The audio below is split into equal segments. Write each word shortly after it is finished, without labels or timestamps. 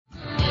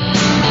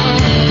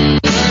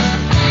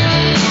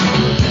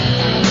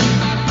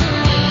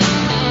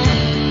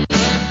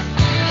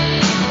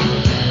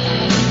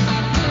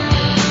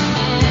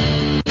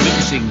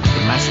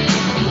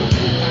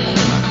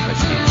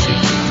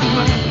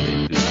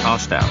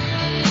passed out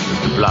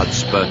as the blood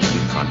spurted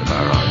in front of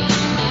our eyes.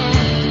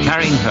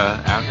 Carrying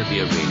her out of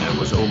the arena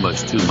was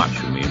almost too much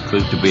for me and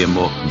proved to be a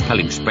more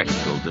compelling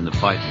spectacle than the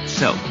fight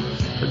itself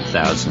for the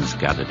thousands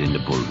gathered in the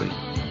bull ring.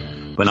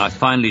 When I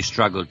finally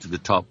struggled to the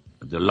top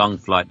of the long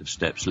flight of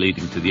steps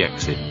leading to the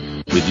exit,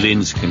 with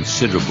Lynn's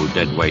considerable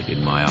dead weight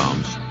in my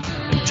arms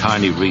and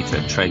tiny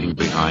Rita trailing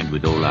behind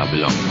with all our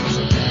belongings,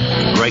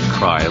 a great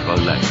cry of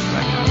Olay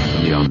rang out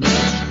from the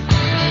onlookers.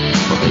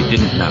 What they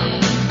didn't know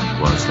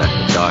was that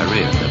the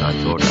diarrhea that I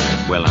thought I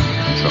had well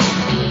under control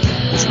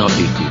was not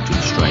equal to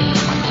the strain of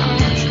my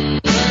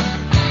condition.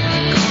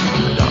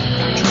 The dark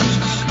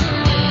trousers.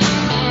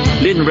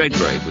 Lynn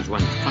Redgrave was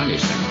one of the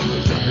funniest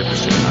actors I've ever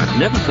seen. I've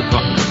never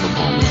forgotten her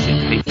performance in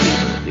Hay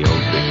Fever at the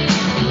Old Vic,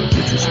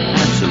 which was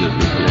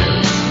absolutely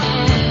hilarious.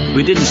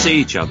 We didn't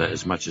see each other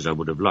as much as I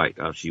would have liked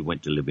after she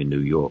went to live in New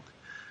York.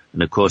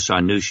 And of course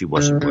I knew she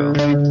wasn't well.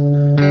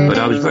 But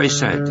I was very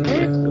sad to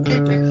hear of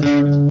her death.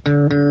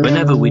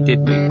 Whenever we did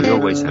meet, we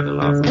always had a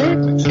laugh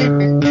around Mexico.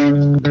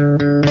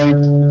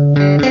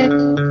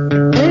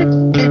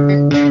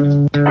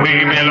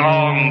 We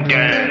belong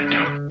dead.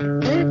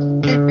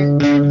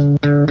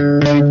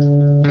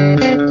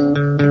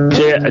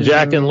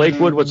 Jack in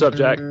Lakewood, what's up,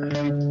 Jack?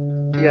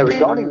 Yeah,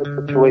 regarding the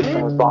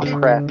situation with Bob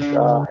Kraft,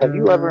 have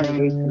you ever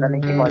engaged in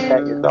anything like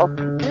that yourself?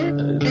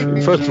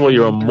 First of all,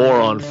 you're a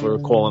moron for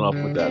calling up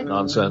with that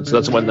nonsense.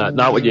 That's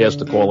not what you asked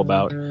to call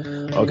about.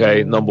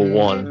 Okay, number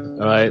one.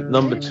 All right,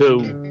 number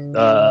two,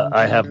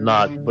 I have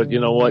not. But you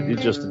know what? You're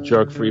just a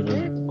jerk for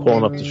even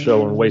calling up the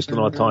show and wasting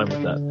our time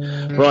with that.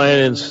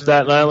 Brian in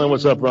Staten Island,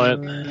 what's up,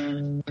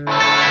 Brian?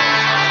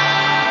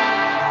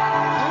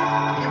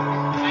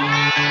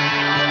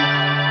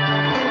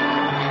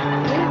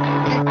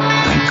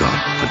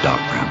 Dark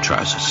brown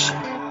trousers.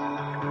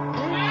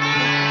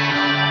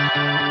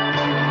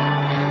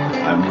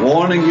 I'm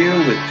warning you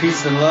with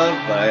peace and love,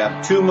 but I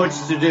have too much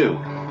to do.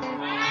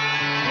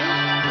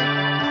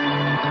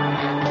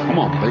 Come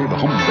on, baby,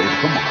 hum, baby,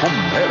 come on, hum,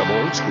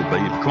 attaboy, it's good,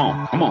 baby, come.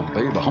 Come on,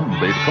 baby, hum,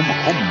 baby, come on,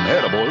 hum,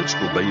 attaboy, it's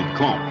good, baby,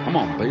 come. Come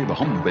on, baby,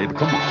 hum, baby,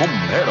 come on, hum,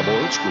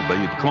 attaboy, it's good,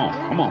 baby, come.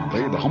 Come on,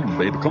 baby, hum,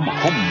 baby, come on,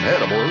 hum,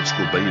 attaboy, it's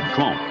good, baby,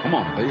 come. Come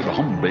on, baby,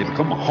 hum, baby,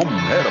 come on, hum,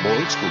 attaboy,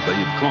 it's good,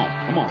 baby, come.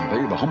 Come on,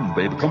 baby, hum,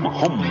 baby, come on,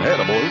 hum,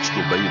 attaboy, it's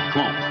good, baby,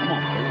 come. Come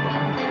on, baby,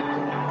 hum,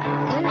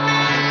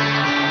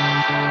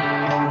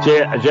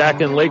 baby. Jack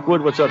in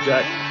Lakewood, what's up,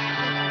 Jack?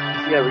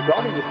 Yeah,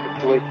 regarding the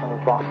situation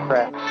with Bob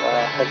Kraft,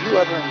 have you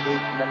ever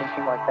engaged in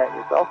anything like that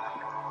yourself?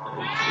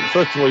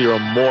 First of all, you're a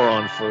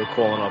moron for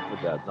calling up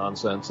with that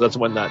nonsense. That's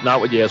not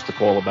what you asked to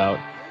call about.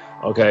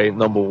 Okay,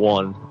 number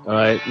one. All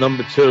right,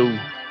 number two,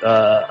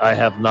 I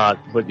have not.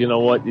 But you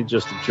know what? You're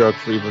just a jerk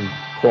for even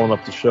calling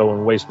up the show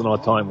and wasting our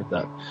time with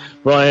that.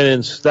 Brian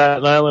in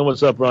Staten Island,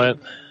 what's up, Brian?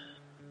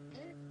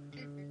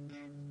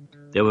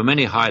 There were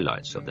many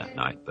highlights of that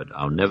night, but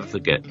I'll never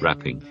forget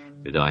rapping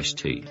with iced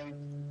tea.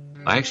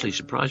 I actually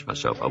surprised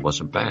myself I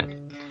wasn't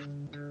bad.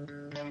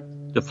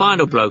 The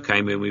final blow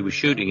came when we were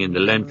shooting in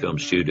the Len Film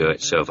studio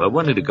itself. I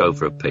wanted to go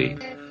for a pee,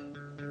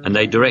 and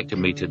they directed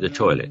me to the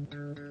toilet.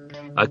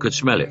 I could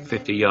smell it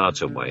 50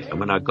 yards away, and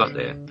when I got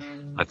there,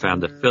 I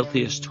found the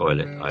filthiest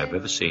toilet I have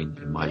ever seen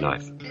in my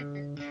life.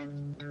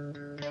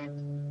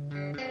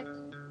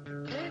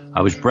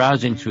 I was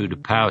browsing through the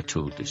power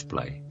tool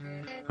display,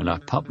 and I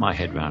popped my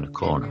head round a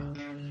corner,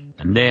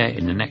 and there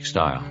in the next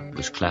aisle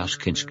was Klaus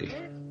Kinski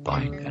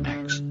buying an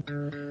axe.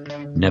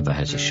 Never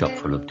has a shop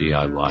full of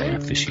DIY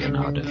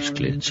aficionados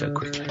cleared so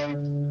quickly.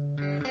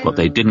 What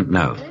they didn't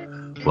know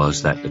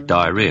was that the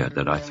diarrhea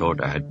that I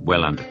thought I had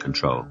well under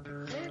control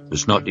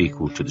was not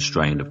equal to the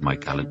strain of my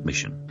gallant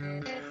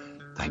mission.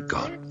 Thank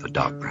God for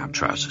dark brown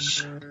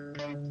trousers.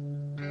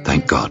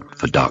 Thank God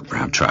for dark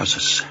brown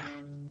trousers.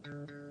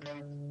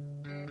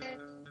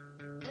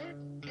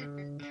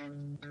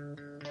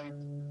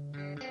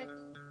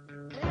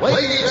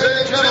 Ladies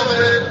and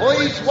gentlemen,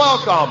 please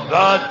welcome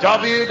the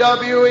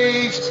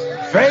WWE's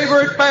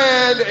favorite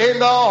band in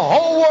the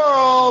whole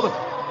world,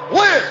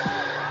 Limp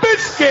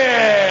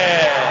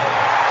Bizkit!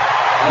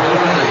 All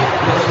right,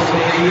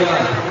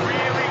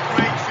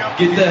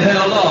 get the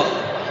hell up.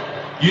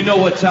 You know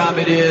what time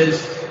it is.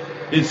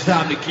 It's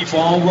time to keep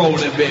on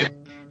rolling, baby.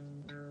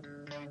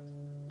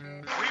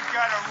 We've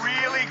got a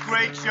really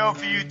great show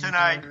for you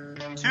tonight.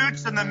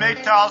 Toots and the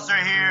Maytals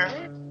are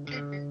here.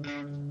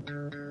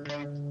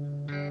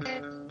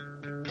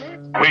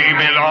 We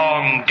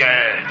belong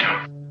dead.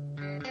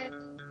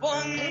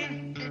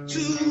 1, 2,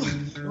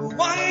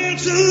 1,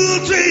 2,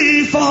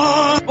 3, 4.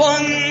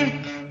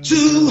 1,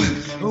 2,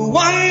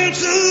 1,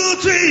 2,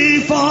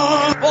 3, 4.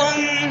 1, 2, 1, 2,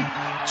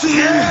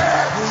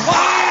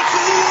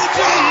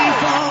 3,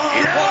 4.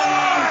 1,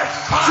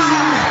 2,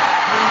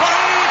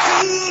 1,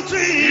 2,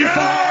 3,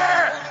 4.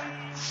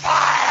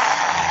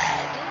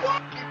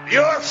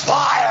 You're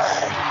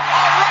fired.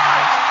 All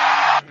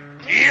right.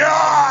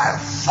 You're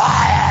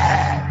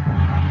fired.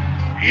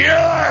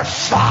 You're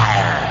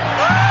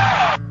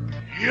fired!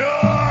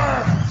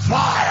 You're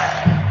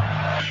fired!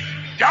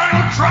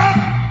 Donald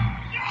Trump,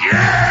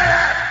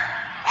 you're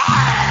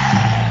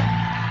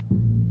fired!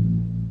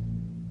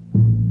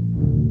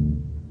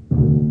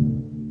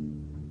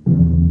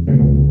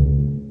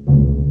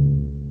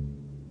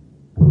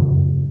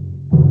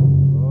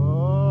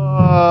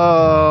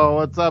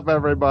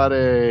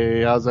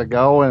 everybody. How's it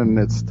going?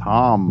 It's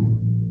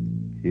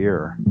Tom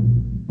here.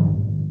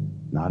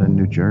 Not in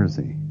New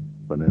Jersey,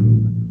 but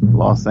in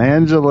Los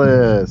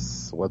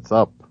Angeles. What's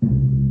up?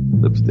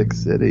 Lipstick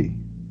City.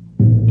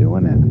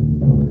 Doing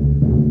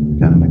it.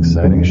 Got an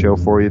exciting show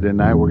for you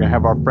tonight. We're going to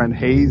have our friend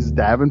Hayes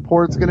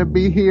Davenport's going to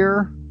be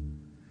here.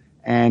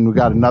 And we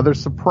got another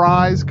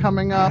surprise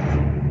coming up.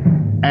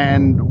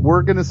 And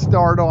we're going to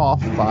start off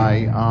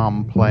by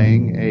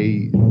playing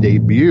a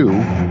debut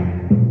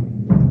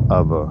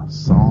of a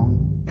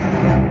song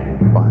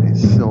by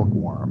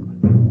Silkworm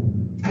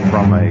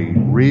from a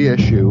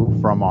reissue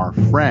from our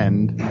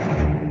friend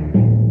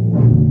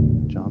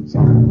John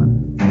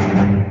Solomon.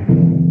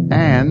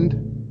 And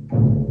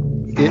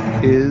it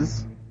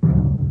is...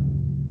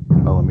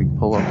 Oh, let me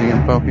pull up the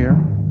info here.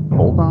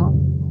 Hold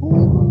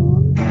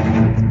on.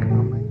 It's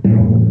coming.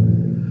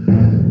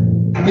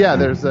 Yeah,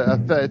 there's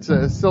it's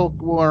a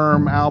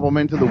Silkworm album.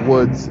 Into the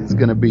Woods is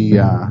going to be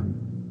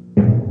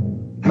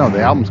no,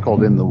 the album's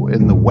called In the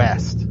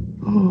West.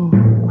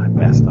 I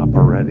messed up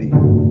already.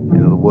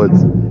 Into the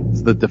Woods.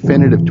 It's the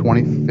definitive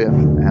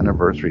 25th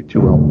anniversary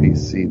 2LP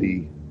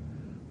CD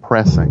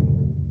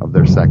pressing of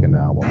their second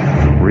album,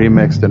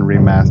 remixed and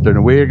remastered.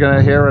 And we're going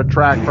to hear a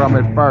track from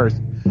it first.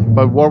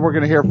 But what we're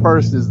going to hear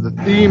first is the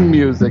theme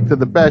music to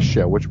The Best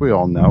Show, which we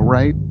all know,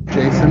 right,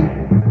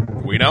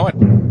 Jason? We know it.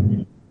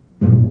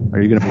 Are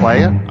you going to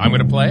play it? I'm going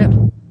to play it.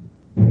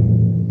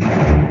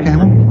 Okay,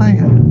 I'm play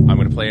it. I'm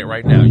going to play it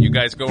right now. You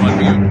guys go on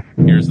mute.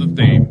 Here's the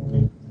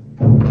theme.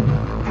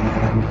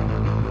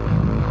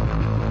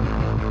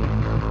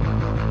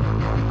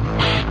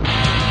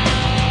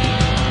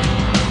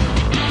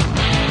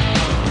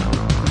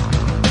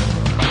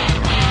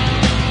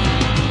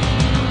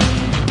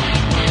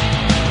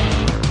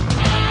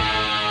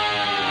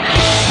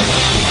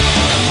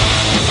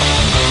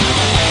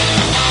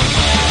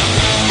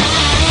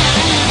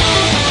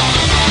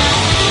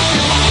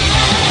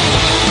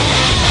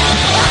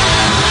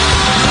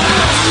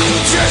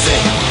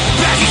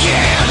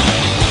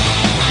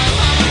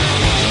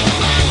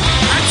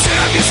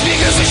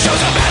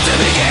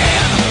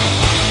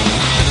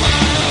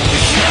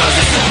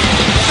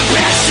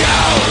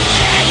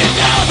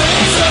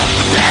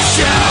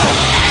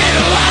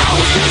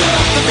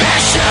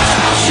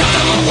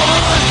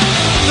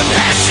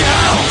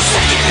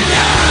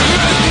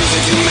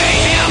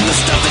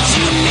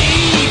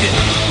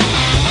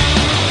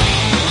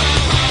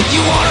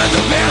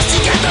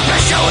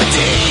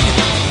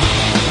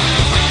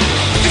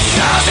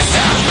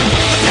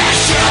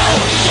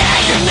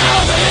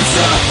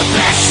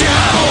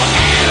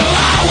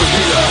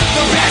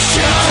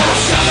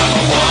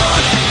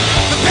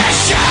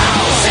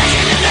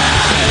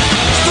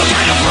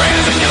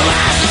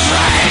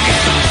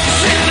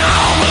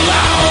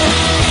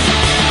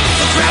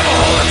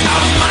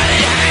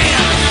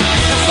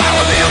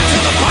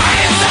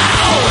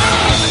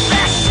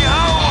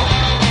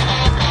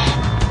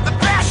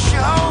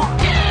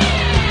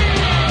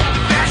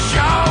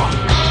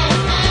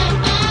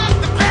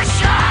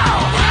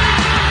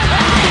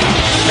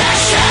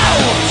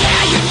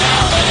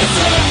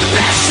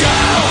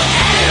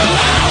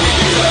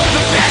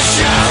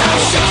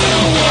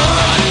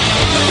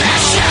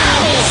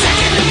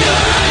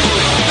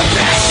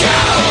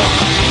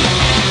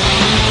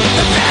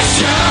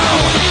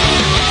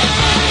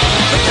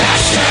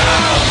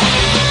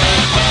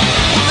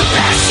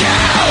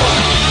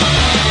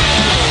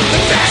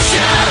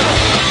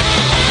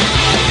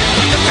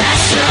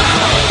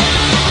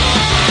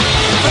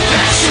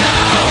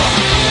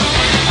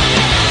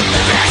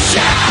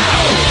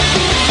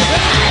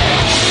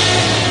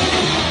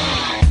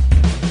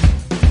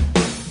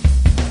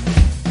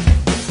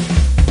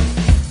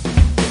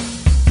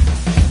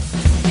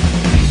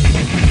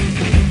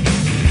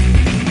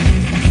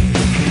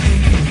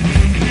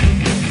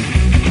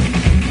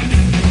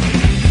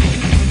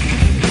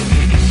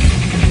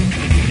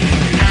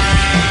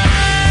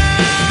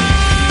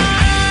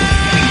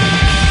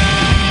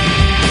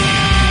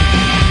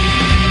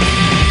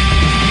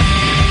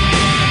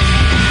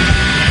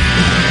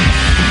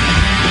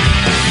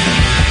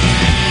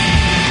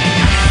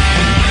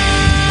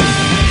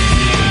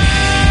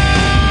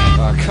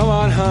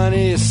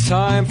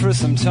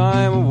 Some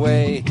time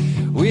away.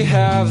 We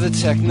have the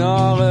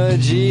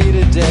technology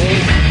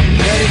today.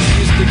 Medics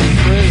used to be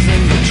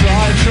prison, but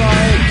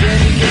try again,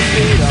 you get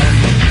beat up.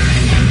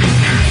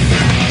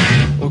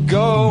 We'll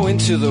go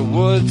into the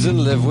woods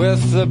and live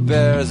with the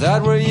bears.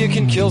 Out where you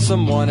can kill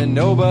someone and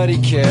nobody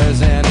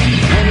cares. And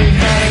when we've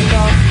had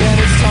enough, then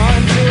it's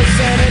time to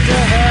ascend into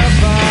heaven.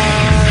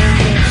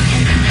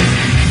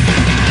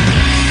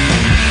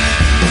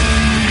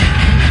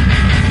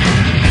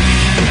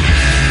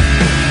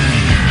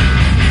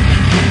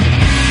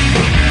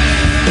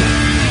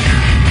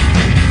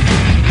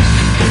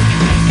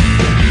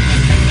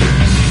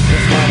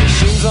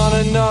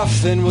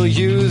 Enough, then we'll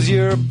use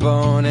your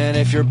bone. And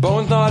if your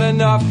bone's not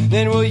enough,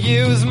 then we'll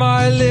use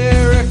my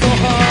lyrical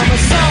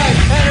homicide.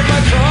 And if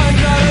my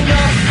crime's not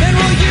enough, then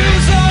we'll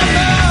use all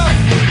love.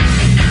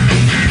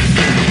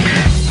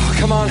 Oh,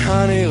 come on, honey.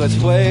 honey, let's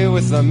play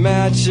with the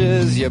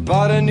matches. You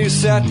bought a new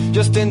set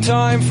just in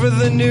time for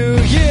the new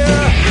year.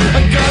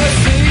 I gotta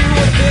see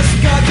what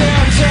this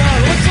goddamn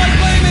town looks like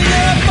flaming in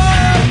a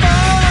firefight.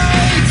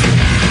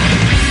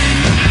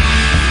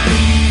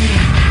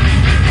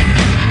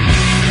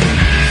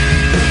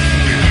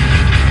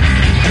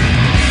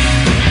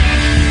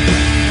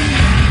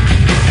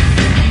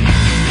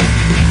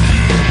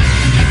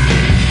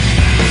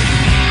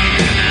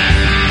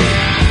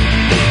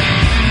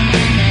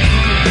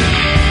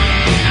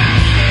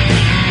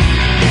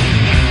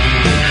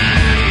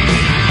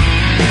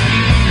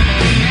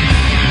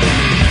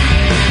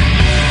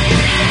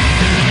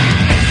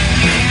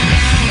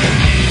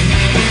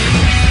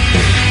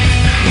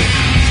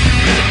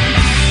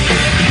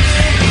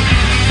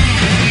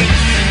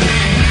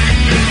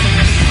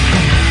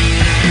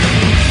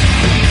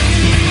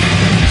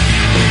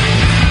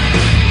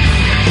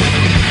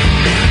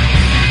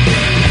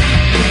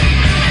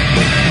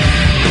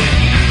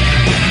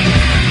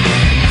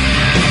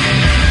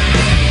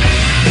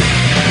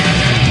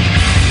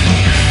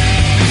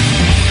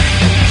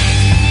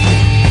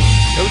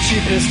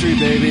 History,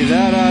 baby,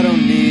 that I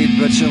don't need.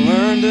 But you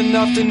learned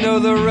enough to know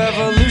the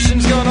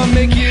revolution's gonna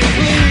make you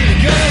bleed.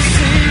 Gonna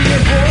see your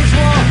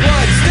bourgeois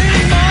blood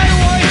staining my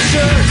white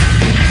shirt.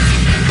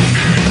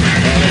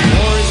 And if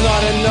war is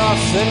not enough,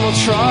 then we'll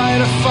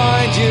try to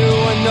find you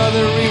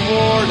another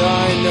reward.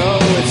 I know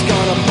it's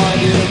gonna find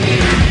you to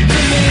me,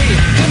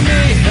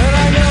 and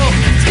I know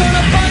it's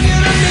gonna find you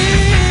to me.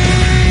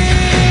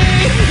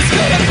 It's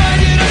gonna find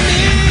you to me.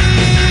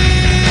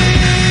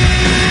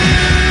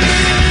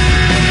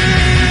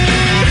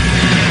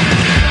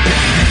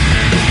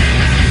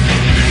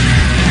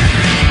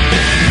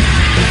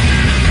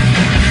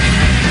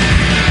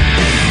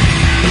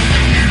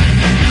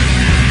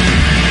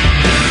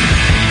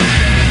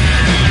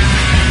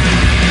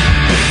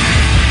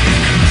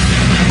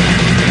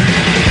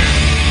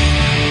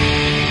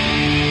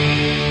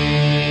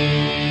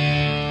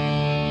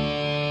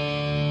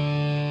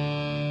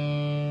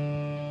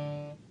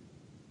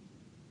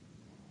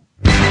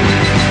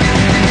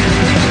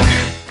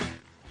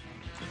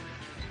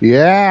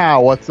 Yeah,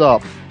 what's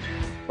up?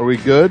 Are we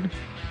good?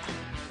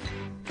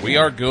 We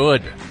are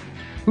good.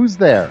 Who's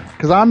there?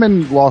 Because I'm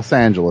in Los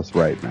Angeles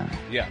right now.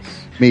 Yes.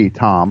 Me,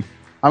 Tom.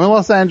 I'm in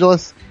Los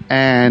Angeles,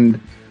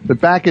 but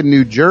back in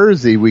New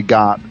Jersey, we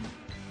got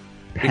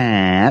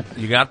Pat.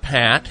 You got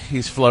Pat.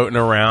 He's floating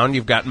around.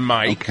 You've got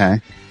Mike.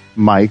 Okay.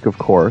 Mike, of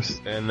course.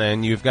 And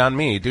then you've got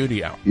me,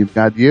 Dudio. You've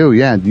got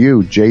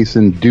you,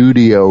 Jason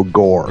Dudio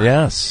Gore.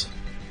 Yes.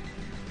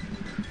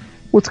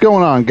 What's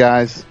going on,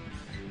 guys?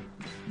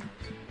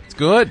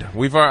 Good.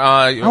 We've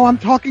I'm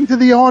talking to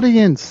the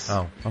audience.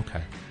 Oh,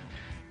 okay.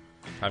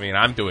 I mean,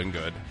 I'm doing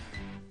good.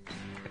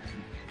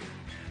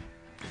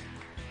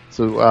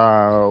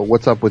 So,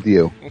 what's up with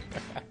you?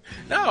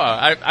 No,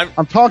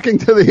 I'm talking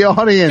to the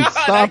audience.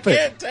 God, Stop it. I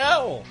can't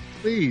tell.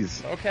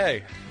 Please.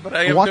 Okay, but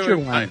I am Watch doing,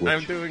 your language.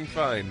 I'm doing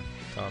fine.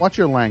 Watch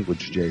your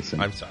language, Jason.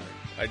 I'm sorry.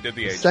 I did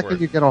the H word. The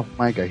second you get off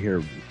mic, I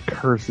hear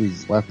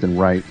curses left and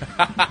right.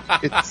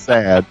 It's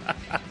sad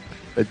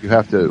that you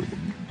have to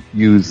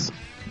use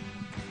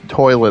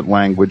toilet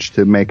language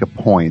to make a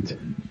point.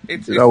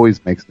 It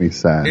always makes me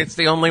sad. It's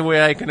the only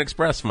way I can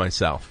express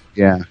myself.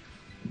 Yeah.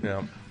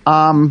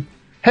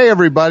 Hey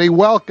everybody,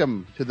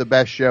 welcome to the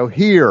best show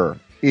here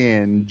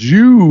in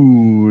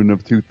June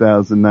of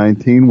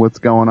 2019. What's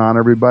going on,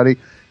 everybody?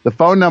 The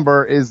phone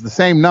number is the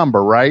same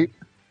number, right?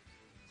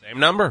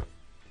 Same number.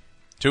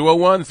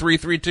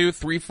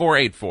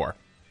 201-332-3484.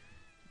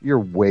 You're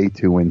way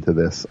too into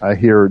this. I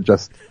hear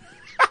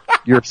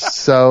you're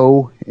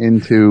so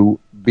into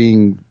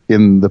being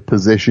in the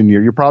position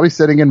you're probably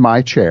sitting in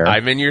my chair.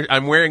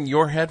 I'm wearing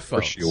your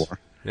headphones. For sure.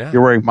 Yeah.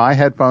 You're wearing my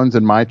headphones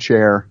in my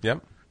chair.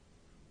 Yep.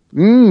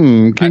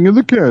 King of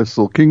the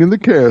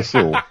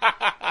castle.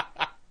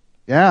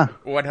 Yeah.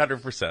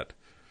 100%.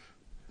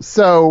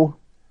 So,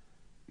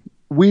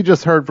 we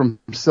just heard from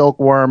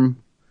Silkworm.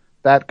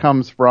 That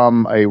comes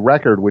from a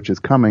record which is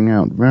coming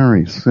out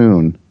very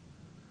soon.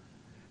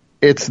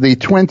 It's the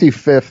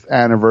 25th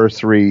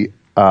anniversary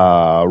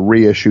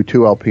reissue,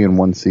 2 LP and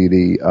 1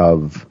 CD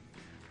of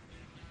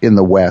In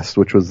the West,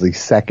 which was the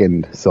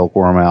second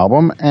Silkworm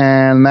album,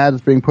 and that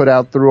is being put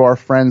out through our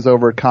friends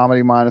over at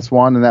Comedy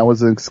 -1, and that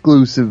was an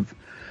exclusive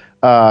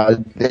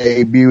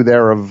debut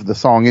there of the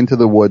song Into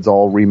the Woods,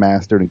 all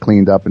remastered and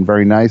cleaned up and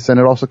very nice, and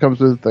it also comes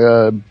with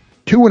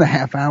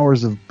 2.5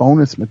 hours of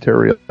bonus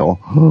material.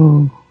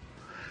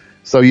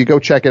 So you go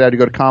check it out. You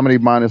go to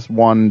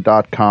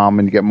comedy-1.com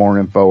and you get more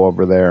info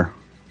over there.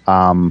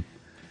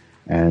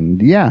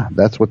 And yeah,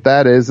 that's what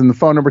that is. And the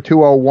phone number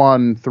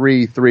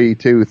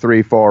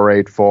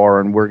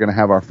 201-332-3484. And we're going to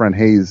have our friend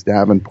Hayes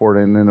Davenport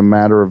in a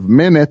matter of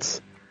minutes.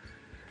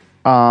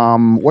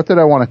 What did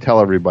I want to tell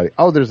everybody?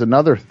 Oh, there's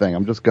another thing.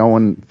 I'm just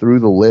going through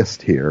the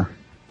list here.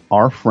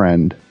 Our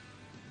friend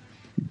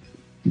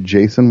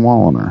Jason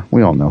Walliner.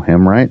 We all know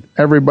him, right?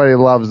 Everybody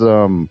loves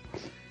him.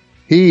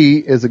 He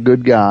is a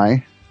good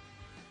guy.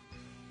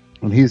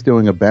 And he's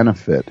doing a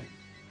benefit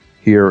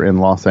here in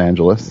Los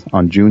Angeles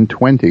on June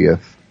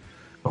 20th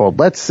called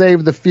Let's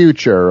Save the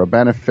Future, a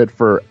benefit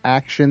for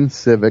Action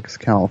Civics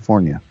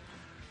California.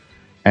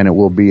 And it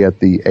will be at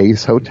the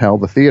Ace Hotel,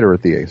 the theater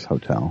at the Ace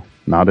Hotel,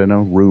 not in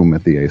a room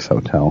at the Ace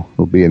Hotel.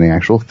 It'll be in the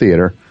actual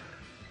theater.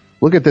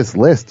 Look at this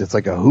list. It's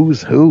like a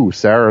who's who.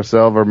 Sarah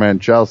Silverman,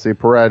 Chelsea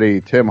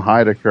Peretti, Tim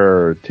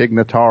Heidecker, Tig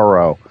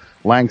Notaro,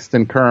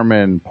 Langston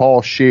Kerman,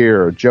 Paul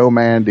Scheer, Joe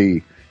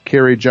Mandy,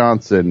 Kerry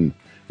Johnson,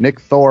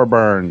 Nick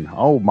Thorburn.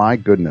 Oh, my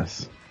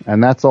goodness.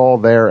 And that's all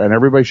there, and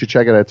everybody should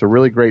check it out. It's a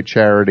really great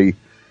charity,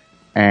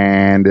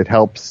 and it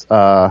helps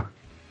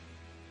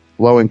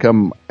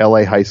low-income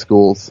LA high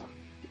schools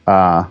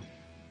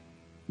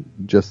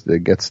just to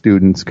get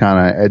students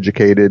kind of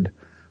educated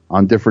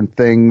on different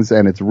things,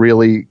 and it's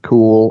really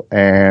cool,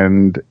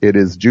 and it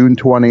is June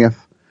 20th.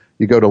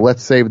 You go to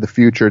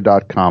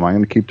letssavethefuture.com. I'm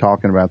going to keep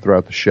talking about it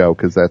throughout the show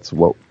because that's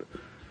what...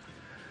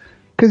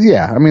 Because,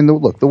 yeah, I mean,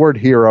 look, the word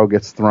hero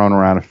gets thrown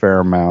around a fair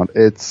amount.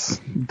 It's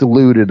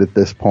diluted at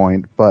this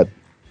point, but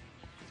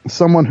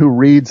someone who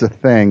reads a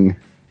thing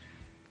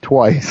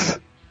twice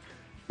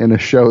in a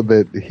show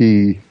that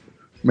he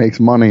makes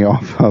money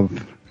off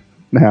of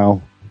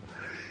now,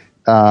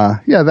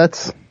 yeah,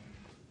 that's...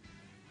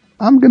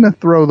 I'm going to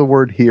throw the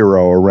word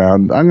hero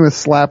around. I'm going to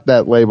slap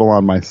that label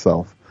on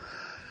myself.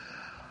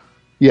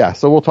 Yeah,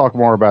 so we'll talk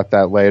more about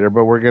that later,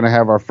 but we're going to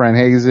have our friend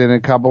Hayes in a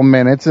couple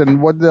minutes.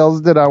 And what else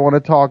did I want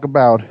to talk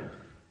about?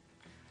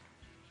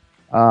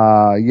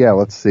 Yeah,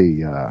 let's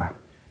see.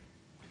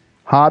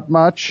 Hot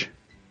much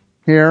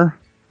here?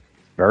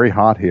 Very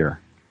hot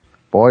here.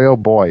 Boy, oh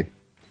boy.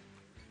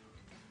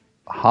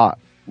 Hot.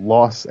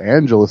 Los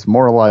Angeles,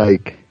 more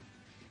like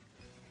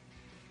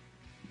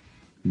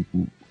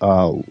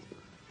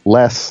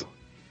less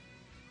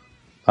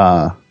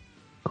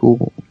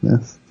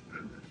coolness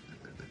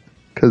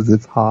because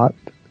it's hot.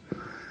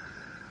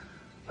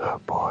 Oh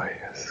boy,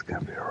 this is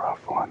gonna be a rough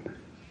one.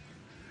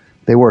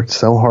 They worked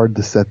so hard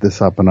to set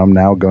this up, and I'm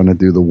now going to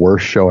do the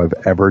worst show I've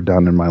ever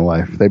done in my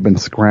life. They've been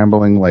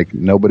scrambling like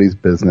nobody's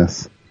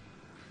business.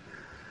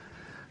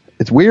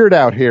 It's weird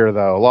out here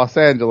though. Los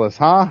Angeles,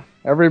 huh?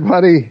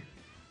 Everybody?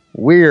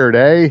 Weird,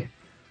 eh?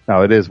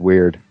 No, it is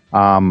weird.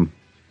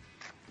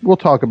 We'll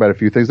talk about a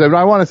few things.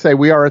 I want to say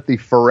we are at the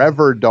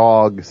Forever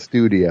Dog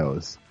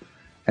Studios.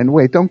 And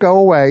wait, don't go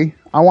away.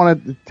 I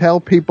want to tell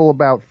people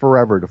about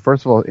Forever.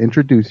 First of all,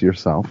 introduce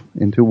yourself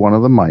into one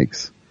of the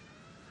mics.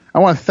 I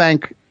want to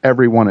thank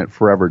everyone at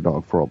Forever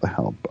Dog for all the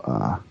help.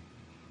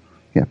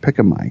 Yeah, pick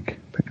a mic.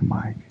 Pick a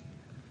mic.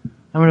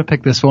 I'm going to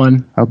pick this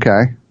one.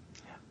 Okay.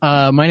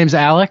 My name's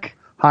Alec.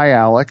 Hi,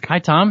 Alec. Hi,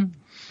 Tom.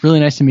 Really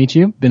nice to meet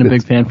you. Been a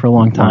big fan for a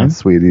long time. That's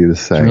sweet of you to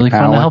say. It's really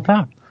fun Alec, to help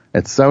out.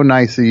 It's so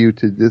nice of you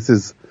to... This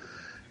is...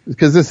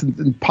 Because this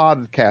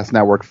podcast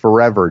network,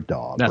 Forever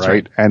Dog, That's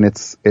right? And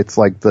it's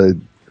like the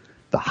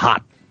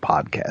hot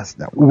podcast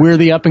network. We're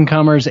the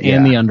up-and-comers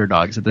and the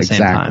underdogs at the same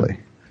time.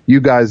 Exactly. You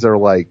guys are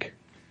like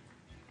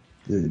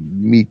the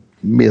Meek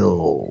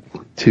Mill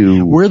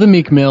to... We're the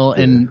Meek Mill,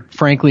 and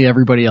frankly,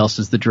 everybody else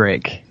is the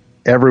Drake.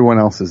 Everyone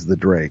else is the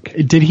Drake.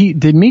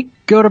 Did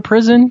Meek go to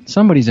prison?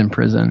 Somebody's in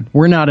prison.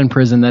 We're not in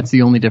prison. That's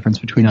the only difference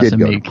between us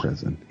and Meek. He did go to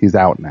prison. He's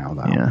out now,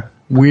 though. Yeah.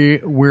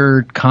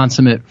 We're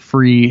consummate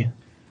free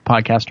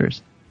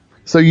podcasters.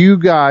 So you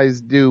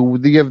guys do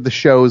the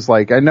shows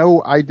like, I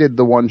know I did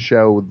the one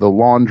show, the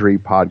Laundry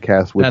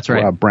podcast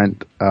with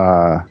Brent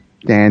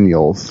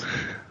Daniels.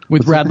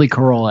 With Bradley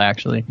Corolla,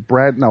 actually.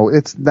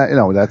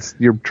 That's,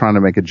 you're trying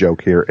to make a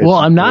joke here. Well,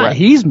 I'm not.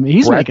 He's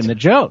making the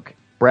joke.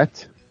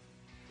 Brett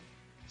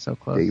So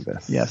close.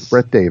 Davis. Yes.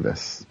 Brett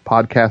Davis.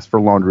 Podcast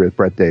for Laundry with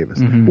Brett Davis.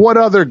 Mm-hmm. What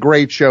other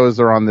great shows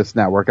are on this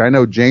network? I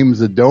know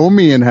James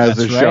Adomian has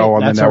a show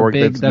on the network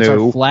that's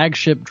new. Our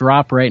flagship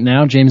drop right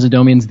now. James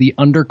Adomian's The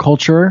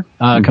Underculture,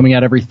 coming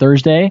out every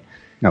Thursday.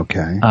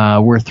 Okay.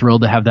 We're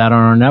thrilled to have that on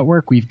our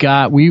network.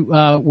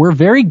 We're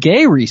very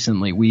gay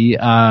recently. We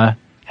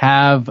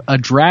have a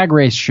drag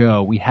race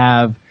show. We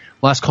have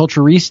Las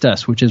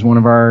Culturistas, which is one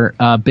of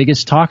our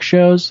biggest talk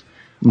shows.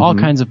 Mm-hmm. All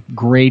kinds of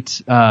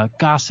great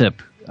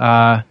gossip,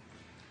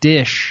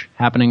 dish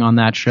happening on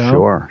that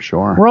show.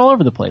 Sure. We're all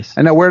over the place.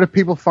 And now, where do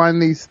people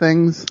find these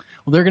things?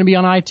 Well, they're going to be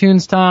on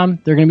iTunes, Tom.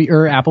 They're going to be,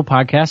 or Apple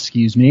Podcasts,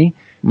 excuse me.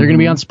 They're going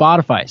to be on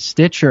Spotify,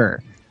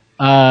 Stitcher,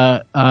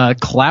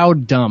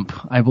 Cloud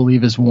Dump, I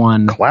believe is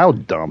one.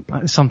 Cloud Dump?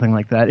 Something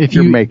like that. If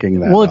you're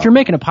making that Well, up. If you're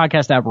making a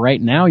podcast app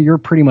right now, you're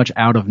pretty much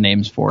out of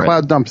names for it.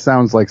 Cloud Dump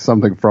sounds like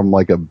something from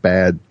like a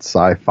bad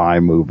sci-fi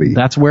movie.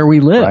 That's where we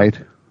live. Right?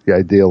 The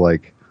idea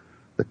like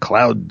the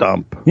Cloud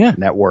Dump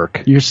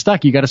network. You're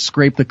stuck. You got to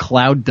scrape the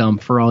Cloud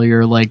Dump for all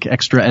your like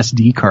extra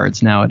SD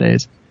cards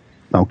nowadays.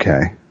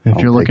 Okay. If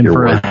you're looking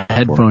for a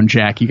headphone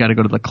jack, you got to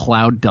go to the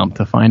Cloud Dump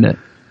to find it.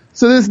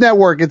 So this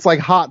network, it's like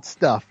hot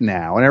stuff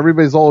now, and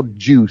everybody's all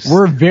juice.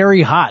 We're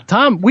very hot.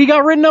 Tom, we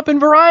got written up in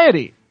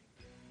Variety.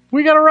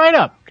 We got a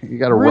write-up. You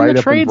got to write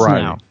up in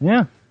Variety. Now.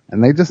 Yeah.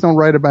 And they just don't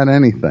write about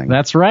anything.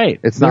 That's right.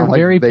 It's not like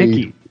very they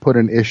picky. Put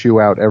an issue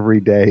out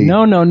every day.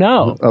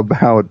 No.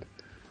 About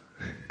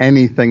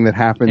anything that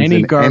happens.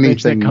 Any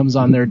garbage that comes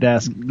on their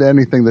desk.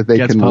 Anything that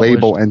they can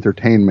label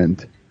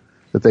entertainment.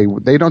 That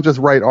they don't just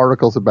write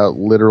articles about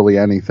literally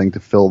anything to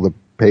fill the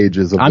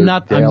pages of I'm their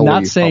not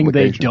daily saying they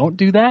publication. don't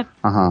do that.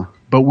 Uh-huh.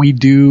 But we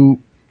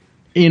do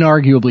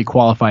inarguably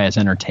qualify as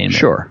entertainment.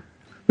 Sure.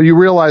 But you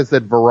realize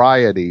that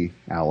Variety,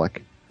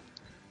 Alec,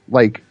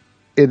 like,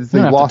 it's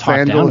the Los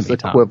Angeles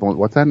equivalent.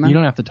 What's that now? You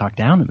don't have to talk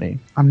down to me.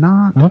 I'm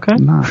not. Okay.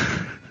 I'm not.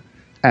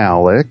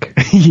 Alec.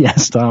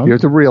 Yes, Tom. You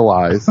have to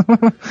realize,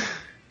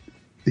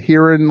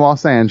 here in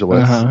Los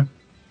Angeles,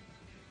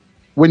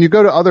 when you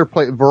go to other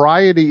places,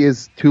 Variety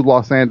is to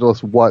Los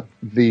Angeles what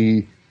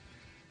the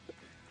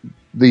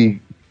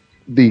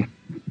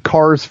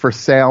Cars for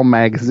Sale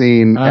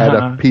magazine at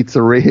a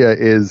pizzeria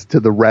is to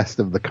the rest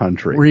of the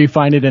country. Where you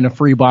find it in a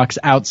free box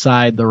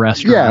outside the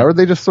restaurant. Yeah, or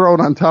they just throw it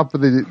on top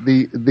of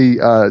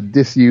the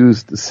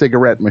disused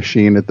cigarette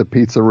machine at the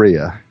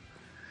pizzeria.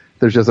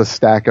 There's just a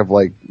stack of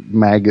like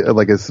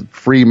a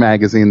free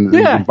magazine that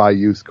you can buy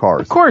used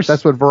cars. Of course.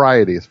 That's what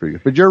Variety is for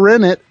you. But you're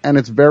in it, and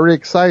it's very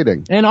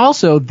exciting. And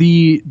also,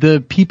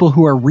 the people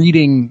who are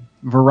reading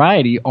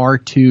Variety are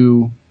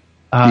to...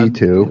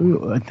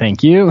 D2.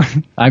 Thank you.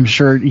 I'm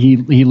sure he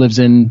lives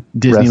in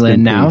Disneyland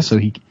now, peace. so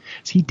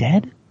is he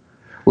dead?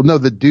 Well, no,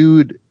 the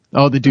dude...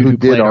 Oh, the dude who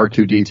did played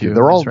R2-D2.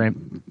 They're all right.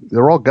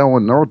 They're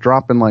all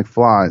dropping like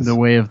flies. The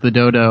way of the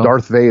dodo.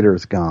 Darth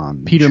Vader's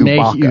gone. Peter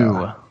Chewbacca,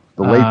 Mayhew.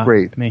 the late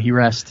great. May he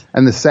rest.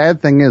 And the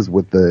sad thing is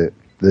with the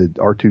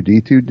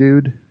R2-D2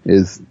 dude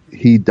is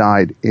he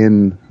died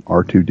in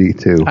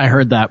R2-D2. I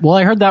heard that. Well,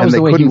 I heard that was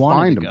the way he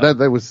wanted to go.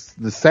 That was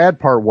the sad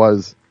part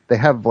was they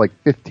have like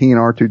 15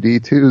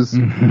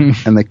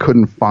 R2-D2s and they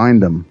couldn't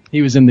find him.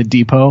 He was in the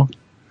depot.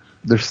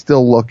 They're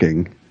still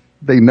looking.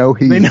 They know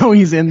he's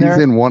in there.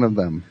 He's in one of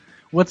them.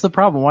 What's the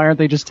problem? Why aren't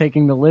they just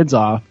taking the lids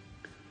off?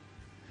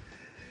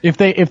 If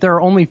there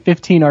are only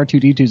 15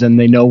 R2-D2s and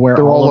they know where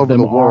all of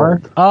them are,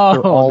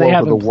 they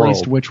haven't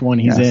placed which one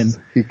he's in.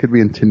 He could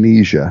be in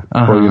Tunisia,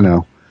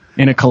 or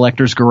in a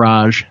collector's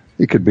garage.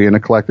 He could be in a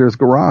collector's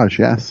garage.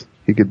 Yes,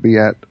 he could be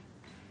at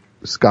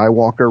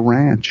Skywalker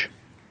Ranch.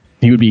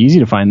 He would be easy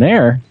to find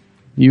there.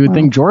 You would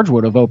think George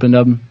would have opened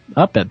him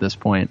up at this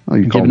point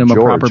and given him George,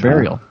 a proper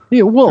burial.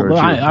 Yeah, well, George,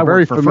 I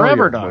work for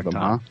Forever Dog, Tom.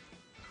 Huh?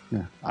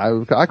 Yeah,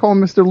 I call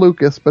him Mr.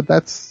 Lucas, but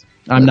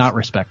I'm not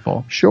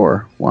respectful.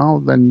 Sure.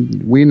 Well,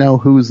 then we know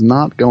who's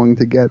not going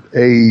to get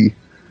a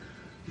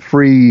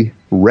free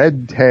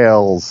Red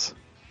Tails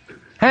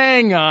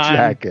Hang on.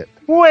 jacket.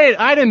 Wait,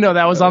 I didn't know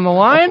that was on the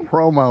line. A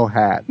promo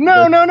hat. No.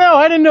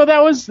 I didn't know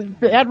that was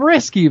at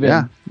risk even.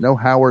 Yeah. No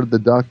Howard the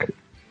Duck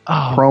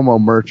promo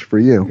merch for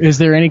you. Is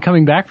there any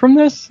coming back from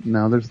this?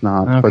 No, there's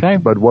not. Okay.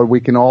 But what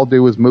we can all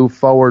do is move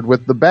forward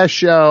with the best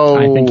show.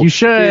 I think you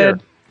should. Here.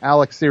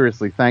 Alex,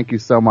 seriously, thank you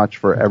so much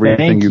for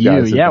everything you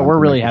guys have done we're to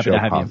really make the happy to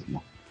show have possible.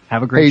 you.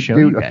 Have a great show,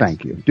 you guys.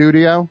 Thank you.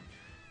 Dudio?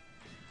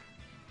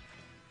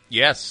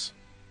 Yes.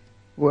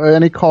 Well,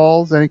 any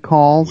calls?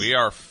 We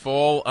are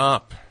full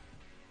up.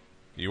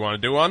 You want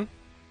to do one?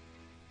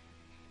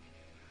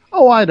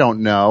 Oh, I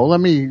don't know. Let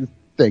me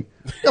think.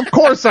 Of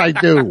course I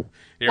do.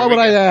 Why would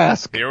I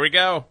ask? Here we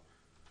go.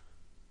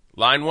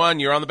 Line 1,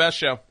 you're on the best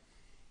show.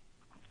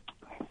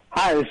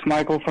 Hi, it's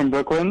Michael from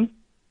Brooklyn.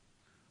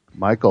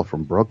 Michael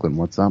from Brooklyn.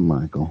 What's up,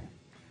 Michael?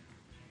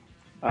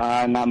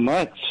 Not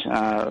much.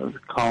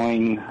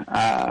 Calling,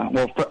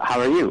 how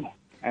are you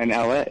in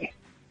L.A.?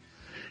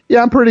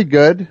 Yeah, I'm pretty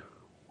good.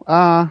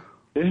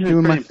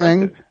 Doing my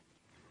thing. Impressive.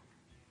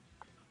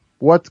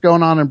 What's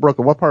going on in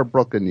Brooklyn? What part of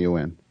Brooklyn are you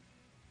in?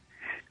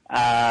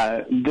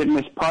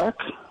 Ditmas Park.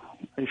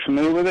 Are you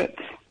familiar with it?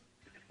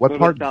 What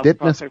part?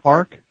 Ditmas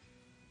Park?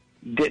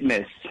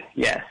 Ditmas,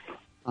 yes.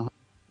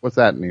 What's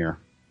that near?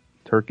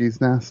 Turkey's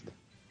Nest?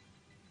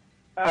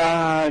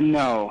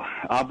 No.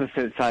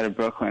 Opposite side of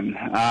Brooklyn.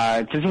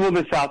 Just a little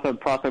bit south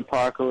of Prospect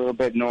Park, a little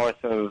bit north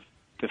of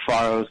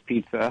DeFaro's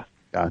Pizza.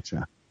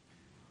 Gotcha.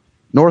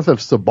 North of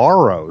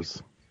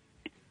Sabaro's.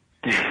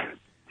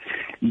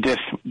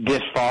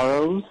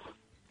 DeFaro's?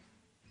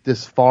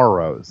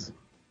 Disfaro's.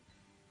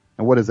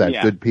 And what is that?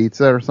 Yeah. Good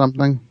pizza or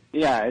something?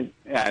 Yeah,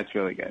 it's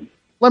really good.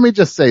 Let me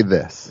just say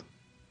this.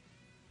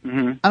 Mm-hmm.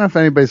 I don't know if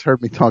anybody's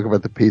heard me talk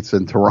about the pizza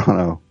in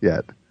Toronto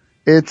yet.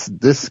 It's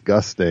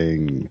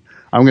disgusting.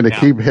 I'm going to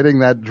keep hitting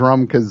that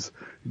drum because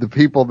the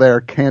people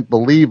there can't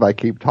believe I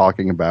keep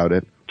talking about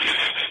it.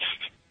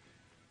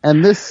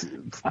 And this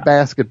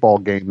basketball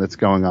game that's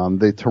going on,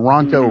 the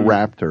Toronto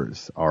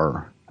Raptors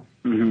are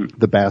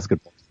the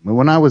basketball team.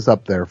 When I was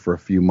up there for a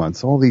few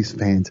months, all these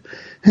fans,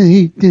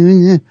 hey,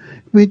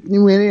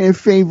 when our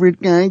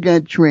favorite guy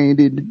got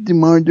traded,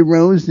 DeMar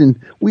DeRozan,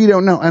 we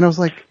don't know. And I was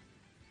like,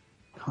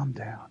 calm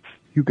down.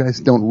 You guys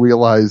don't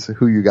realize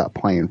who you got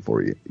playing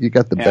for you. You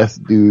got the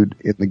best dude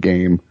in the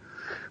game.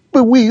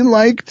 But we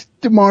liked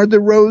DeMar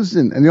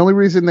DeRozan. And the only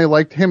reason they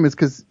liked him is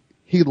because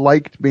he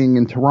liked being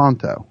in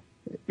Toronto.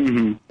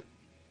 Mm-hmm.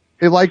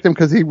 They liked him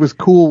because he was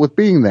cool with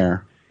being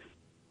there.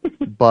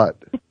 But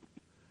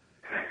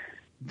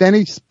then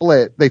he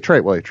split. They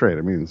traded. He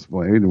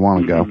didn't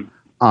want to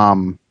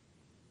go.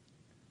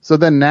 So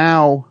then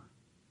now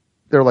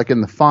they're like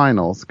in the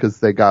finals because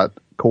they got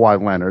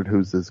Kawhi Leonard,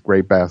 who's this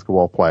great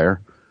basketball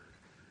player.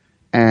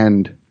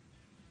 And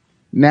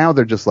Now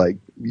they're just like,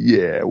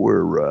 yeah,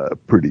 we're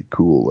pretty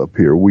cool up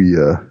here.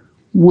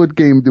 What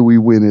game do we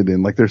win it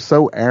in? Like, they're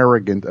so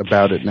arrogant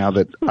about it now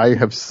that I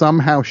have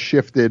somehow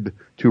shifted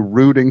to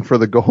rooting for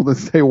the Golden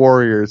State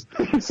Warriors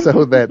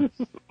so that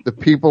the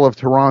people of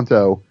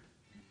Toronto,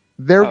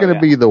 they're going to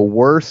be the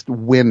worst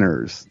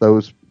winners.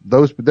 Those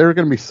they're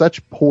going to be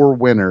such poor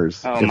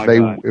winners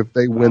if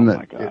they win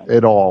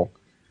it all.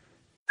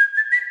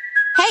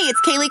 Hey,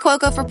 it's Kaylee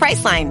Cuoco for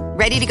Priceline.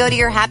 Ready to go to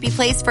your happy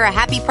place for a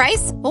happy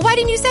price? Well, why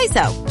didn't you say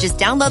so? Just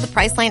download the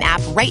Priceline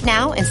app right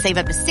now and save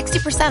up to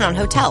 60% on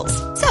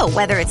hotels. So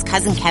whether it's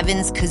Cousin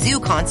Kevin's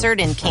Kazoo Concert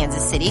in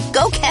Kansas City,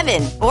 go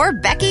Kevin, or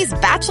Becky's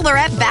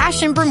Bachelorette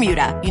Bash in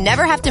Bermuda, you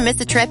never have to miss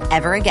a trip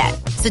ever again.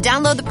 So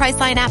download the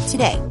Priceline app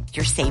today.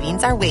 Your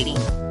savings are waiting.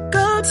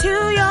 Go to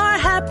your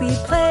happy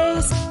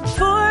place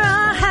for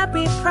a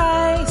happy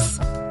price.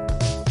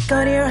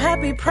 Go to your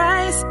happy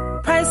price,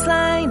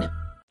 Priceline.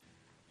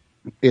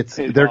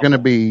 They're going to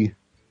be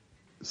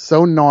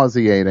so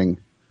nauseating,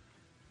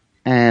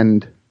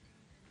 and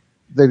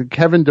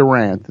Kevin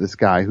Durant, this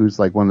guy who's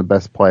like one of the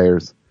best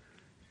players,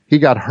 he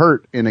got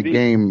hurt in a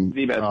game,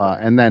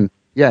 and then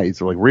he's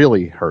like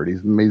really hurt.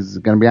 He's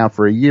going to be out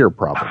for a year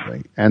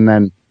probably, and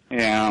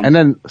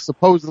then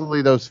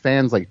supposedly those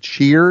fans like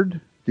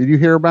cheered. Did you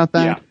hear about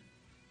that? Yeah,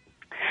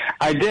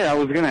 I did. I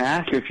was going to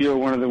ask if you were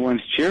one of the ones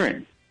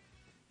cheering.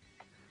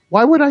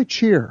 Why would I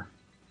cheer?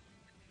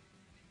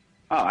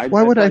 Why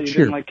would I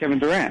cheer? Didn't like Kevin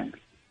Durant.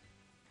 I'm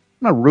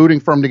not rooting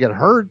for him to get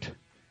hurt.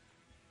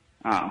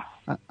 Oh.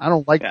 I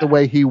don't like the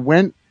way he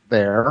went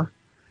there.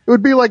 It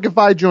would be like if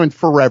I joined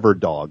Forever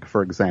Dog,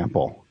 for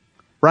example.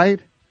 Right?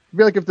 It'd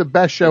be like if the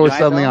best show is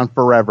suddenly on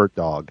Forever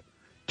Dog.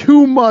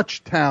 Too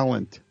much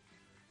talent.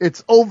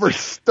 It's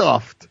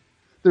overstuffed.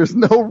 There's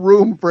no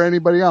room for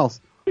anybody else.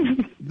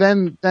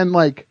 then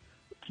like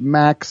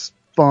Max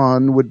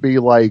Fun would be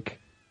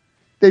like,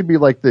 they'd be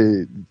like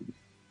the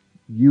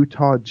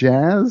Utah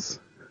Jazz.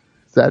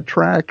 Is that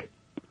track?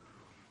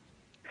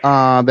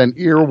 Then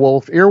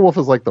Earwolf. Earwolf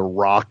is like the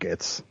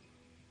Rockets,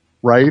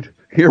 right?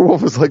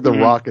 Earwolf is like the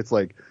Rockets,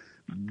 like,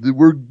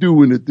 we're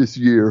doing it this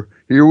year.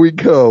 Here we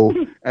go.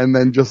 And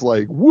then just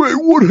like, wait,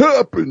 what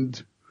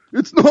happened?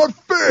 It's not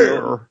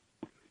fair.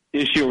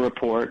 Issue a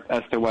report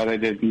as to why they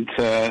didn't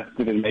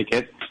make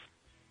it.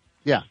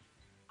 Yeah.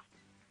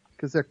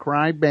 Because they're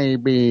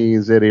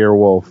crybabies at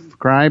Earwolf.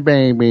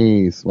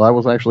 Crybabies. Well, that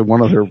was actually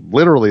one of their,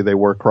 literally they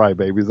were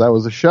crybabies. That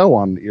was a show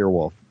on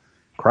Earwolf.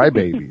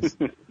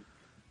 Crybabies.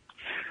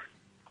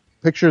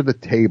 Picture the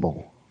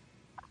table.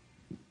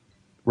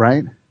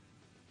 Right?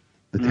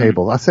 The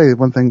table. I'll say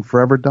one thing,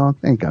 Forever Dog,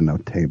 they ain't got no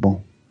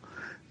table.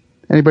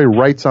 Anybody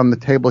writes on the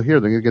table here,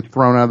 they're going to get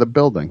thrown out of the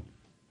building.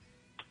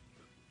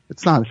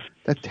 It's not,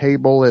 that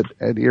table at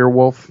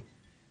Earwolf,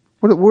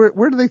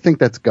 where do they think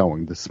that's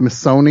going? The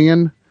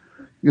Smithsonian?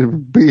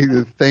 Be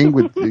the thing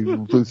with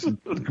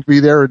be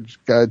there.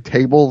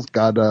 Tables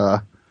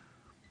got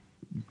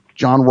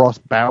John Ross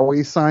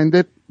Bowie signed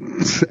it,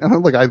 and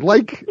I'm like, I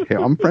like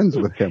him. I'm friends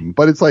with him,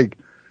 but it's like,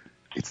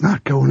 it's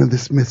not going to the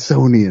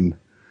Smithsonian,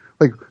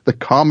 like the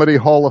Comedy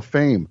Hall of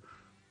Fame.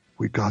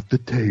 We got the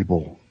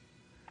table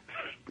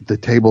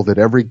that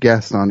every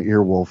guest on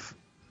Earwolf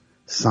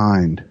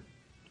signed,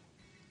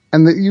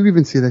 and you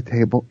even see that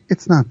table.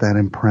 It's not that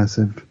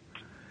impressive.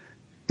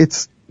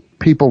 It's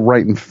people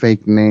writing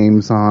fake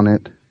names on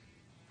it.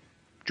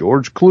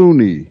 George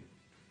Clooney.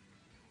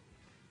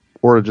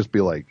 Or it'll just be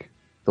like,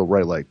 they'll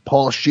write like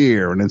Paul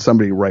Scheer, and then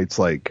somebody writes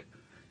like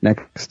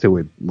next to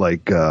it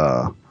like,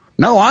 no,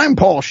 I'm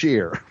Paul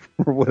Scheer,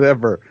 or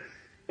whatever.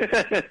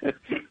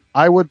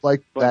 I would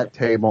like that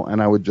table,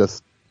 and I would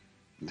just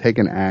take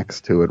an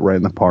axe to it right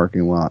in the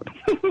parking lot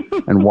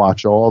and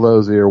watch all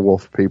those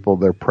Earwolf people,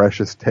 their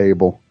precious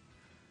table.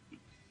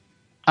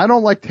 I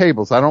don't like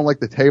tables. I don't like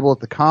the table at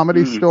the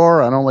Comedy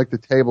Store. I don't like the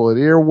table at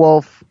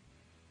Earwolf.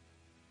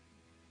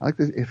 I like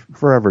the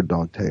Forever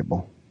Dog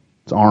table.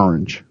 It's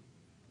orange.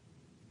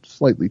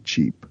 Slightly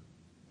cheap.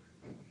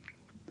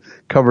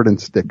 Covered in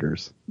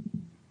stickers.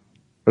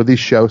 Are these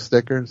show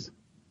stickers?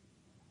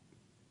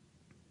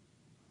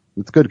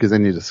 It's good because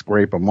then you just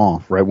scrape them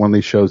off, right? When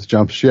these shows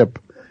jump ship,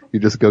 you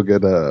just go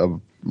get a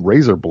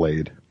razor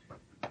blade.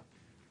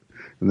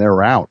 And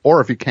they're out.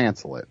 Or if you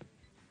cancel it.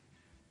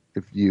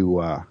 If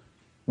you,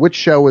 which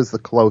show is the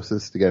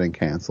closest to getting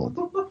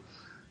canceled?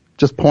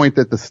 Just point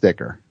at the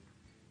sticker.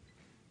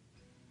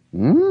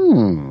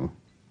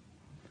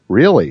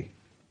 Really?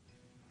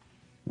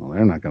 Well,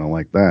 they're not going to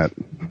like that.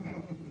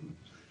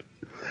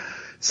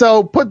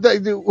 So what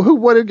did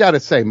you got to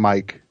say,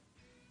 Mike?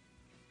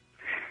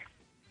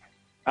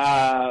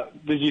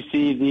 Did you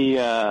see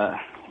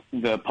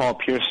the Paul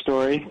Pierce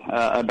story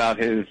about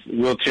his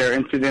wheelchair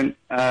incident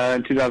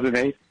in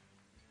 2008?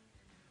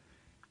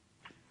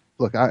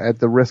 Look, at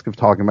the risk of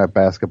talking about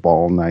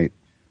basketball all night,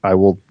 I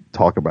will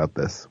talk about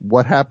this.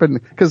 What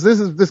happened? Because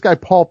this guy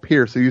Paul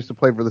Pierce, who used to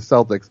play for the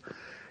Celtics,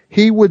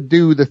 he would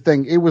do the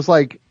thing. It was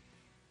like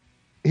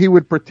he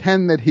would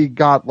pretend that he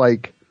got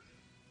like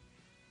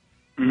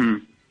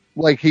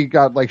like he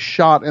got like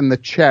shot in the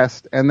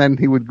chest, and then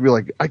he would be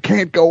like, I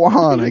can't go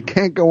on,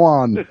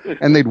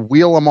 and they'd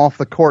wheel him off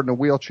the court in a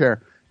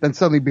wheelchair. Then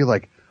suddenly be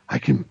like,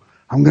 I'm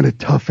gonna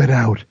tough it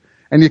out,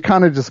 and you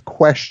kind of just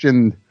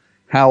questioned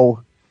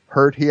how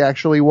hurt he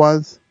actually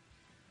was.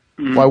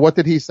 Mm-hmm. Why? What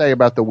did he say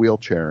about the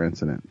wheelchair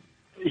incident?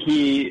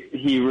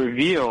 He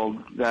revealed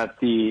that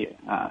the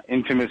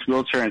infamous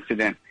wheelchair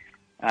incident,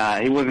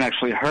 he wasn't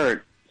actually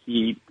hurt.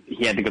 He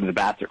had to go to the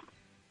bathroom.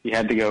 He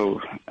had to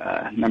go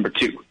number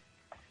 2.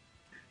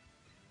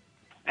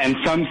 And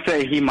some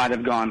say he might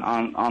have gone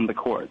on the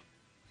court.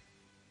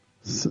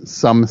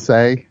 Some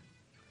say.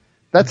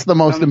 That's the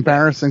most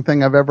embarrassing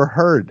thing I've ever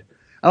heard.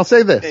 I'll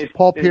say this.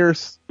 Paul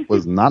Pierce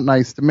was not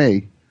nice to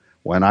me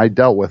when I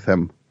dealt with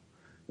him.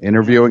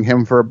 Interviewing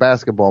him for a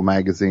basketball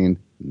magazine,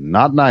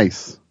 not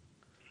nice.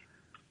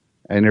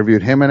 I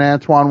interviewed him and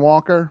Antoine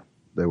Walker.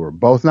 They were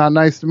both not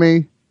nice to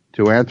me.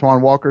 To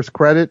Antoine Walker's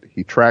credit,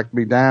 he tracked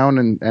me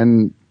down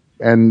and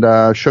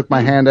shook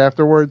my hand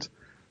afterwards.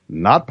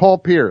 Not Paul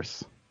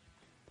Pierce.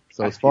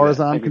 So as far as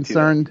I'm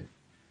concerned,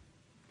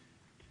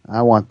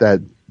 I want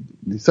that.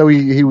 So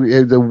he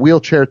the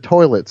wheelchair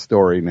toilet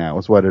story now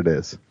is what it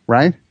is,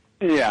 right?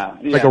 Yeah.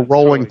 Like a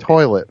rolling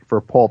toilet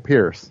for Paul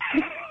Pierce.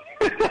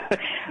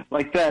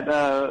 Like that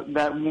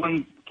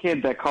one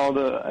kid that called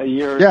a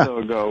year or so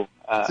ago.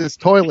 It's his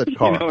toilet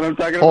car. You know what I'm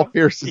talking Paul about?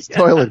 Pierce's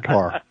toilet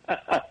car.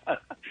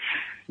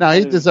 Now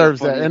he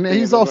deserves that, and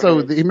he's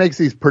also he makes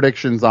these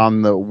predictions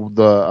on the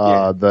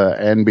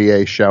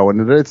NBA show,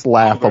 and it's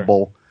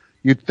laughable.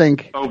 You'd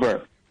think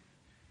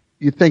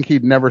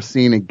he'd never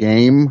seen a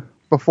game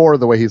before.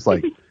 The way he's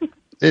like,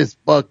 this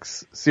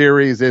Bucks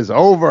series is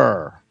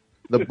over.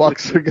 The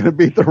Bucks are going to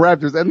beat the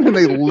Raptors, and then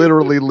they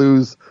literally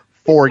lose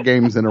 4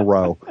 games in a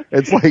row.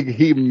 It's like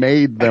he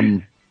made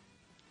them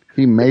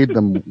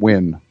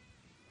win.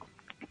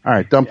 All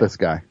right, dump this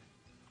guy.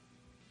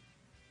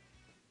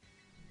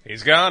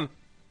 He's gone.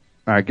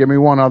 All right, give me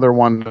one other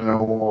one, and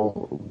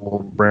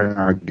we'll bring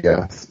our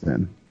guest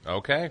in.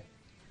 Okay.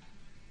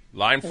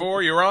 Line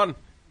 4, you're on.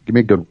 Give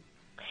me a good.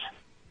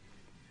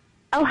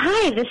 Oh,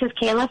 hi, this is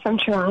Kayla from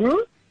Toronto.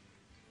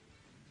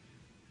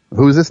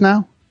 Who is this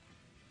now?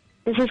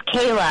 This is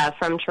Kayla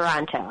from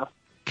Toronto.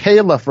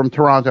 Kayla from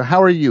Toronto.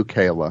 How are you,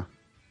 Kayla?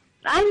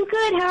 I'm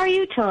good. How are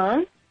you,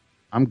 Tom?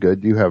 I'm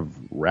good. Do you have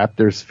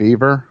Raptors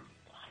fever?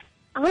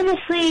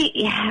 Honestly,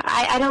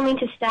 I don't mean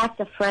to stack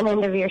the front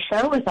end of your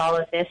show with all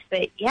of this,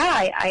 but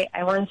yeah,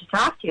 I wanted to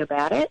talk to you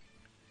about it.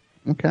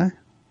 Okay.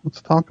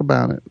 Let's talk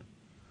about it.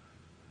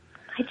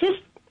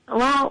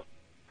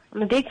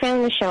 I'm a big fan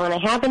of the show, and I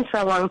have been for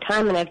a long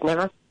time, and I've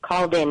never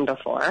called in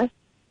before.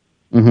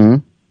 Mm-hmm.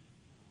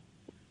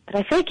 But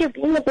I feel like you're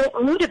being a bit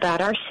rude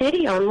about our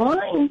city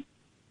online.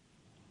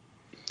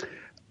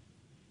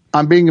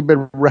 I'm being a bit.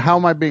 How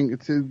am I being?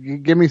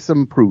 Give me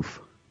some proof.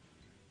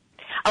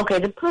 Okay,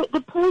 the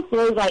proof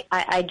is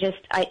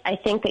I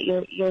think that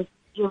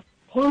you're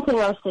painting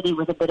our city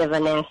with a bit of a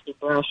nasty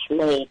brush,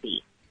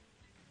 maybe.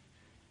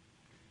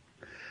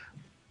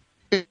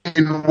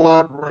 In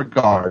what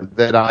regard?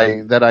 That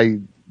I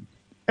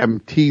am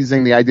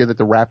teasing the idea that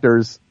the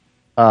Raptors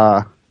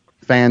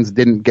fans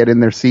didn't get in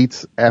their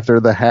seats after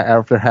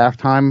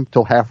halftime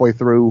till halfway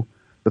through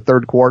the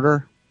third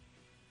quarter?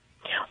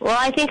 Well,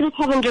 I think the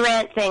Kevin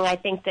Durant thing, I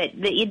think that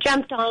you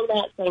jumped on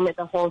that, saying that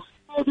the whole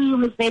city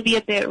was maybe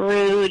a bit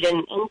rude,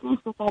 and I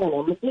don't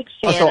know, I'm a big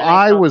fan. So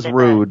I was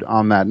rude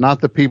on that, not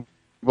the people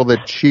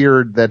that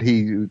cheered that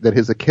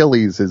his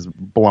Achilles is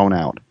blown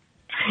out.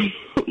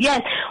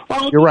 Yes.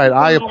 Well, you're right.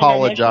 I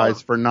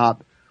apologize for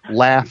not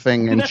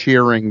laughing and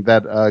cheering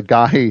that a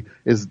guy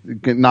is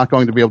not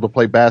going to be able to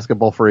play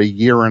basketball for a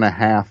year and a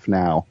half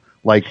now,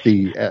 like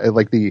the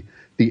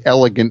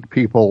elegant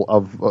people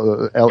of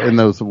in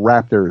those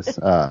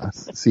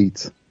Raptors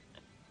seats.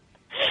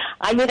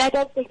 I mean, I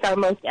don't think our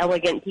most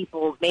elegant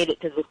people made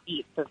it to the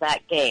seats of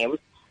that game.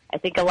 I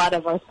think a lot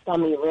of our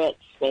scummy rich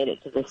made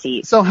it to the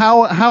seats. So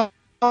how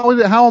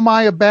am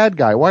I a bad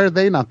guy? Why are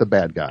they not the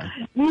bad guy?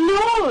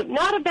 No,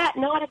 not a bad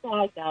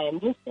guy. I'm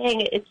just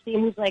saying it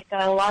seems like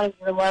a lot of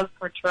your love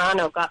for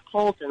Toronto got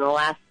pulled in the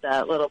last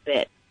little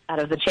bit out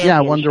of the championship. Yeah,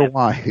 I wonder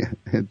why.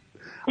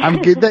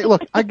 I'm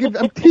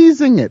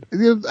teasing it.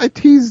 I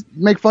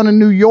make fun of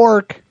New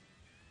York.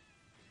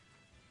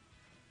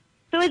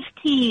 So it's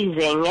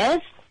teasing,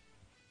 yes?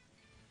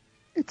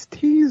 It's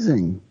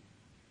teasing.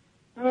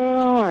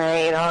 All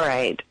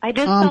right. I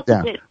just Calm felt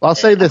down. it. I'll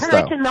say this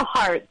hurt though. in the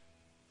heart.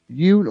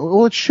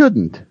 It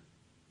shouldn't.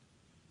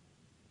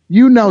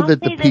 You know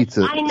that the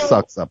pizza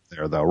sucks up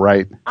there, though,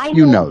 right?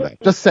 You know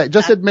that. Just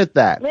admit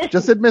that. Listen,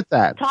 just admit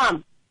that.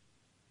 Tom,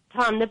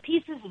 the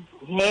pizza is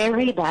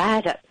very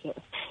bad up here.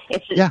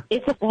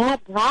 It's a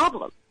bad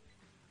problem.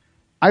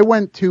 I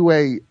went to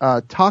a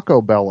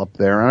Taco Bell up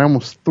there, and I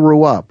almost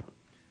threw up.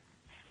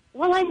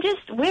 Well, I'm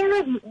just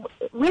where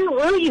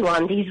were you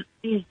on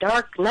these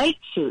dark night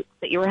shoots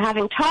that you were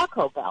having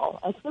Taco Bell?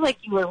 I feel like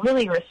you were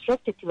really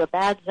restricted to a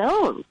bad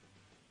zone.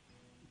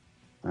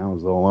 I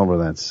was all over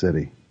that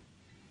city.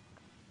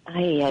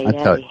 I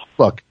tell you,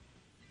 look,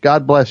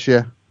 God bless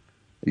you.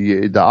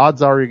 The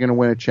odds are you're going to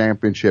win a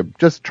championship.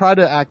 Just try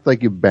to act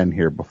like you've been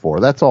here before.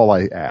 That's all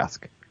I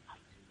ask.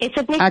 It's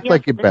a big Act deal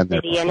like for you've the been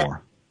there city, and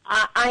before.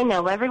 I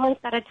know everyone's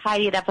got to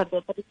tidy it up a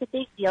bit, but it's a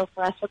big deal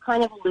for us. We're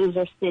kind of a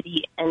loser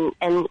city, and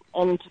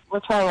we're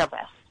trying our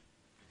best.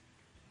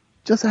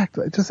 Just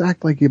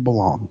act like you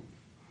belong.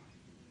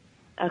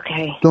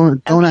 Okay.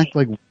 Don't act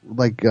like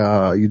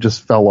you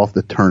just fell off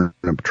the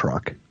turnip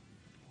truck.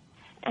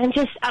 And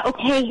just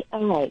okay,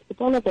 all right, but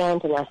don't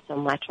abandon us so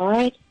much, all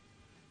right?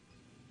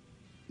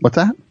 What's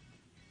that?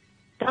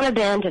 Don't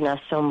abandon us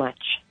so much.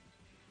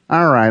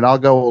 All right, I'll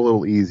go a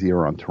little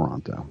easier on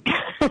Toronto.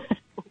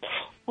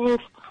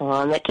 Thanks,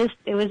 Tom.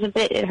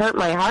 It hurt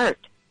my heart.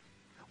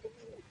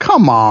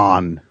 Come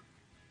on.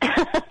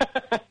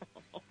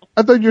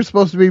 I thought you're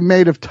supposed to be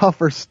made of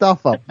tougher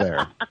stuff up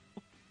there.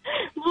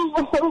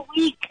 We're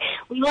weak.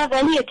 We love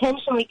any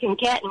attention we can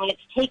get, and when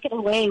it's taken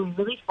away, we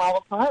really fall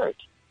apart.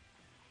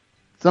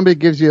 Somebody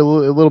gives you a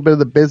little bit of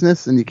the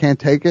business and you can't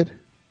take it?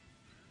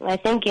 I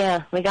think,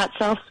 yeah, we got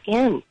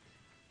self-skin.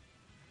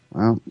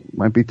 Well,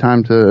 might be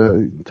time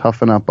to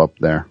toughen up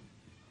there.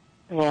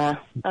 Yeah.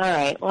 All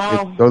right.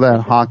 Well, Go to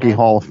that Hockey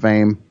Hall of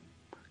Fame.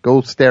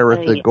 Go stare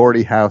at the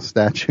Gordie Howe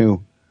statue.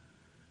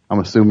 I'm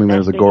assuming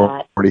there's a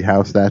Gordie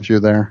Howe statue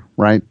there,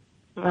 right?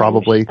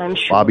 Probably. I'm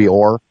sure. Bobby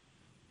Orr.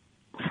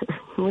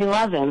 We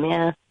love him,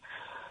 yeah.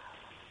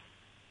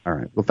 All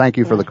right. Well, thank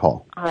you for the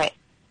call. All right.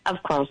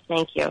 Of course.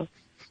 Thank you.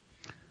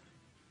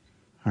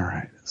 All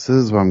right. So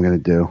this is what I'm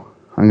going to do.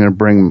 I'm going to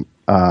bring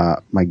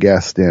my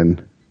guest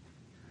in.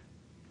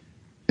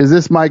 Is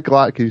this mic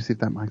loud? Can you see if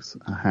that mic's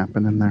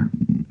happening there?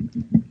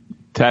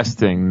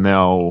 Testing.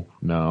 No.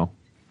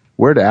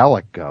 Where'd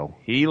Alec go?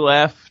 He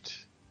left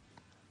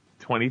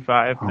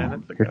 25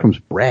 minutes ago. Here comes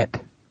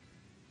Brett.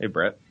 Hey,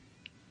 Brett.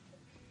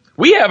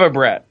 We have a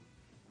Brett.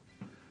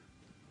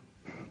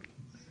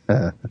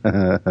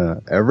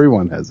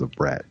 Everyone has a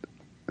Brett.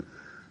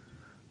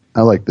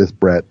 I like this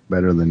Brett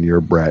better than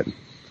your Brett.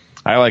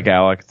 I like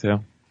Alec, too.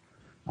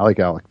 I like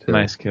Alec, too.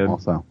 Nice kid.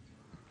 Also.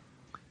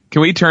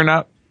 Can we turn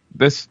up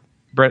this,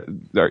 Brett?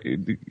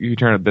 You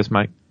turn up this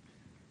mic?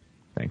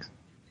 Thanks.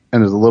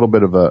 And there's a little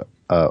bit of a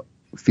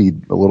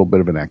feed, a little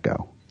bit of an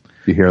echo.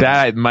 You hear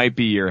that? Might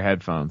be your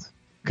headphones.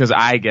 Because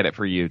I get it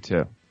for you,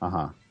 too.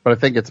 Uh-huh. But I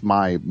think it's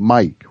my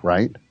mic,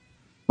 right?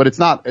 But it's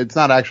not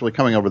actually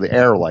coming over the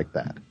air like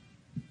that.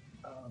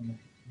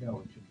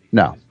 No, it should be.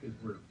 No.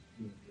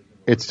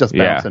 It's just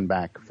bouncing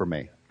back for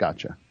me.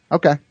 Gotcha.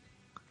 Okay.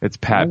 It's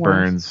Pat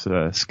Burns'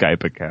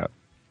 Skype account.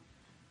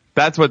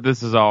 That's what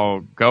this is all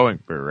going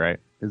through, right?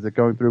 Is it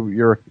going through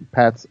your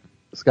Pat's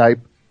Skype?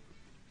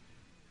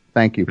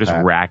 Thank you, Just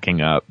Pat.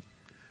 racking up.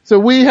 So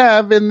we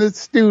have in the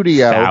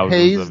studio Thousands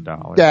Hayes of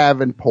dollars.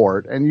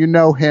 Davenport, and you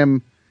know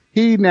him.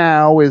 He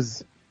now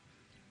is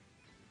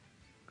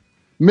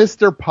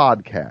Mr.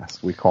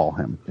 Podcast, we call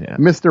him. Yeah.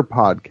 Mr.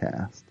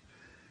 Podcast.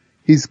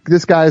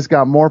 This guy's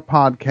got more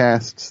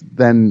podcasts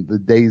than the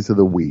days of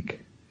the week.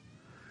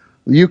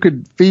 You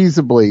could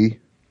feasibly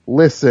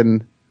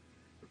listen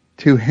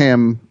to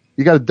him.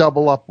 You got to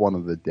double up one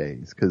of the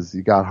days because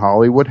you got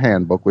Hollywood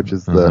Handbook, which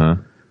is the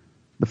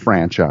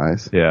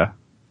franchise. Yeah.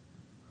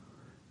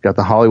 Got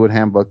the Hollywood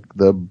Handbook,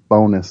 the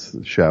bonus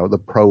show, the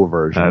pro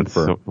version. That's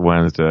for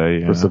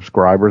Wednesday. Yeah. For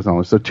subscribers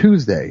only. So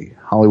Tuesday,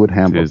 Hollywood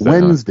Handbook.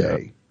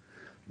 Wednesday.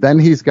 Then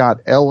he's got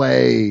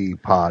LA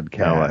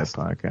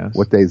Podcast.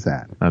 What day is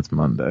that? That's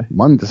Monday.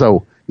 Monday.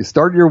 So you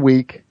start your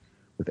week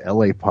with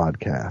LA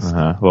Podcast.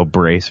 A little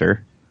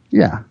bracer.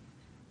 Yeah.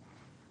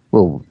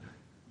 Little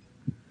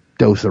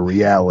dose of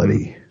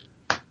reality.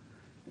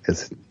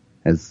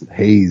 As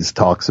Hayes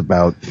talks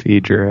about.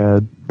 Feed your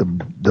head.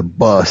 The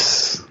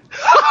bus.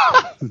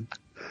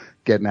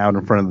 Getting out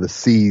in front of the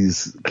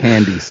C's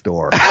candy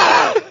store.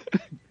 How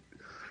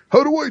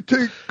do I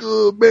take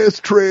mass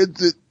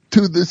transit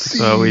to the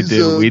C's we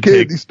do.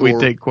 candy store? We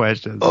take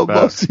questions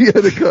about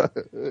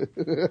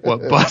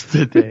what bus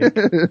to take.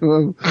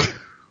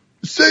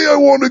 Say I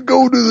want to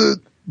go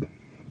to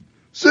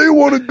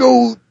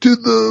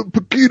the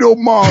Paquito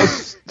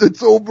Mas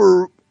that's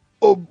over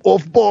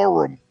off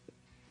Barham,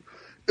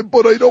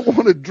 but I don't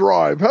want to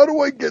drive. How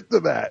do I get to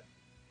that?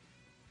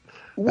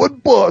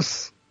 What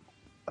bus?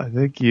 I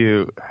think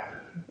the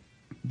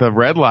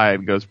red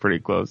line goes pretty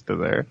close to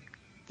there.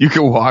 You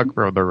can walk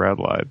from the red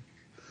line.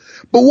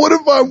 But what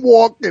if I'm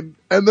walking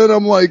and then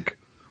I'm like,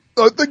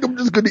 I think I'm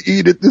just going to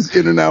eat at this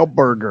In-N-Out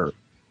burger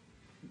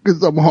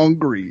because I'm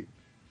hungry.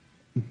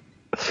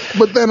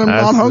 But then I'm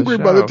not hungry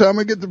by the time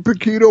I get to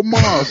Paquito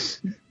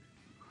Mas.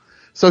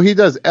 So he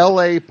does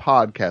LA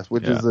Podcast,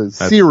 which is a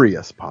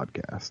serious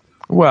podcast.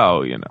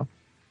 Well, you know.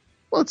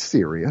 Well, it's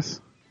serious.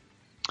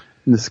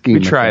 In the scheme we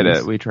try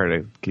of things.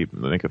 to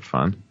make it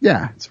fun.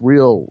 Yeah, it's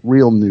real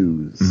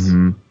news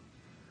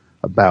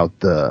about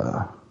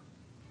the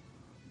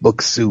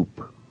book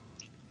soup,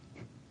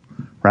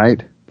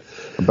 right?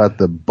 About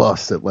the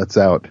bus that lets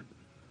out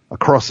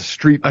across the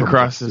street.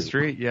 Across the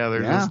street, yeah.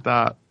 There's a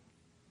stop.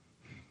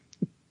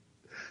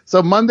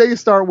 So Monday you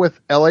start with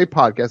LA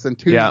Podcast, and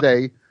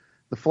Tuesday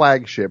the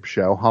flagship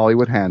show,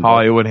 Hollywood Handbook.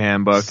 Hollywood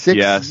Handbook.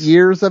 6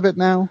 years of it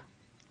now.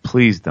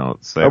 Please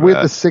don't say Are we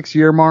at that. the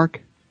 6-year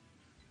mark?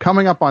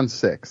 Coming up on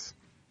 6.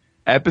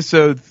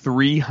 Episode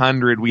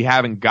 300 we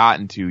haven't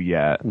gotten to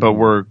yet, but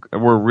we're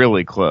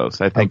really close.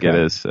 I think it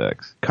is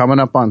 6. Coming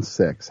up on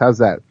 6. How's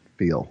that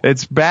feel?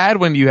 It's bad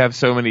when you have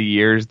so many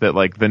years that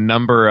like the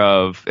number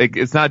of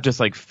it's not just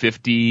like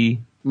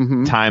 50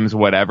 times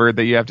whatever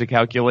that you have to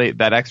calculate.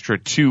 That extra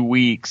 2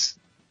 weeks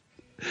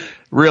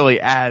really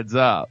adds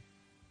up.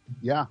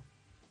 Yeah.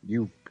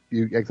 You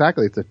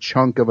exactly. It's a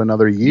chunk of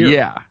another year.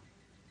 Yeah.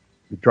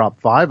 You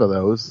drop 5 of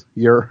those,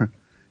 you're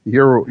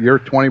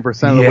 20%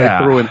 of the way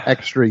through an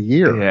extra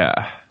year.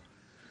 Yeah.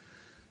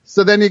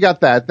 So then you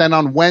got that. Then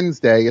on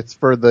Wednesday, it's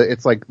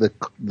like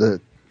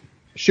the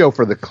show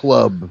for the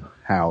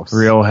clubhouse.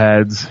 Real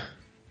heads.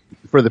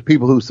 For the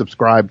people who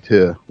subscribe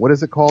to, what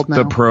is it called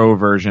now? The pro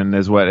version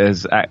is what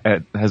has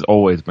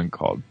always been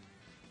called.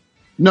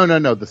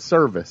 No, the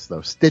service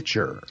though,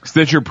 Stitcher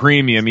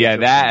Premium. Stitcher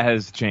that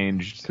has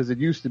changed because it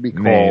used to be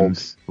called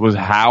names. Was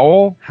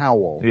Howl.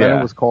 Yeah. Then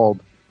it was called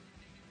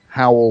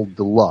Howl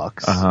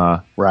Deluxe.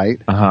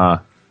 Right.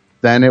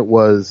 Then it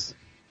was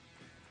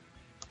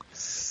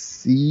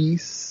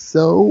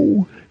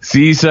CISO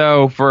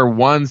for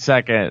 1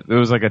 second. It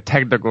was like a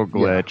technical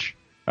glitch.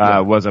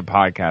 Was a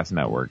podcast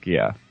network.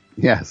 Yeah.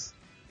 Yes.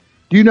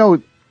 Do you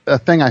know a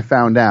thing I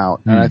found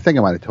out? And I think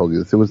I might have told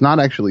you this. It was not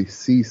actually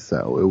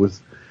CISO. It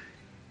was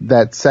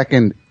that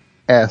second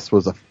S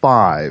was a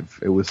 5.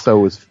 It was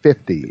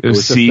 50. It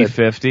was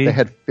C50. They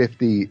had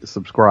 50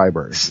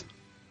 subscribers.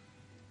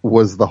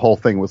 Was the whole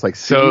thing was like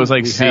C, so it was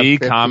like C,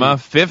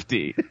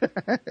 50.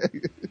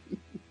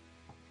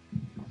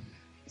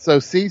 So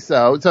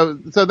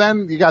CISO. So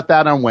then you got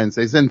that on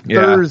Wednesdays. And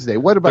Thursday.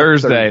 What about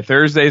Thursday?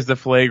 Thursday's the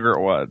flagrant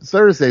ones.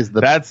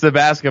 That's the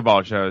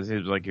basketball show. It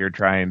seems like you're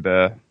trying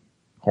to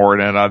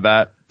horn in on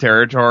that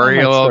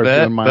territory a little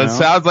bit. That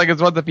sounds like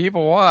it's what the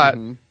people want.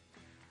 Mm-hmm.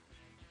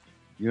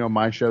 You know what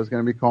my show's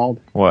going to be called?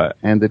 What?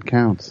 And It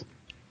Counts.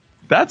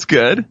 That's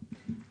good.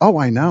 Oh,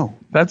 I know.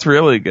 That's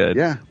really good.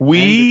 Yeah.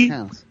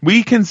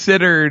 We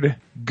considered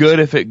Good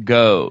If It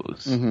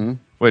Goes,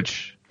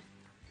 which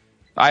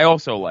I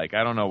also like.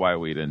 I don't know why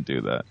we didn't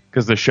do that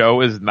because the show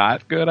is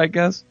not good, I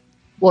guess.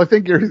 Well, I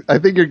think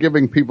you're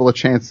giving people a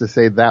chance to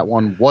say that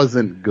one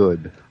wasn't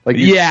good. Like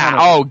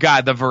oh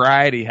God, the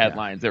variety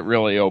headlines. It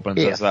really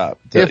opens us up.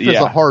 If is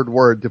a hard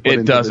word to put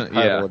into the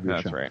title of your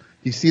that's show. Right. Do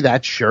you see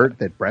that shirt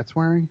that Brett's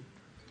wearing?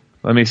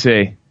 Let me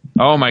see.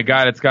 Oh my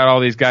God, it's got all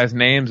these guys'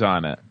 names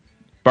on it.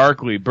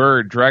 Barkley,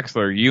 Bird,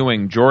 Drexler,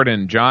 Ewing,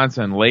 Jordan,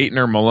 Johnson,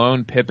 Leitner,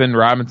 Malone, Pippen,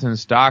 Robinson,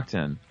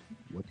 Stockton.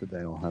 What did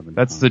they all have in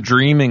That's the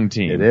dreaming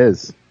team. It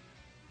is.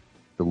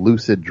 The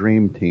lucid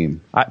dream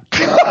team.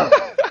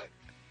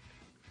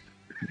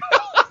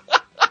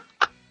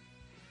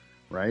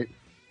 Right?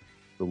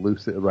 The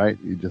lucid, right?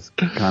 You just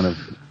kind of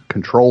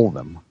control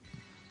them.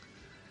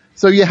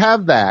 So you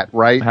have that,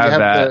 right? You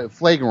have the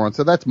flagrant one.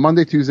 So that's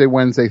Monday, Tuesday,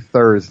 Wednesday,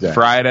 Thursday.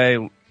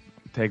 Friday,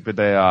 take the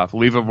day off.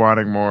 Leave it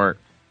wanting more.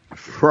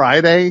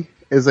 Friday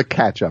is a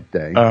catch-up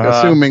day,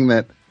 assuming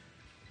that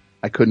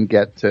I couldn't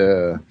get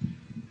to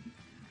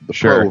the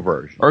pro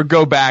version. Or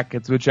go back.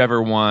 It's whichever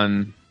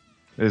one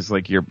is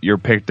like your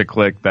pick to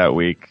click that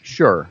week.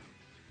 Sure.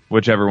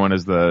 Whichever one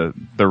is the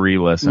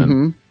re-listen.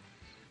 Mm-hmm.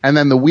 And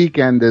then the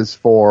weekend is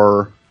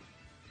for...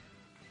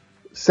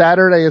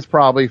 Saturday is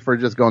probably for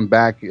just going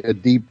back, a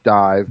deep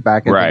dive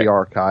back into the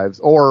archives,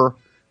 or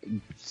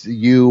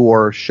you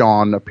or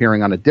Sean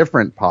appearing on a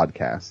different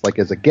podcast, like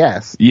as a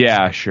guest.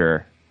 Yeah,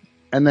 sure.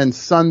 And then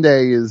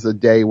Sunday is a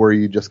day where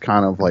you just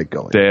kind of like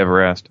go. Day of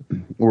rest.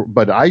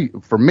 But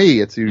for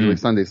me, it's usually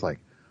Sundays like,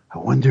 I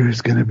wonder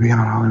who's going to be on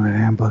Hollywood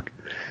Handbook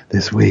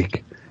this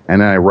week.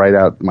 And then I write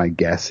out my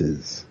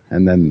guesses.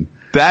 And then.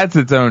 That's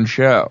its own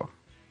show.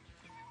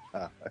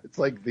 It's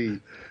like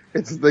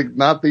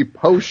not the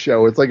post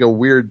show. It's like a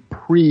weird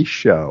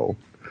pre-show.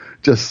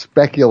 Just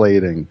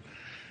speculating.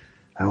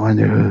 I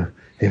wonder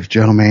if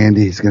Joe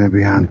Mandy's going to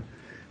be on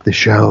the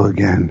show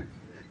again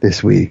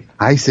this week.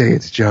 I say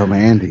it's Joe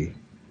Mandy.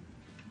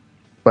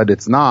 But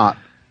it's not.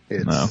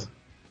 It's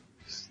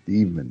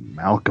Stephen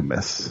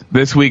Malcolmus.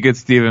 This week it's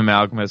Stephen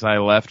Malcolmus. I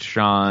left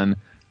Sean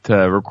to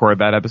record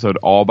that episode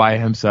all by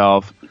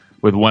himself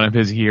with one of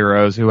his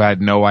heroes who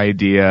had no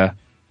idea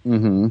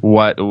who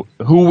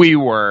we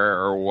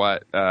were or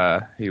what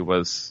he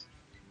was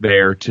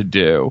there to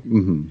do.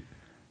 Mm-hmm.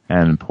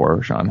 And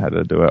poor Sean had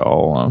to do it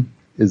all alone.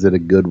 Is it a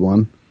good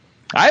one?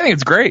 I think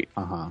it's great.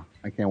 I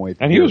can't wait.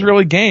 And he was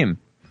really game.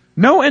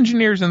 No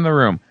engineers in the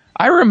room.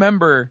 I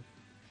remember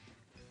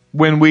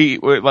when we,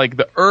 like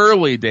the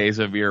early days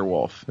of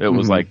Earwolf, it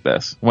was like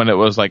this. When it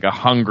was like a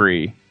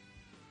hungry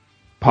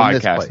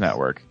podcast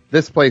network.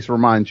 This place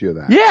reminds you of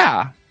that.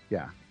 Yeah.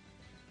 Yeah.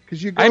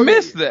 Because I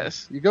miss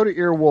this. You go to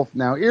Earwolf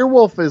now.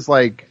 Earwolf is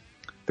like...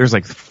 There's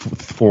like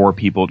 4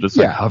 people just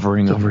like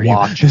hovering over you.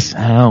 The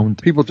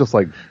sound. People just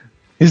like...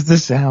 Is the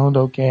sound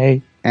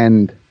okay?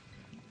 And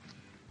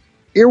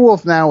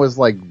Earwolf now is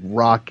like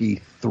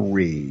Rocky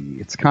 3.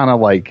 It's kind of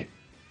like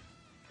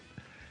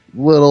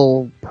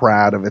little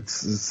proud of its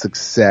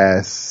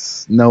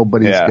success.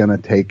 Nobody's going to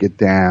take it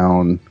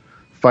down.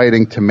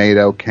 fighting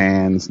tomato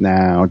cans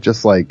now,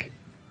 just like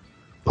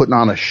putting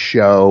on a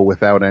show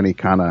without any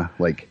kind of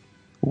like.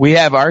 We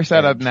have our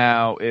setup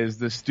now is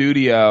the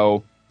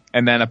studio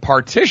and then a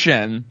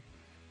partition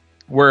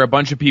where a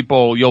bunch of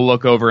people you'll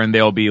look over and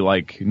they'll be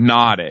like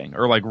nodding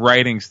or like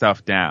writing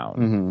stuff down.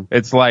 Mm-hmm.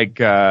 It's like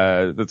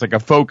a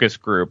focus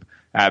group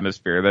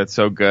atmosphere that's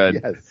so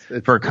good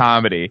for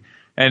comedy.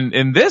 And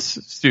in this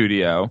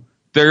studio,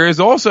 there is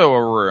also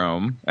a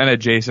room, an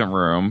adjacent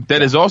room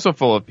that is also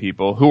full of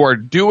people who are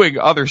doing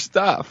other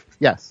stuff.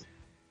 Yes.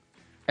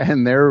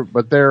 And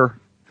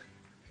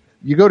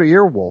you go to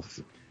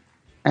Earwolf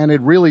and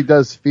it really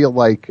does feel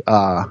like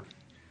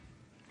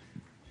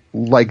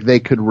they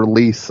could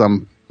release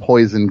some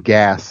poison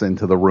gas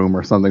into the room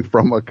or something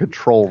from a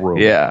control room.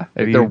 Yeah.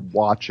 They're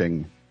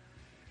watching.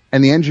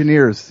 And the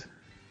engineers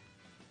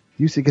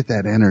used to get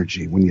that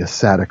energy when you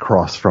sat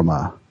across from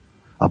a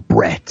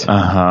Brett.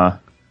 Uh-huh.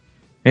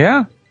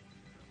 Yeah.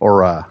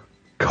 Or a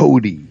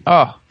Cody.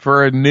 Oh,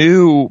 for a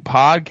new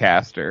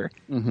podcaster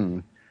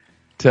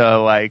to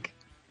like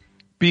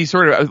be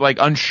sort of like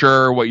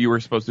unsure what you were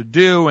supposed to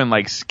do and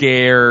like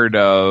scared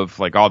of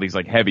like all these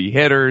like heavy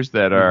hitters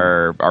that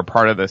are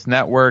part of this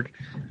network.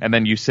 And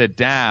then you sit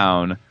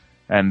down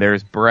and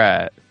there's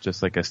Brett,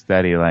 just like a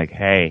steady like,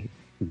 hey,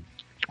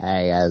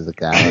 how's it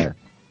going?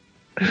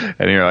 And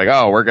you're like,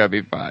 oh, we're going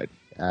to be fine.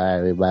 All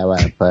right, we might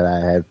want to put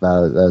our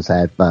those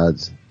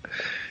headphones.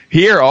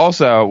 Here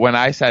also, when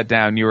I sat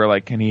down, you were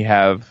like, can he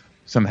have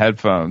some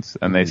headphones?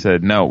 And they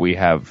said, no, we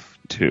have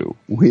two.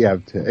 We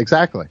have two.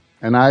 Exactly.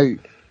 And I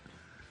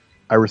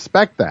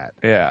respect that.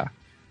 Yeah.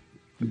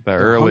 The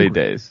early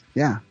days.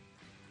 Yeah.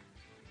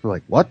 We're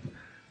like, what?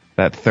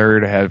 That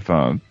third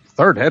headphone.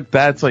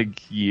 That's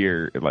like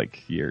year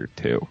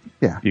 2.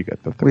 Yeah. You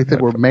got the What do you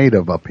think we're made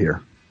of up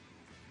here?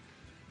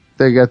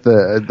 They got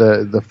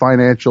the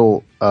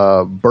financial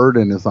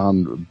burden is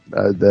on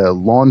the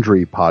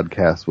Laundry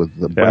podcast with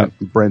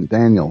Brent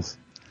Daniels.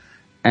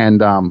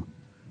 And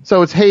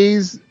so it's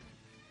Hayes,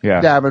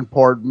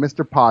 Davenport,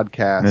 Mr.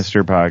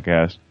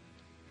 Podcast.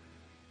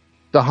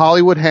 The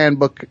Hollywood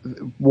Handbook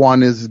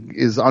one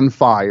is on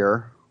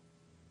fire.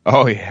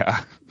 Oh,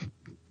 yeah.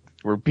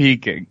 We're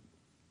peaking.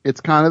 It's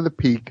kind of the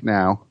peak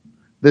now.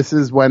 This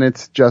is when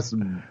it's just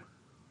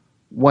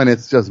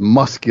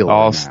muscular.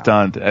 All now.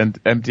 stunt and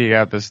empty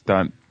out the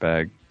stunt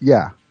bag.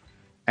 Yeah.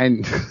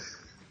 And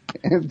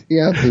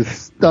empty out the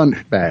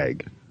stunt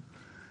bag.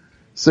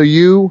 So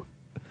you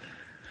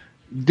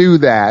do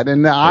that,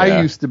 and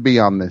I used to be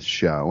on this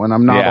show, and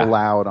I'm not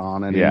allowed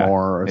on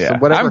anymore. Yeah. So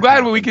whatever I'm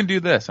glad we can do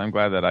this. I'm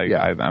glad that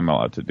I'm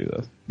allowed to do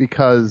this.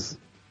 Because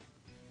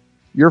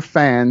your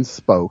fans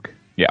spoke.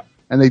 Yeah.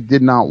 And they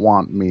did not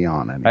want me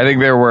on anymore. I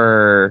think there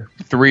were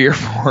 3 or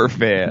 4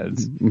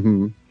 fans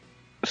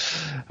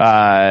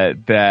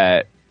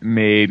that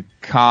made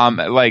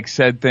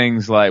said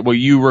things like, well,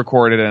 you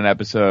recorded an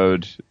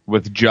episode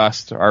with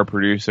just our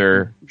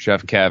producer,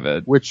 Chef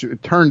Kevin. Which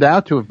turned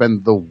out to have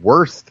been the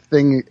worst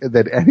thing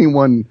that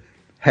anyone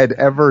had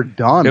ever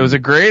done. It was a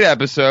great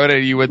episode,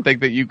 and you would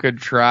think that you could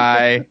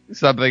try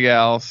something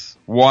else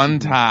one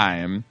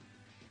time.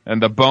 And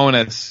the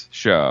bonus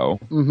show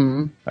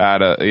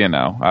out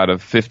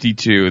of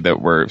 52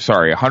 that were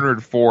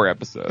 104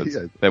 episodes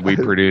that we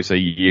produce a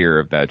year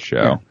of that show.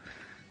 Yeah.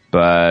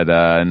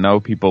 But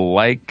no, people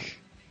like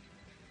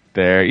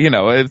their,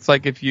 it's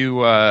like if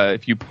you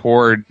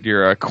poured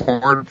your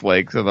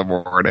cornflakes in the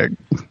morning,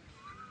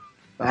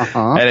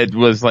 and it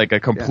was like a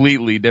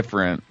completely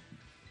different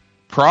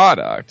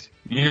product.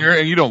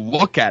 You don't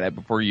look at it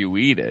before you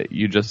eat it.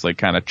 You just like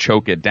kind of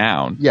choke it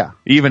down. Yeah.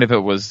 Even if it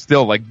was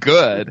still like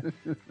good,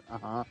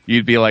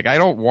 you'd be like, I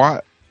don't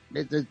want.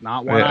 This is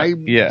not what I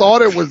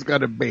thought it was going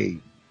to be.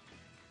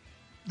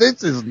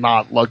 This is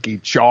not Lucky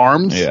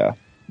Charms. Yeah.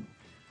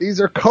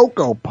 These are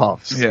Cocoa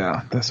Puffs.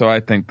 Yeah. So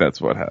I think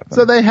that's what happened.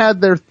 So they had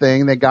their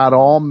thing. They got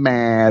all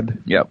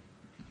mad. Yep.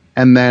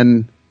 And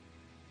then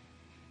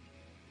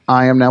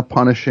I am now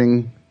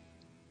punishing.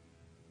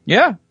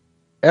 Yeah.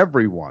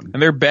 Everyone.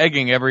 And they're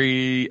begging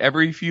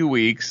every few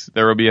weeks.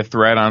 There will be a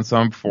thread on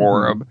some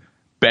forum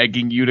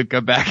begging you to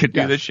come back and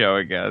do the show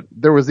again.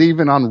 There was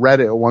even on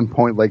Reddit at one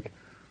point we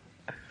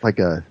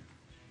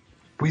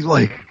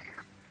like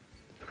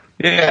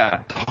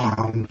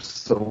Tom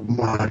so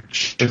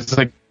much. It's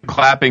like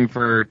clapping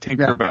for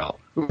Tinkerbell.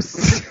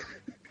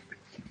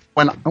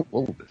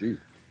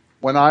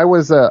 When I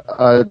was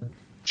a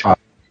child,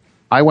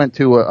 I went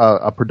to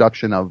a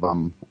production of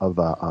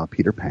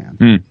Peter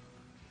Pan.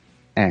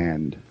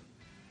 And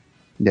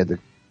the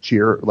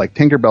cheer, like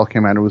Tinkerbell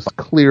came out. It was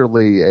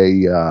clearly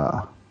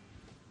a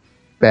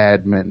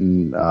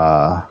badminton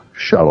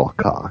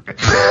shuttlecock.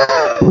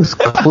 It was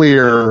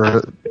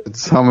clear that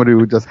somebody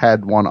who just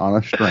had one on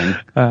a string.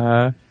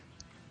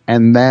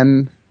 And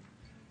then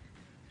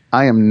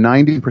I am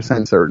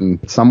 90%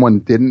 certain someone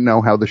didn't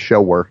know how the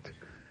show worked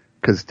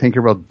because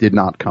Tinkerbell did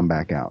not come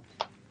back out.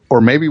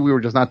 Or maybe we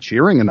were just not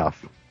cheering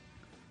enough.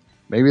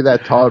 Maybe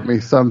that taught me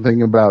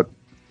something about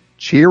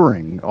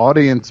cheering,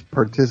 audience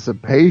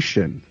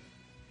participation.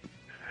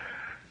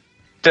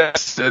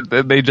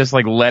 they just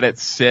like let it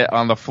sit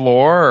on the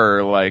floor,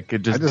 or like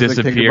it just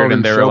disappeared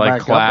and they were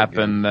like clap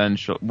and then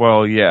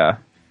well, yeah.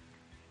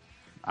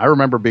 I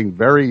remember being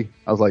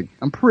I was like,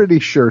 I'm pretty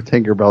sure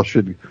Tinkerbell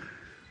should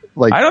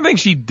like. I don't think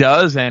she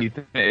does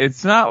anything.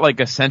 It's not like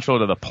essential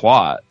to the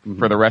plot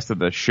for the rest of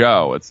the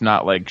show. It's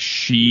not like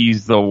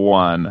she's the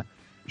one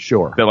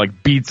that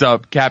like beats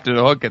up Captain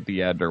Hook at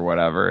the end or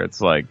whatever. It's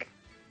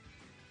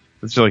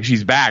just like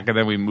she's back and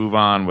then we move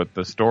on with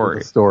the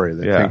story.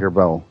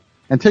 Tinkerbell.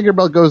 And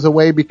Tinkerbell goes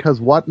away because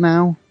what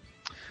now?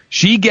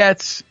 She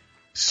gets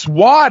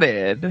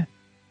swatted,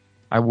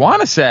 I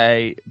want to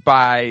say,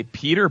 by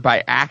Peter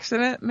by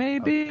accident,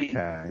 maybe?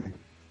 Okay.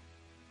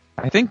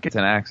 I think it's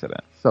an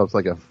accident. So it's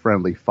like a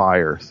friendly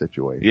fire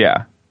situation.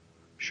 Yeah.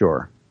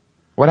 Sure.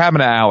 What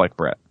happened to Alec,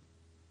 Brett?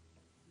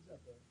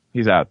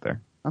 He's out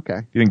there. Okay.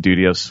 Do you think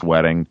Dudio's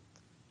sweating?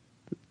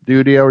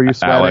 Dudio, are you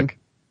sweating? Alec?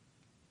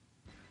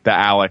 The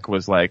Alec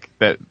was like,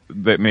 that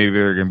maybe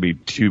they're going to be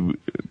two,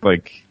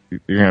 like...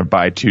 You're going to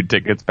buy 2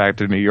 tickets back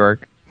to New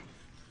York?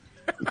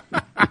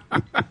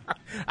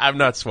 I'm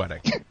not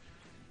sweating.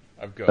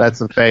 I'm good.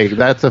 That's a fake.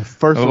 That's a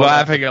first. I'm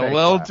laughing a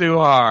little too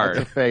hard.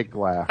 That's a fake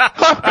laugh.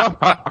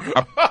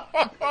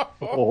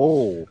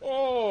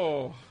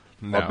 Oh.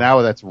 No. Well,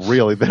 now that's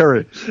really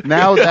there.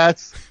 Now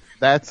that's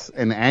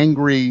an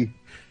angry.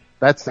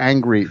 That's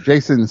angry.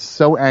 Jason's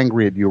so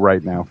angry at you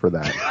right now for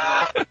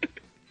that.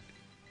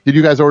 Did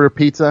you guys order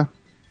pizza?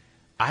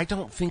 I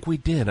don't think we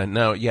did.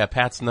 No, yeah,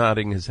 Pat's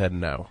nodding his head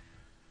no.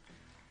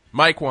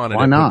 Mike wanted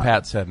Why it, not? but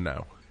Pat said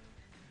no.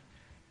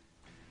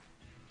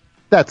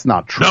 That's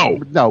not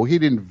true. No, he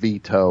didn't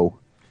veto.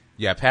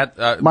 Yeah,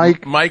 Pat.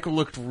 Mike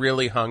looked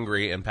really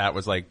hungry, and Pat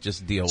was like,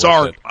 "Just deal with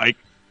it." Mike.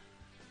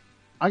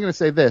 I'm going to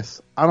say this.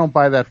 I don't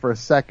buy that for a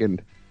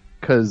second,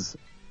 because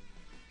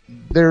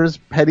there's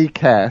petty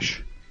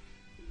cash.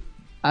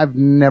 I've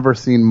never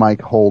seen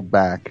Mike hold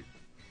back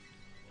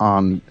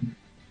on.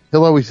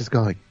 He'll always just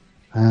go like,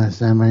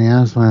 somebody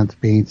else wants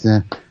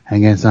pizza. I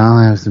guess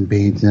I'll have some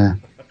pizza.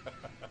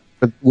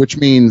 Which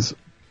means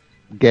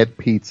get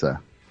pizza.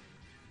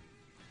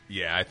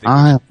 Yeah, I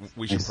think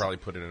we should probably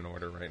put it in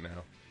order right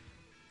now.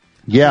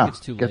 Yeah,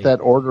 get that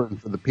order in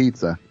for the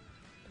pizza.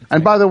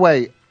 And by the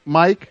way,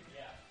 Mike,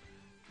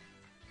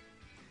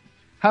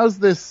 how's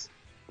this?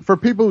 For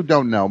people who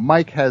don't know,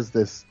 Mike has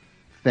this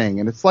thing,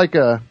 and it's like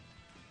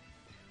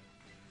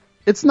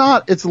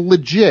it's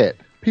legit.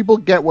 People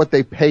get what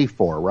they pay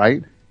for,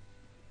 right?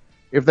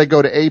 If they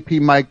go to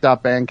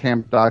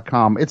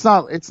apmike.bandcamp.com,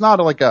 it's not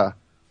like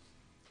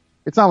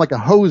a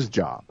hose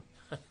job.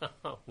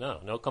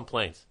 No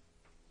complaints.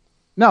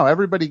 No,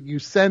 everybody, you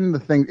send the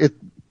thing.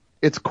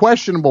 It's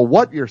questionable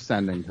what you're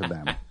sending to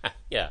them.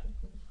 Yeah.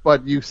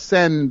 But you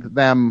send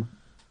them.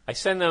 I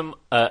send them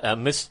a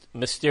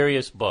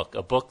mysterious book,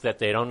 a book that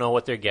they don't know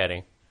what they're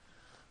getting,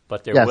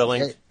 but they're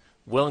willing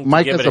to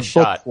Mike give has it a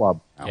shot. Book club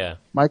now. Yeah.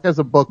 Mike has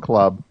a book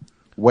club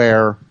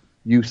where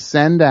you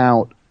send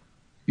out.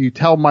 You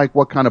tell Mike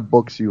what kind of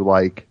books you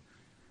like,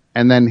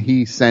 and then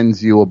he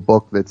sends you a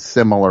book that's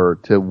similar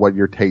to what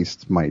your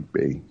tastes might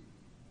be.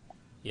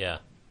 Yeah.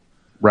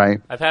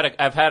 Right. I've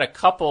had a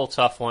couple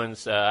tough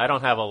ones. I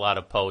don't have a lot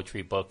of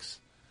poetry books,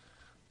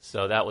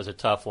 so that was a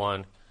tough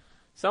one.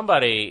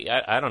 Somebody,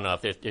 I don't know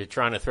if they're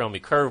trying to throw me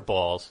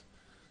curveballs.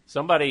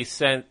 Somebody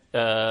sent,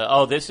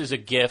 this is a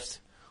gift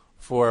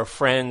for a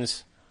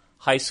friend's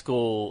high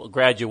school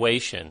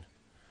graduation.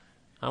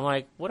 I'm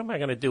like, what am I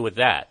going to do with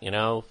that? You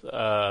know,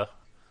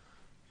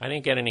 I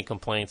didn't get any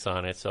complaints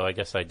on it, so I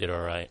guess I did all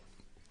right.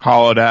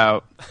 Hollowed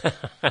out.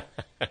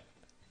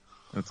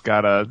 It's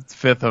got a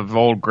fifth of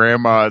old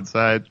grandma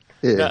inside.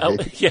 No,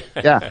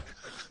 Yeah.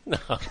 No,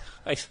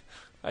 I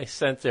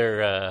sent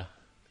her.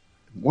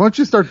 Why don't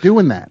you start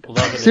doing that?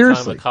 Love in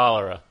Seriously. the time of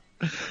cholera.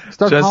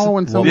 Start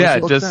following some. Yeah,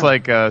 just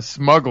like a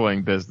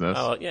smuggling business.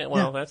 Oh yeah,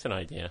 well that's an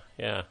idea.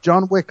 Yeah.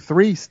 John Wick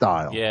 3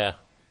 style. Yeah.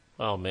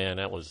 Oh man,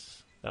 that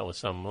was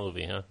some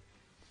movie, huh?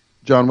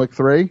 John Wick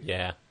 3?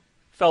 Yeah.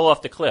 Fell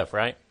off the cliff,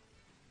 right?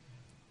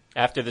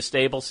 After the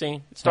stable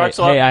scene? It starts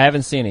off. Hey, I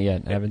haven't seen it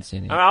yet.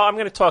 I'm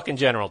going to talk in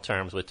general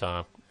terms with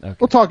Tom. Okay.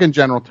 We'll talk in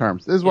general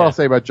terms. This is what I'll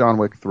say about John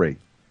Wick 3.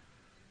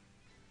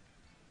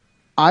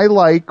 I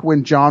like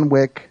when John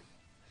Wick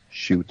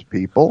shoots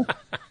people.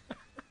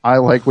 I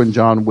like when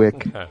John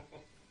Wick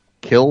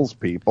kills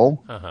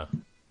people,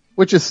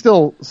 which is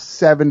still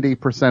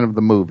 70% of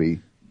the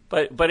movie.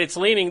 But it's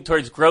leaning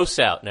towards gross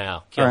out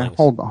now. Killings.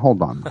 All right,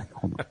 hold on, Mike.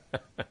 Hold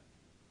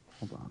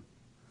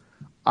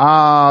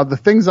on. The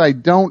things I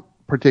don't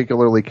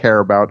particularly care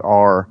about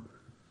are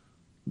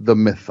the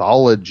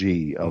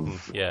mythology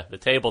of. Yeah, the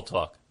table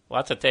talk.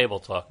 Lots of table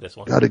talk. This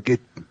one. Got to get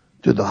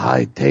to the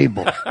high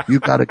table. You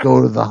got to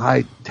go to the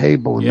high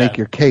table and make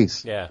your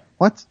case. Yeah.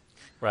 What?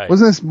 Right.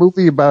 Wasn't this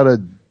movie about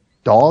a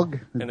dog?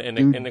 And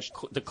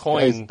the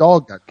coin. His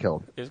dog got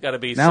killed. There's got to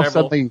be now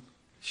several suddenly,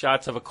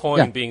 shots of a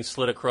coin being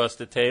slid across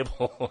the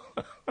table.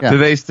 Do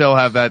they still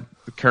have that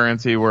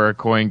currency where a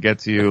coin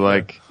gets you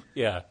like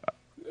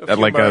at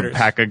like murders. a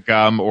pack of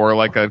gum or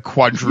like a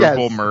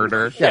quadruple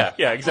murder. Yeah,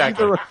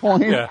 exactly.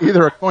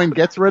 Either a coin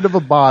gets rid of a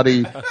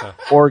body,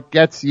 or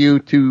gets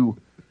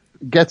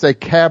a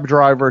cab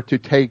driver to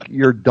take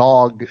your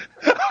dog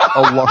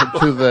along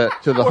to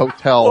the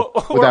hotel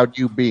without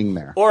you being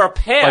there. Or a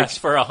pass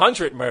for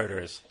 100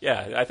 murders.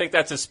 Yeah, I think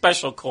that's a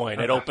special coin.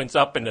 It opens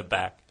up in the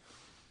back.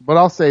 But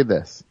I'll say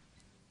this.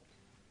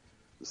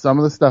 Some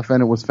of the stuff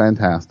in it was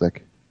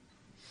fantastic.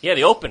 Yeah,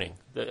 the opening.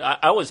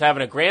 I was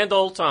having a grand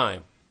old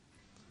time.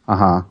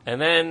 Uh-huh.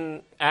 And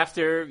then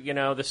after,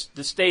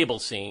 the stable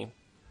scene,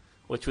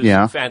 which was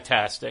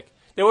fantastic,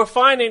 they were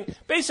finding,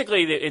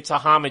 basically it's a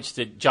homage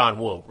to John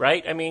Woo,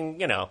 right? I mean,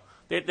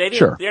 they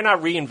didn't, they're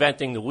not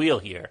reinventing the wheel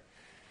here.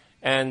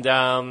 And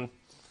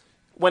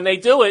when they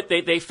do it,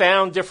 they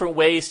found different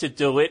ways to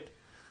do it.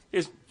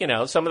 There's,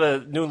 some of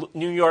the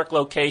New York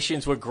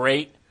locations were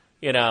great.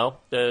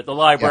 The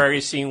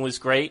library scene was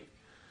great.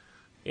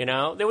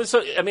 There was,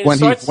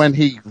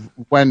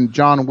 when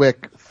John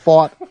Wick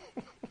fought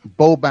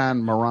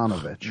Boban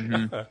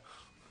Maranovic,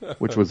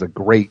 which was a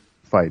great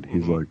fight.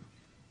 He's like,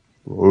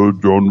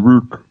 John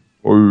Wick,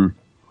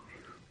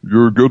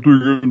 you're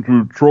getting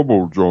into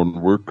trouble,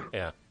 John Wick.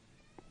 Yeah.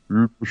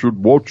 You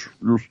should watch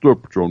your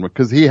step, John Wick.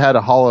 Because he had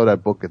to hollow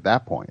that book at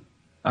that point.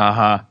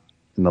 Uh-huh.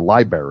 In the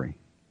library.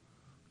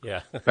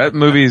 Yeah. That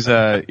movie's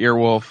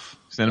Earwolf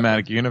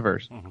Cinematic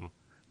Universe.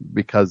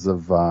 Because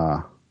of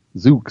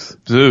Zooks.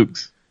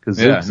 Zooks.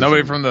 Zooks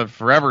nobody from the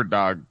Forever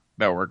Dog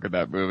Network in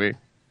that movie.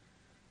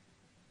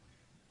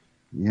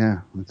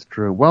 Yeah, that's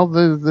true. Well,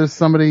 there's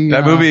somebody...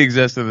 That movie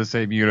exists in the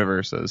same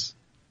universe as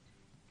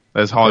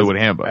Hollywood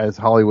Handbook. As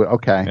Hollywood,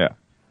 okay. Yeah.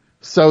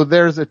 So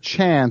there's a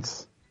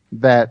chance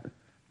that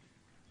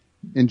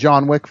in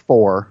John Wick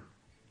 4,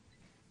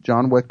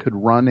 John Wick could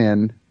run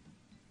in,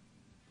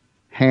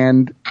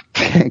 hand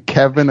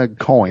Kevin a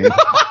coin.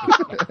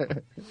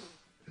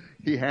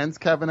 He hands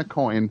Kevin a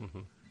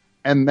coin,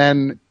 and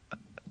then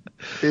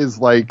is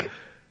like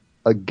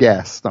a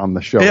guest on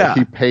the show. Yeah. Like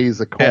he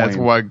pays a coin. Yeah, it's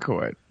one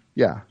coin.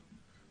 Yeah.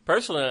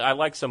 Personally, I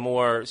like some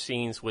more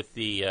scenes with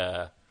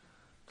the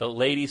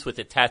ladies with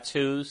the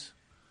tattoos.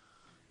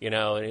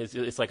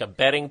 It's like a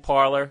betting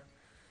parlor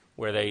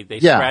where they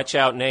scratch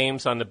out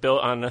names on the bill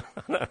on the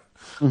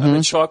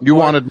chalkboard. You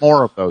wanted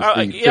more of those.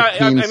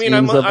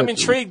 I'm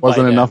intrigued.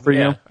 Wasn't by enough that. for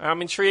you?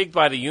 I'm intrigued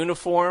by the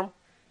uniform.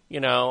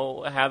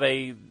 How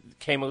they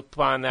came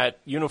upon that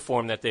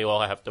uniform that they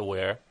all have to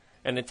wear,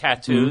 and the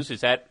tattoos.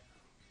 Is that?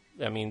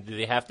 I mean, do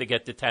they have to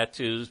get the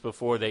tattoos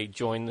before they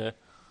join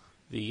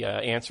the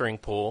answering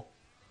pool,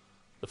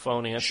 the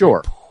phone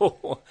answering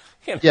pool?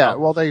 Yeah,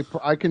 well,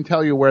 I can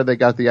tell you where they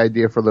got the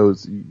idea for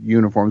those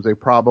uniforms. They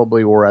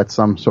probably were at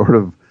some sort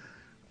of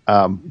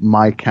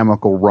My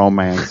Chemical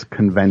Romance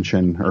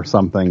convention or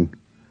something,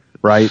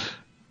 right?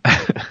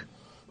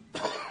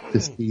 To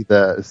see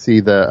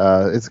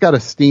the it's got a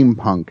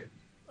steampunk.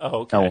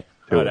 Oh, okay.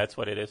 That's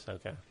what it is.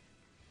 Okay.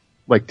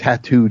 Like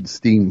tattooed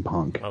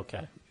steampunk.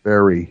 Okay.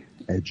 Very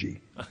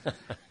edgy.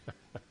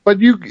 But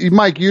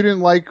Mike, you didn't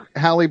like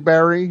Halle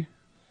Berry?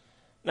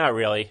 Not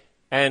really.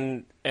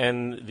 And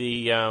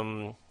the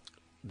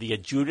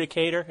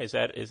adjudicator, is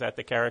that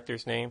the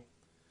character's name?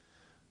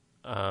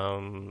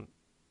 The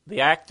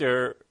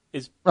actor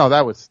is... No,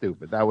 that was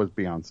stupid. That was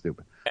beyond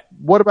stupid.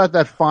 What about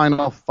that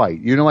final fight?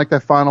 You didn't like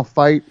that final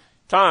fight?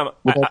 Tom,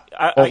 with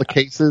all the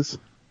cases?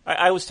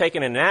 I was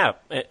taking a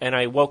nap, and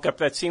I woke up.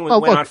 That scene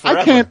went on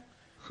forever.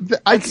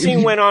 That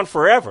scene went on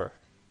forever.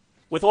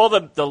 With all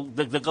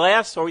the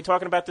glass, are we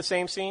talking about the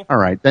same scene? All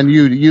right, then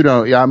you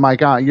don't. Yeah,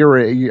 Mike,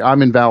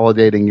 I'm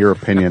invalidating your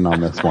opinion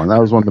on this one. That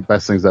was one of the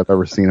best things I've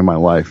ever seen in my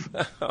life.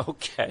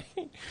 Okay,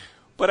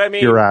 but I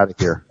mean, you're out of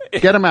here.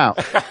 Get him out.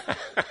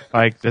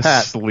 Like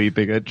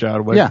sleeping at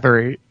John Wick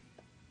 3.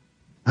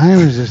 I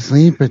was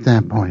asleep at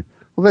that point.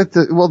 That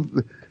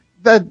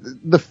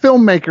the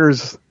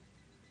filmmakers,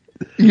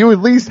 you at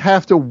least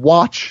have to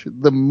watch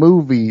the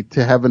movie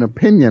to have an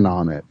opinion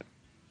on it.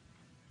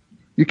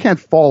 You can't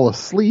fall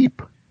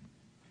asleep.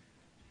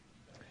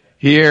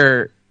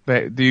 Here,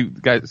 do you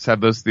guys have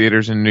those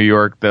theaters in New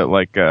York that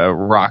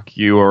rock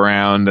you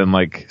around and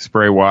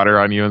spray water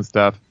on you and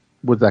stuff?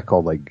 What's that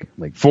called? Like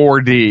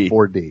 4D.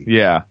 4D.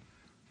 Yeah.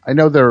 I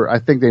know I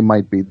think they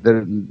might be.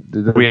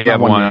 We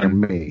have one near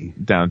me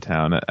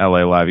downtown at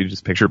LA Live. You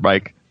just picture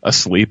Mike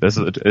asleep as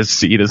his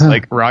seat is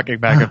rocking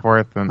back and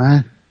forth.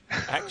 And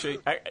actually,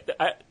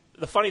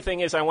 the funny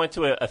thing is, I went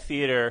to a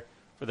theater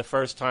for the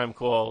first time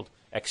called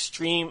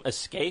Extreme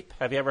Escape.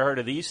 Have you ever heard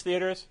of these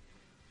theaters?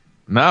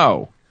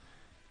 No.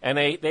 And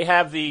they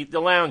have the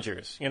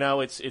loungers.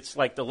 It's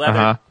like the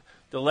leather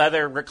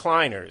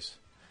recliners.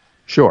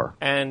 Sure.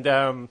 And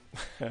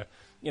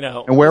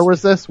And where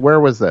was this? Where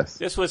was this?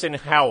 This was in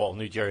Howell,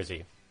 New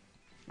Jersey.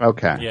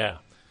 Okay. Yeah.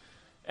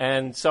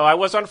 And so I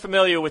was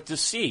unfamiliar with the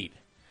seat,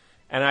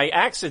 and I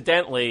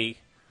accidentally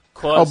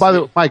caused...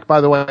 Mike,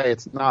 by the way,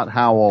 it's not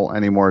Howell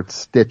anymore. It's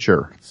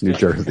Stitcher, New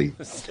Jersey.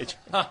 Stitcher.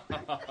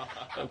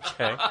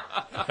 Okay.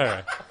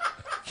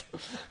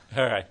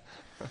 All right.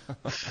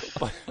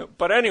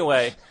 But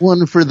anyway...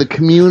 One for the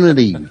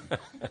community.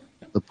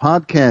 The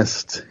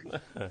podcast.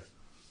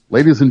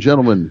 Ladies and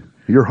gentlemen,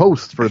 your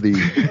host for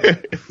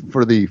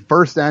the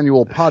first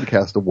annual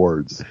podcast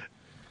awards,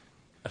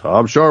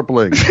 Tom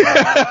Sharpling.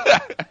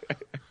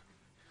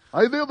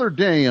 The other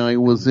day I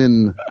was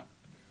in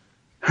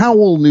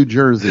Howell, New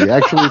Jersey.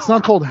 Actually, it's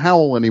not called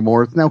Howell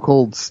anymore. It's now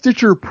called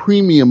Stitcher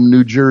Premium,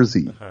 New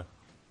Jersey.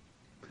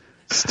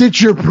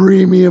 Stitcher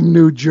Premium,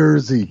 New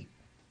Jersey.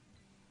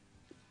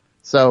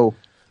 So,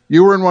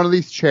 you were in one of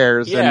these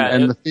chairs,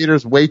 and the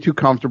theater's way too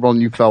comfortable,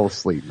 and you fell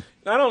asleep.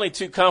 Not only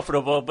too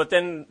comfortable, but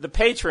then the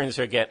patrons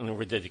are getting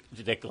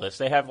ridiculous.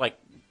 They have, like,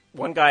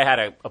 one guy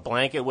had a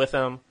blanket with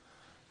him.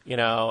 You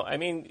know, I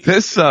mean...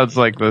 This sounds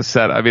like the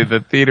set. I mean, the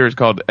theater is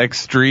called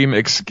Extreme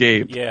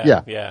Escape.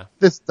 Yeah.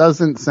 This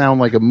doesn't sound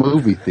like a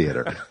movie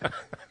theater.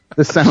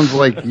 This sounds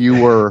like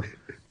you were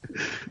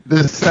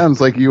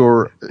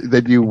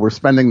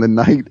spending the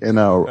night in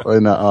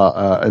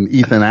an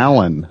Ethan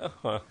Allen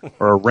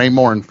or a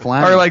Raymore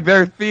Flanagan. Or like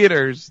there are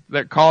theaters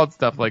that call it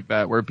stuff like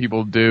that where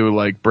people do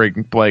like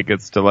break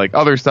blankets to like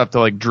other stuff to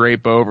like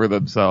drape over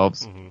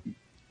themselves.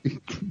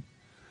 Mm-hmm.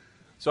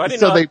 So I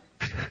didn't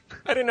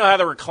know how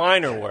the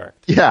recliner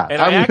worked. Yeah,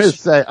 and I'm going to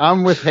say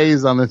I'm with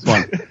Hayes on this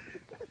one.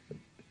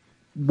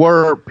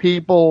 Were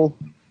people?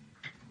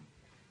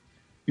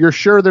 You're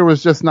sure there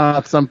was just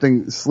not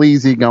something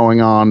sleazy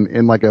going on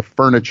in like a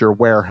furniture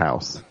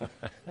warehouse?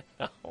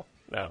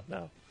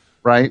 No.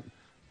 Right?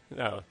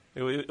 No.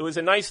 It was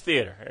a nice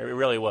theater. It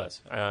really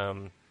was.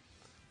 The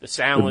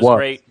sound was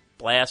great,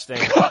 blasting.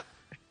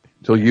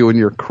 So you and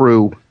your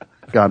crew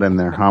got in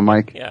there, huh,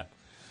 Mike? Yeah.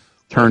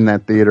 Turn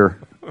that theater.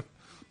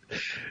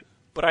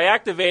 But I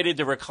activated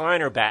the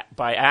recliner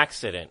by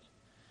accident.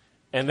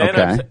 And then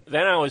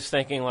I was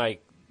thinking,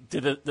 like,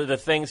 did the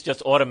things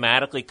just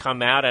automatically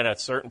come out at a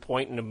certain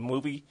point in the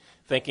movie,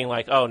 thinking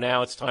like, oh,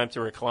 now it's time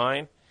to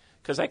recline?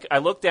 Because I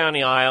look down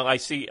the aisle, I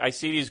see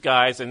these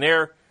guys, and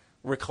they're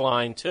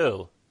reclined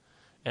too,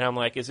 and I'm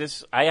like,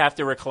 I have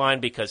to recline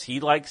because he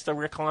likes to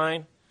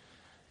recline?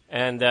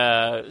 And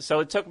so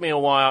it took me a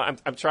while.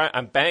 I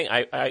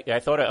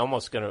thought I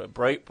almost going to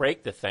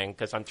break the thing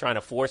because I'm trying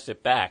to force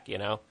it back, you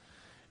know.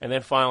 And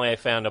then finally I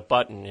found a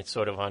button. It's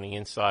sort of on the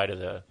inside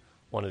of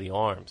one of the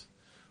arms.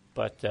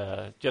 But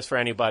just for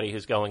anybody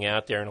who's going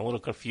out there and a little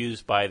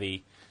confused by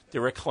the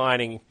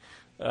reclining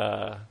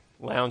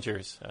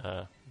loungers,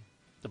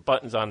 the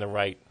button's on the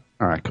right.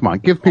 All right, come on.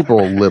 Give people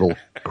a little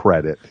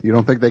credit. You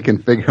don't think they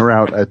can figure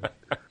out a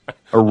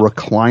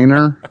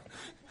recliner?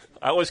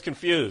 I was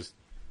confused.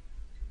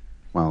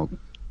 Well,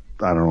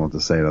 I don't know what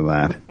to say to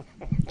that.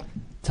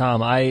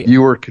 Tom,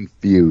 You were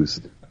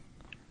confused.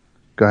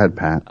 Go ahead,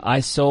 Pat.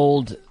 I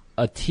sold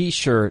a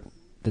T-shirt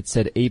that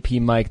said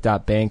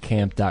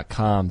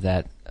apmike.bandcamp.com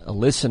that a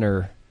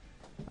listener,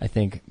 I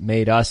think,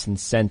 made us and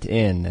sent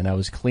in, and I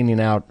was cleaning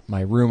out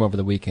my room over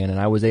the weekend, and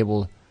I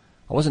wasn't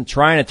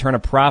trying to turn a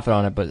profit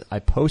on it, but I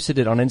posted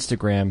it on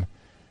Instagram,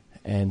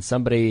 and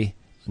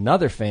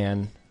another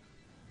fan,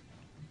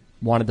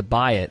 wanted to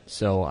buy it,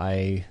 so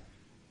I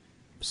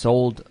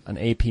sold an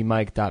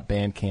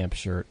apmike.bandcamp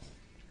shirt.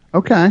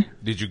 Okay.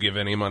 Did you give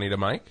any money to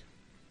Mike?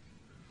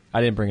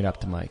 I didn't bring it up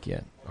to Mike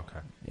yet. Okay.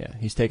 Yeah,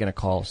 he's taking a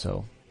call,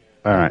 so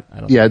all right. I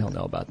don't think he'll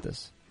know about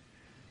this.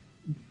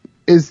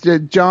 Is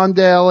John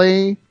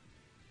Daly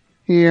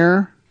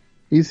here?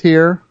 He's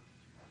here.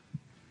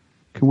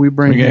 Can we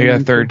bring him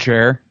get a third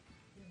chair?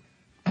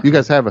 You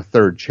guys have a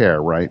third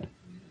chair, right?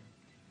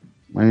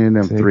 I need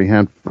to have 3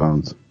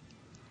 headphones.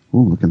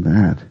 Ooh, look at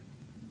that.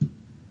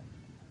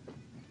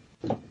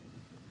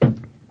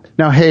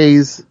 Now,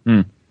 Hayes,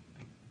 this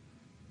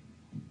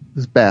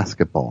is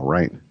basketball,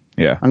 right?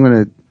 Yeah. I'm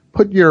going to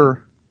put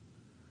your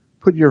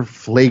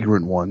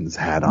flagrant ones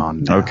hat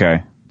on now.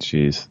 Okay.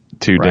 Jeez.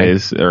 2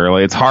 days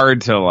early. It's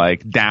hard to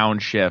like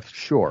downshift.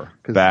 Sure.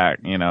 Back,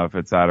 if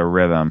it's out of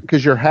rhythm.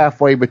 Because you're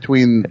halfway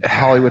between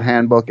Hollywood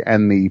Handbook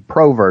and the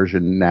pro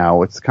version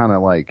now. It's kind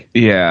of like.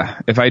 Yeah.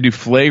 If I do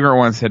flagrant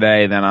ones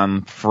today, then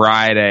on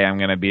Friday I'm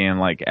going to be in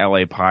like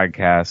LA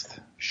podcast.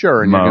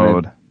 Sure. And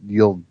mode.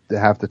 You'll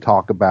have to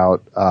talk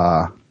about,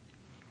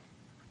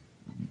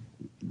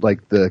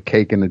 like the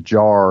cake in a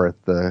jar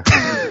at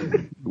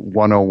the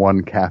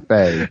 101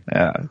 Cafe.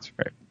 Yeah, that's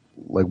right.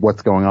 Like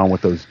what's going on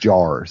with those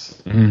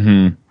jars?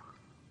 Mm-hmm.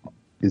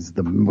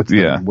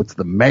 What's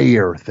the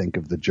mayor think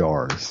of the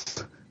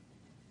jars?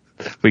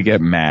 We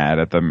get mad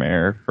at the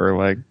mayor for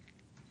like.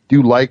 Do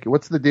you like?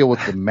 What's the deal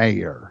with the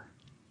mayor?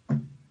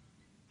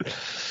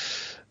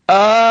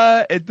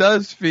 It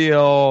does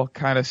feel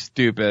kind of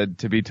stupid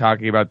to be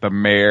talking about the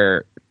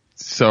mayor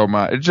so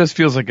much. It just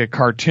feels like a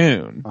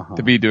cartoon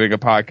to be doing a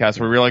podcast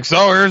where we're like,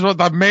 so here's what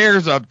the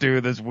mayor's up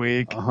to this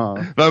week.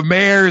 The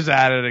mayor's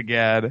at it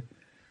again.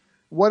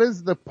 What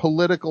is the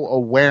political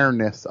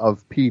awareness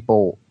of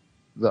people,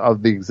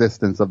 of the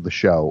existence of the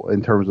show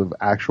in terms of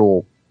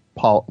actual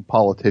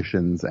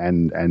politicians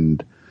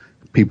and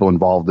people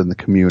involved in the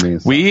community?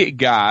 We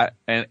got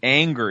an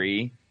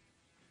angry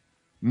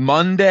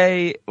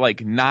Monday, like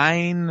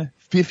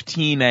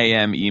 9:15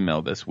 a.m.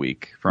 email this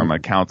week from a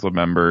council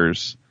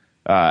member's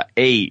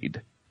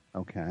aide.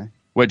 Okay.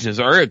 Which is,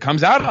 or it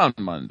comes out on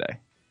Monday.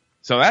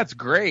 So that's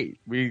great.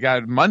 We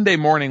got Monday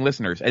morning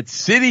listeners at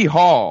City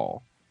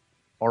Hall.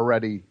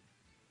 Already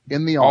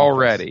in the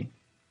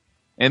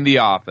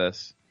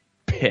office.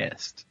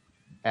 Pissed.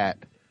 At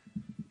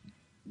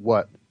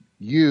what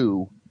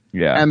you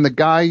Yeah. and the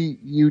guy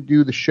you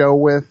do the show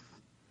with.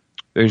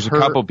 There's a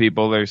couple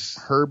people. There's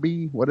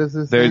Herbie. What is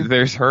this name?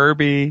 There's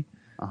Herbie.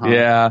 Uh-huh.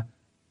 Yeah.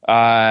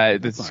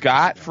 There's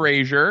Scott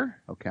Frazier.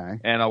 Okay.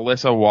 And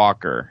Alyssa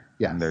Walker.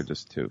 Yes. And they're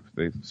just two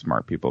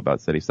smart people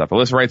about city stuff.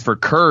 Alyssa writes for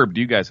Curbed.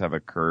 You guys have a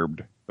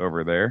Curbed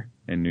over there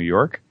in New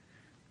York?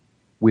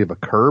 We have a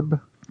Curb?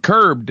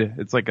 Curbed.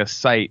 It's like a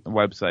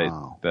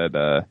website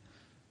that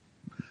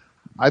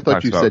I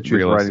thought you said she was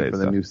real writing estate for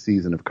the stuff. new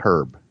season of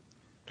Curb.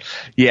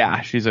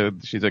 Yeah, she's a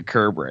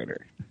Curb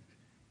writer.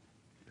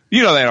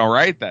 You know they don't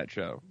write that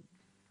show.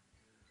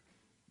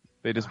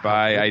 They just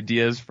buy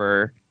ideas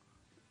for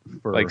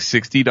like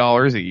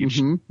 $60 each.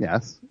 Mm-hmm,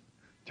 yes.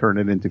 Turn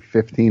it into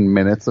 15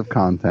 minutes of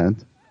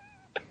content.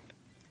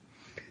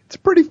 It's a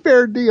pretty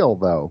fair deal,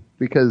 though,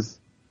 because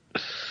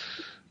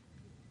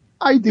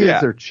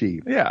ideas are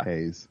cheap. Yeah.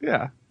 Hayes.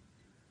 Yeah.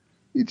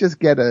 You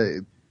just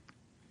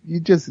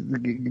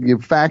you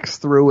fax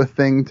through a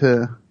thing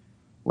to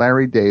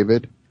Larry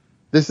David.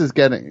 This is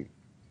getting.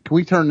 Can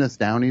we turn this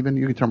down even?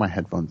 You can turn my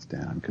headphones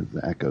down because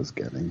the echo's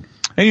getting.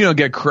 And you don't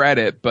get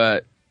credit,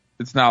 but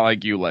it's not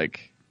like you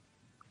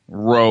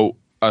wrote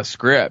a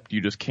script.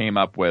 You just came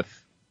up with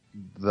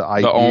the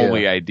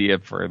only idea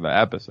for the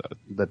episode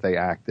that they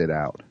acted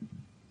out.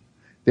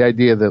 The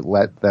idea that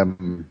let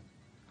them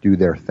do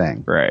their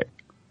thing. Right.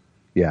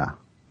 Yeah.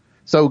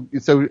 So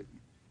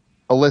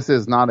Alyssa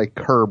is not a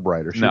Curb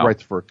writer. She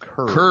writes for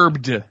Curb.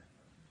 Curbed.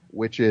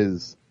 Which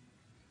is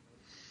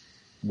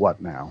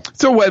what now?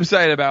 It's a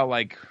website about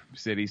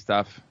city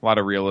stuff, a lot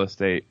of real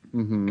estate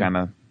kind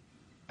of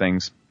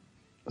things.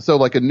 So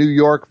like a New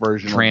York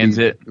version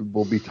Transit.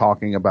 We'll be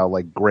talking about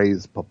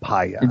Gray's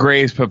Papaya.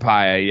 Gray's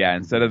Papaya, yeah.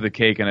 Instead of the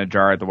cake in a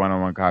jar at the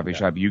 101 coffee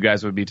shop, you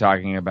guys would be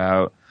talking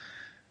about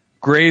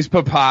Gray's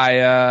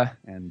Papaya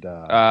and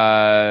the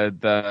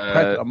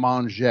Pret a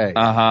Manger.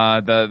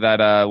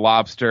 That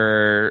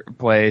lobster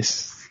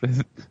place.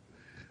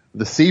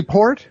 The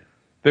Seaport?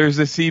 There's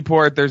a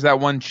Seaport. There's that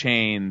one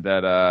chain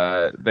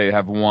that they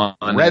have one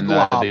Red in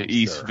Lobster. the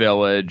East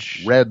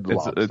Village. Red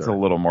Lobster. It's a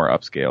little more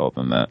upscale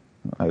than that.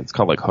 It's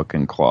called Hook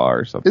and Claw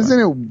or something. Isn't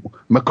it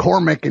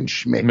McCormick and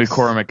Schmick's?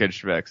 McCormick and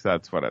Schmick's.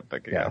 That's what I'm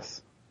thinking.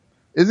 Yes.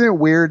 Isn't it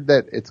weird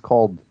that it's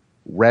called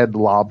Red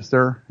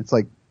Lobster? It's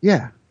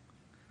yeah.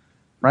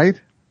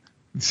 Right?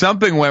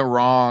 Something went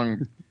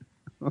wrong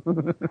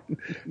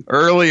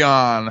early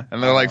on,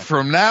 and they're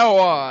from now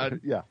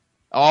on,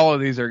 all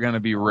of these are going to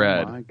be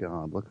red. Oh my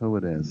God, look who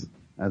it is.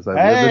 As I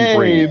live and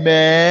breathe. Hey,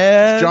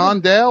 man. It's John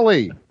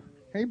Daly.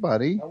 Hey,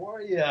 buddy. How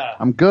are you?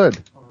 I'm good.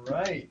 All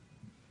right.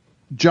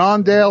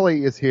 John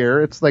Daly is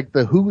here. It's like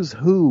the who's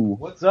who.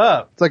 What's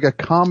up? It's like a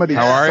comedy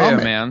How are summit.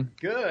 you, man?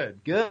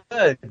 Good.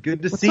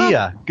 Good to see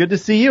you. Good to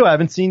see you. I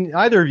haven't seen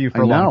either of you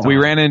for a long time. We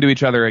ran into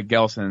each other at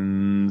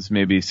Gelson's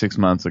maybe 6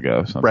 months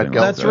ago. Brett Gelson.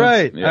 That's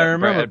right. Yeah, I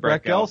remember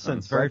Brett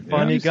Gelson. Very You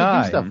funny used to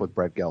guy. do stuff with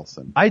Brett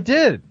Gelson. I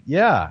did.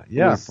 Yeah,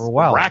 for a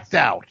while. Racked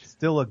out.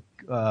 Still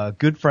a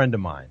good friend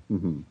of mine.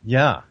 Mm-hmm.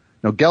 Yeah.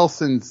 Now,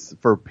 Gelson's,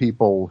 for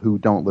people who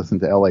don't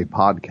listen to LA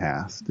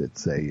Podcast,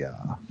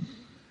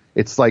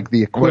 it's like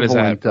the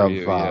equivalent of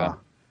the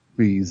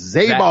Zabar's.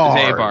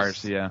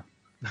 Zabar's, yeah.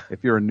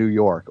 If you're in New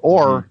York.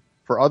 Or,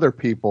 for other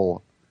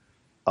people,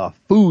 a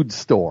food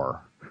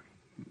store.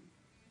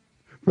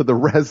 For the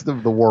rest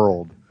of the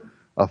world.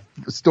 A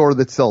store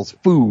that sells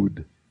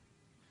food.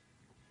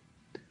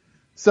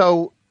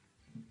 So,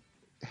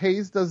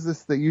 Hayes does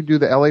this, that you do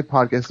the LA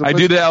Podcast. So I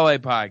do the LA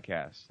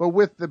Podcast. But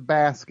with the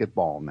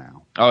basketball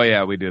now. Oh,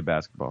 yeah, we do a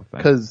basketball thing.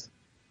 Because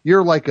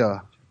you're a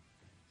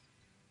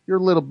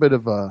little bit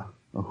of a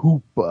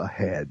hoop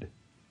head.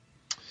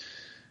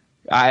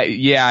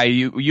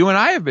 You and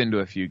I have been to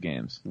a few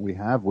games. We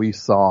have. We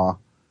saw.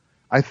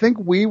 I think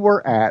we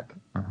were at.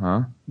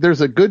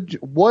 There's a good.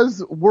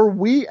 Were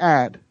we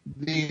at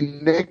the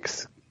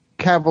Knicks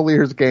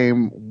Cavaliers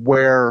game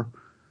where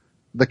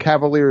the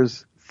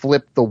Cavaliers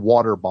flipped the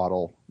water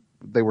bottle?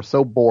 They were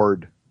so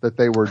bored that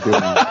they were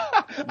doing.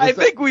 I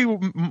think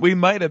we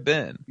might have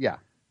been. Yeah.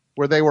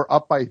 Where they were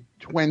up by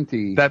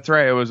 20. That's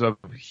right. It was a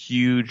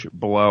huge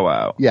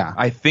blowout. Yeah.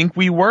 I think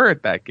we were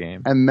at that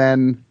game. And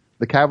then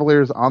the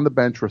Cavaliers on the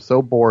bench were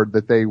so bored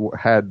that they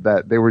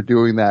were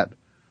doing that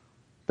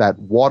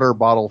water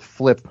bottle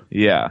flip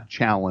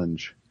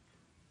challenge.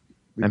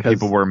 And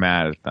people were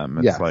mad at them.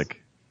 It's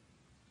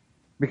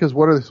because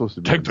what are they supposed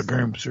to do? Take the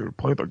game seriously.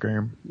 Play the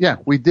game. Yeah,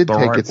 we did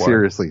take it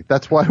seriously.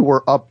 That's why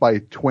we're up by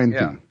 20.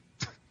 Yeah.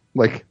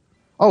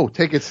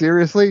 Take it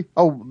seriously?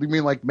 Oh, you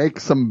mean make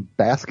some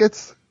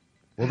baskets?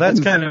 Well,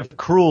 that's kind of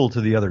cruel to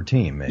the other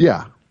team, maybe.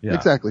 Yeah,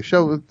 exactly.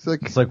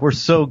 It's like we're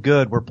so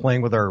good, we're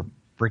playing with our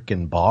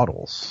freaking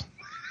bottles.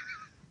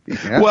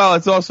 Yeah. Well,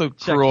 it's also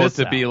cruel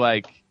to out.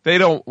 be they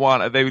don't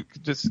want they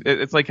just.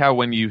 It's like how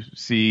when you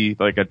see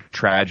a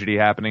tragedy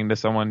happening to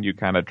someone, you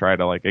kind of try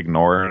to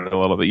ignore it a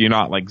little bit. You're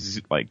not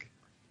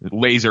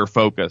laser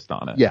focused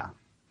on it. Yeah.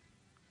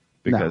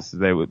 because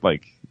they would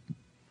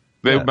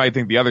might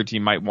think the other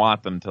team might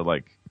want them to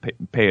like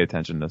pay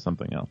attention to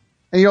something else.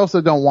 And you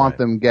also don't want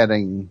them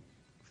getting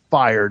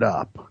fired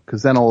up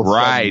because then all of a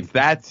sudden,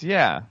 that's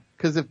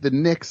Because if the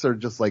Knicks are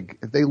just like,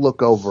 if they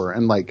look over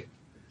and like,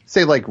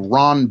 say like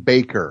Ron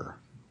Baker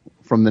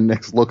from the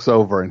Knicks looks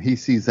over and he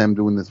sees them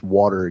doing this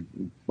water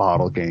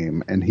bottle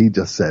game and he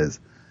just says,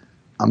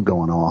 I'm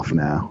going off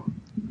now.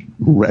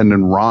 And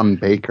then Ron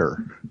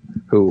Baker,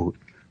 who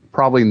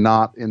probably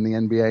not in the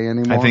NBA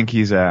anymore. I think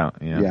he's out.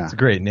 Yeah. It's a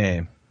great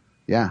name.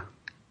 Yeah.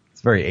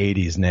 It's a very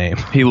 80s name.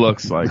 He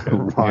looks like he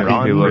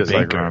looks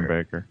like Ron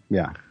Baker.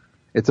 Yeah.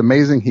 It's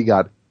amazing he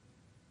got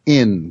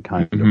in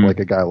kind of like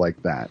a guy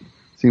like that.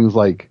 Seems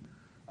like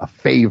a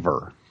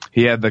favor.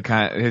 He had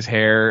his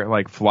hair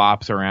like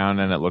flops around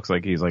and it looks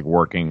like he's like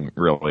working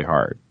really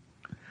hard.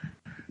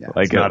 Yeah,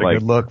 like it's not a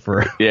good look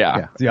for.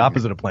 Yeah. It's the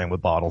opposite of playing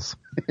with bottles.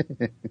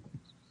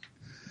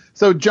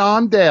 So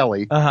John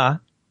Daly. Uh-huh.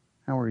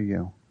 How are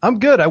you? I'm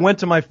good. I went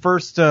to my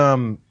first I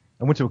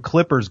went to a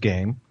Clippers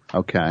game.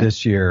 Okay.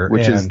 This year.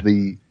 Which is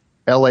the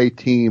LA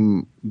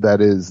team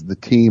that is the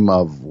team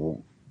of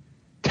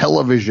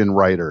television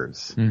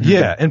writers. Mm-hmm.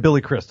 Yeah, and Billy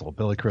Crystal.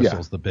 Billy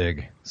Crystal's the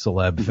big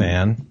celeb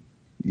fan.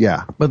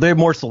 Yeah. But they have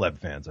more celeb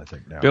fans, I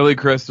think, now. Billy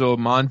Crystal,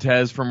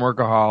 Montez from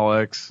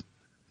Workaholics.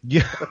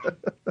 Yeah.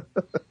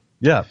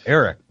 Yeah,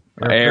 Eric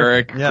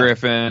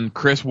Griffin,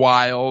 Chris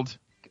Wilde.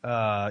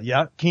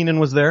 Yeah, Keenan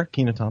was there.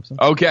 Keenan Thompson.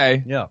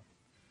 Okay. Yeah.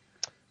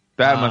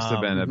 That must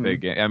have been a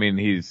big game. I mean,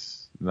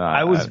 he's not.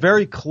 I was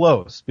very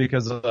close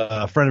because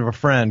a friend of a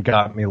friend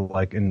got me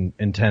like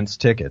intense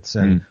tickets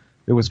and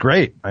it was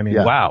great. I mean,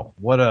 wow.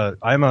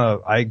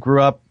 I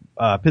grew up,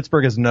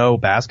 Pittsburgh has no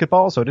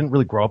basketball, so I didn't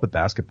really grow up with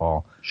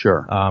basketball.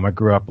 Sure. I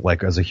grew up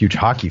like as a huge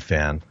hockey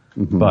fan,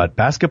 but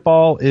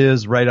basketball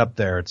is right up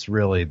there. It's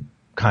really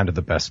kind of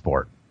the best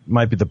sport.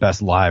 Might be the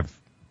best live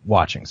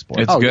watching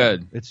sport. It's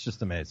good. It's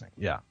just amazing.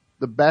 Yeah.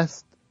 The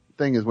best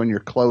thing is when you're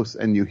close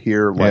and you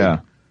hear like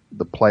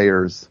the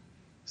players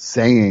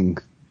saying,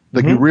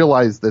 like you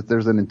realize that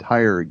there's an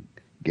entire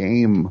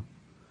game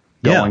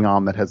going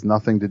on that has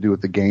nothing to do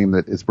with the game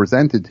that is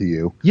presented to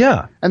you.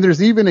 Yeah. And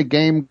there's even a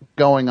game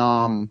going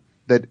on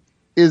that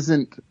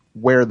isn't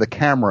where the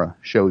camera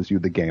shows you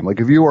the game. Like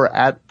if you are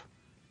at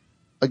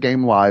a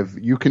game live,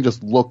 you can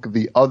just look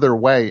the other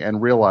way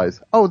and realize,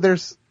 oh,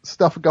 there's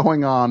stuff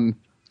going on.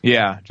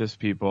 Yeah, just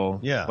people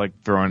like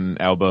throwing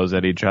elbows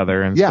at each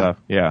other and stuff.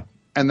 Yeah.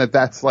 And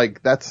that's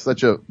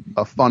such a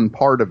fun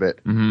part of it.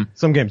 Mm-hmm.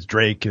 Some games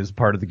Drake is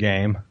part of the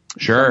game.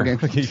 Sure.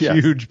 Like a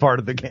huge part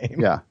of the game.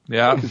 Yeah.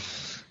 Yeah.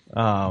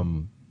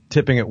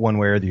 Tipping it one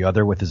way or the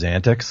other with his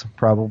antics,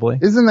 probably.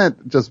 Isn't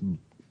that just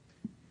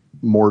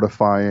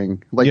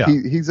mortifying? Like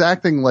he's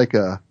acting like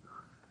a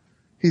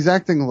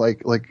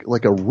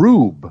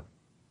rube.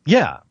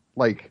 Yeah.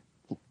 Like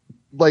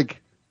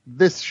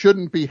this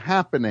shouldn't be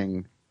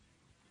happening.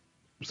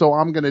 So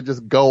I'm going to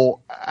just go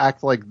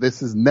act like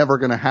this is never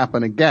going to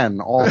happen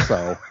again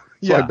also.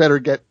 So I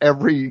better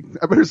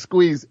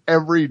squeeze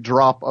every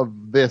drop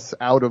of this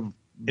out of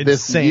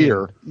this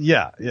year.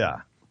 Yeah,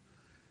 yeah.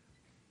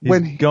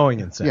 He's going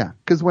insane. Yeah,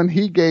 because when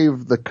he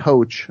gave the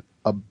coach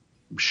a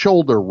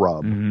shoulder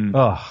rub,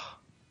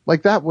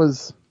 like it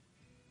was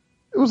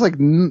like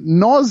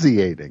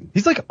nauseating.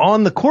 He's like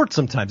on the court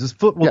sometimes. His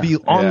foot will be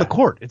on the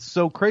court. It's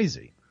so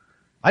crazy.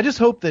 I just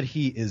hope that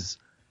he is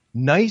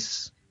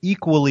nice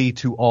equally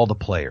to all the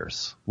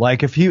players.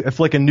 Like if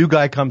like a new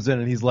guy comes in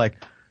and he's like,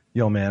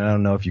 yo man, I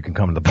don't know if you can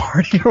come to the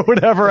party or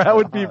whatever, I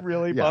would be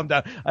really bummed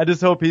out. I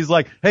just hope he's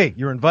like, hey,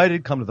 you're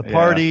invited, come to the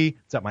party.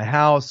 It's at my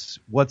house.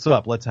 What's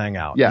up? Let's hang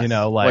out. Yes. You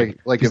know, like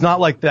if it's not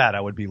like that,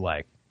 I would be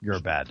like, you're a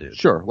bad dude.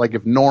 Sure. Like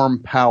if Norm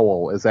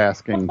Powell is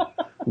asking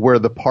where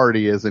the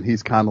party is and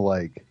he's kind of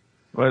like,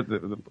 what? I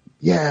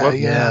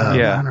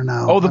don't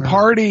know. Oh, the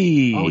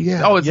party. Oh,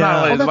 yeah. Oh, it's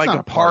not that's like not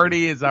a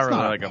party. It's not really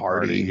like a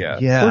party. Yeah.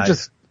 Yeah. We're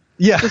just,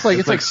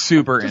 it's like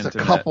super just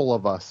intimate. a couple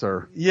of us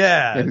are.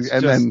 Yeah.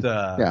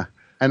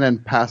 And then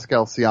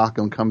Pascal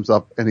Siakam comes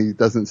up and he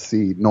doesn't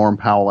see Norm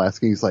Powell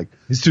asking. He's like,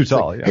 he's too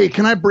tall. Like, hey,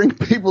 can I bring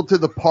people to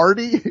the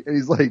party? And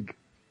he's like,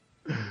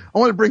 I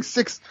want to bring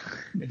 6.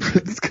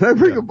 Can I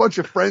bring a bunch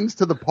of friends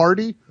to the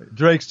party?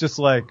 Drake's just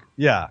like,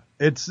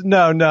 it's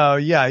no.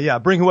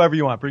 Bring whoever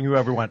you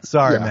want.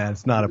 Sorry, man.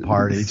 It's not a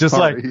party. Just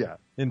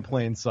in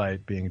plain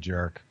sight being a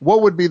jerk.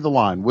 What would be the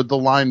line? Would the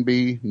line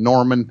be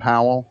Norman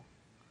Powell?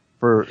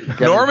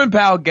 Norman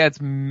Powell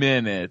gets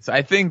minutes.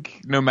 I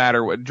think no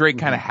matter what, Drake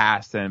kind of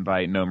has to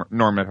invite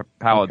Norman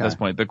Powell at this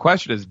point. The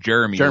question is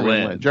Jeremy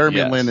Lin.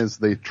 Jeremy Lin is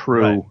the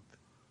true. Right.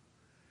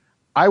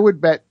 I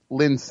would bet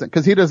Lin,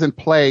 because he doesn't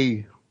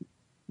play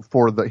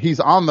he's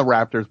on the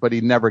Raptors, but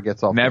he never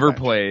gets off. Never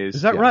plays.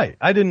 Is that right?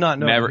 I did not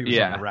know he was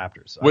on the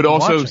Raptors. Would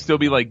also still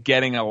be like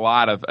getting a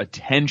lot of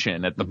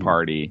attention at the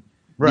party.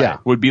 Right. Yeah.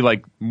 Would be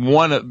like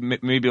one of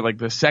maybe like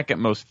the second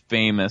most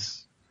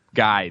famous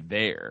guy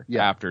there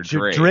after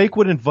Drake. Drake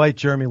would invite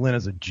Jeremy Lin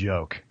as a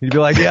joke. He'd be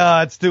like,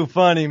 yeah, it's too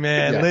funny,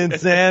 man.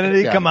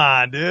 Linsanity, come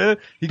on, dude.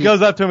 He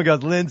goes up to him and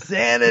goes,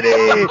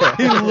 Linsanity.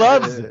 He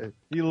loves it.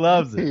 He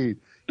loves it.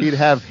 he'd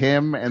have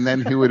him, and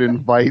then he would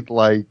invite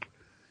Lou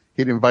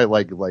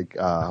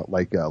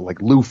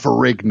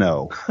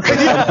Ferrigno,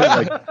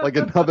 like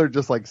another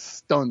just like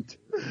stunt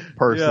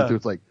person. Yeah. So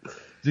it's like, did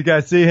you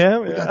guys see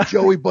him? We got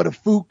Joey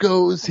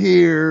Buttafuoco's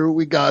here.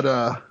 We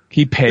got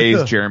He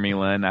pays Jeremy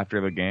Lin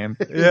after the game.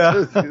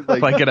 Yeah.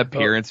 like an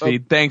appearance fee.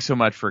 Thanks so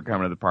much for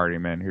coming to the party,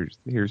 man. Here's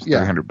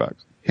 $300.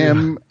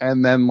 him,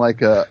 and then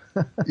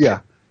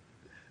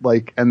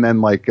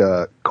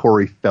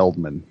Corey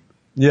Feldman.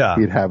 Yeah.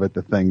 He'd have at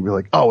the thing, be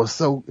like, "Oh,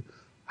 so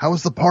how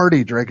was the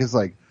party?" Drake is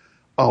like,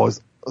 "Oh, it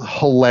was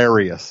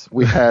hilarious.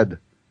 We had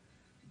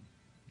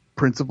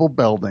Principal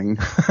Belding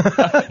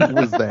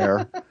was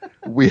there.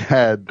 We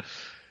had."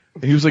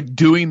 He was like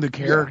doing the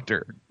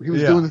character. He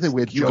was doing the thing.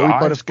 We had Joey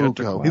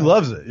Buttafuoco. He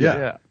loves it.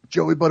 Yeah.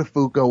 Joey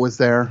Buttafuoco was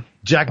there.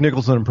 Jack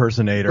Nicholson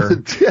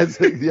impersonator.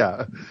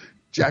 Yeah.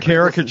 Jack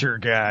Caricature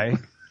guy.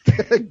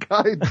 A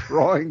guy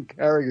drawing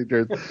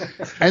caricatures.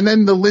 And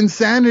then the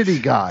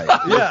Linsanity guy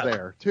was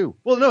there too.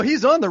 Well, no,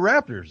 he's on the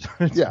Raptors.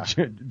 Yeah.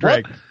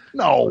 Drake. What?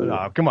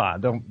 No. Come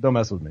on. Don't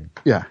mess with me.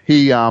 Yeah.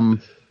 He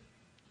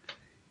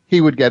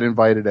would get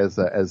invited as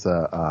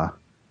a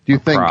do you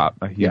think prop,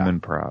 a human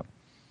prop.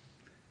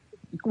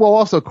 Well,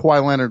 also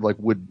Kawhi Leonard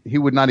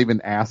would not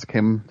even ask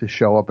him to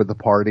show up at the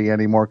party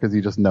anymore because he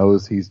just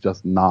knows he's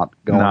just not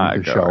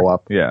going to show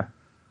up. Yeah,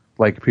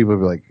 like people would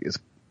be like, "Is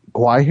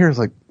Kawhi here?" It's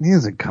like he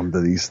doesn't come to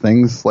these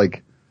things.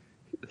 Like,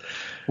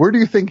 where do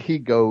you think he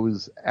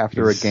goes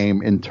after a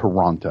game in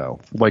Toronto?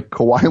 Like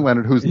Kawhi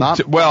Leonard, who's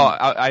not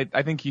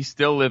I think he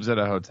still lives at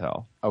a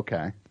hotel.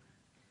 Okay.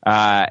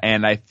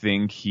 And I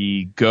think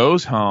he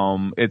goes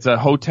home. It's a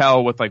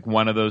hotel with like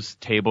one of those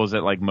tables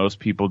that like most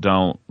people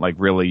don't like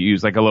really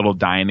use, like a little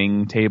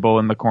dining table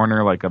in the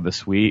corner, like of the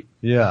suite.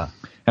 Yeah.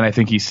 And I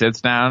think he sits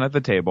down at the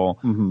table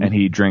and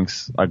he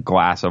drinks a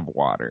glass of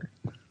water.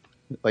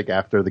 Like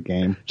after the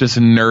game?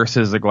 Just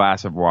nurses a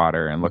glass of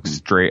water and looks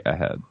straight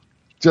ahead.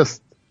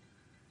 Just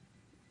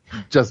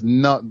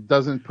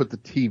doesn't put the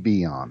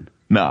TV on.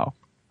 No.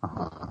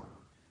 Uh-huh.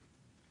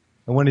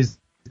 And when he's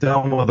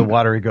done with the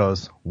water, he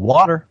goes,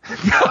 water.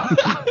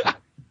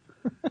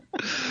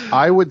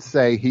 I would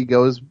say he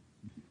does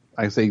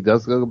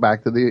go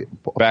back to the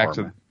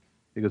apartment.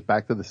 He goes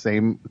back to the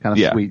same kind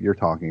of suite you're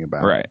talking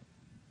about. Right.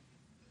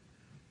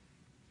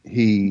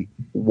 He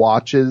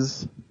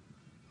watches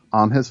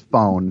on his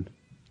phone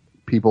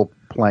people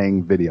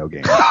playing video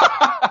games.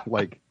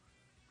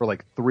 For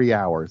 3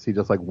 hours. He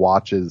just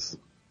watches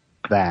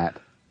that.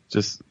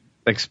 Just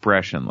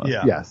expressionless.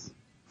 Yeah. Yes.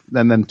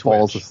 And then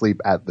falls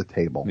asleep at the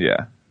table.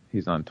 Yeah.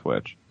 He's on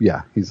Twitch.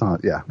 Yeah, he's on,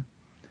 yeah.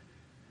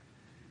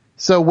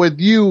 So with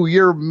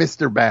you're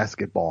Mr.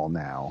 Basketball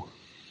now,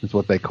 is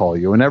what they call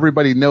you. And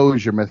everybody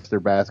knows you're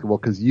Mr. Basketball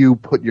because you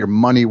put your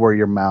money where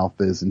your mouth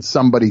is, and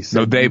somebody said...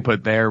 No, they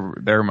put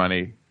their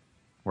money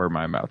where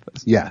my mouth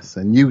is. Yes,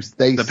 and The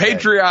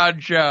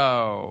Patreon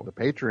show! The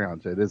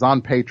Patreon show. It is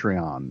on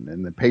Patreon.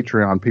 And the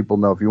Patreon people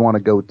know if you want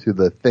to go to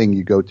the thing,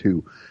 you go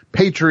to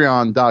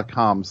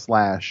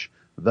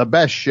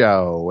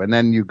patreon.com/thebestshow, and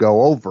then you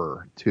go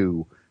over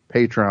to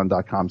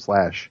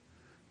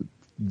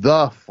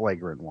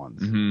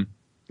patreon.com/theflagrant-ones. Mm-hmm.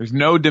 There's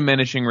no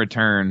diminishing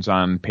returns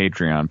on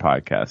Patreon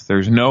podcasts.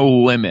 There's no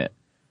limit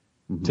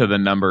to the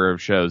number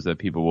of shows that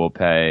people will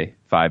pay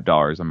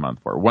 $5 a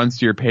month for.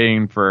 Once you're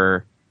paying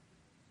for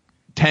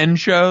 10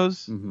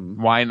 shows,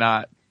 why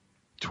not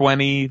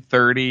 20,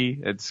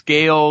 30? It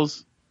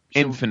scales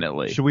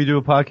infinitely. Should we do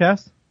a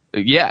podcast?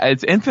 Yeah,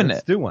 it's infinite.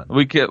 Let's do one.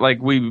 We could,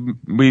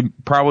 we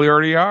probably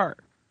already are.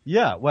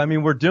 Yeah, well, I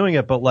mean, we're doing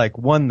it, but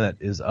one that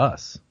is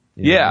us.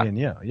 You know what I mean?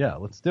 Yeah,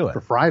 let's do it.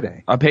 For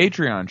Friday. A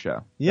Patreon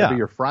show. Yeah. That'll be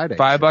your Friday.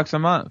 $5 a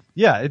month.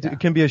 Yeah, it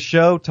can be a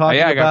show talking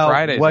I got about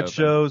Fridays what open.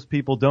 shows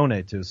people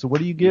donate to. So what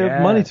do you give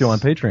money to on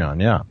Patreon?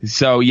 Yeah.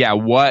 So, yeah,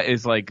 what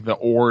is the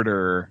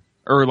order,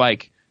 or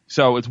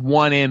so it's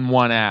one in,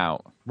 one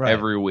out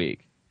every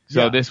week.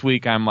 So this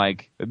week I'm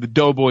the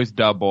Doughboys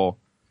double.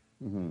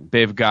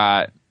 They've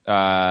got...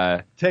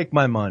 Take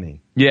My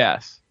Money.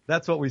 Yes.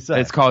 That's what we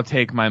say. It's called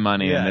Take My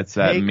Money, and it's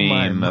that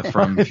meme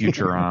from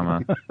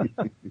Futurama.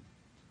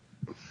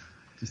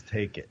 Just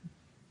take it.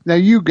 Now,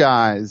 you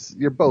guys,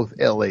 you're both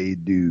LA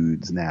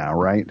dudes now,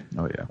 right?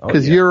 Oh, yeah.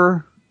 Because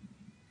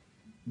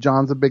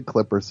John's a big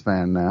Clippers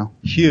fan now.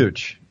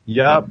 Huge.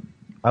 Yep.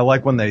 I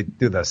like when they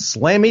do the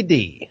Slammy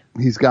D.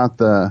 He's got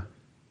the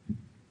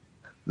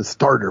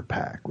starter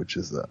pack, which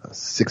is a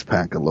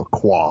 6-pack of La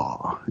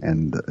Croix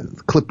and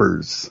the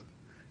Clippers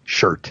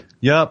shirt.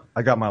 Yep.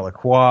 I got my La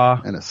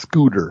Croix. And a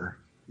scooter.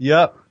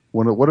 Yep.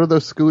 What are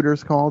those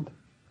scooters called?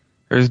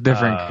 There's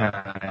different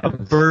kinds. A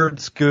bird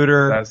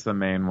scooter. That's the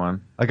main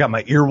one. I got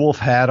my earwolf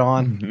hat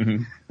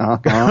on.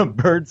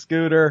 Bird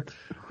scooter.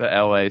 The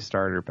LA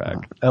starter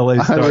pack.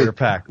 LA starter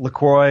pack.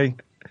 LaCroix.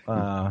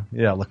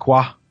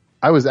 LaCroix.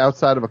 I was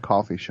outside of a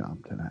coffee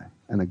shop today,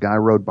 and a guy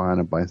rode by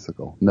on a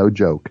bicycle. No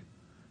joke.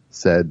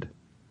 I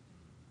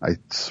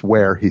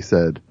swear he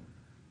said,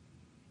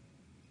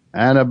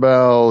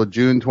 Annabelle,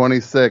 June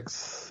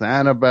 26th.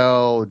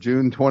 Annabelle,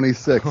 June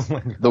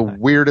 26th. The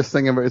weirdest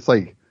thing ever. It's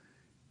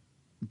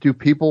do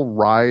people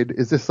ride?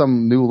 Is this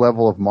some new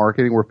level of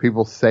marketing where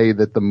people say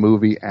that the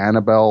movie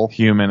Annabelle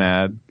human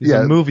ad? He's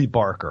a movie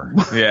barker.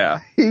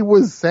 Yeah. He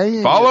was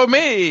saying, "Follow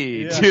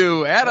me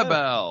to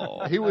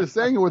Annabelle." He was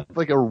saying it with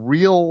like a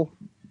real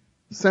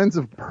sense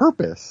of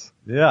purpose.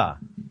 Yeah.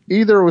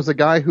 Either it was a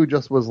guy who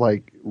just was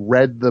like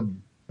read the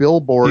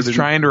billboard. He's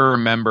trying to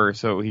remember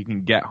so he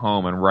can get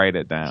home and write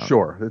it down.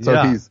 Sure.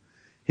 So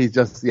he's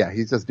just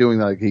doing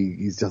like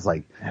he's just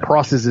like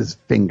crosses his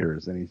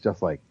fingers and he's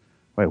just like,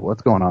 wait,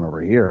 what's going on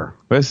over here?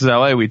 This is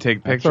LA. We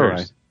take pictures. All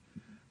right.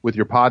 With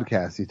your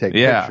podcast, you take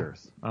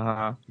pictures.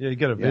 Uh-huh. Yeah, you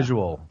get a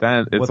visual.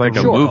 Then it's like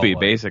a movie,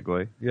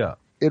 basically. Yeah.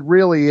 It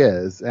really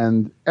is,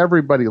 and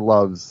everybody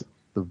loves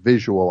the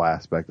visual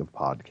aspect of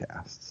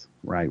podcasts,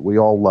 right? We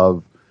all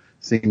love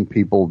seeing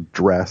people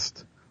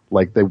dressed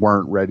like they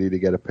weren't ready to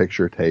get a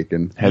picture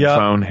taken.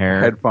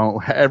 Hair.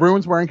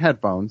 Everyone's wearing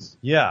headphones.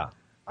 Yeah.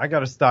 I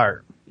gotta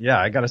start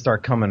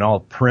coming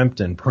all primped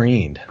and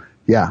preened.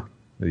 Yeah.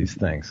 These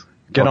things.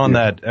 Get on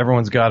that.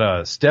 Everyone's got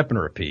a step and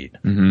repeat.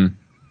 Mm-hmm.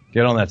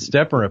 Get on that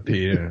step and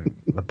repeat,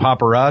 and the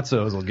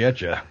paparazzos will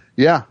get you.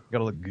 Yeah. You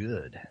gotta look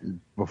good.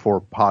 Before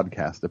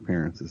podcast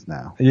appearances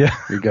now. Yeah.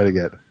 You gotta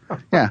get,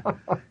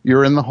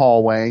 You're in the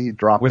hallway, you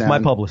drop with down. my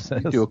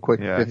publicist. You do a quick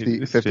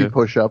 50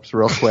 push-ups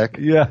real quick.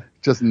 Yeah.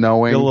 Just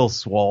knowing. Get a little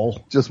swole.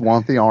 Just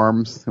want the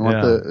arms.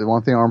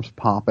 Want the arms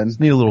popping. Just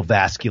need a little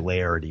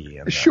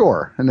vascularity.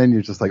 Sure. And then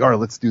you're just like, all right,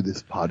 let's do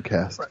this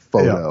podcast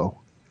photo.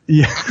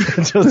 Yeah.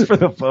 Just for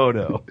the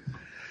photo.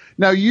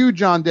 Now you,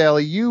 John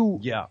Daly,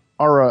 you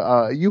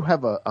are you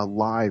have a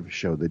live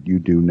show that you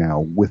do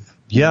now with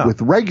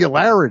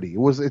regularity.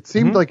 It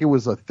seemed like it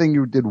was a thing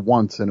you did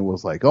once, and it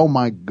was like, oh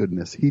my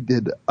goodness, he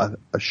did a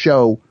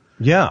show,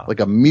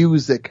 like a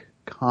music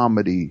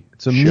comedy.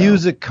 It's a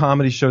music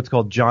comedy show. It's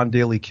called John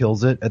Daly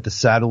Kills It at the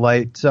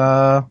Satellite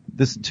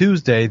this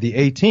Tuesday, the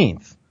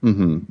 18th.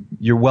 Mm-hmm.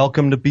 You're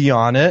welcome to be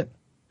on it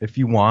if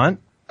you want.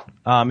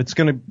 It's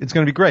gonna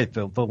be great.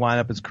 The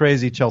lineup is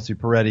crazy. Chelsea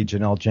Peretti,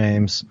 Janelle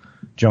James,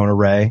 Jonah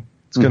Ray.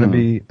 It's gonna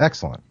be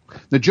excellent.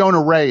 The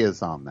Jonah Ray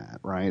is on that,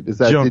 right? Is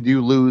that did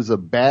you lose a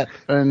bet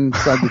and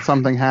did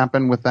something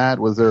happen with that?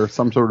 Was there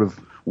some sort of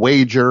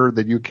wager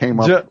that you came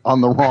up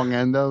on the wrong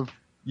end of?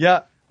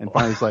 Yeah. And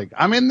finally it's like,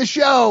 I'm in the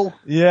show.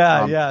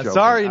 Yeah, joking.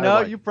 Sorry, no,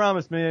 you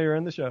promised me you're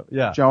in the show.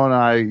 Yeah.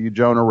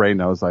 Jonah Ray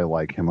knows I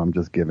like him. I'm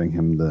just giving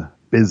him the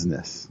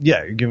business.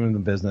 Yeah, you're giving him the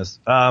business.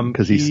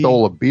 Because he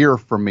stole a beer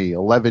from me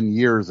 11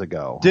 years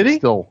ago. Did he?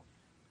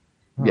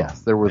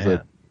 Yes, there was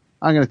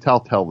I'm going to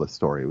tell the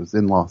story. It was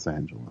in Los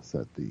Angeles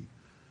at the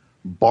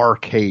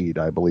Barcade,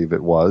 I believe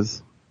it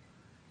was.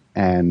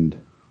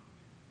 And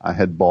I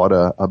had bought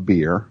a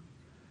beer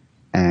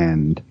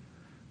and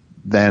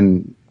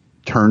then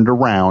turned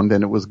around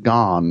and it was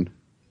gone.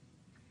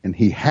 And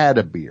he had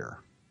a beer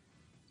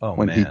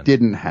when he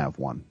didn't have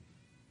one.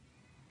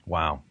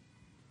 Wow.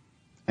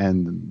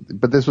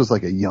 But this was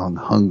like a young,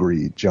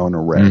 hungry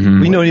Jonah Ray.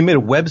 Mm-hmm. You know, he made a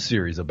web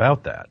series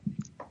about that.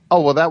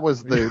 Oh, well, that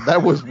was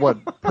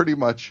what pretty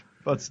much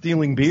about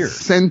stealing beer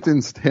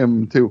sentenced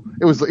him to.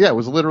 It was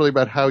literally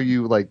about how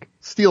you like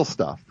steal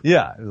stuff.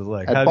 Yeah, it was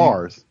like at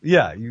bars.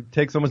 You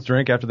take someone's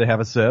drink after they have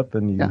a sip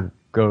and you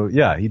go.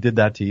 Yeah, he did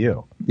that to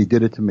you. He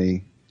did it to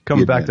me.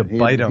 Coming back to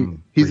bite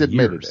him. He's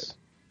admitted it.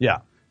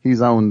 Yeah,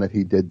 he's owned that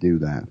he did do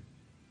that.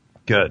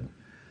 Good.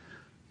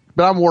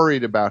 But I'm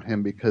worried about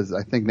him because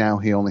I think now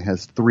he only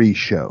has 3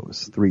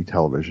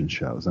 television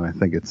shows, and I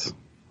think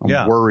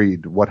I'm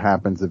worried what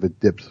happens if it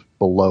dips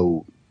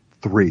below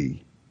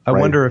 3. I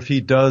wonder if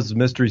he does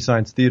Mystery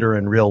Science Theater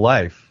in real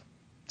life,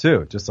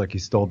 too, just like he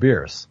stole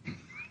beers.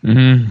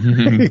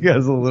 Mm-hmm. He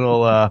has a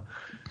little,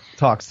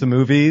 talks to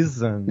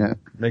movies and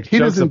makes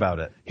jokes about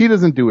it. He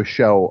doesn't do a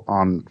show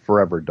on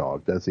Forever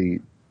Dog, does he?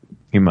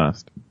 He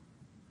must.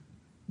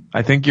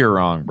 I think you're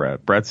wrong,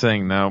 Brett. Brett's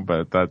saying no,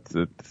 but I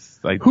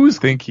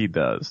think he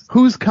does.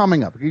 Who's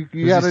coming up? You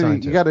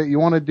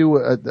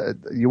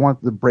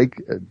want to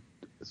break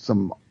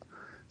some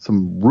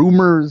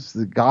rumors,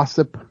 the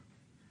gossip.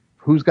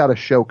 Who's got a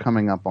show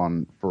coming up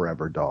on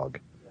Forever Dog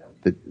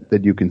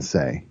that you can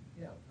say?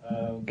 Yeah.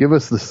 Give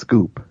us the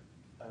scoop.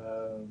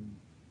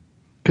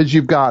 Because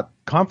you've got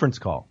Conference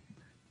Call.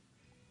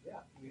 Yeah,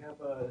 we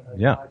have a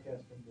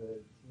podcast from the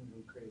team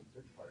who created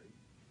Search Party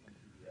on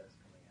PBS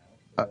coming out.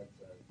 So that's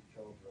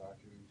Charles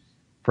Rogers,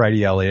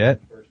 Freddie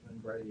Elliott,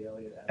 Brady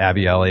Elliott,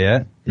 Abby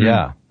Elliott. Mm-hmm.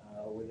 Yeah.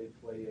 Where they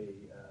play a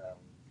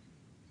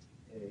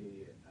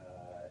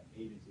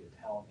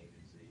talent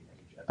agency, and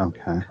each episode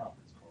is a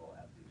conference call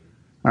after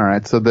the All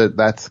right, so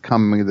that's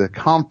coming. The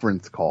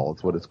Conference Call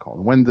is what it's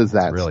called. When does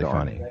that really start?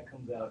 Funny. That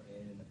comes out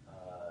in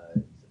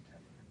September.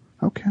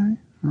 Okay,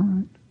 all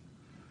right.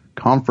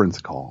 Conference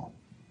Call.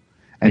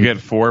 And you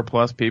get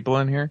 4+ people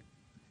in here?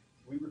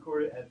 We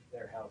record it at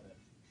their house at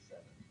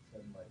 7.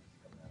 7 mics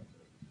come out.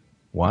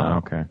 Wow.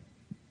 Okay.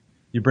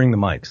 You bring the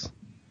mics.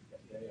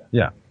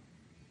 Yeah.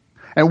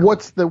 And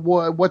what's the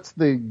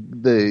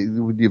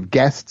do you have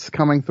guests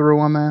coming through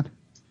on that?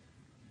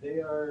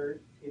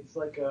 It's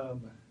like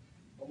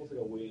almost like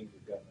a waiting for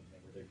government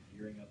thing where they're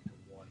gearing up to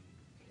one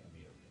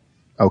cameo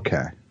guest.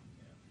 Okay.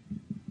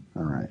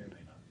 All right.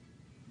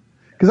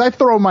 Because I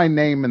throw my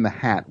name in the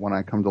hat when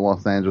I come to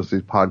Los Angeles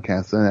these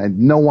podcasts, and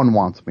no one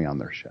wants me on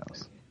their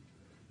shows.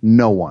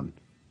 No one.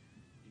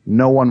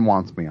 No one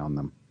wants me on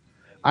them.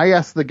 I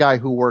asked the guy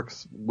who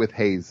works with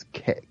Hayes,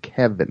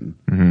 Kevin,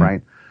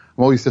 right?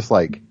 I'm always just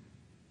like,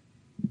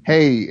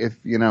 hey, if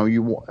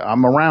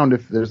I'm around.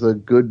 If there's a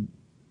good,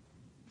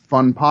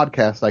 fun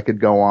podcast I could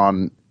go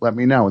on, let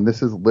me know. And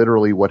this is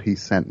literally what he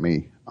sent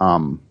me.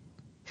 This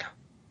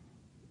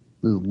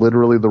is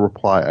literally the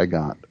reply I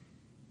got.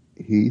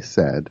 He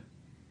said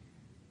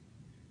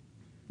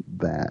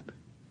that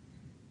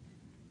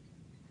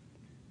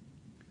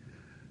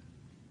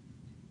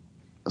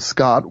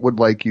Scott would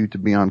like you to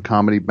be on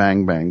Comedy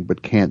Bang Bang,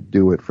 but can't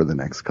do it for the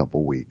next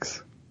couple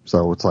weeks.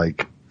 So it's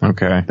like,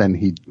 okay, then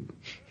he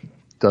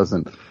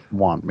doesn't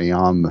want me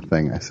on the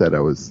thing. I said I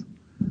was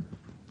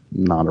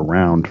not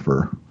around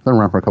for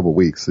a couple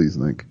weeks. So he's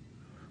like,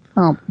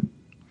 oh,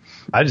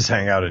 I just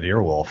hang out at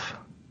Earwolf.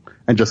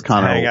 And just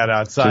kind of hang out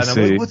outside.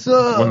 I'm like, what's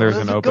up? When there's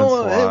How's an it open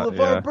going? slot. Hey,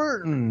 LeVar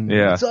Burton.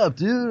 Yeah. What's up,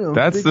 dude? I'm a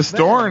That's big the fan.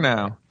 store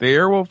now. The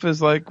Earwolf is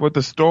like what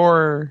the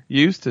store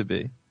used to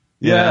be.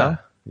 You know?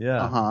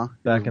 Yeah. Uh-huh.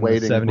 Back in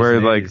Waiting. the 70s. Where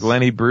and like 80s.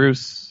 Lenny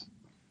Bruce,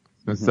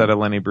 instead of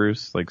Lenny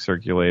Bruce like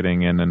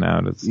circulating in and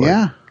out, it's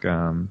like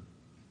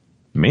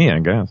me, I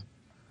guess.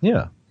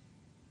 Yeah.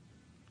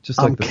 Just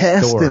like I'm the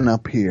casting store.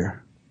 up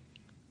here.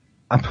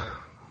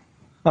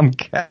 I'm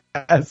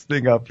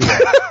casting up here.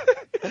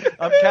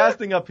 I'm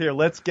casting up here.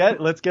 Let's get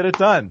it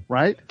done.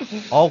 Right?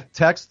 I'll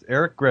text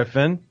Eric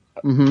Griffin.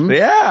 Mm-hmm.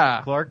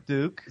 Yeah. Clark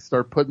Duke.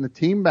 Start putting the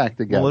team back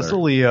together. Melissa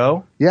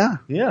Leo. Yeah.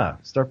 Yeah.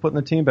 Start putting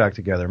the team back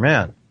together.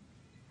 Man.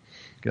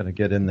 Gotta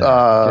get in there.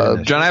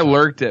 John, I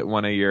lurked at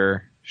one of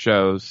your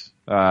shows.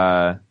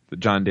 The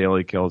John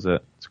Daly Kills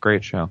It. It's a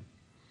great show.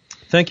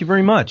 Thank you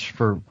very much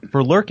for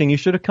lurking. You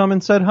should have come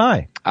and said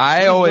hi.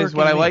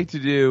 What I like to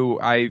do,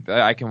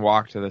 I can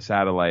walk to the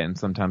satellite, and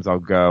sometimes I'll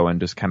go and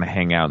just kind of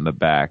hang out in the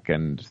back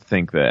and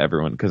think that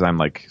everyone, because I'm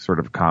like sort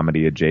of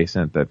comedy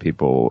adjacent, that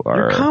people are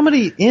You're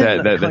comedy in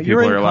that people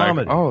you're in are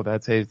comedy. like, oh,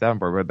 that's Hayes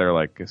Davenport, but they're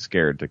like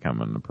scared to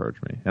come and approach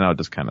me, and I'll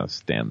just kind of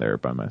stand there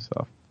by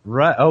myself.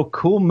 Right. Oh,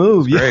 cool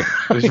move. It's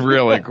great. It's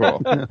really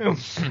cool.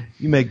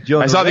 You make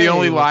Jonah I saw the Ray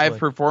only look live like-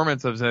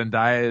 performance of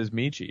Zendaya as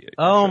Michi.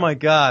 Oh my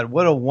God!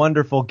 What a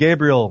wonderful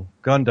Gabriel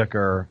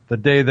Gundaker. The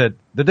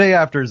day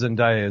after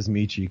Zendaya as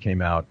Michi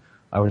came out,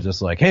 I was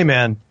just like, "Hey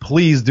man,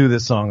 please do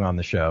this song on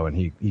the show." And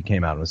he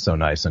came out and was so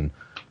nice and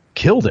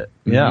killed it.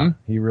 Yeah,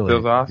 he really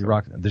Feels awesome. he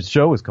rocked it. The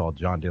show is called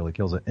John Daly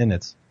Kills It, and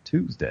it's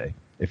Tuesday,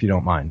 if you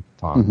don't mind,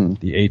 Tom,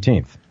 the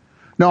 18th.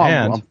 No,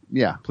 and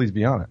yeah, please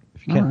be on it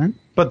if you can. All right.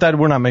 But that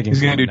we're not making.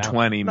 He's going to fun do now.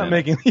 20 Not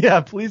minutes. making.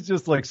 Yeah, please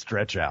just like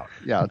stretch out.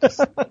 Yeah,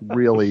 just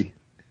really.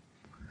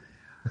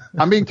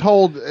 I'm being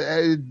told,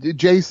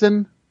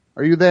 Jason,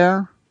 are you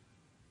there?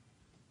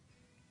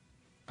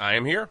 I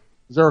am here.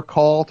 Is there a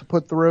call to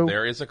put through?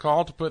 There is a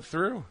call to put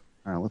through.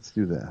 All right, let's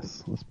do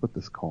this. Let's put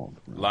this call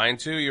through. Line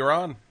 2, you're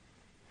on.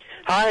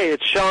 Hi,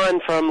 it's Sean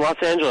from Los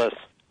Angeles.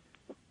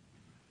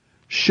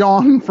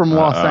 Sean from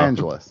Los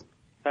Angeles.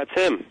 That's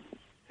him.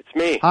 It's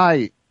me.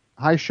 Hi,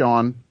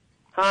 Sean.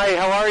 Hi,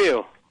 how are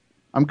you?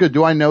 I'm good.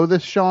 Do I know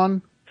this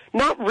Sean?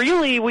 Not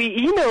really. We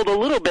emailed a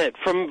little bit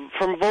from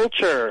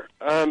Vulture,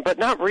 but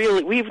not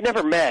really. We've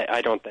never met,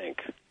 I don't think.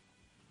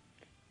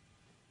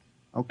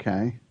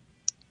 Okay.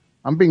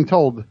 I'm being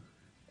told,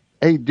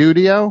 hey,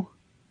 Dudio,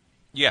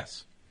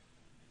 Yes.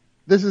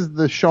 this is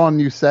the Sean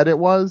you said it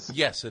was?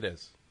 Yes, it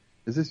is.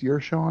 Is this your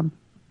Sean?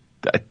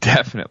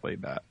 Definitely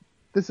not.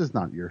 This is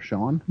not your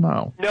Sean.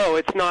 No. No,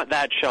 it's not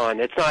that Sean.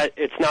 It's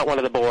not one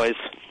of the boys.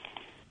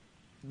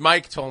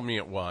 Mike told me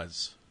it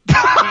was.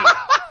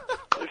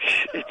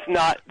 It's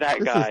not that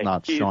This guy. is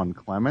not Sean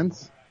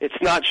Clements. It's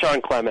not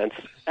Sean Clements.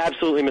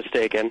 Absolutely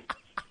mistaken.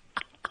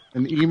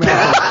 An email.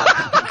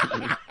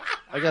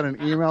 I got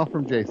an email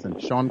from Jason.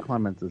 Sean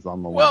Clements is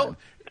on the line. Well,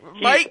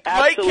 Mike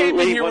came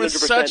in here with 100%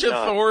 such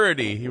not.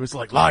 authority. He was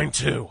like, line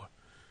 2.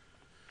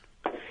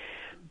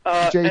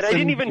 Jason, and I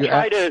didn't even you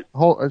try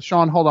to...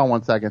 Sean, hold on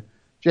one second.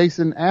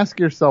 Jason, ask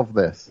yourself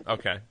this.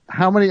 Okay.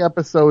 How many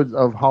episodes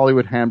of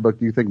Hollywood Handbook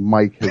do you think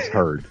Mike has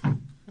heard?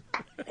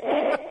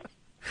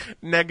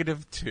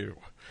 -2.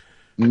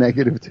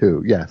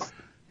 -2, yes.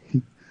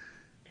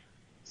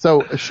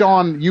 So,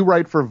 Sean, you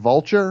write for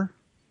Vulture?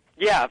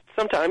 Yeah,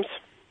 sometimes.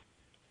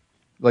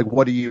 Like,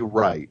 what do you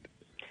write?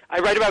 I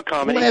write about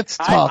comedy. Let's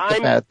talk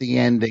I'm- about the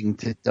ending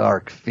to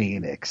Dark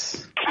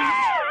Phoenix.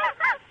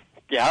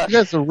 Yeah. You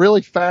guys are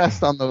really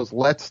fast on those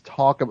let's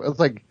talk about... It's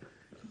like,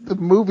 the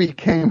movie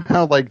came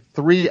out like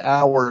 3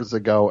 hours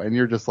ago, and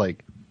you're just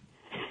like,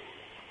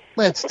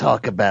 let's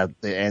talk about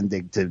the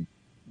ending to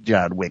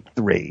John Wick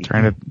 3.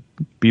 Trying to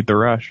beat the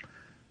rush.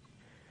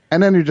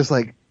 And then you're just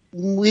like,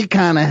 we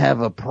kind of have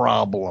a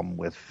problem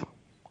with...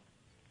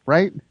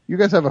 Right? You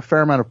guys have a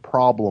fair amount of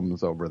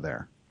problems over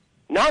there.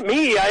 Not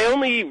me. I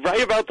only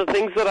write about the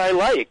things that I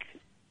like.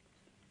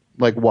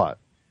 Like what?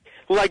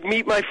 Like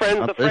Meet My Friends,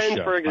 Not the this Friends,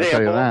 show. for I'll tell you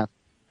example. that.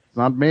 It's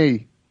not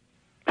me.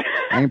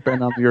 I ain't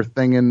been on your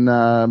thing in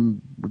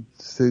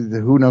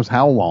who knows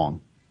how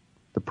long.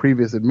 The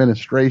previous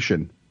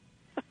administration.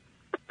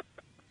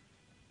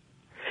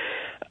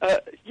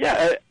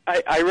 Yeah,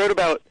 I wrote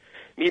about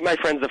Meet My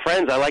Friends the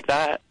Friends. I like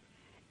that.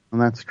 And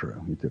that's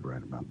true. You did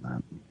write about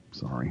that.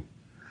 Sorry.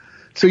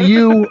 So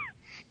you,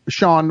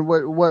 Sean,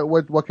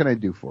 what can I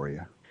do for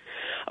you?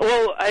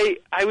 Well,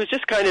 I was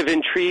just kind of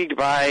intrigued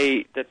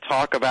by the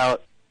talk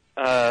about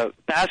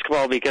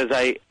basketball because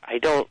I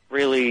don't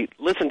really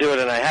listen to it,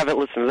 and I haven't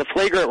listened to the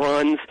Flagrant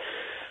Runs.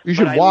 You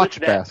should watch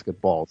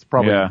basketball. It's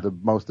probably the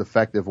most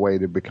effective way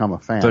to become a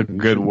fan. It's a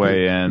good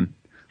way in.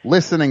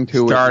 Listening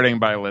to Starting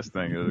by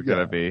listening is going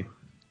to be.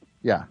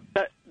 Yeah.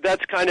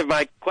 That's kind of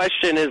my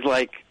question is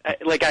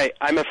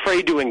I'm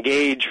afraid to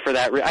engage for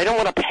that. I don't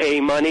want to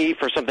pay money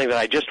for something that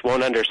I just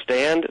won't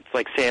understand. It's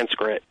like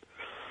Sanskrit.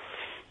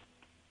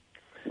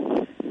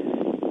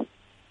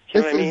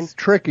 This is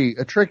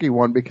a tricky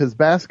one, because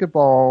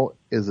basketball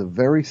is a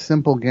very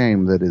simple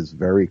game that is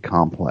very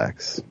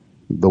complex.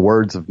 The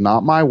words of,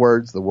 not my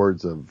words, the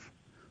words of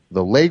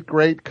the late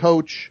great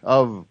coach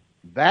of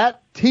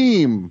that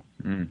team,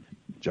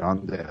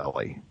 John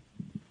Daly.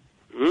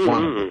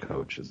 One of the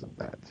coaches of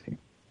that team.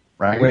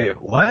 Right?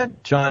 Wait,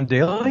 what? John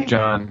Daly?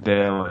 John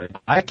Daly.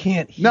 I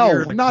can't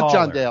hear the not caller.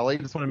 John Daly. I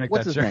just want to make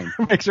What's that his sure. name?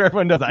 Make sure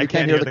everyone knows. I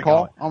can't hear the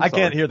call. I'm I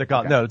sorry. can't hear the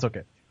call. Okay. No, it's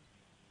okay.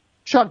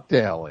 Chuck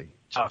Daly.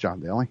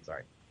 John Daly.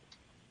 Sorry.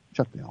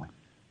 Chuck Daly.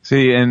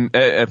 See, in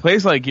a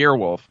place like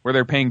Earwolf, where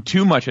they're paying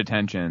too much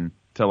attention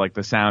to like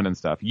the sound and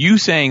stuff, you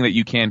saying that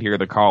you can't hear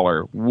the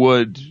caller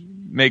would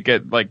make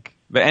it like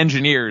the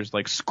engineers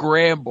like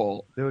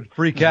scramble. They would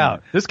freak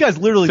out. This guy's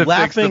literally to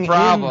laughing fix the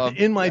problem.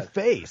 in my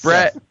face.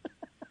 Brett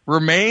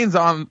remains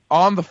on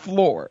the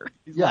floor.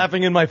 He's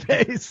laughing in my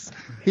face.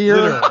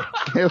 Here,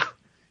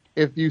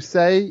 if you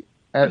say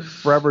at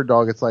Forever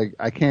Dog, it's like,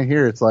 I can't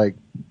hear, it's like,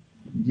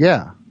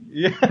 yeah.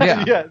 Yeah.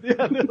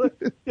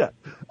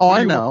 Oh,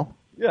 I know.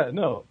 Yeah,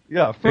 no.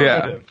 Yeah,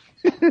 affirmative.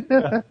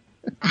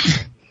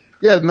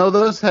 Yeah, no,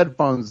 those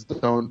headphones the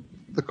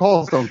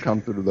calls don't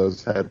come through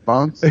those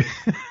headphones.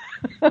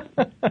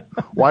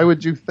 Why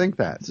would you think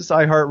that? Is this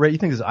iHeartRadio? You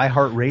think this is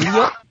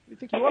iHeartRadio? You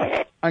think you are?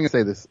 I'm going to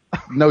say this.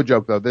 No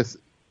joke, though.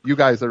 You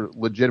guys are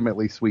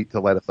legitimately sweet to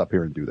let us up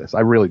here and do this.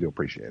 I really do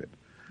appreciate it.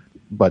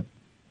 But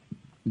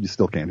you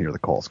still can't hear the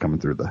calls coming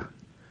through the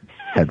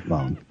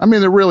headphone. I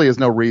mean, there really is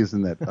no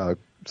reason that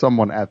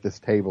someone at this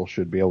table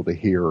should be able to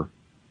hear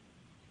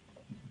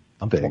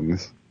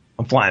things.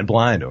 I'm flying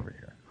blind over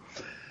here.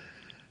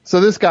 So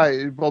this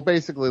guy, well,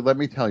 basically, let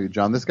me tell you,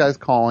 John, this guy's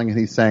calling and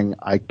he's saying,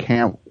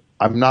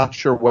 I'm not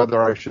sure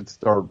whether I should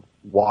start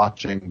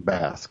watching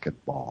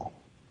basketball.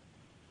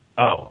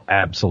 Oh,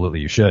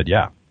 absolutely. You should.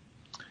 Yeah.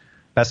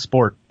 Best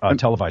sport,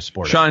 televised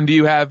sport. Sean,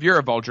 you're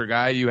a Vulture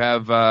guy. You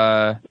have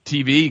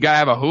TV. You gotta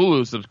have a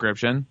Hulu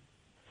subscription.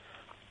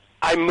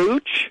 I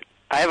mooch.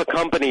 I have a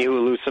company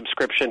Hulu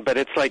subscription, but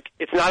it's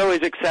not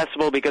always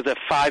accessible because if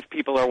 5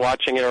 people are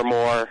watching it or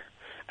more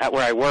at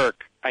where I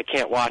work, I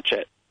can't watch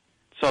it.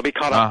 So I'll be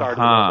caught off guard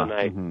in the middle of the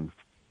night. Mm-hmm.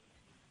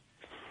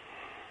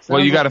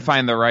 Well, you got to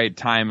find the right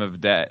time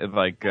of day, the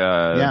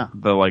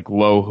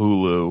low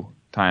Hulu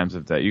times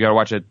of day. You got to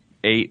watch at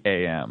 8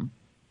 a.m.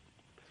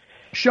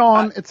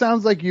 Sean, it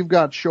sounds like you've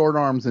got short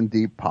arms and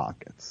deep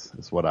pockets,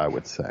 is what I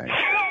would say.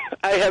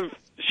 I have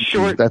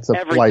short That's a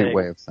everything. polite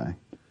way of saying.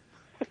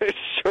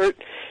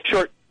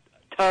 short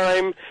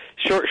time,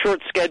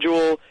 short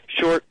schedule,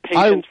 short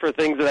patience for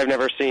things that I've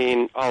never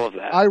seen, all of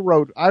that. I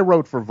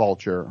wrote for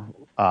Vulture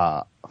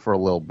for a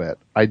little bit.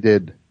 I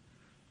did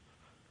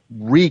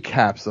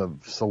recaps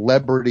of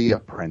Celebrity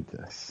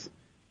Apprentice.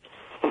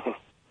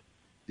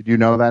 Did you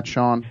know that,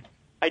 Sean?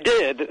 I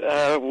did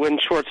when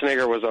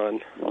Schwarzenegger was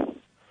on.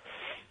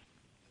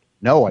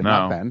 No,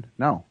 not then.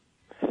 No.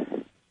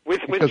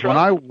 Because when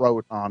I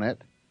wrote on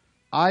it,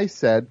 I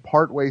said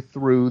partway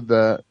through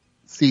the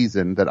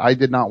season that I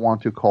did not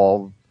want to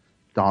call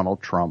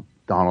Donald Trump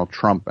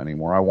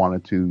anymore.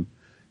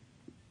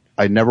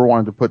 I never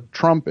wanted to put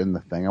Trump in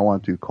the thing. I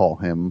wanted to call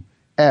him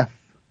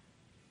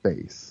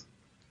F-face.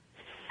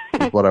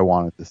 Is what I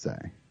wanted to say.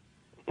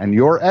 And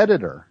your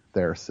editor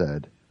there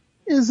said,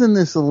 isn't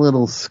this a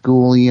little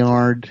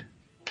schoolyard?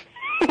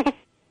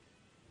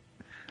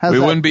 We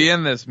wouldn't be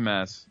in this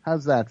mess.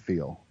 How's that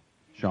feel,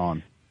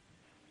 Sean?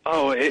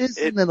 Oh,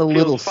 isn't it a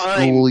little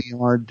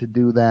schoolyard to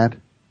do that?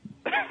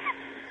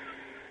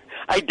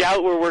 I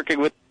doubt we're working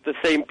with the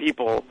same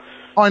people.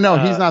 Oh, I know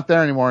he's not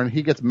there anymore, and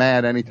he gets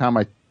mad anytime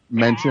I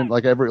mention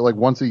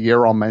once a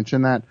year I'll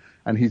mention that,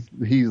 and he's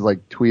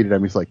like tweeted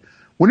at me. He's like,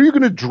 "When are you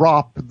going to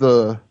drop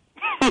the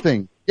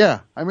thing?"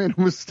 Yeah, I made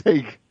a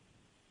mistake.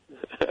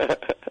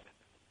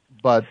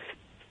 But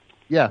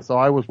yeah, so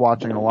I was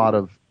watching a lot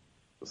of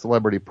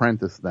Celebrity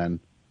Apprentice then,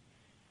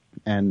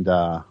 and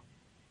you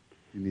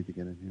need to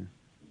get in here.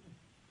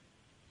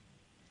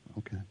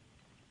 Okay,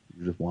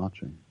 you're just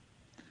watching.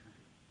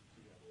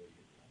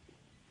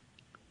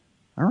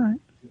 All right,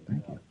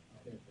 thank you.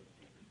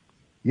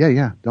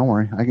 Yeah, don't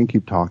worry, I can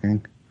keep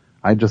talking.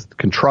 I just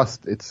can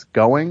trust it's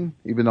going,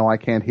 even though I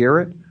can't hear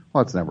it.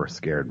 Well, it's never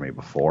scared me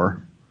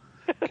before.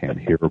 Can't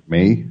hear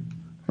me.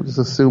 I'll just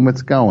assume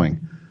it's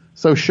going.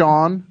 So,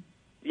 Sean.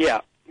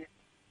 Yeah.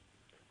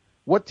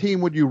 What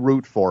team would you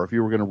root for if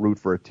you were going to root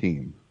for a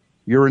team?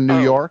 You're in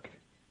New York?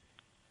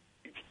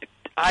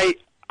 I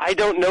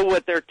don't know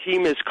what their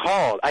team is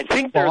called. I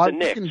think they're the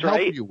Knicks, we can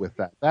right? help you with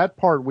that. That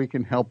part we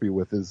can help you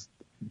with is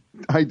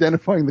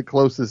identifying the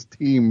closest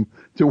team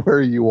to where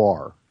you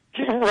are.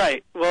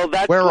 Right. Well,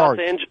 that's Where Los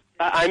are you? Angeles.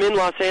 I'm in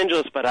Los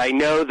Angeles, but I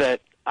know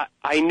that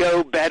I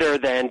know better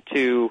than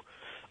to,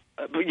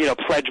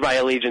 pledge my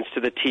allegiance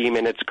to the team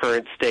in its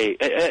current state.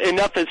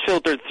 Enough has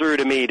filtered through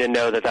to me to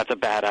know that that's a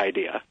bad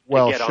idea.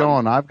 Well,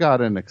 Sean, I've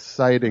got an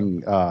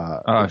exciting.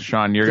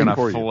 Sean, you're thing gonna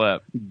for you.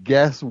 flip.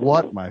 Guess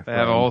what, my They friend?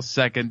 have a whole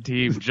second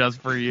team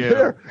just for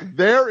you.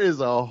 There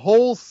is a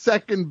whole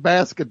second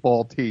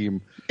basketball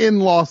team in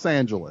Los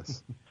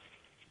Angeles.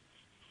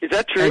 Is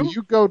that true? And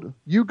you go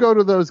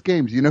to those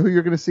games. You know who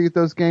you're going to see at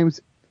those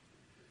games?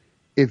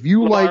 If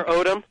you Lamar like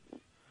Odom?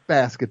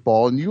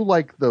 basketball and you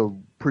like the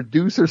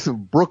producers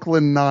of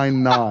Brooklyn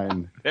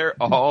Nine-Nine, They're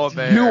all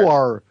there. you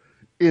are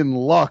in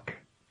luck.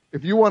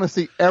 If you want to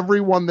see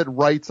everyone that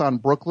writes on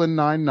Brooklyn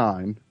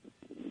Nine-Nine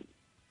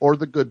or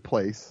The Good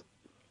Place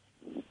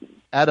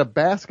at a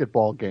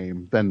basketball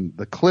game, then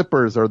the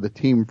Clippers are the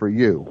team for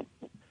you.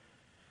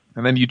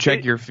 And then you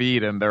check your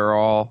feed, and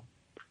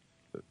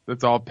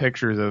it's all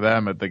pictures of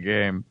them at the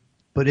game.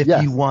 But if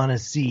you want to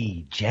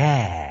see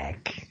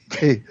Jack,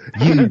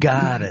 you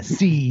gotta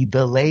see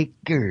the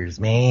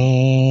Lakers,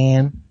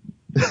 man.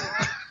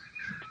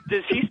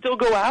 Does he still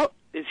go out?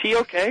 Is he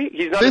okay?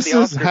 He's not at the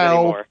Oscars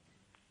anymore.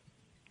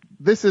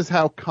 This is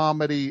how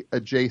comedy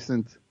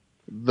adjacent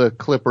the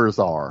Clippers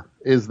are,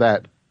 is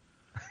that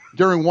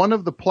during one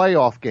of the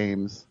playoff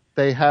games,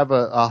 they have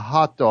a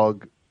hot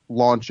dog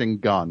launching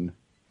gun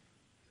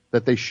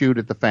that they shoot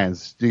at the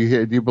fans. Do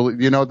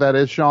you know what that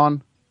is,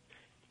 Sean?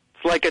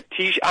 It's like a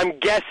T-shirt. I'm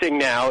guessing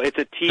now it's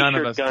a T-shirt None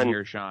of us gun. can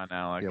hear Sean,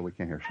 Alec. Yeah, we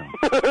can't hear Sean.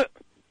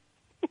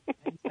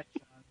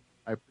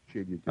 I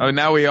appreciate you. Oh,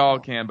 now we all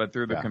can, but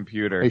through the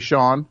computer. Hey,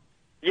 Sean.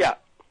 Yeah.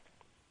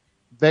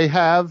 They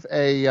have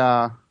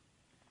a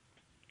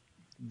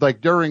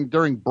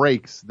during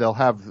breaks, they'll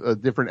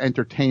have different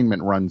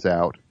entertainment runs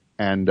out,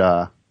 and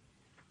they'll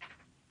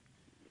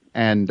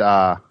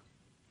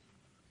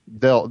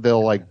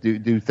like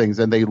do things,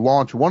 and they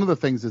launch. One of the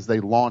things is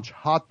they launch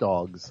hot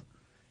dogs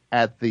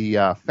at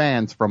the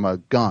fans from a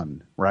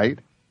gun, right?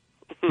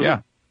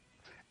 Yeah.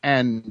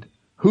 And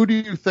who do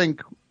you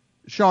think,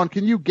 Sean?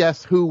 Can you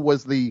guess who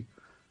was the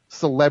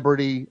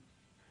celebrity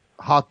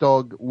hot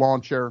dog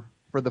launcher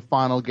for the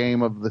final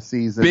game of the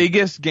season?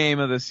 Biggest game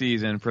of the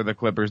season for the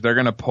Clippers. They're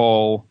going to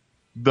pull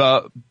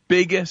the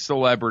biggest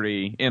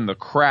celebrity in the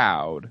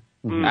crowd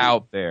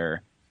out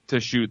there to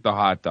shoot the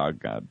hot dog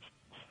gun.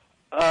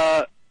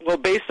 Well,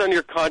 based on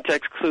your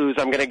context clues,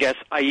 I'm going to guess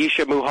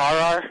Aisha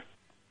Muharrar.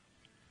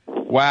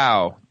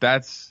 Wow,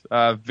 that's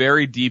a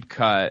very deep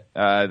cut.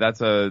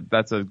 That's a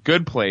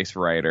Good Place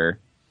writer.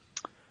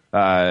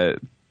 Guy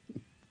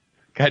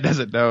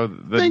doesn't know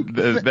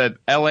that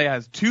LA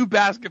has two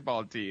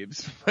basketball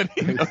teams, but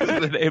he knows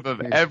the name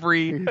of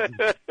every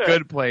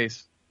Good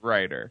Place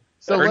writer.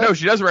 No,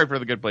 she doesn't write for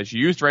the Good Place. She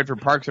used to write for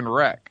Parks and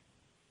Rec.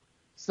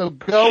 So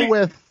go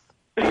with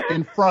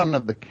in front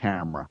of the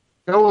camera.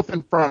 Go with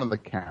in front of the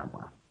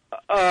camera.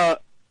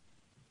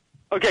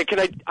 Okay,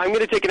 I'm going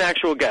to take an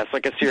actual guess,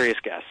 like a serious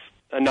guess,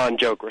 a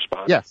non-joke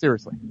response. Yeah,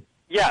 seriously.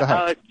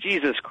 Yeah,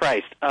 Jesus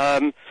Christ.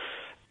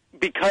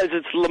 Because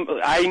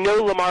I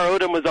know Lamar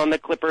Odom was on the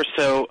Clippers,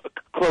 so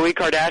Khloe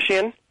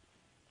Kardashian?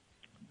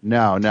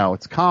 No,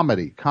 it's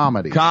comedy.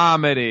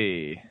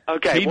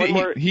 Okay,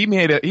 he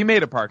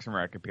made a Parks and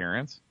Rec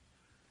appearance.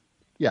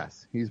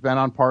 Yes, he's been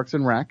on Parks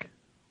and Rec.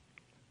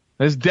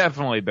 Has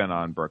definitely been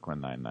on Brooklyn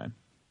Nine-Nine.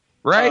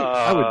 Right?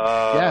 I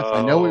would guess.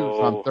 I know he was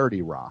on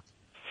 30 Rock.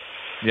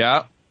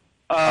 Yeah.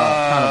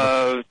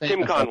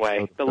 Tim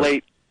Conway, the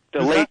late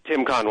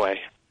Tim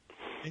Conway.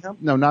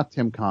 No, not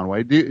Tim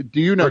Conway. Do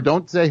you know?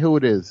 Don't say who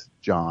it is,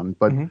 John.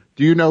 But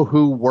do you know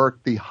who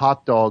worked the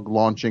hot dog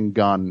launching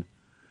gun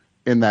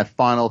in that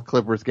final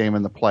Clippers game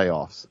in the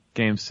playoffs?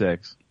 Game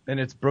 6. And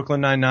it's Brooklyn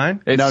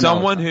Nine-Nine? It's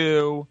someone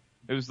who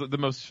it was the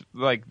most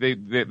like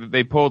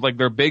they pulled like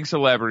their big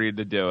celebrity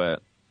to do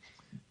it.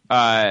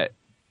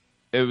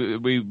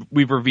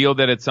 We've revealed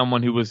that it's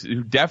someone who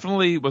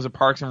definitely was a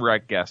Parks and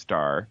Rec guest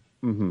star.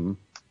 Mm-hmm.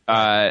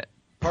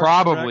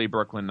 Probably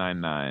Brooklyn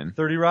Nine-Nine.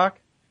 30 Rock?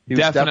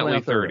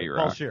 Definitely 30 Rock.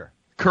 Paul Scheer.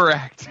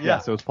 Correct. Yeah,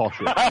 so it's Paul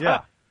Scheer.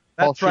 Yeah.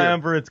 That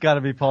triumvirate's got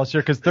to be Paul Scheer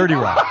because 30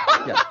 Rock.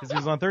 Yeah, because he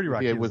was on 30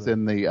 Rock. It was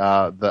in the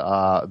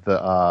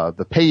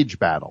Page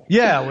battle.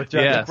 Yeah, with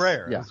Jack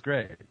Breyer. Yeah. It was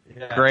great.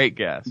 Yeah. Great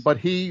guess. But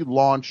he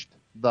launched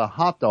the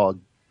hot dog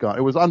gun.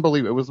 It was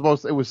unbelievable.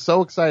 It was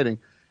so exciting,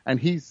 and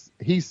he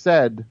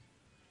said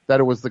that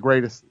it was the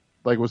greatest,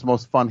 like it was the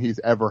most fun he's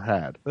ever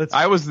had.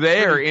 I was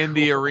there in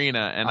the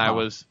arena, and I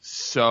was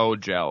so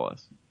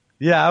jealous.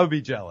 Yeah, I would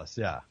be jealous.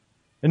 Yeah.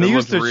 And It they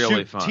used to looked really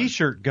shoot fun.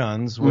 T-shirt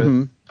guns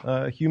with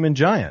Human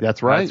Giant.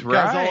 That's right. This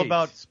guy's all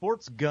about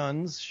sports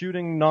guns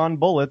shooting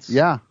non-bullets.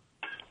 Yeah.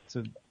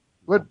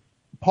 But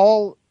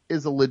Paul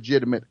is a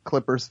legitimate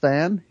Clippers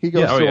fan. He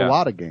goes to a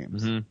lot of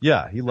games. Mm-hmm.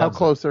 Yeah, he loves How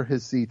close are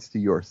his seats to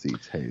your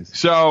seats, Hayes?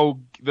 So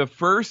the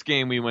first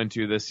game we went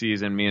to this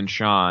season, me and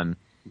Sean.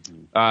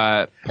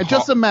 And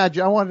just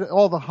imagine, I want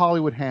all the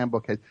Hollywood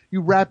Handbook heads.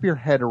 You wrap your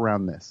head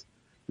around this.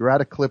 You're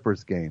at a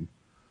Clippers game.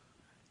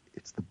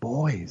 It's the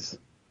boys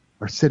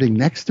are sitting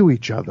next to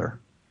each other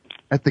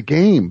at the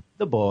game.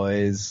 The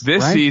boys.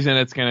 This right? season,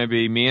 it's going to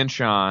be me and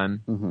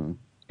Sean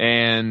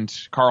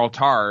and Carl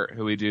Tart,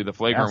 who we do the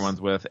flagrant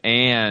ones with,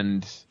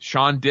 and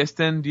Sean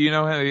Diston. Do you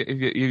know him?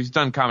 He's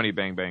done Comedy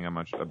Bang Bang a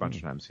bunch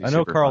of times. He's I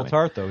know super Carl funny.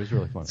 Tart, though. He's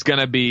really funny. It's going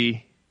to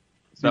be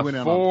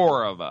the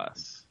four of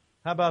us.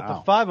 How about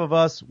the five of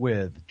us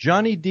with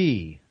Johnny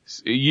D?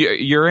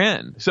 You're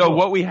in. So Cool.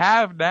 what we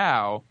have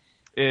now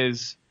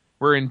is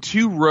we're in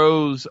 2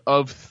 rows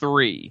of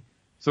 3.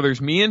 So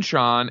there's me and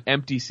Sean,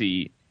 empty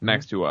seat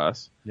next to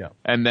us. Yeah.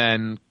 And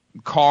then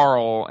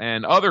Carl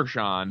and other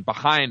Sean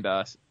behind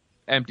us,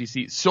 empty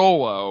seat,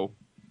 solo.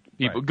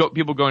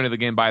 People going to the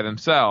game by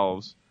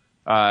themselves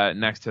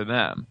next to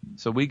them.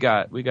 So we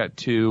got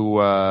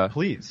 2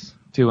 please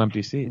 2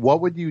 empty seats.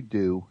 What would you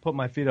do? Put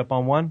my feet up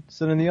on one,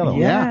 sit in the other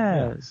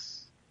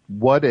Yes.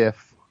 What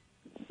if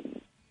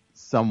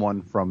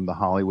someone from the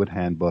Hollywood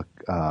Handbook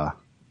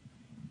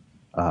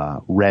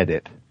read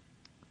it,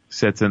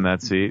 sits in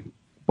that seat,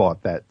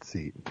 bought that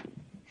seat?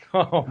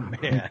 Oh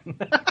man,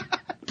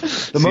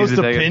 the most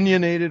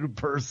opinionated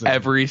person.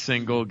 Every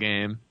single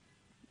game,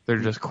 they're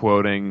just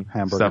quoting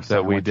Hamburger stuff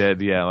that we sandwich.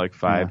 did, like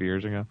 5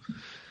 years ago.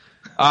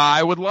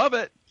 I would love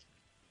it.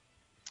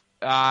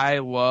 I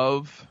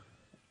love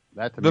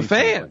that to the me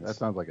sounds fans. like, that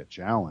sounds like a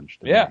challenge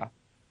to Yeah. me.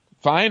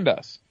 Find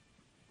us.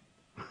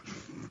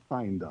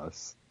 Find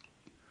us.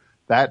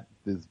 That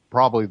is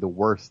probably the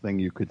worst thing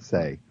you could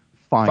say.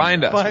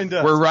 Find us. Find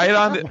us. We're right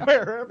on the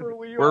wherever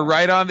we are. We're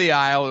right on the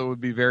aisle. It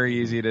would be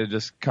very easy to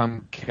just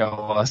come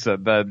kill us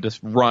at just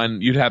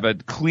run. You'd have a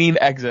clean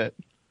exit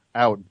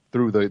out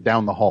through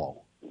down the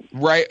hall.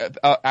 Right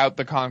out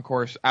the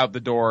concourse, out the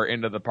door,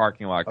 into the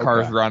parking lot.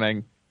 Cars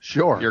running.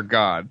 Sure. You're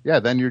gone. Yeah,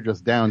 then you're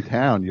just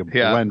downtown. You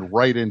blend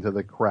right into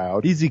the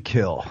crowd. Easy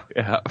kill.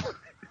 Yeah.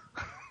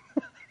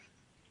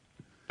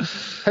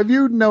 Have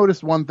you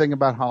noticed one thing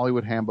about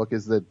Hollywood Handbook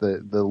is that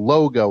the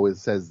logo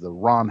says the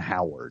Ron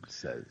Howard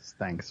says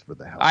thanks for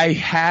the help. I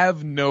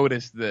have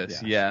noticed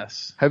this,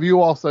 yes. Have you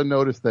also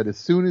noticed that as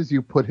soon as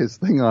you put his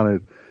thing on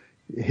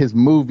it, his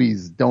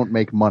movies don't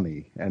make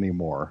money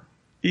anymore?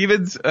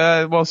 Even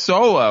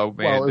Solo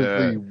made it was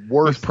the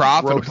worst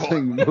profitable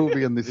grossing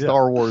movie in the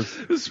Star Wars.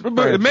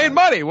 It made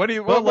money. What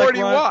more do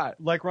you want?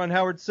 Like Ron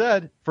Howard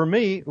said, for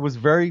me, it was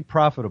very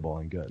profitable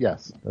and good.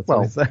 Yes. That's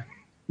what he said.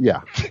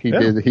 Yeah, he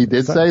did. He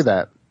did say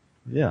that.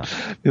 Yeah.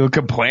 People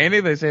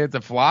complaining. They say it's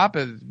a flop.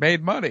 It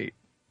made money.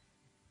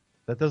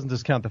 That doesn't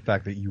discount the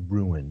fact that you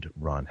ruined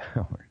Ron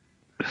Howard.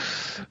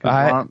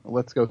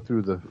 Let's go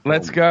through the.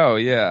 Let's go.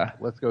 Yeah.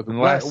 Let's go through the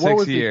last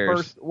 6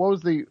 years. What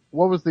was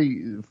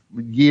the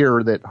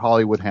year that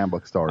Hollywood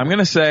Handbook started? I'm going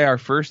to say our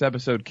first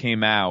episode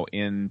came out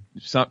in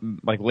something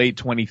like late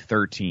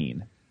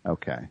 2013.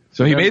 Okay.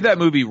 So he made that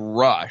movie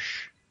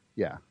Rush.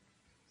 Yeah.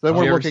 So then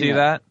we're looking at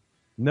that.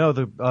 No,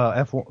 the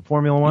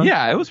Formula One.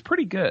 Yeah, it was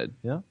pretty good.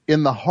 Yeah.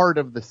 In the Heart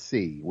of the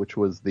Sea, which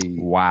was the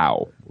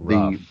rough.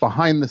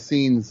 behind the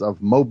scenes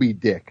of Moby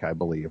Dick, I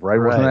believe, right?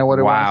 Wasn't that what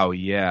it was? Wow,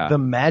 yeah. The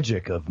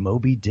magic of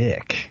Moby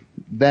Dick.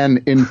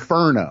 Then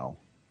Inferno.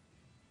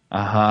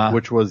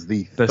 Which was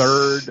the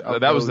third.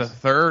 That was the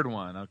third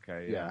one.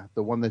 Okay. Yeah,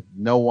 the one that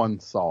no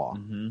one saw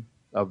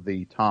of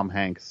the Tom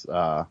Hanks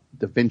Da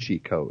Vinci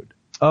Code.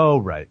 Oh,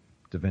 right,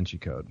 Da Vinci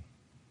Code.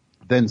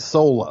 Then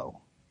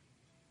Solo.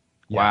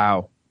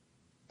 Wow.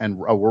 And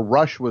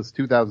Rush was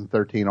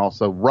 2013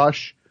 also.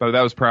 Rush. But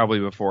that was probably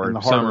before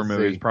summer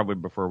movies, Sea. probably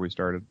before we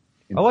started.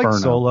 I liked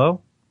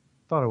Solo.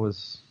 Thought it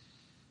was.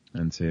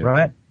 Didn't see it.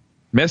 Right?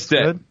 Missed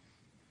it. Good.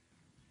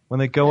 When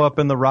they go up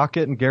in the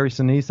rocket and Gary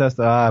Sinise has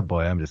to,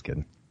 boy, I'm just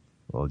kidding.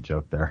 A little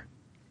joke there.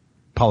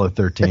 Apollo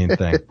 13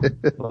 thing.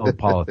 Little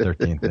Apollo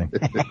 13 thing.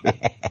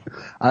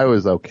 I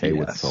was okay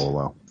with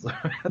Solo.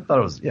 I thought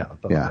it was,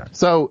 yeah.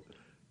 So,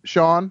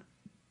 Sean?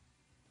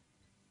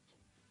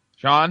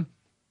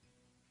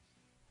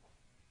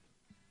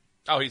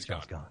 Oh, he's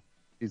gone.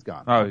 He's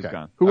gone. Oh, he's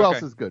gone. Who Okay.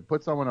 else is good?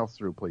 Put someone else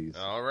through, please.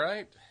 All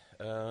right.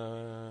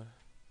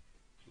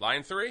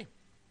 Line 3.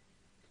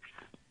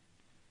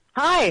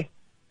 Hi,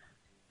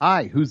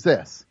 Hi, who's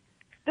this?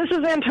 this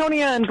is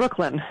Antonia in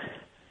Brooklyn.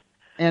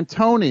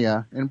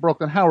 Antonia in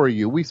Brooklyn. How are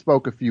you? We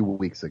spoke a few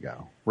weeks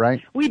ago,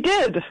 right? We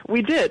did,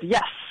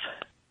 yes.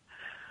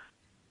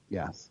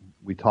 Yes.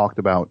 We talked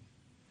about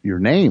your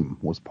name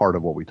was part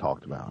of what we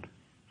talked about.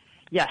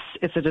 Yes,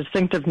 it's a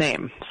distinctive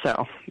name,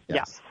 so,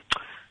 Yes.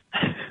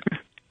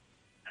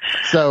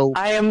 So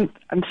I'm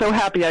so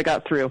happy I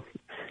got through.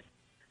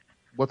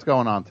 what's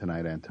going on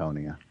tonight,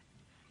 Antonia?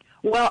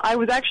 Well, I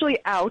was actually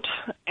out,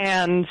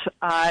 and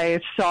I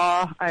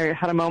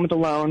had a moment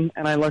alone,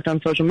 and I looked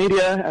on social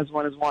media, as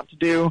one is wont to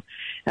do,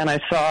 and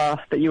I saw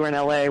that you were in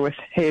L.A. with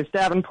Hayes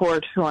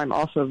Davenport, who I'm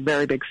also a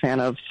very big fan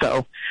of,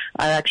 so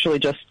I actually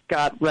just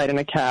got right in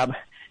a cab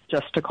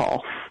just to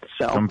call.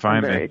 So Come find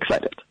I'm very me.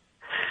 excited.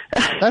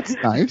 That's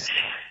nice.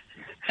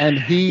 And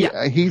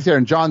he's there,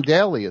 and John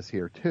Daly is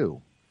here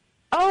too.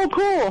 Oh,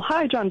 cool.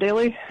 Hi, John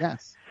Daly.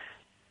 Yes.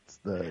 It's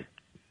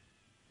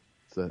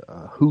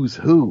a who's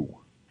who.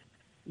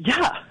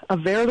 Yeah, a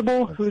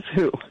veritable who's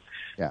who.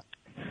 Yeah.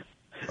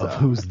 Of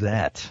who's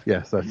that?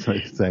 Yes, that's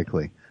right,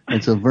 exactly.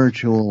 It's a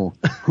virtual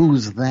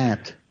who's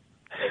that.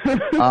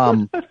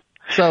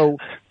 So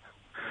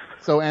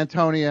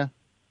Antonia,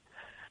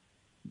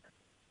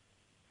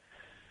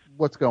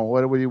 what's going?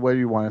 What do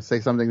you want to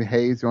say? Something to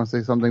Hayes? You want to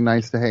say something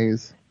nice to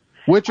Hayes?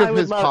 Which of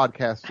his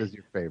podcasts is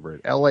your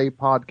favorite? LA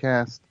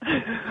podcast,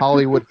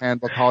 Hollywood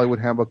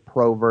Handbook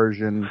Pro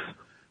version,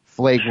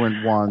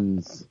 Flagrant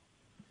Ones,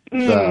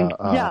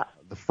 the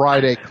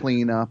Friday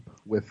Cleanup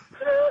with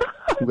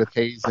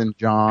Hayes and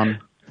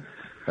John.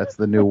 That's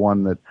the new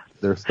one that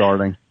they're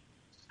starting.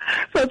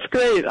 That's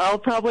great. I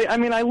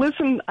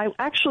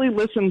actually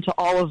listen to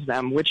all of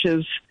them, which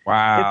is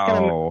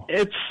wow.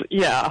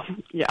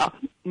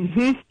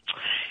 Mm-hmm.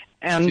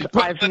 And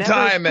I've the never,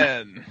 time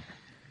in.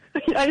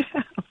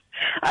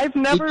 I've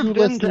never Did you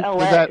been listen to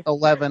LA. To that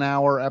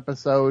 11-hour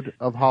episode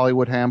of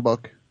Hollywood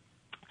Handbook?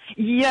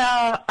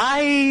 Yeah,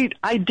 I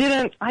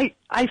didn't. I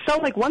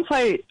felt like once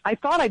I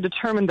thought I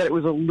determined that it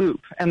was a loop,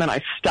 and then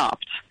I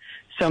stopped.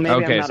 So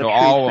maybe I'm not a true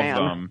all fan.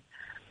 of them.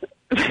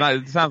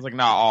 It sounds like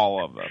not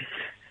all of them.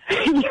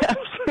 Yes.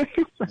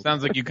 It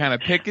sounds like you kind of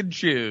pick and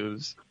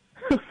choose.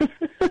 If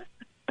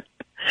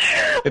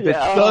it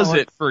does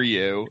it for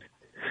you,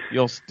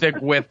 you'll stick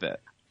with it.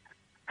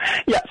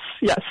 Yes.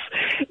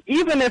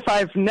 Even if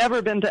I've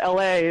never been to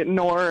LA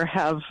nor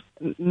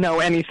know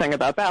anything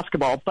about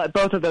basketball, but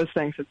both of those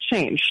things have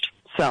changed.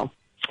 So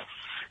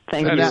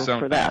thank you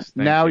for that.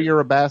 Now you're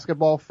a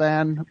basketball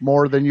fan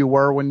more than you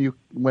were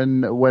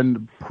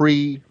when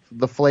pre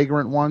the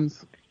Flagrant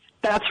Ones?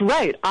 That's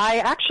right. I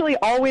actually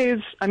always,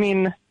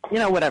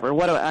 whatever.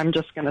 I'm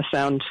just going to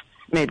sound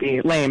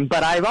maybe lame,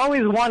 but I've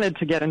always wanted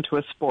to get into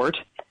a sport,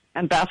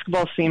 and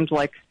basketball seemed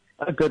like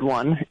a good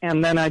one.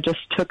 And then I just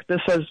took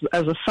this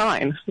as a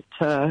sign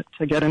to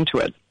get into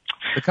it.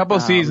 A couple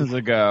of seasons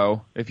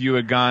ago, if you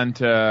had gone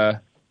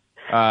to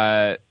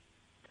a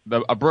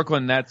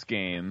Brooklyn Nets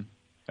game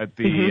at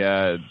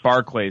the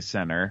Barclays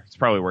Center, it's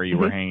probably where you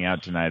were hanging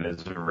out tonight,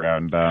 is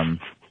around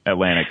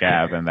Atlantic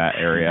Ave in that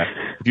area.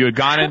 If you had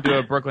gone into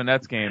a Brooklyn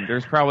Nets game,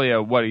 there's probably a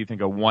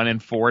 1 in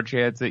 4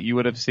 chance that you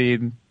would have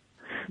seen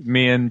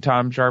me and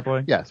Tom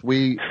Sharpley. Yes,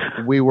 we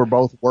were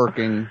both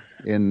working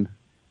in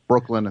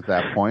Brooklyn at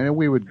that point, and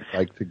we would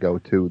like to go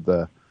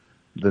to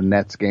the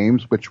Nets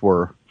games, which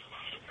were.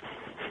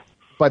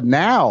 But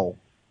now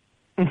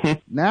if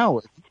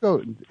you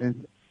go,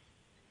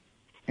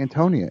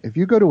 Antonia, if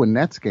you go to a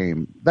Nets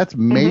game, that's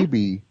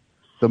maybe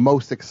the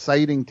most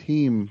exciting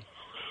team.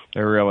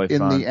 They're really in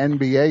fun. the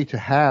NBA to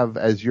have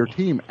as your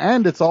team,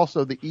 and it's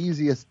also the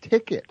easiest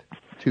ticket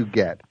to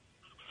get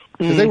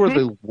because they were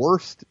the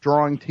worst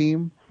drawing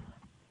team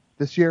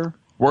this year.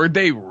 Were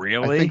they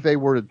really? I think they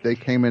were. They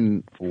came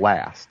in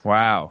last.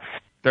 Wow.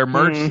 Their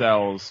merch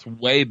sells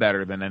way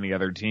better than any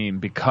other team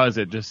because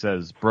it just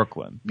says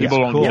Brooklyn. People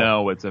don't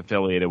know it's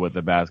affiliated with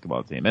the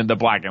basketball team, and the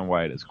black and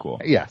white is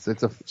cool. Yes,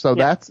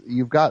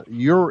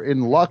 you're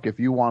in luck if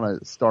you want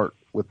to start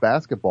with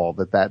basketball.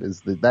 That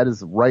is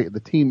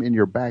the team in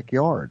your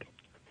backyard.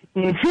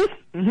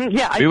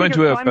 Yeah, we went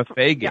to a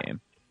buffet game.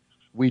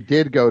 We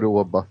did go to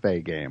a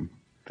buffet game.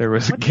 There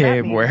was a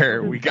game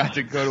where we got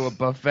to go to a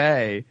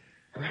buffet.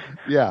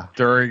 Yeah,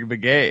 during the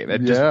game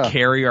and just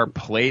carry our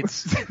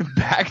plates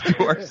back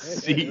to our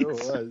seats. It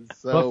was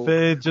so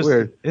buffet just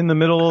weird. In the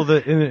middle of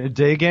in a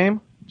day game,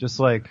 just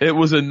like it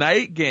was a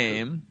night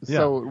game.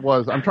 So it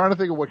was. I'm trying to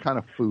think of what kind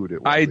of food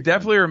it was. I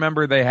definitely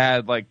remember they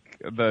had like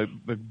the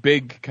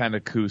big kind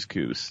of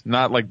couscous,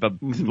 not like the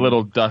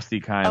little dusty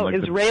kind. Oh, like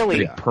Israeli,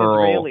 the big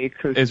pearl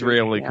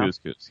Israeli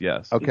couscous.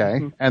 Yes.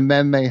 Okay, and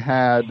then they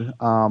had.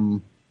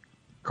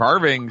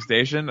 Carving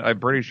station, I'm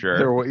pretty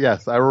sure.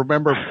 Yes, I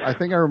remember. I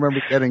think I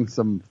remember getting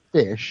some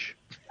fish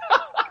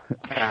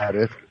at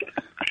it,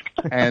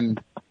 and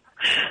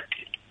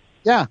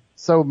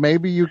so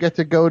maybe you get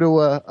to go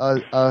to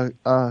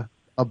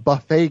a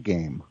buffet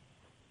game.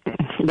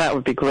 That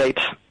would be great.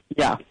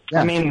 Yeah.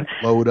 I mean,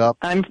 load up.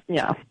 And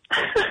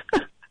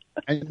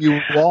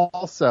you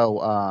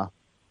also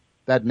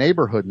that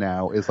neighborhood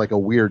now is like a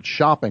weird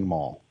shopping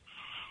mall,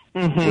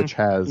 which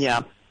has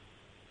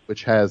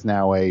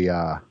now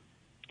a.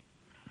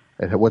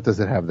 What does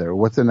it have there?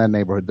 What's in that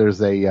neighborhood?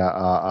 There's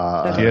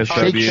a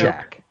Shake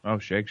Shack. Oh,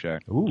 Shake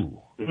Shack.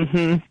 Ooh.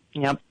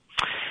 Yep.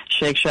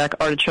 Shake Shack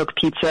artichoke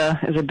pizza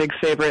is a big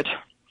favorite.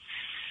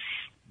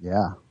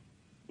 Yeah.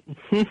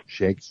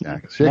 Shake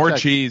Shack. More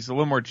cheese, a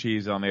little more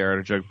cheese on the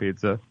artichoke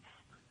pizza.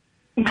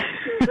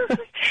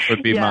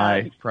 Would be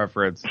my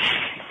preference.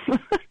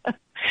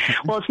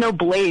 Well, it's no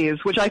Blaze,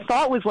 which I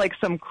thought was like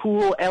some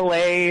cool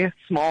LA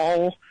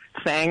small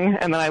thing,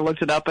 and then I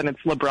looked it up, and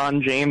it's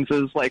LeBron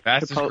James's like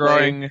fastest Chipotle.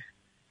 growing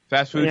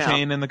fast food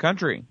chain in the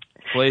country.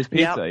 Blaze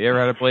Pizza. You ever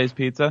had a Blaze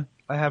Pizza?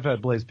 I have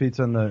had Blaze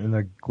Pizza in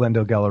the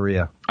Glendale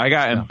Galleria. I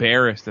got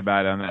embarrassed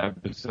about it on the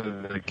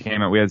episode that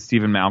came out. We had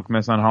Stephen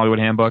Malcolmus on Hollywood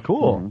Handbook.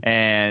 Cool.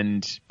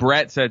 And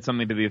Brett said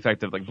something to the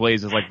effect of, like,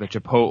 Blaze is like the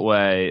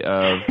Chipotle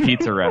of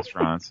pizza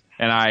restaurants.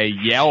 And I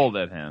yelled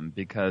at him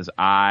because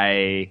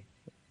I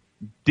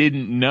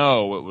didn't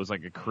know it was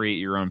like a create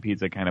your own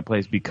pizza kind of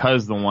place,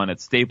 because the one at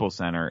Staples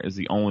Center is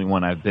the only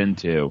one I've been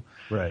to.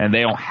 Right. And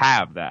they don't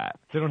have that.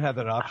 They don't have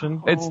that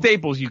option? At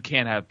Staples, you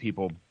can't have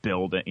people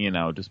build it,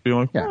 just be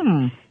like,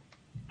 You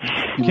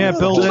can't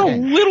build just it. a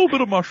little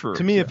bit of mushroom.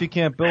 To me, if you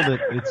can't build it,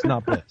 it's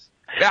not Blaze.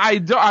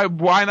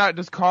 Why not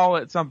just call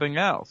it something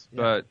else?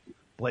 But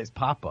Blaze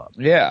Pop-Up.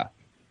 Yeah.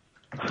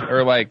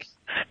 Or like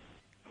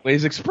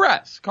Blaze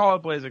Express. Call it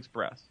Blaze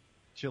Express.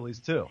 Chili's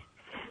too.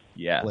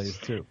 Yes. Blaze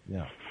too.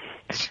 Yeah.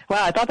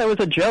 Wow, I thought that was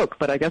a joke,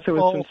 but I guess it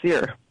was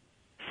sincere.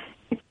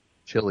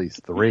 Chili's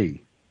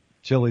 3.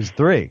 Chili's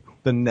 3.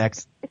 The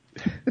next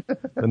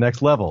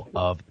level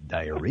of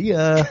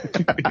diarrhea.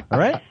 All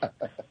right?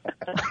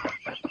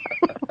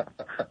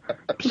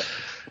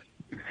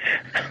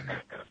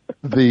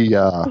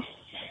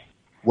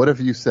 What if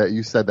you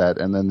said that,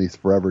 and then these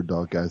Forever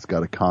Dog guys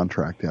got a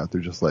contract out?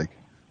 They're just like,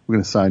 we're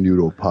going to sign you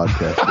to a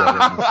podcast.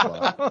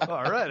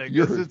 All right, I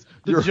guess it's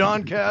the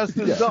John Cast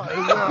is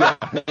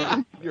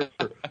done.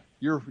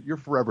 You're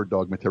Forever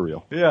Dog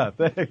material. Yeah,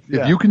 thanks.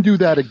 If you can do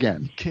that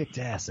again. Kicked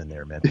ass in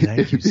there, man.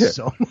 Thank you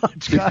so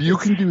much, guys. If you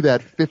can do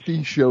that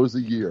 50 shows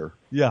a year,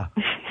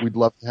 we'd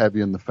love to have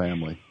you in the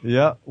family.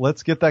 Yeah,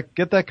 let's get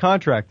that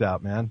contract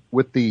out, man.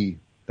 With the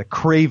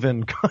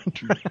Craven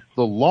contract.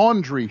 The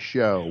Laundry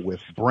Show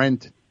with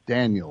Brent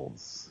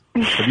Daniels.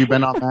 Have you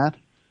been on that?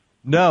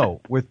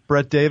 No, with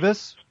Brett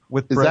Davis.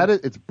 Is that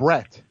it? It's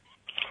Brett.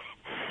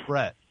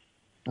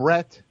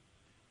 Brett.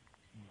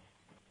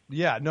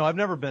 Yeah, no, I've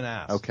never been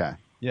asked. Okay.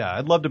 Yeah,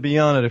 I'd love to be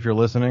on it if you're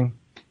listening.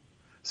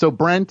 So,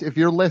 Brent, if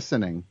you're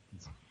listening,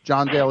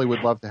 John Daly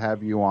would love to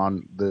have you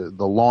on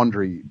the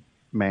Laundry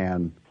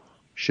Man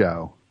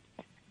show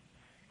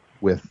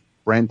with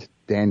Brent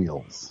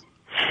Daniels.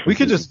 We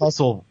could just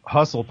hustle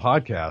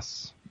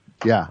podcasts.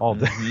 Yeah. All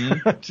day.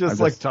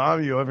 Just like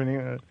Tom, you have any...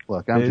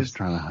 Look, I'm just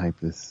trying to hype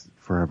this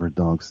Forever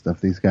Dog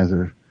stuff. These guys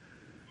are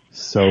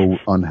so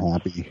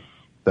unhappy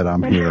that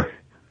I'm here.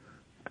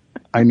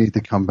 I need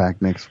to come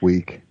back next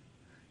week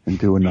and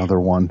do another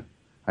one.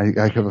 I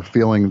have a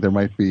feeling there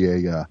might be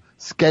a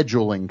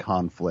scheduling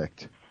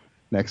conflict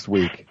next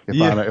week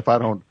if I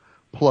don't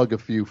plug a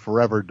few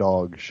Forever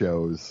Dog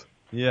shows.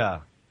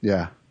 Yeah.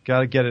 Yeah. Got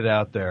to get it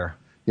out there.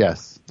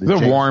 Yes. It's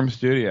a warm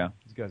studio.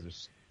 These guys are...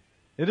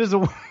 It is a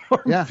warm...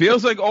 Yeah.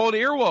 Feels like old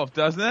Earwolf,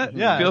 doesn't it?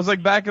 Yeah. Feels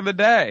like back in the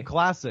day.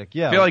 Classic,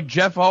 yeah. I feel like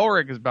Jeff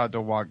Ulrich is about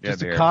to walk in here.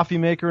 Just a coffee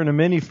maker and a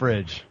mini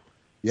fridge.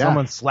 Yeah.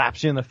 Someone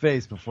slaps you in the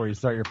face before you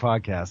start your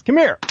podcast. Come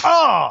here.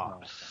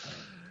 Oh!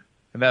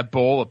 And that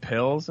bowl of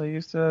pills I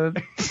used to...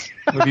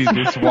 When you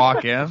just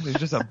walk in, there's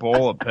just a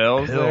bowl of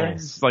pills there.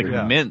 It's like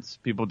mints.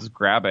 People just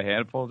grab a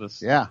handful,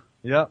 just... Yeah.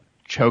 Yep.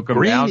 Choke them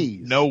Greenies.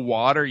 down. No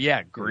water.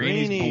 Yeah,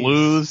 greenies.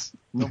 Blues.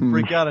 Don't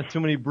freak out at too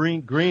many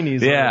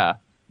greenies. Yeah.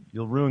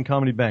 You'll ruin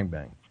Comedy Bang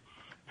Bang.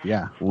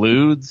 Yeah.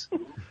 Ludes.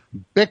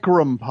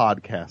 Bikram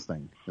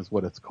podcasting is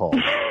what it's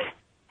called.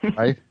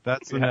 Right?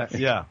 That's the next.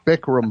 Yeah.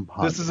 Bikram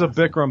podcasting. This is a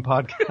Bikram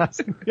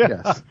podcast.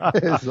 Yes.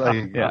 It's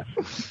like,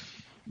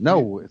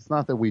 no, it's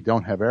not that we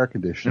don't have air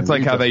conditioning. It's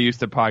like how they used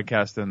to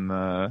podcast in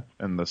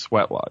the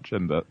sweat lodge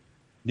and the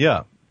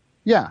Yeah.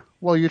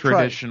 Well, you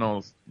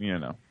traditional,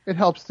 It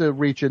helps to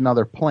reach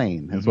another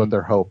plane, is what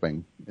they're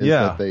hoping. Is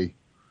that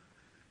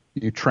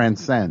you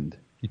transcend.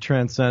 You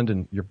transcend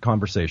in your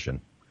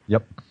conversation.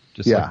 Yep.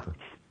 Just like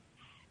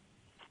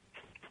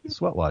the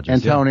sweat lodges.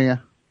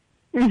 Antonia.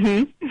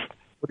 Mm-hmm.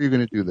 What are you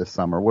going to do this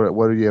summer?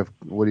 What do you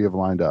have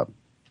lined up?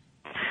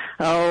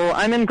 Oh,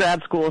 I'm in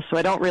grad school, so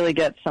I don't really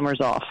get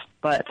summers off.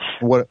 But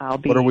what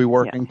are we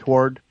working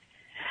toward?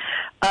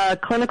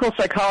 Clinical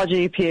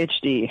psychology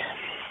PhD.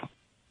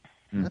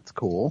 That's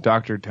cool.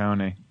 Dr.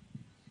 Tony.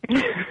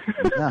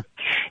 Yeah.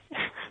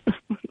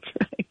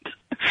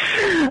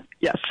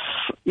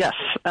 Yes.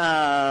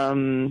 I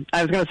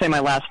was going to say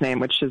my last name,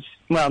 which is,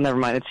 well, never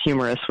mind. It's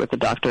humorous with the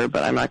doctor,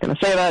 but I'm not going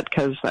to say that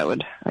because that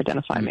would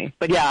identify me.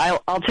 But yeah,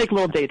 I'll take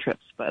little day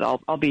trips, but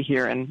I'll be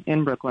here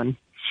in Brooklyn.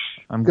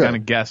 I'm going to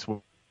guess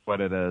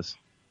what it is.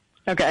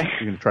 Okay.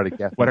 You're going to try to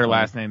guess what her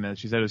last name is.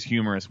 She said it was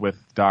humorous with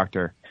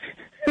doctor.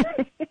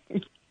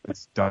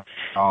 It's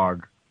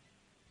dog.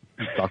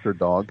 Dr.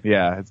 Dog?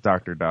 Yeah, it's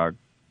Dr. Dog.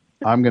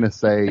 I'm going to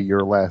say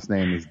your last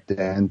name is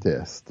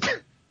Dentist.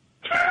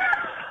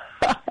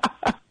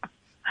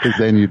 Because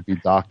then you'd be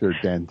Dr.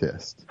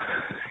 Dentist.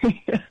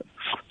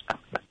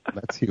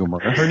 That's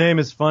humorous. Her name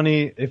is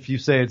funny. If you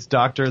say it's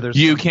doctor,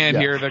 You can't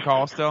hear the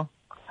call still?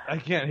 I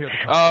can't hear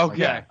the call.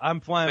 Okay. Yeah,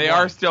 I'm flying. They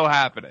are still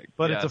happening.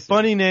 But it's a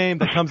funny name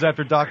that comes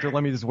after doctor.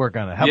 Let me just work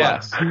on it. How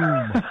about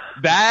Doom?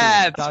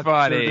 That's Dr.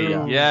 funny.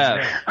 Doom.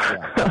 Yes.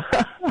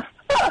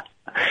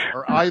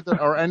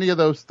 Are any of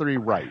those three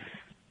right?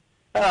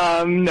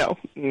 No.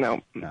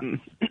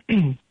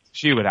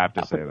 She would have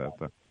to say that,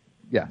 though.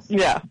 Yes.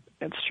 Yeah,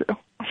 it's true.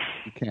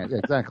 You can't. Yeah,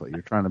 exactly.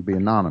 You're trying to be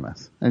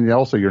anonymous. And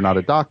also, you're not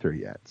a doctor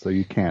yet, so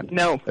you can't.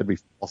 No. That'd be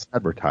false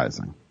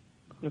advertising.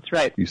 That's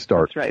right. You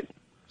start. That's right.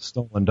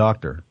 Stolen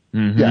doctor.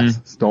 Mm-hmm. Yes,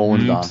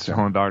 stolen doctor.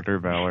 Stolen Dr.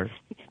 Valor.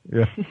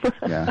 Yeah.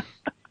 Yeah.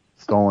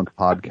 Stolen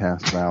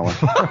podcast valor.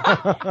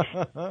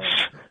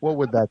 What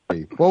would that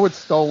be? What would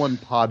stolen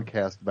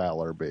podcast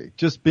valor be?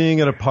 Just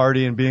being at a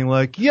party and being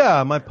like,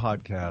 yeah, my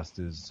podcast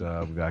is,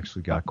 we've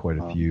actually got quite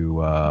a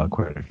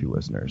few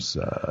listeners.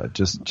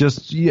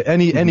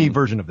 Any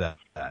version of that.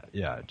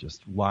 Yeah.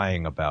 Just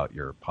lying about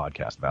your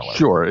podcast valor.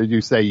 Sure. Did you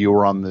say you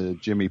were on the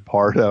Jimmy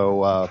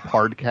Pardo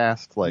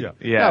podcast? Like,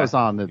 Yeah. I was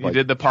on the. You like,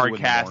 did the 2 in the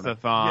morning.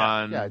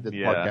 Podcast-a-thon. Yeah, I did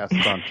the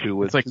podcast-a-thon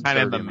too. It's like kind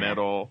of in the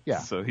middle. Yeah.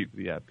 So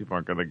people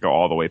aren't going to go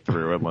all the way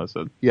through and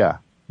listen. Yeah.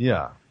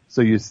 Yeah.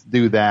 So you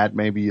do that.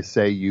 Maybe you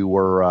say you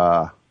were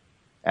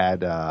at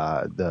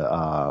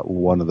the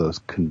one of those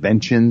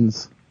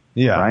conventions.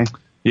 Yeah. Right?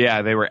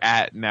 Yeah, they were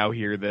at Now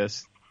Hear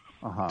This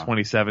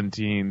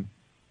 2017.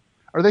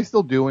 Are they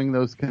still doing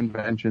those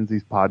conventions,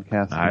 these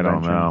podcast I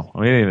don't conventions? know.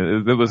 I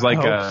mean, it was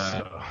like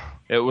so.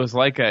 it was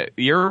like a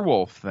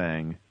Earwolf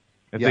thing.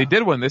 If they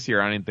did one this year,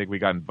 I didn't think we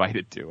got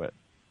invited to it.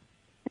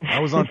 I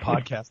was on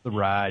Podcast The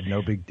Ride,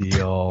 no big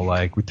deal.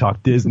 Like, we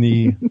talked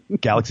Disney,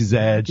 Galaxy's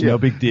Edge, no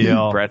big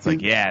deal. Brett's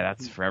like, yeah,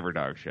 that's Forever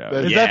Dog show.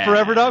 Is that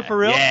Forever Dog for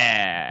real?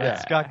 Yeah.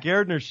 That's Scott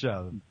Gardner's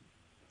show.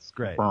 It's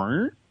great.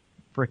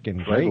 Freaking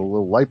Like great. a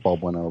little light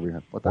bulb went over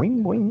here. What the?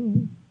 Boing,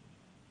 boing.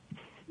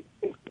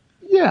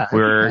 Yeah, if you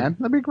We're can.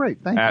 That'd be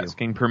great. Thank you.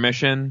 asking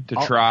permission to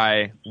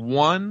try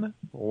one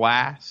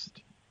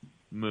last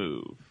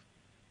move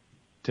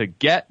to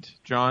get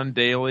John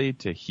Daly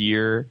to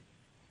hear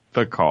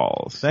the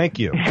calls. Thank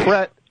you.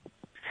 Brett,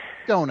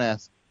 don't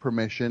ask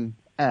permission.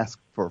 Ask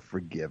for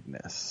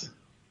forgiveness.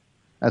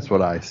 That's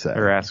what I say.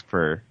 Or ask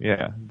for,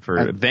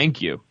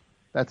 thank you.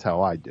 That's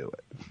how I do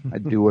it. I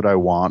do what I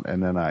want,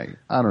 and then I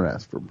don't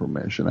ask for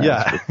permission. I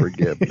ask for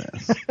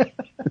forgiveness.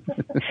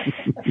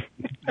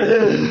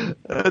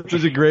 That's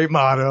such a great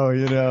motto,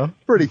 you know.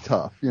 Pretty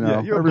tough, you know.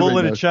 Yeah, you're a Everybody bull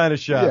in a knows. china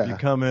shop. Yeah. You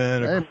come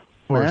in, of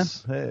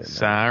course. Hey, man,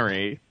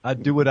 Sorry. I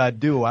do what I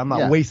do. I'm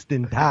not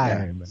wasting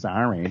time. Yeah.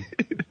 Sorry.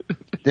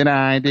 Did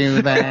I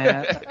do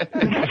that?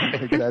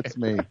 Like, that's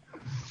me.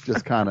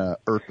 Just kind of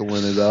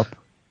urkeling it up.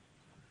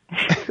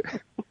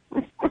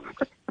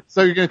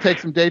 So you're going to take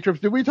some day trips.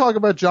 Did we talk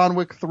about John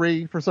Wick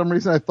 3? For some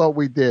reason, I thought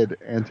we did,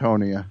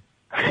 Antonia.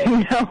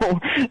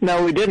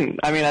 No, we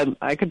didn't. I mean,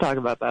 I could talk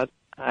about that.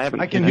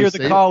 I can hear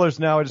the callers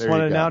now. I just There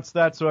want to you go. announce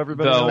that so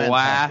everybody The knows.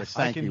 last-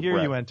 I can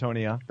hear you,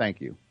 Antonia. Thank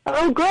you.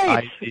 Oh, great.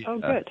 I- Oh,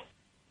 good.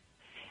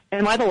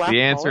 Am I the last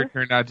The answer caller?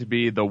 turned out to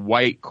be the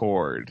white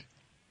cord.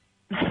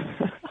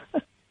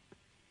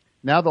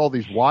 Now that all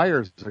these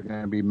wires are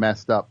going to be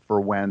messed up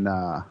for when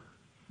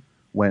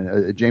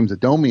James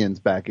Adomian's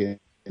back in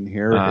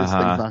here, his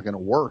thing's not going to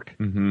work.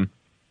 Mm-hmm.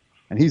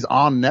 And he's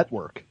on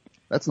network.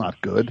 That's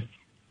not good.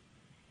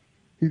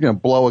 He's going to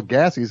blow a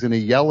gas. He's going to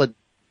yell at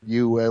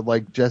you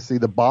like Jesse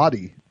the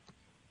Body.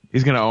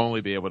 He's going to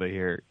only be able to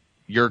hear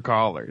your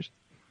callers.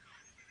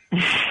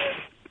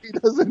 He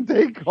doesn't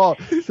take calls.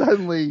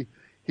 Suddenly,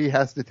 he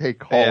has to take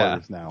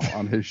callers now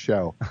on his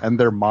show, and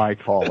they're my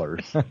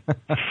callers.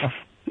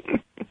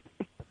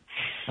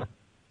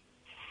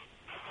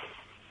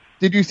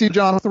 Did you see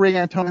John 3,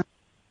 Antonio?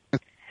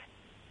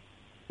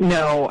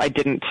 No, I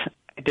didn't.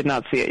 I did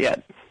not see it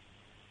yet.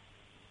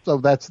 So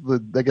that's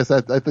I guess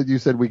I thought you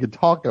said we could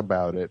talk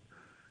about it.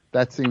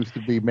 That seems to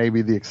be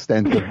maybe the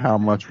extent of how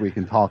much we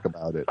can talk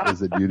about it, is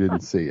that you didn't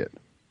see it.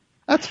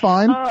 That's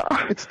fine.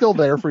 It's still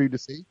there for you to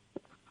see.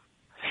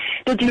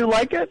 Did you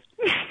like it?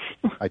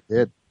 I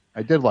did.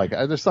 I did like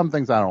it. There's some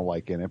things I don't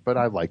like in it, but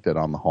I liked it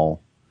on the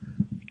whole.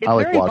 It's I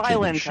like very watching him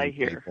violent, shoot I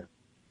hear. people.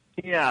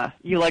 Yeah,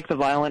 you like the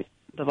violence?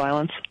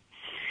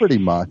 Pretty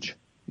much.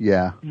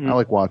 Yeah. Mhm. I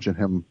like watching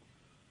him.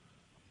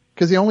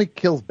 Because he only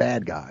kills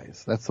bad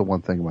guys. That's the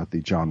one thing about the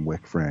John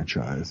Wick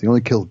franchise. He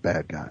only kills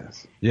bad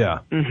guys. Yeah.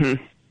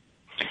 Mm-hmm.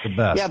 The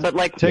best. Yeah, but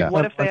like,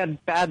 what if they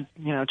had bad,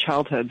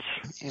 childhoods?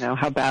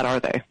 How bad are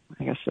they?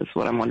 I guess that's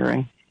what I'm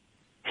wondering.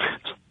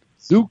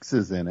 Zooks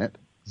is in it.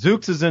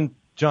 Zooks is in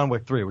John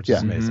Wick 3, which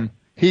is amazing.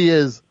 He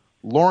is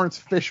Lawrence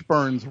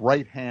Fishburne's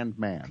right-hand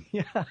man.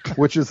 Yeah.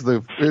 Which is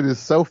it is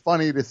so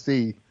funny to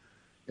see.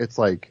 It's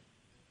like,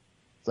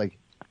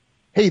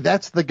 hey,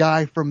 that's the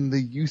guy from the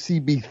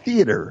UCB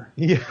theater.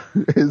 Yeah.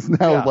 Is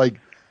now like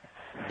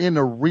in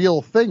a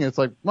real thing. It's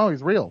like, no,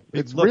 he's real.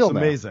 It's looks real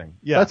now. amazing.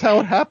 Yeah. That's how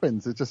it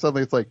happens. It's just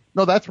suddenly it's like,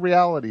 no, that's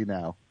reality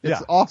now.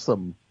 It's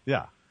awesome.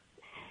 Yeah.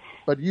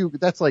 But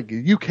that's like,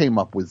 you came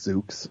up with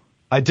Zooks.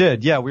 I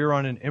did. Yeah. We were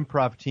on an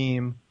improv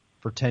team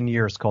for 10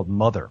 years called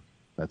Mother.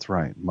 That's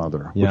right.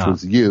 Mother. Yeah. Which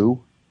was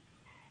you.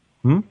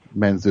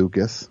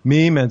 Manzukis.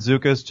 Me,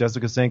 Manzukis,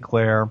 Jessica St.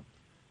 Clair,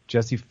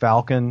 Jesse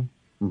Falcon,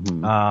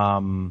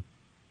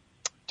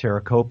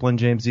 Tara Copeland,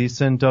 James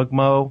Easton, Doug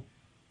Moe,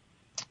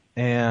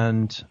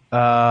 and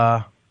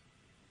man,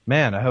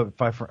 I hope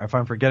if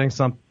I'm forgetting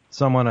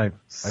someone, I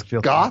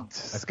feel Scott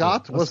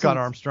Scott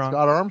Armstrong.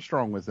 Scott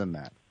Armstrong was in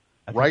that.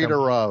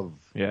 Writer of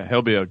Yeah,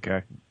 he'll be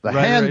okay. The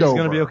Right, he's Handover.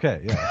 going to be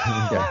okay.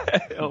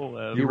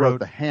 Yeah. He wrote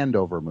the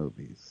Handover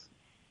movies.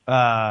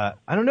 I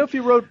don't know if he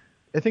wrote.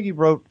 I think he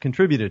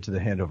contributed to the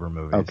Handover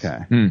movies.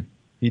 Okay.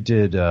 He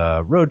did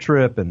Road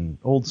Trip and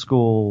Old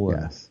School.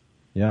 Yes.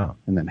 Yeah.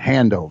 And then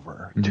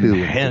Handover 2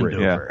 and 3.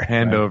 Handover. Yeah,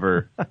 hand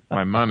over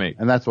my money.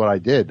 And that's what I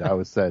did.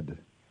 I said,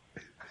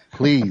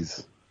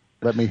 please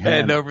let me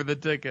Hand over the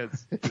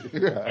tickets.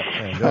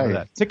 Hand over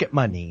that ticket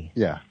money.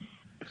 Yeah.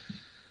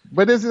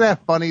 But isn't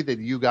that funny that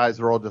you guys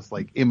are all just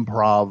like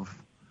improv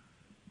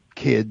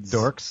kids?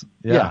 Dorks?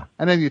 Yeah.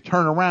 And then you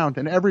turn around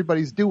and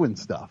everybody's doing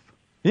stuff.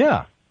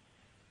 Yeah.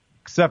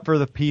 Except for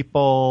the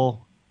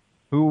people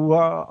who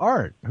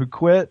aren't, who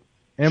quit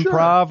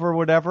improv or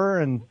whatever,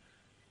 and,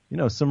 you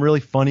know, some really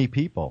funny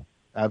people.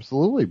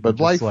 Absolutely. But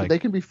Just life, they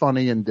can be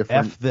funny in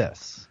different... F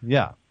this.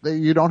 Yeah.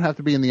 You don't have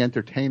to be in the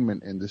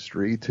entertainment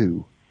industry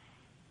to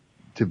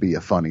be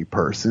a funny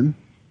person.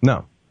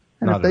 No.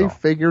 And not if they at all.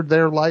 figured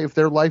their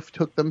life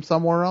took them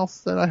somewhere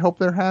else, then I hope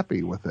they're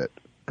happy with it.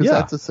 Because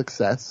that's a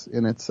success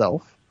in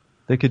itself.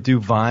 They could do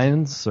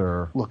Vines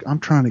or... Look, I'm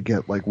trying to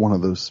get like one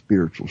of those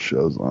spiritual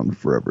shows on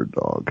Forever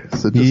Dog.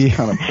 So just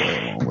kind of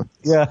play along with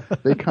this. Yeah.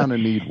 They kind of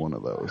need one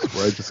of those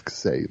where I just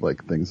say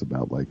like things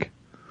about like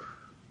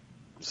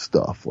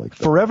stuff like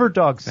that. Forever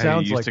Dog Hey,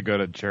 sounds you used like... to go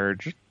to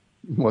church.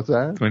 What's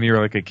that? When you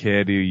were like a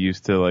kid, you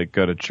used to like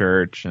go to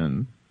church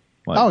and...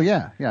 Like, Oh,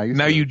 yeah. I used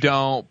now to. you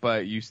don't,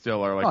 but you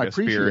still are like I a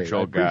appreciate spiritual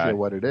it. I appreciate guy.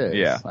 what it is.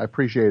 Yeah. I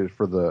appreciate it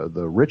for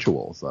the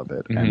rituals of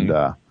it. Mhm.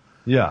 And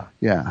Yeah.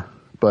 yeah.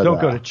 But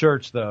Don't go to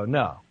church, though.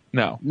 No.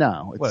 No.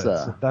 No,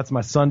 that's my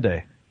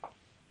Sunday.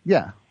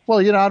 yeah.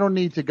 Well, you know, I don't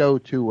need to go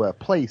to a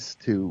place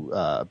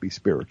to be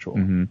spiritual.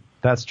 Mm-hmm.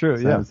 That's true,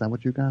 Is yeah. that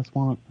what you guys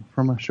want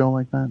from a show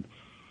like that?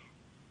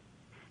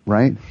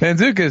 Right?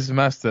 Banzukas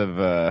must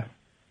have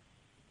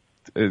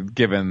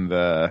given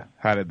the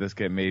 "How Did This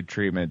Get Made"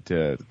 treatment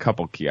to a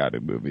couple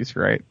Keanu movies,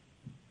 right?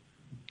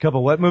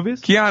 Couple what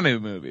movies? Keanu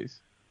movies.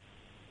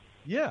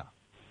 Yeah.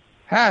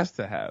 Has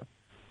to have.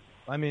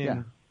 I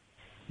mean,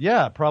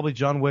 yeah, probably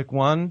John Wick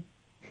 1.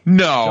 John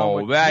No,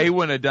 Wick that 2. he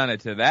wouldn't have done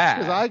it to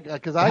that.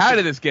 Because How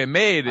Did This Get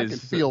Made? I Is can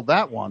feel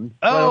that one.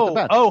 right off the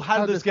bat.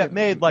 How did this get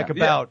made? Like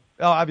about,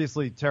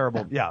 obviously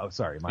terrible. Yeah,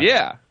 sorry.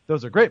 Yeah.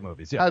 Those are great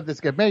movies, yeah. How did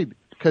this get made?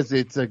 Because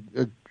it's a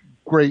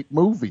great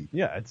movie.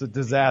 Yeah, it's a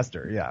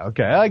disaster. Yeah,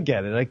 okay, I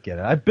get it.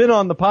 I've been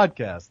on the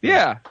podcast.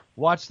 Yeah.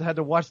 Had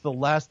to watch the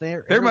last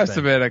air. There must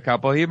have been a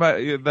couple. He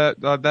might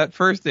that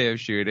first day of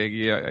shooting.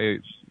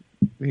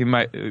 He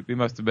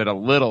must have been a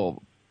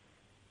little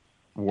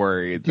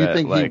worried. Do you that,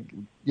 think like,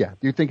 Do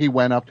you think he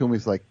went up to him?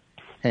 He's like,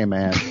 "Hey,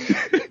 man,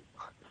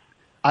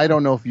 I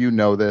don't know if you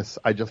know this.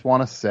 I just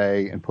want to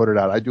say and put it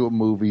out. I do a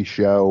movie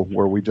show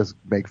where we just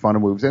make fun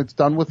of movies, and it's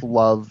done with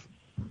love.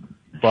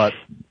 But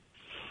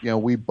you know,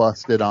 we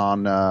busted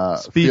on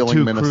Speed Feeling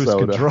 2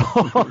 Minnesota. Cruise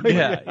Control.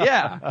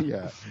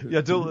 yeah.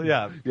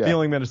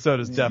 Feeling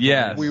Minnesota is definitely.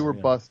 Yes. We were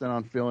busting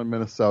on Feeling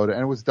Minnesota,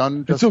 and it was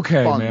done just It's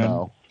okay, fun, man.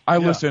 though. I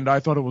listened.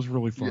 I thought it was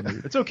really funny.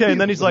 It's okay. And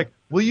then he's like,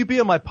 "Will you be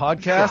on my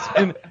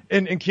podcast?"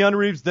 And Keanu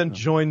Reeves then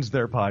joins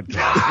their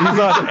podcast. He's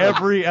on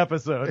every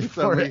episode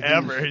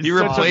forever. He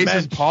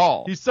replaces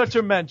Paul. He's such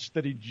a mensch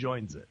that he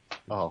joins it.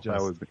 Oh,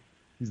 that would be.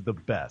 He's the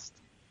best.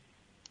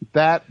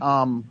 That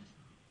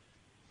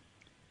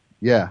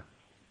yeah,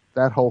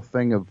 that whole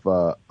thing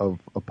of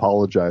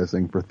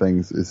apologizing for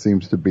things, it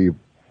seems to be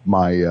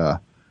my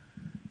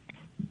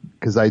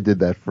because I did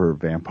that for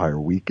Vampire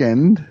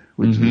Weekend,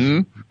 which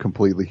is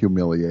completely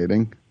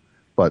humiliating.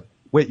 But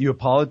wait, you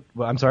apologize?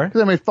 I'm sorry?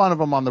 Because I made fun of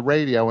them on the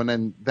radio,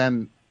 and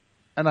then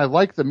I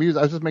liked the music.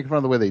 I was just making fun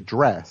of the way they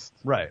dressed.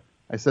 Right.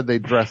 I said they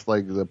dressed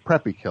like the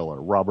Preppy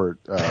Killer, Robert.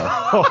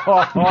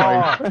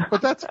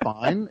 But that's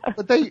fine.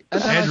 But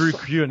Andrew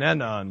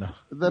Cunanan.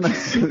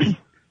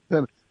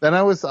 Then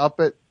I was up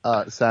at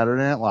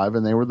Saturday Night Live,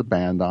 and they were the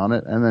band on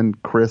it. And then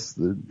Chris,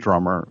 the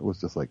drummer, was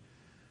just like,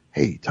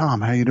 "Hey,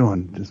 Tom, how you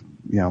doing? Just,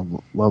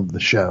 love the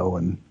show."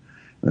 And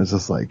it was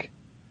just like,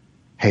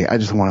 "Hey, I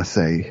just want to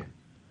say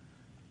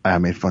I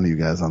made fun of you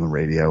guys on the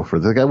radio for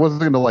this." I wasn't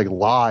going to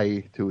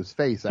lie to his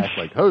face, act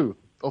like, "Oh,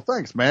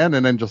 thanks, man,"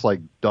 and then just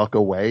duck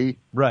away.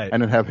 Right.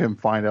 And then have him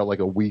find out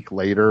a week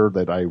later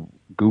that I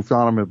goofed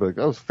on him and be like,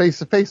 I was face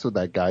to face with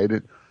that guy. And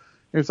it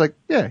was like,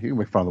 yeah, you can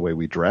make fun of the way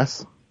we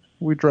dress.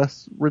 We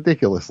dress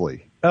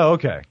ridiculously. Oh,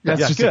 okay.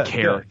 That's just a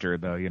character,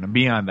 though.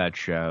 Me on that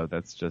show,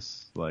 that's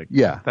just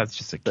that's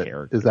just a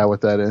character. Is that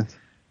what that is?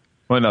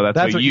 Well, no,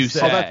 that's what you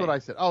said. Oh, that's what I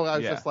said. Oh, I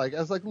was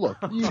like, look,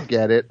 you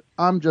get it.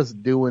 I'm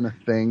just doing a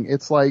thing.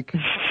 It's like,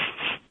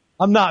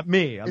 I'm not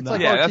me.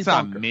 That's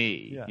not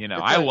me. Yeah.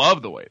 I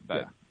love the way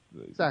that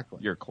exactly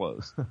your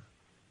clothes.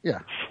 Yeah,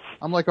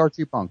 I'm like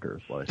Archie Bunker.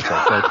 Is what I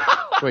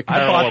said.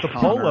 I bought the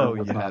polo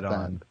you had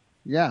on.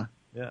 Yeah.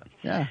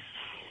 Yeah.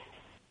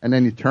 And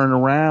then you turn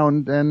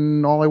around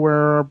and all I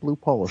wear are blue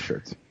polo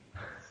shirts.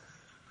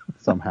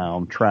 Somehow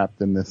I'm trapped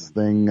in this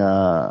thing,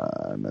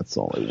 and that's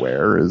all I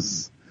wear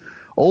is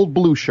Old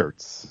blue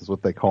shirts is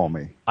what they call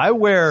me. I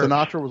wear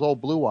Sinatra was old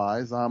blue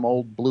eyes. I'm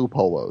old blue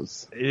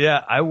polos. Yeah,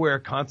 I wear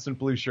constant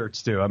blue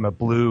shirts too. I'm a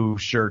blue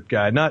shirt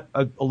guy. Not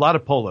a lot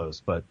of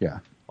polos, but yeah,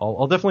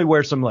 I'll definitely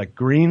wear some like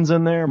greens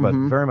in there, but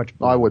very much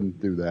blue. I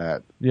wouldn't do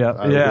that.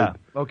 Yeah.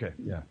 Okay.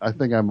 Yeah. I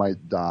think I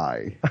might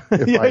die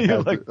if Yeah, I you,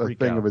 had like, a freak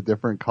thing out. of a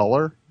different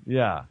color.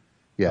 Yeah.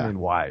 Yeah. I mean,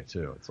 why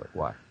too? It's like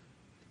why?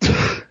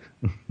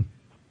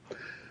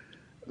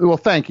 Well,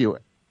 thank you,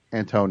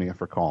 Antonia,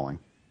 for calling.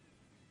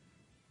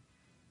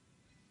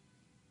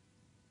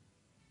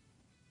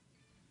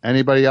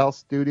 Anybody else,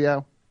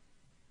 studio?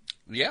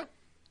 Yeah.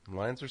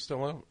 Lines are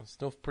still out.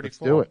 Still pretty Let's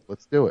full. do it.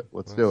 Let's do it.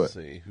 Let's do it. Let's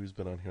see who's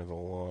been on here the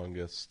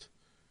longest.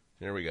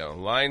 Here we go.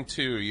 Line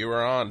 2, you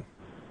are on.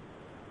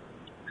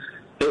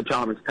 Hey,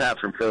 Tom, it's Pat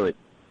from Philly.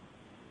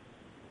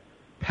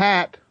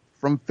 Pat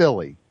from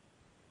Philly.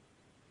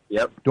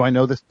 Yep. Do I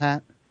know this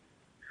Pat?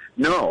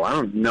 No, I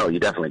don't. No, you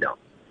definitely don't.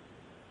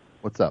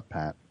 What's up,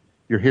 Pat?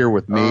 You're here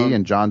with me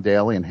and John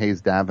Daly and Hayes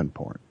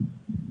Davenport.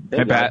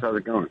 Hey, guys, how's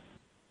it going?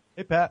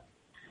 Hey, Pat.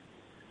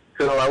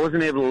 So I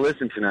wasn't able to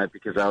listen tonight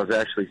because I was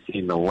actually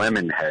seeing the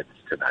Lemonheads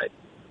tonight.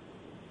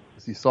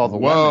 You saw the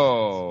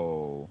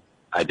Whoa.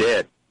 I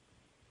did.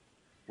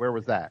 Where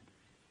was that?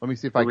 Let me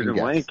see if I It was can in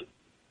guess. Lincoln.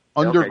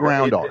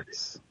 Underground Okay,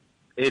 Arts.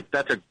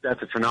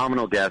 That's a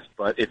phenomenal guess,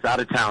 but it's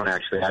out of town.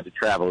 Actually, I had to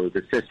travel. It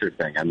was a sister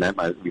thing. I met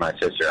my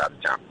sister out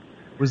of town.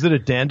 Was it a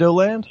Dando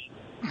Land?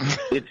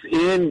 It's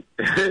in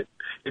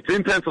it's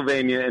in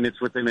Pennsylvania, and it's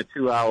within a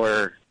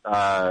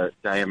 2-hour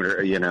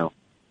diameter.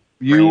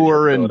 You range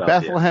were of in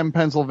Philadelphia. Bethlehem,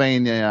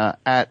 Pennsylvania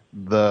at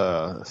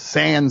the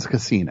Sands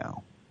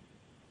Casino.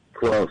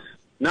 Close.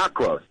 Not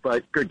close,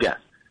 but good guess.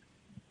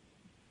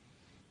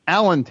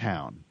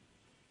 Allentown.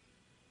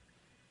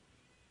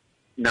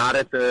 Not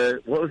at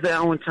the, what was the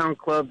Allentown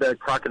Club, the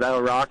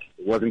Crocodile Rock?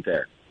 It wasn't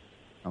there.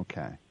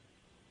 Okay.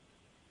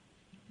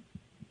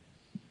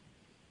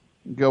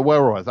 Go,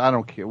 where was? I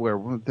don't care.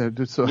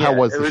 So how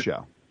was the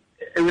show?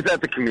 It was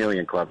at the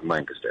Chameleon Club in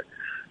Lancaster.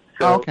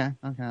 Oh, okay.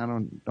 I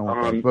don't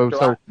want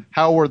so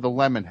how were the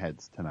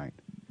Lemonheads tonight?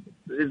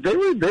 They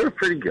were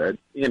pretty good.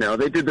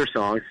 They did their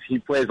songs. He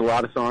plays a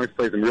lot of songs,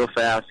 plays them real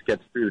fast,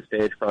 gets through the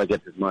stage, probably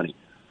gets his money.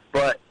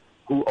 But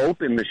who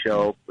opened the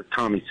show was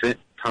Tommy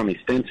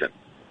Stinson.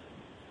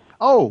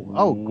 Oh,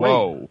 great.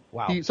 Whoa.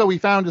 Wow. We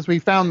found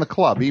the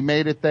club. He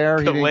made it there.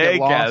 He didn't get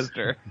lost.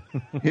 Lancaster.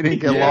 He didn't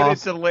get lost.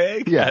 It's a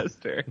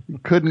Lancaster. He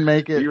couldn't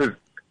make it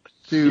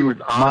to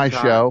my time.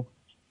 show.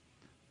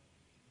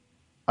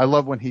 I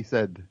love when he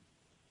said,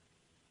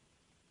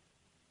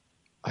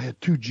 I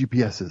had 2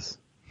 GPSs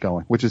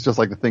going, which is just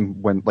like the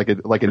thing when like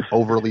an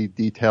overly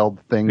detailed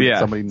thing that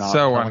somebody not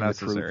so telling the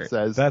unnecessary. truth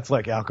says. That's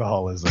like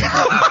alcoholism.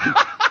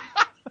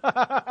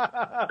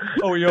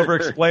 Oh, he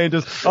over-explained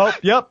his. Oh,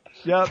 yep.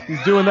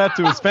 He's doing that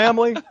to his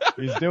family.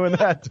 He's doing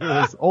that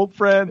to his old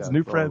friends,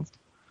 new friends.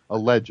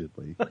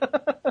 Allegedly.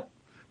 But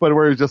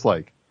where he's just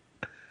like,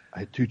 I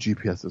had 2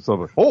 GPSs. So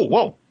I'm like, oh,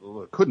 whoa.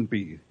 You couldn't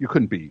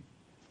be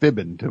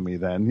fibbing to me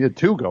then. You had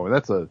 2 going.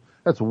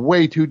 That's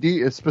way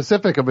too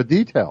specific of a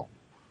detail.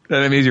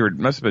 That means you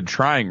must have been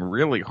trying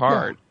really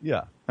hard.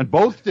 Yeah. And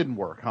both didn't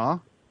work, huh?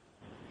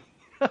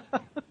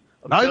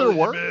 Neither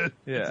worked.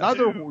 Yeah.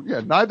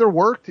 Neither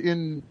worked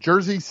in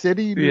Jersey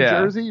City, New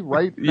Jersey,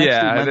 right next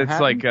to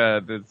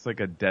Manhattan. it's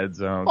like a dead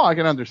zone. Oh, I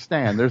can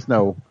understand. There's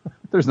no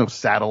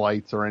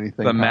satellites or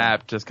anything. The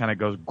map just kind of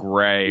goes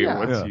gray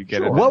once you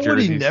get into What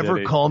Jersey would he never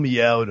City. call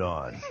me out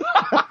on?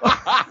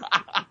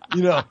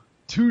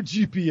 2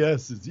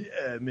 GPSs.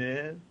 Yeah,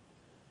 man.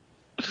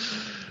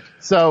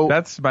 So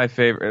that's my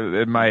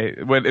favorite.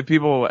 If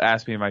people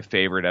ask me my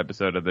favorite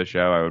episode of the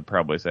show, I would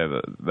probably say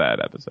that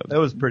episode. That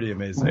was pretty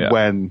amazing. Yeah.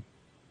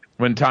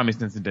 When Tommy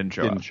Stinson didn't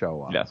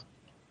show up. Yes.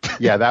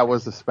 Yeah, that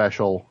was a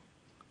special.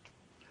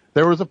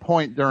 There was a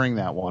point during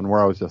that one where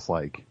I was just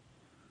like,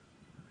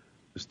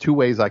 there's 2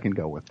 ways I can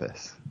go with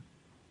this.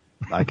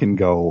 I can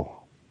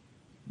go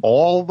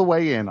all the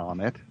way in on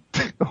it,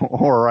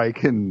 or I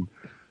can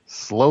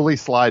slowly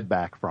slide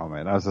back from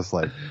it. I was just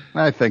like,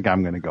 I think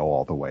I'm going to go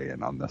all the way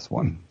in on this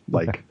one.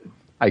 Like,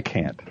 I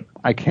can't.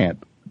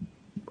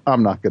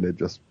 I'm not going to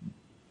just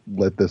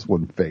let this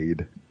one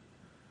fade.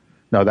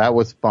 No, that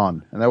was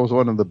fun. And that was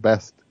one of the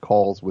best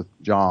calls with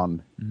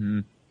John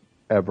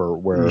ever,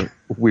 where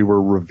we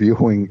were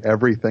reviewing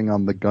everything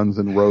on the Guns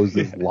N'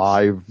 Roses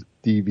live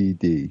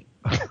DVD.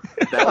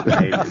 That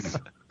was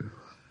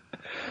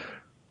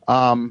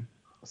amazing.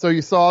 So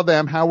you saw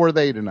them. How were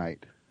they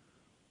tonight?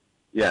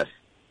 Yes.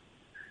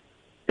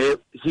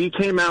 He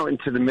came out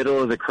into the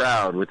middle of the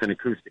crowd with an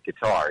acoustic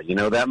guitar. You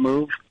know that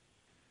move?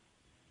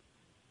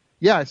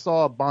 Yeah, I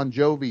saw Bon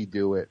Jovi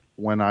do it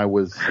when I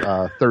was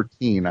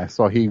 13. I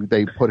saw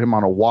they put him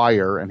on a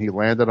wire and he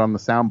landed on the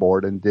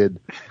soundboard and did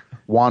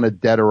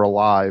Wanted Dead or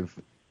Alive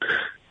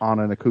on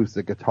an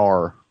acoustic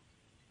guitar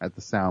at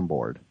the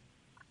soundboard.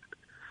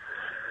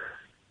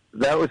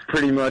 That was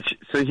pretty much,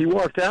 so he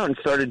walked out and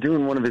started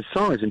doing one of his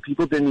songs and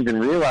people didn't even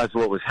realize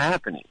what was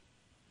happening.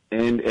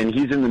 And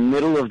he's in the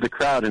middle of the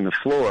crowd in the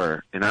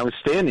floor, and I was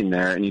standing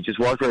there, and he just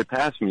walked right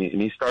past me,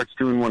 and he starts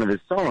doing one of his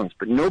songs,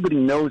 but nobody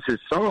knows his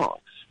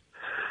songs.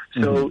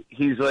 So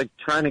he's like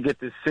trying to get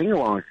this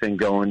sing-along thing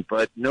going,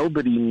 but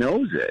nobody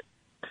knows it.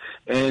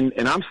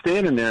 And I'm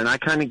standing there, and I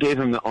kind of gave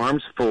him the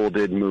arms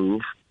folded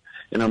move,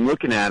 and I'm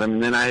looking at him,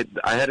 and then I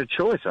had a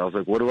choice. I was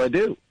like, what do I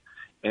do?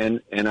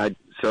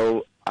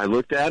 So I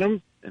looked at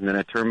him, and then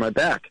I turned my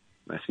back,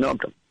 and I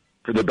snubbed him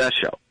for the best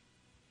show.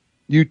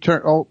 You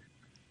turn. Oh,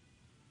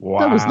 wow.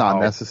 That was not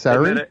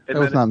necessary. That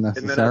was not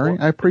necessary.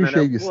 I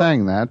appreciate you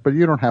saying that, but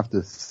you don't have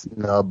to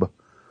snub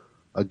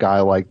a guy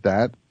like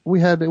that. We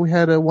had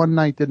a one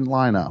night didn't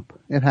line up.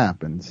 It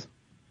happens.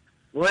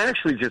 Well, I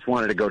actually just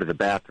wanted to go to the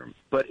bathroom,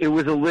 but it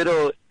was a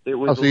little. It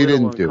was. Oh, so you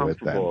didn't do it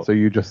then? So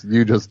you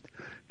just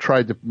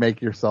tried to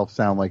make yourself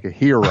sound like a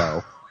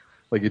hero,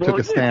 like you took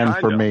a stand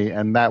for me,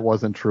 and that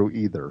wasn't true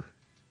either.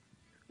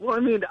 Well, I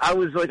mean, I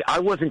was like, I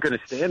wasn't going to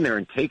stand there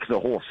and take the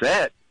whole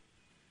set.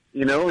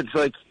 You know, it's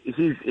like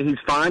he's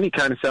fine. He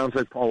kind of sounds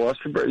like Paul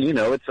Westerberg. You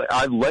know, it's like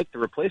I like the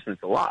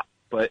Replacements a lot,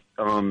 but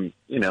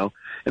you know,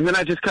 and then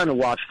I just kind of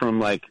watched from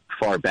like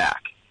far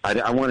back.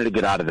 I wanted to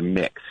get out of the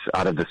mix,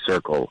 out of the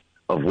circle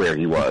of where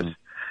he was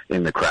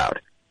in the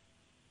crowd.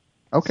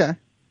 Okay.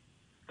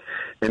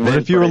 And what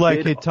if you were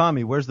like, hey,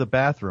 Tommy, where's the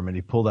bathroom? And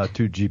he pulled out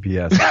 2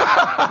 GPS.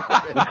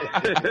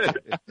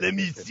 Let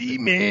me see,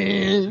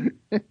 man.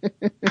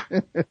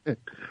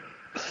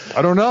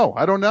 I don't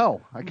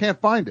know. I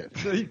can't find it.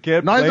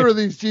 Neither of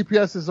these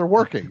GPSs are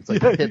working. It's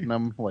like hitting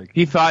them. Like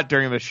he thought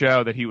during the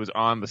show that he was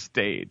on the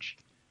stage.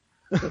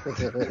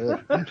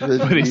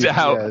 But he's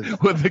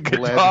out with the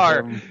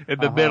guitar in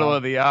the middle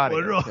of the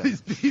audience. What are all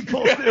these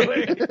people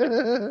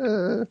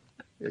doing?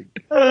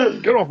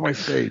 Get off my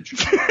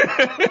stage.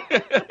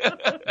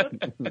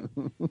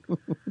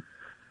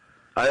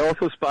 I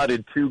also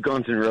spotted 2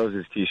 Guns N'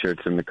 Roses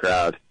T-shirts in the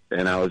crowd,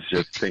 and I was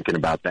just thinking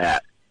about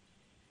that.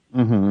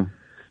 Mm-hmm.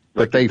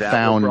 But they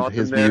found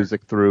his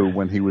music through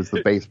when he was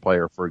the bass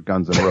player for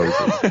Guns N'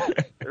 Roses.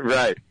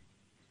 Right.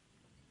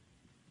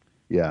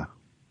 Yeah.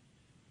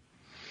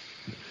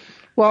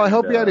 Well, I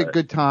hope you had a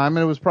good time,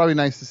 and it was probably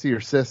nice to see your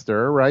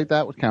sister, right?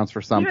 That counts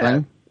for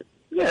something.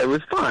 Yeah, it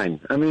was fine.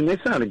 I mean, they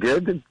sounded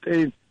good.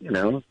 They you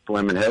know,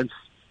 Lemonheads.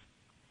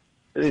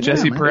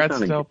 Jesse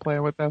Peretz still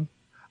playing with them?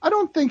 I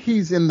don't think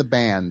he's in the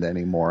band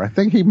anymore. I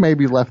think he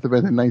maybe left the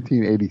band in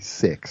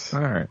 1986.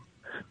 All right.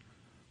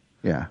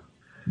 Yeah.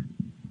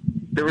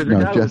 There was a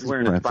guy who was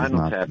wearing a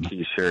Spinal Tap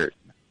T-shirt,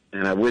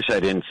 and I wish I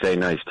didn't say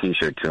nice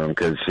T-shirt to him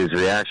because his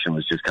reaction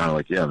was just kind of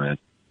like, yeah, man.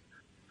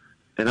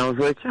 And I was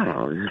like,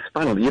 yeah,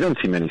 you don't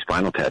see many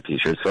Spinal Tap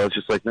T-shirts, so I was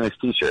just like, nice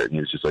T-shirt, and he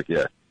was just like,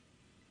 yeah.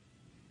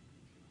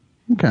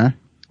 Okay.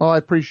 Well, I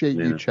appreciate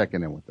you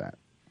checking in with that.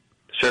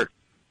 Sure.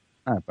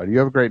 All right, buddy. You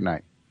have a great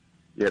night.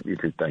 Yep, you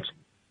too. Thanks.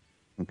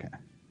 Okay.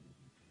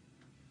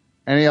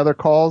 Any other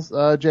calls,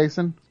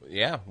 Jason?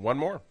 Yeah, one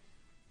more.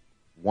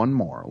 One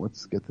more.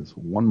 Let's get this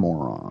one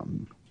more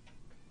on.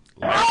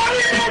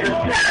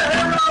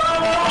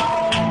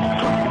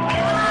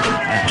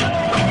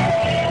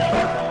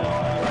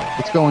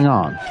 What's going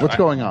on? What's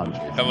going on,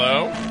 Jason?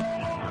 Hello?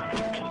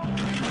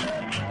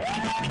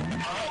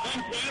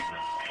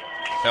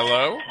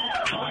 Hello?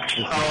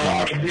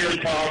 I'm here,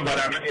 Tom, but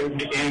I'm in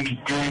doing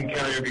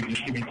karaoke.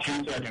 Just give me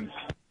 2 seconds.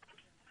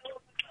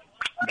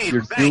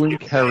 You're doing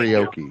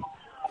karaoke.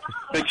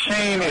 The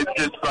chain is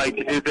just like,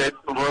 is it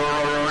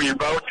row your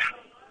boat?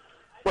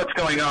 What's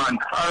going on?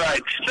 All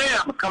right,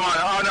 Sam, come on.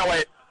 Oh, no,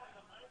 wait.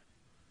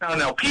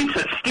 No,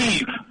 Pizza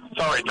Steve.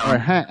 Sorry, Tom. All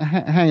right,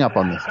 hang up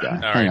on this guy.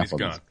 All hang right, up he's on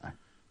gone. this guy.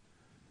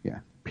 Yeah,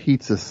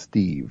 Pizza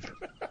Steve.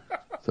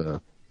 It's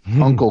a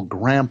Uncle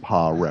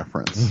Grandpa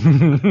reference. It's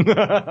one of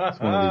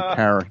the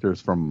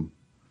characters from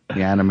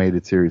the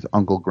animated series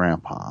Uncle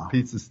Grandpa.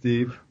 Pizza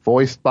Steve.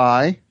 Voiced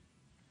by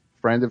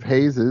friend of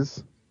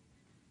Hayes's,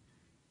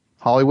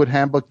 Hollywood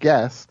Handbook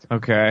guest.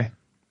 Okay.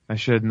 I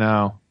should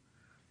know.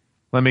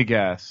 Let me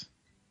guess.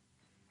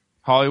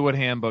 Hollywood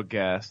Handbook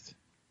guest.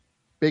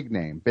 Big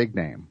name.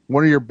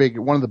 One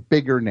of the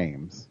bigger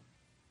names.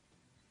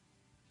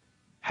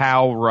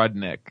 Hal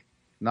Rudnick.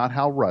 Not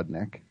Hal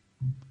Rudnick.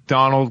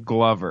 Donald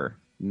Glover.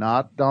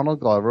 Not Donald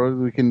Glover.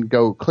 We can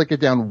go click it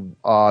down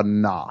a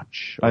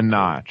notch. A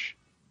notch.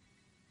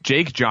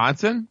 Jake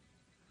Johnson?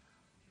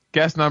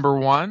 Guess number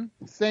 1?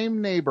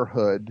 Same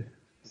neighborhood.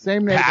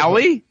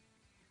 Pally?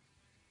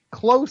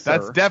 Closer.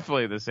 That's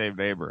definitely the same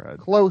neighborhood.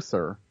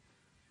 Closer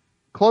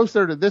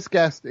to this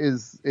guest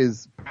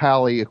is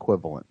Pally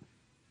equivalent.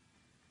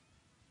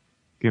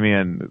 Give me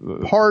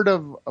part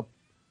of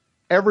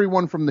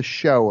everyone from the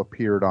show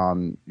appeared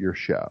on your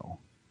show.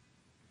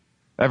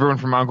 Everyone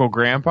from Uncle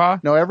Grandpa?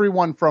 No,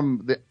 everyone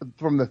from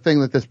the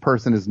thing that this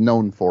person is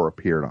known for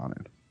appeared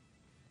on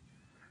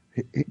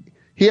it.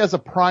 He has a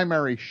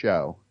primary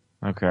show.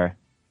 Okay.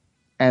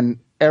 And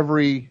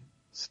every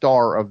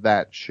star of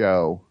that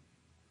show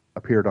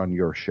appeared on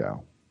your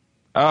show.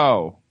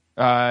 Oh,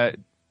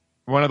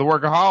 one of the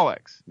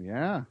Workaholics.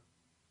 Yeah.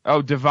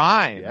 Oh,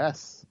 Divine.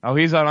 Yes. Oh,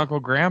 he's on Uncle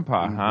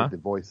Grandpa, He's huh? the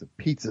voice of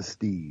Pizza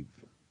Steve.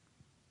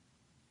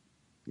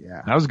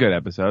 Yeah. That was a good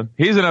episode.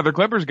 He's another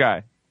Clippers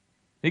guy.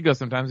 He goes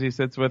sometimes. He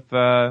sits with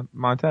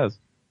Montez.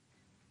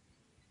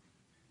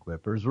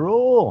 Clippers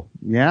rule.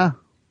 Yeah.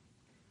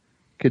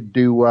 Could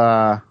do.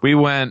 We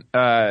went.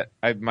 I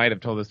might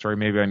have told this story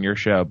maybe on your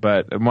show,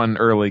 but one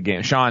early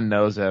game. Sean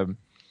knows him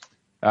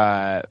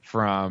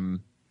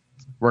from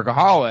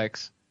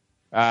Workaholics,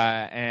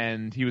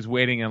 and he was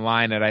waiting in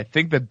line at I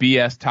think the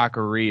BS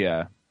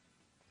Taqueria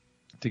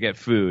to get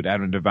food.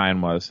 Adam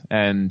Devine was,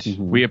 and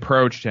we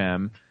approached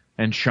him,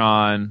 and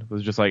Sean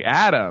was just like,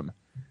 Adam,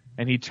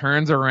 and he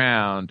turns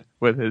around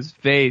with his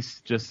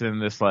face just in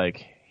this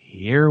like,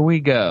 here we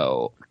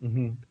go,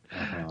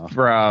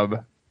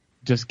 from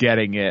just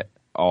getting it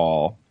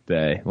all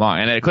day long.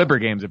 And at Clipper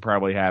games, it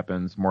probably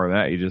happens more than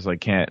that. You just like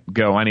can't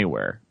go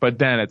anywhere. But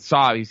then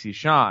you see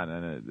Sean,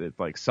 and it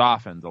like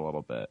softens a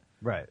little bit.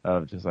 Right.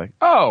 Of just like,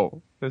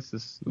 oh, this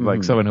is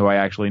like someone who I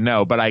actually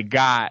know. But I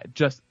got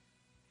just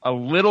a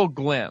little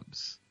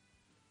glimpse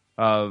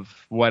of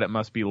what it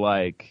must be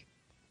like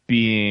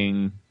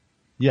being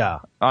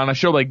on a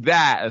show like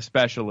that,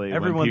 especially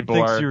everyone when people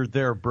thinks are, you're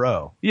their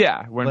bro.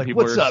 Yeah, when like,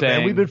 people what's are up, saying,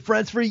 man? We've been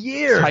friends for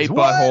years. Tight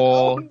What?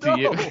 butthole Oh, no.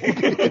 to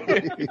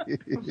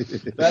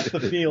you. That's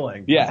the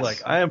feeling. Yes. It's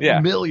like, I am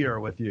familiar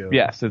with you.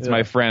 Yes, it's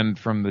my friend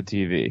from the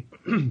TV.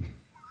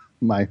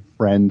 My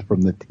friend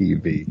from the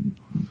TV.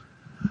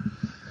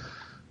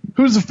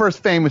 Who's the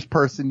first famous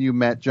person you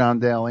met, John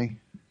Daly?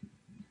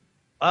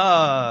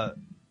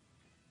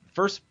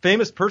 First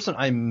famous person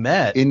I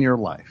met in your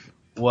life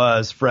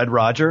was Fred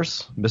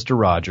Rogers, Mr.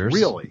 Rogers.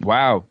 Really?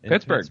 Wow. In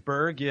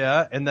Pittsburgh,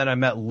 yeah. And then I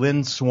met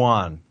Lynn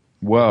Swan.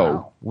 Whoa.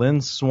 Wow.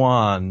 Lynn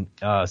Swan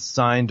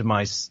signed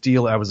my I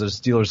was at a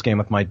Steelers game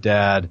with my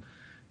dad,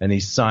 and he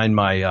signed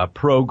my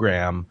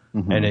program,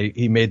 and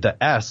he made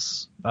the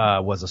S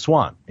was a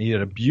swan. He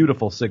had a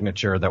beautiful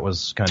signature that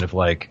was kind of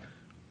like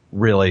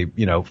really,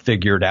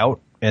 figured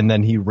out. And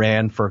then he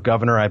ran for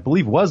governor, I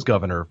believe was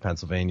governor of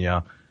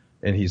Pennsylvania,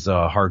 and he's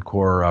a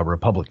hardcore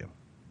Republican.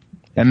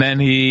 And then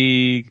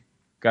he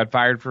got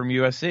fired from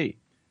USC.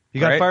 He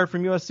got fired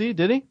from USC,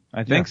 did he?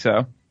 I think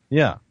so.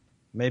 Yeah,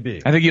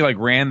 maybe. I think he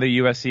ran the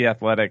USC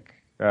athletic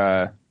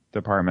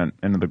department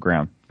into the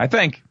ground. I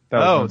think.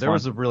 There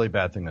was a really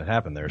bad thing that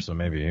happened there, so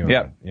maybe.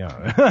 Yeah.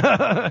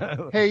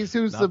 Hayes,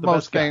 who's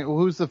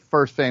who's the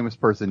first famous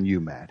person you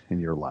met in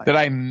your life? That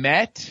I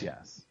met?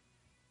 Yes.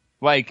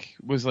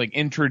 Was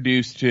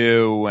introduced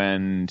to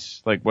and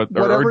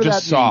whatever or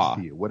just saw. Means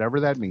to you,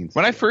 whatever that means.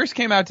 When I first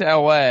came out to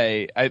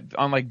LA,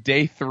 on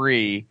day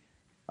 3,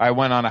 I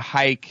went on a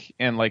hike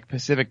in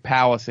Pacific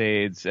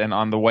Palisades, and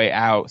on the way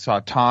out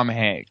saw Tom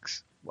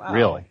Hanks. Wow.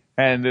 Really?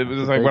 And it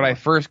was when I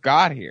first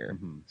got here.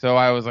 So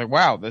I was like,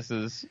 wow, this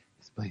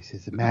place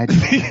is a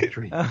magic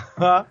country.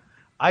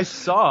 I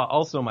saw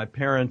also my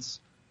parents.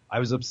 I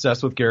was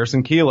obsessed with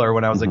Garrison Keillor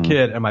when I was a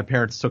kid, and my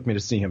parents took me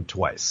to see him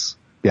twice.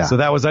 Yeah. So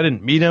I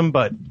didn't meet him,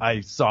 but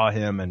I saw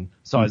him and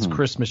saw his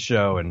Christmas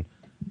show, and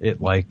it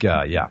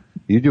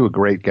You do a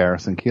great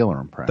Garrison Keillor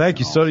impression. Thank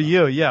you. So do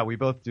you. Yeah, we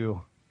both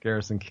do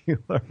Garrison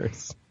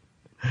Keillors.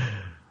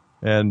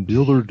 And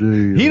the other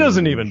day, he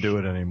doesn't even do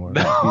it anymore.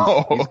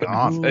 No, he's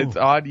gone. It's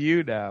on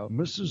you now.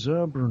 Mrs.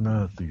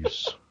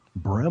 Abernathy's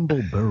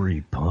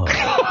Brambleberry Pie.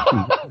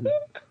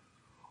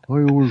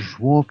 I was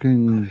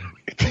walking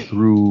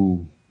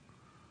through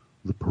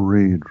the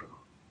parade,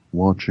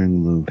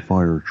 watching the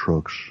fire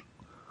trucks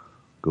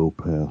go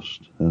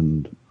past,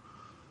 and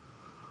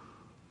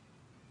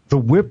the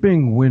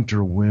whipping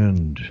winter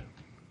wind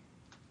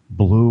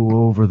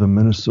blew over the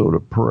Minnesota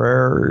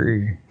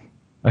prairie.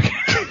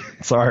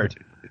 It's hard.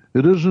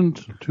 It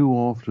isn't too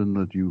often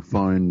that you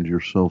find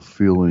yourself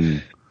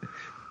feeling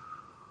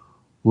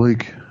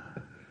like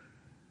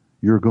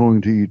you're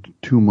going to eat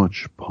too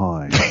much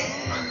pie.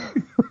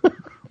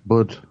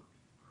 But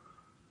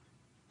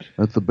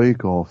at the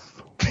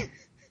bake-off,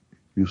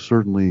 you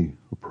certainly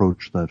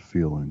approach that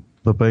feeling.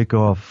 The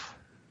bake-off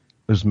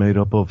is made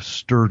up of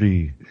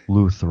sturdy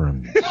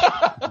Lutherans.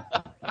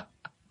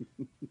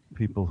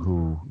 People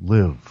who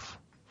live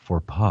for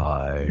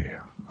pie.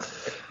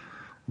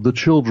 The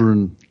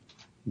children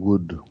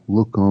would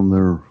look on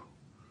their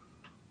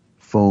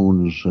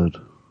phones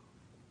at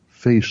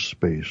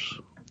FaceSpace,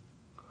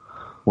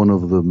 one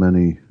of the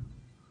many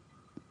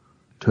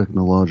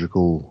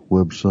technological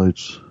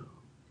websites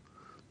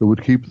that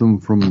would keep them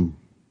from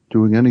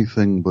doing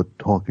anything but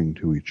talking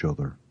to each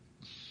other.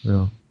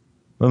 Yeah.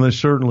 And they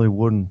certainly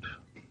wouldn't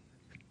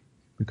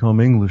become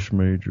English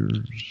majors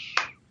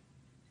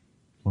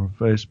or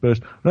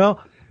FaceSpace.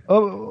 Now,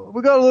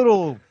 we got a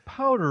little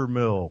powder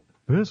milk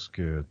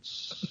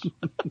biscuits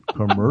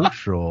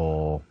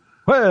commercial.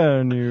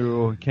 When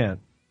you can't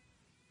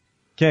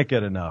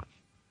get enough.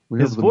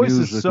 His voice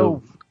is so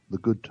of the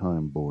Good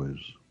Time Boys.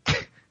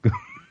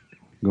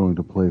 Going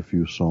to play a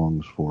few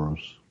songs for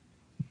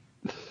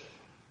us.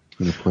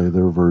 Going to play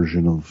their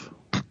version of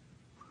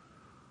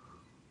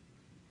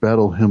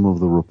Battle Hymn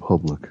of the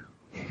Republic.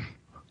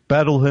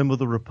 Battle Hymn of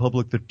the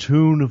Republic, the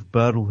tune of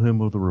Battle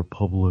Hymn of the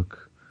Republic.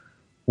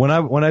 When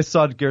I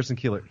saw Garrison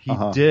Keillor, he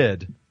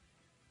did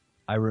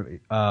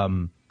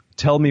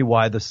Tell Me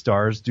Why the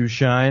Stars Do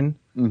Shine,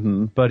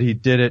 but he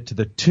did it to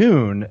the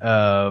tune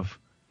of,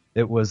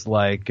 it was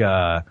like,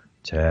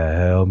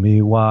 tell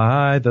me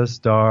why the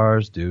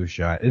stars do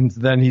shine. And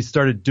then he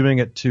started doing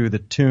it to the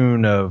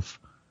tune of,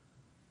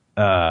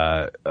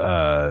 what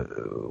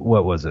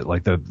was it?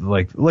 Like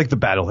the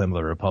Battle Hymn of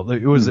the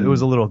Republic. It was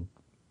a little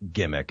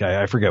gimmick.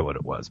 I forget what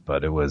it was,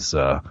 but it was,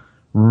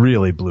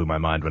 really blew my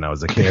mind when I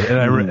was a kid.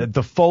 And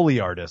the Foley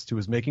artist who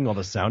was making all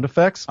the sound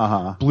effects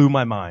blew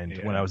my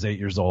mind when I was 8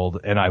 years old,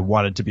 and I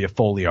wanted to be a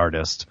Foley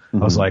artist. I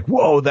was like,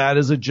 whoa, that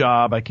is a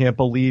job. I can't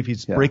believe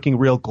he's breaking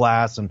real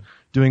glass and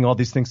doing all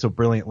these things so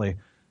brilliantly,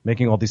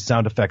 making all these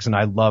sound effects. And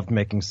I loved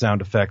making sound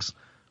effects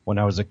when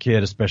I was a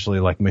kid, especially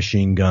like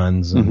machine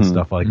guns and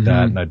stuff like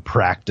that. And I'd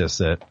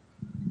practice it.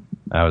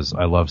 I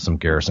love some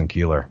Garrison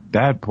Keillor.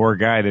 That poor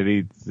guy.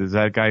 Does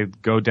that guy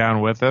go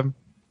down with him?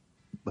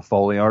 The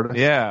Foley artist?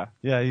 Yeah,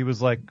 he was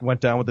like,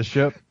 went down with the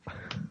ship.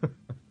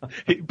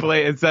 He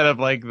play, instead of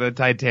like the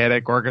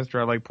Titanic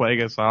orchestra, like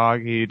playing a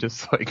song, he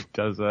just like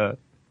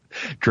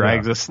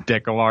drags a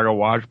stick along a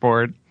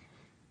washboard.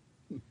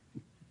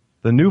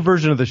 The new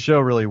version of the show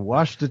really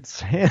washed its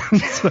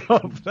hands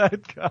of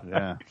that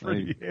guy for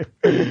years.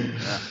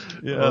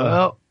 Yeah.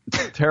 Well,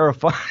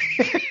 terrifying.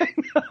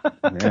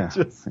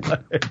 Just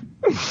like,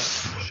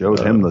 showed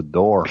him the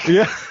door.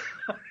 Yeah.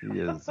 He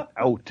is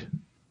out.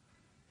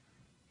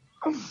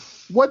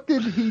 What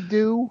did he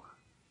do?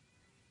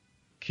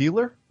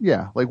 Keillor?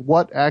 Yeah, like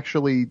what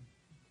actually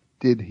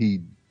did he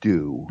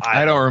do?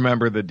 I don't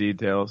remember the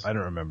details. I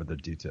don't remember the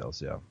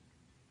details, yeah.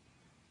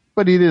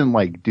 But he didn't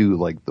like do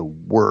like the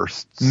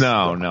worst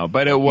stuff. No,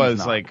 but it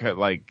was like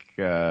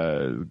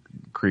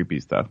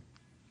creepy stuff.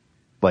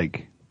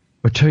 Like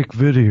I take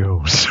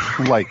videos.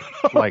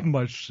 like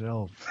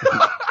myself.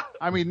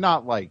 I mean,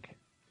 not like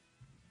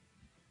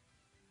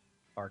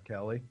R.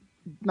 Kelly.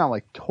 Not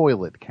like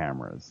toilet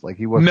cameras. Like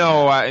he wasn't.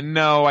 No,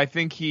 I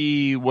think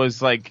he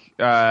was like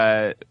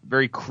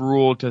very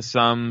cruel to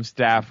some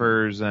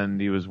staffers, and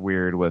he was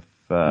weird with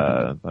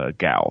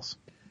gals.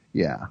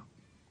 Yeah.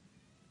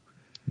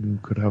 You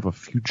could have a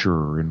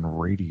future in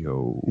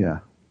radio. Yeah.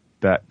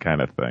 That kind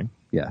of thing.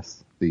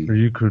 Yes. Or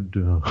you could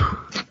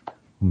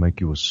make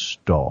you a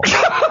star.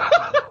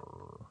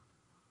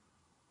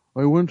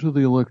 I went to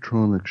the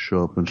electronics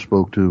shop and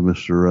spoke to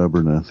Mr.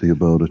 Abernathy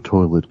about a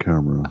toilet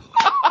camera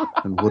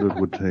and what it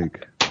would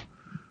take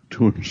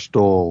to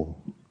install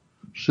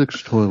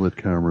 6 toilet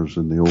cameras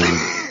in the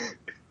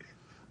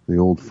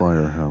old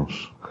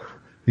firehouse.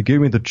 He gave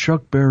me the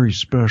Chuck Berry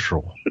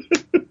special.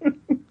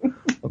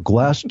 A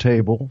glass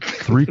table,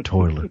 3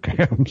 toilet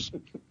cams,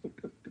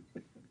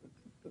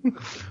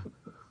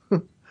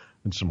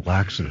 and some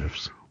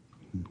laxatives.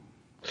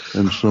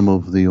 And some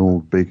of the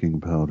old baking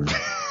powder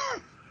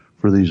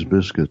for these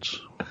biscuits.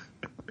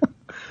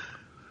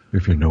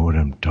 If you know what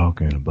I'm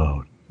talking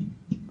about.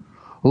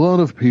 A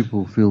lot of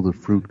people feel that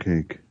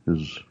fruitcake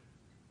is,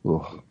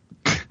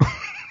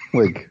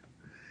 like,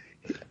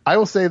 I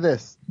will say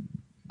this.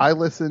 I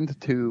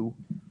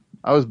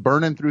was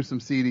burning through some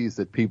CDs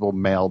that people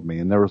mailed me,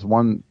 and there was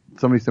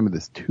somebody sent me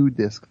this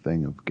 2-disc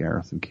thing of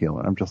Garrison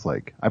Keillor. I'm just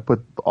like, I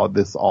put all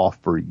this off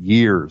for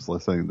years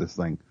listening to this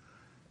thing.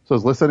 So I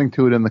was listening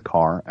to it in the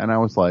car, and I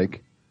was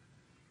like,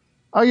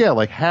 oh yeah,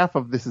 like half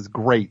of this is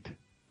great.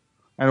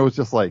 And it was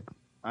just like,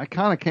 I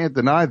kind of can't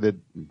deny that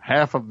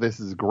half of this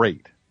is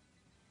great.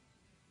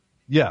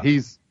 Yeah.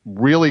 He's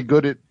really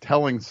good at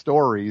telling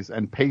stories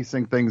and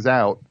pacing things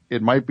out.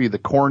 It might be the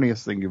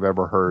corniest thing you've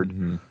ever heard.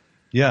 Mm-hmm.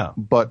 Yeah.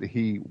 But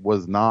he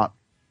was not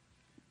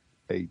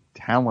a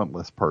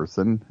talentless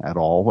person at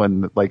all.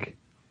 And like,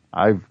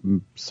 I've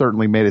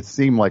certainly made it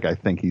seem like I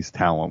think he's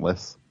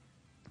talentless.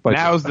 But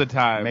now's the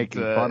time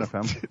making fun of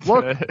him.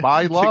 Look,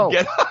 buy low.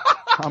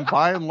 I'm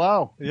buying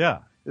low. Yeah.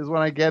 Is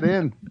when I get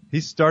in.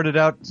 He started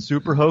out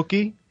super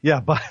hokey.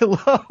 Yeah, buy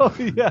low.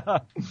 Yeah.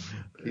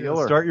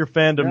 Keillor. Start your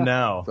fandom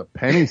now. It's a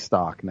penny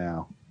stock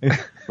now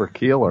for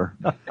Keillor.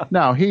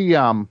 No, he,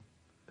 I'm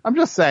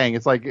just saying,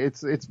 it's like,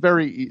 it's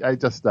very, I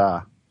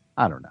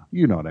don't know.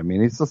 You know what I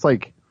mean? It's just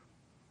like,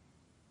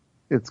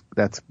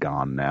 that's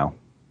gone now.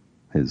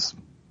 His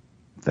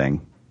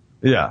thing.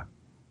 Yeah.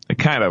 It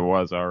kind of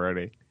was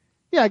already.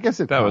 Yeah, I guess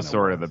that was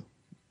sort of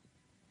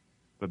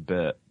the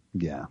bit.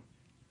 Yeah.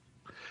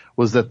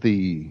 Was that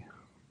the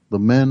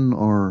men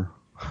are,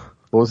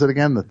 what was it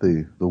again? That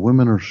the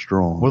women are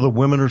strong. Well, the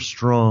women are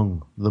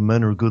strong, the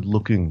men are good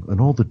looking, and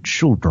all the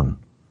children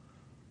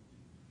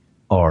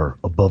are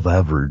above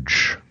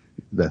average,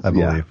 I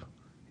believe.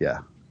 Yeah.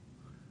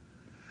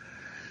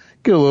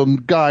 Get a little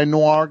Guy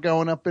Noir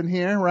going up in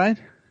here, right?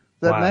 Is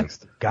that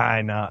next?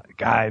 Guy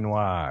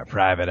Noir,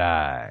 Private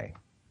Eye.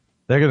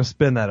 They're going to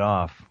spin that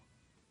off.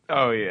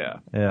 Oh, yeah.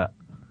 Yeah.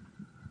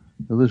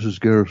 Now, this is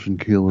Garrison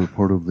Keillor,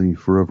 part of the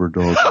Forever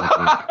Dog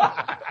Network.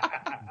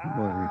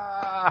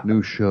 My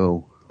new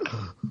show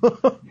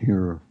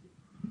here.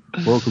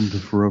 Welcome to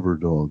Forever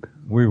Dog.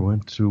 We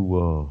went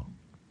to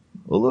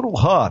a little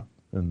hot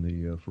in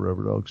the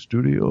Forever Dog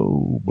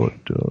studio, but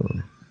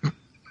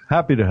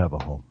happy to have a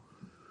home.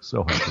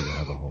 So happy to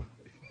have a home.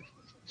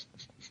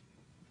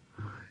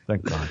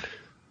 Thank God.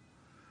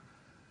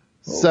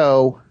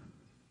 So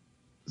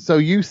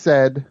you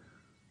said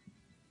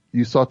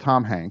you saw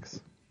Tom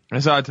Hanks. I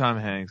saw Tom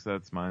Hanks.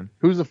 That's mine.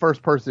 Who's the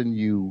first person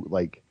you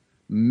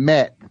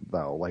met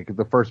though? Like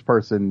the first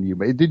person you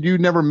met? Did you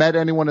never met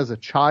anyone as a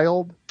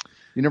child?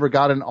 You never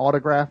got an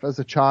autograph as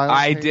a child?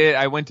 I did.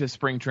 I went to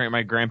spring training.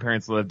 My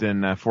grandparents lived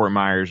in Fort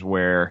Myers,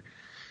 where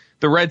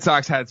the Red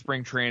Sox had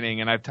spring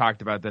training, and I've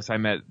talked about this. I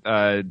met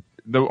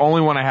the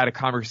only one I had a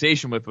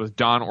conversation with was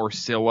Don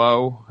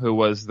Orsillo, who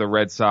was the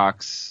Red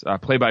Sox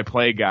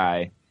play-by-play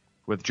guy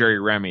with Jerry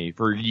Remy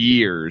for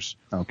years.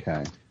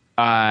 Okay.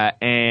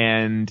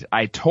 And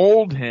I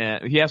told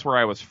him, he asked where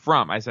I was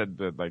from. I said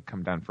that I'd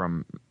come down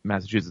from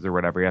Massachusetts or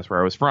whatever. He asked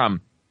where I was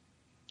from.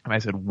 And I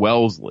said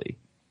Wellesley,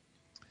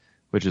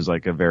 which is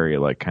like a very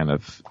kind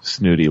of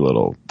snooty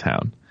little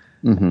town.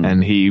 Mm-hmm.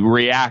 And he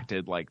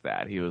reacted like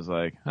that. He was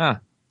like, huh,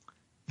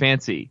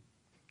 fancy.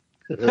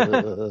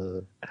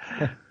 And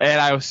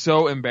I was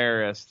so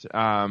embarrassed.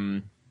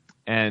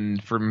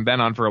 And from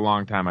then on for a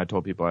long time, I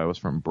told people I was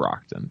from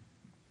Brockton.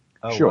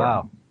 Oh, sure.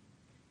 Wow.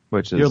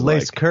 Which is you're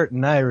lace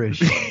curtain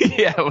Irish.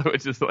 Yeah,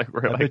 which is like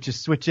where I bet you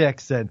switch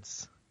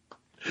accents.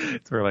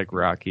 It's where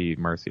Rocky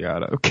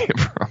Marciano came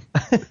from.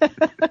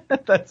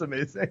 That's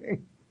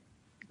amazing.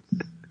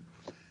 Do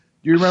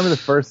you remember the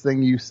first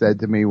thing you said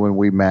to me when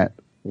we met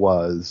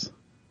was,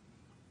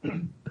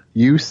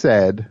 you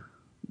said,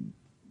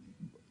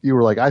 you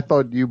were like, I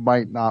thought you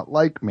might not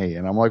like me.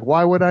 And I'm like,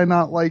 why would I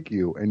not like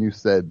you? And you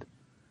said,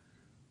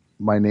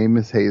 my name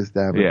is Hayes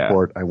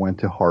Davenport. Yeah. I went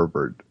to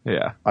Harvard.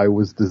 Yeah. I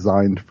was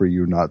designed for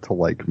you not to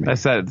like me. I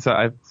said, so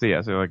I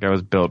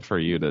was built for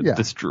you to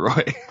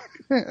destroy.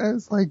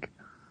 It's like,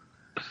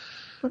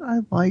 but I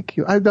like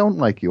you. I don't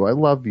like you. I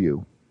love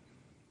you.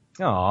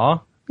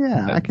 Aw.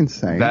 Yeah, I can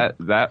say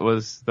that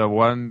was the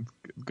one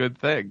good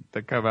thing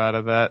to come out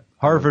of that.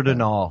 Harvard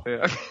and all.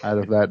 Yeah. Out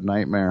of that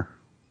nightmare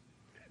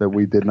that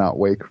we did not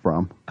wake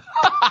from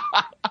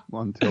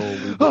until we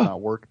did not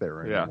work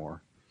there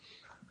anymore.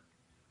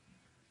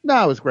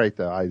 No, it was great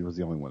though. I was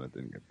the only one that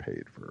didn't get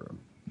paid for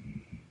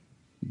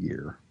a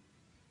year.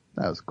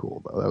 That was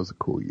cool though. That was a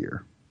cool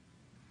year.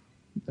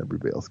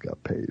 Everybody else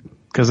got paid.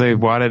 Because they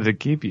wanted to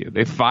keep you.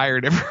 They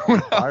fired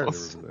everyone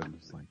else. I'm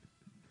just like,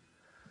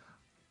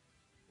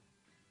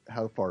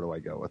 how far do I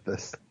go with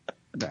this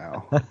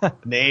now?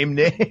 Name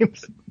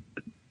names.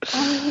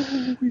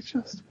 Oh, we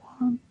just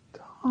want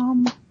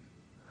Tom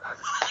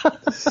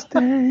to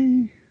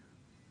stay.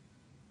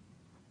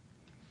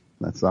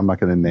 I'm not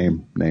going to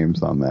name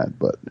names on that,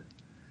 but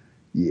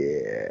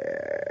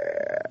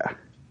yeah.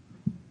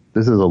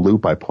 This is a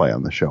loop I play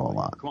on the show a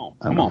lot.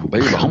 Come on,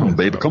 baby, home,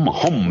 baby, come on,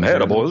 home,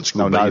 head of old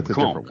school, baby,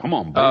 come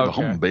on, baby,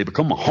 home, baby,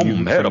 come on,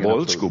 home, head of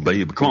old school,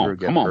 baby, come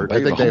on,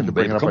 baby, home,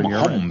 baby, come on,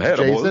 home, head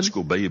of old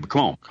school, baby,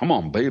 come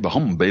on, baby,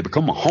 home, baby,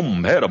 come on,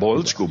 home, head of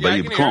old school,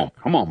 baby, come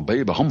on,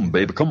 baby, home,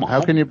 baby, come on.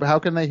 How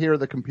can they hear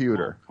the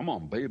computer? Come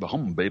on, baby,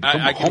 home, baby,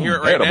 come on,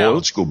 home, head of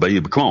old school,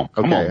 baby, come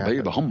on,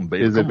 baby, home,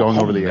 baby, is it going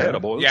over the air?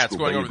 Yeah, it's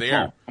going over the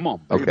air. Come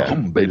on, baby,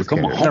 home, baby,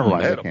 come on, never home,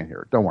 mind, I can't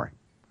hear it. Don't worry.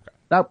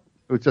 Nope.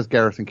 It was just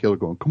Garrison Keillor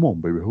going, come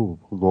on, baby.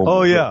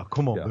 Oh, yeah.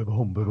 Come on, baby.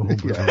 Home, baby. Home,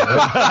 baby.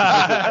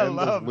 I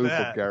love loop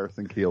that. Of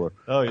Garrison Keillor.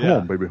 Oh, yeah. Come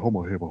on, baby. Home,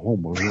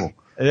 baby.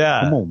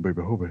 Yeah. Come on,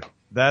 baby. Home.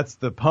 That's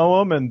the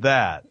poem, and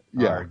that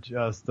are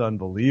just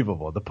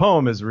unbelievable. The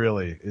poem is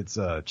really, it's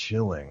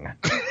chilling.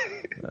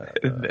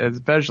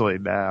 Especially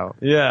now.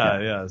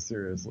 Yeah,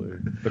 seriously.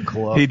 The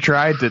club. He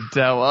tried to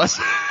tell us.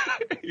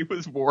 He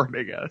was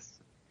warning us.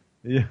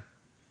 Yeah.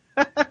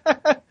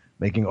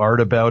 Making art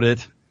about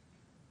it.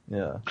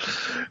 Yeah.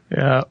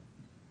 Yeah.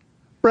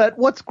 Brett,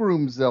 what's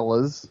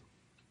Groomzilla's?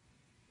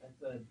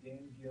 That's Dan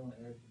Gill and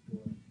Eric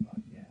Doran's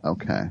podcast.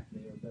 Okay. They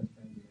were best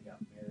friends and they got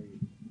married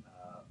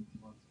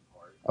months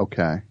apart.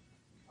 Okay.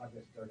 The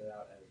podcast started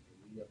out as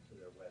the lead up to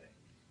their wedding.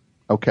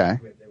 Okay.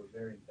 They were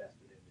very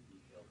invested in the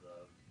details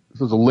of. This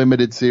was a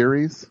limited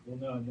series? Well,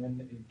 no, and then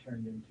it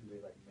turned into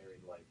a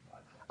married life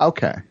podcast.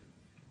 Okay.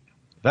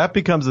 That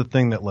becomes a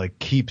thing that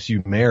keeps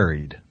you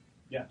married.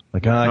 Yeah. I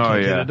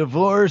can't get a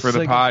divorce. For the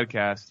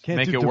podcast. Can't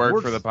Make do it work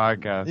divorce. for the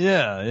podcast.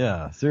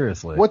 Yeah,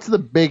 seriously. What's the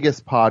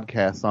biggest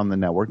podcast on the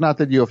network? Not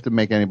that you have to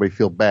make anybody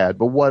feel bad,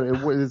 but what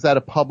is that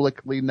a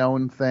publicly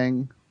known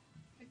thing?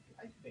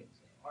 I think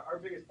so. Our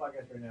biggest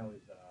podcast right now is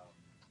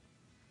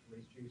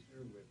Race Chaser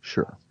with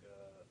Sure.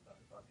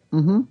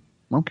 Alaska.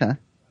 Okay.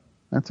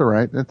 That's all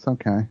right. That's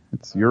okay.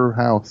 It's your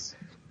house.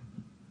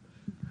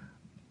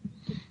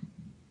 The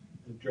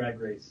Drag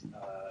Race.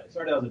 It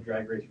started out as a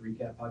Drag Race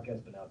recap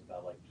podcast, but now it's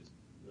about just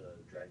the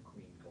drag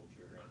queen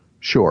culture.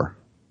 Sure.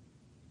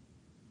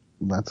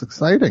 That's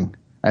exciting.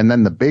 And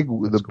then the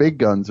big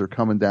guns are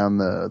coming down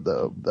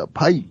the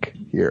pike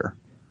here,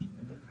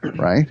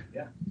 right?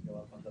 Yeah, it's got a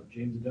lot of fun stuff.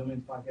 James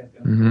Adomian's podcast,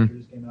 Davenport,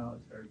 just came out.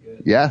 It's very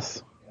good.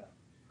 Yes. Yeah.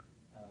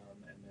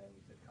 And then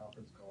we did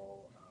conference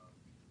call.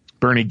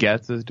 Bernie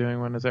Getz is doing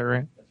one, is that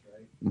right? That's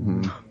right.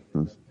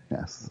 Mm-hmm.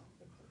 Yes.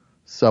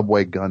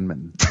 Subway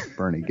gunman,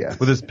 Bernie Getz.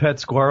 With his pet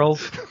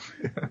squirrels?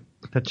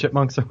 Pet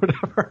chipmunks or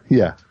whatever?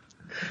 Yeah.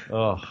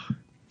 Oh.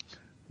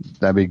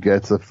 That'd be good.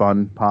 It's a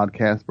fun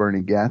podcast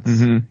Bernie gets.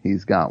 Mhm.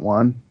 He's got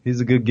one.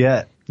 He's a good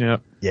get. Yeah.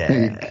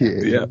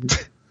 Yeah.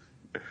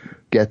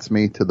 Gets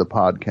me to the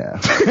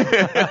podcast.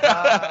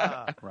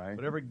 Right.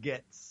 Whatever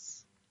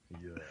gets.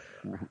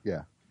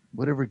 Yeah.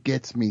 Whatever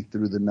gets me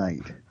through the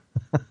night.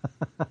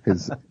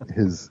 His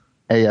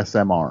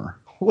ASMR.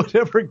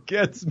 Whatever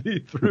gets me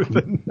through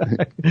the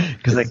night.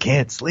 Because I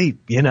can't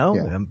sleep,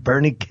 I'm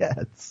Bernie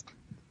Cats.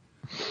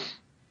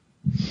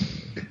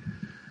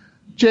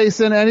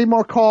 Jason, any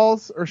more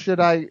calls, or should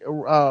I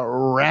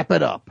wrap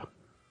it up?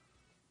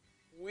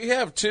 We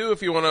have two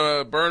if you want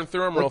to burn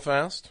through them real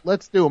fast.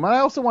 Let's do them. And I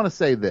also want to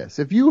say this.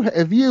 If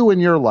you in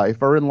your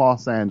life are in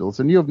Los Angeles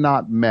and you have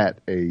not met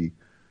a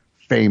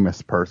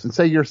famous person,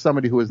 say you're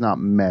somebody who has not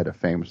met a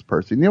famous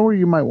person, you know where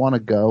you might want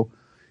to go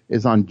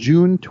is on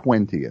June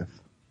 20th.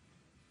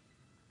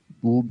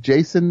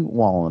 Jason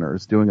Walliner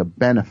is doing a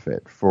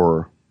benefit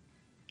for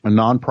a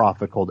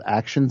nonprofit called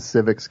Action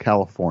Civics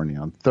California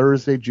on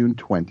Thursday, June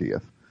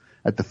 20th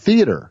at the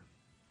theater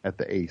at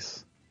the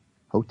Ace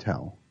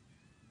Hotel.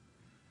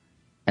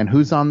 And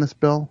who's on this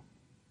bill?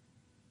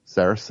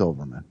 Sarah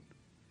Silverman,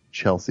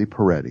 Chelsea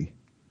Peretti,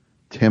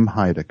 Tim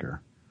Heidecker,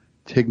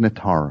 Tig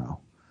Notaro,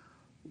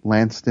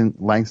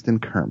 Langston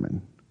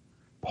Kerman,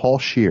 Paul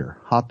Scheer,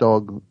 hot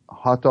dog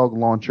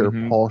launcher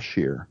Paul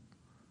Scheer.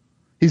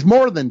 He's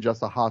more than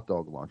just a hot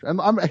dog launcher.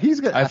 And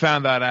I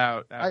found that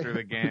out after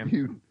the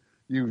game.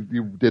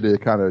 You did a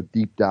kind of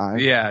deep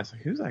dive. Yeah, it's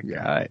like, who's that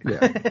guy?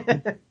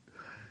 Yeah.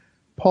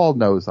 Paul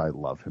knows I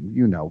love him.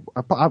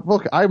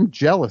 Look, I'm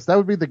jealous. That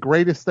would be the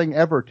greatest thing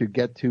ever to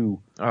get to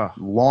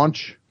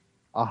launch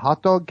a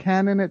hot dog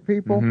cannon at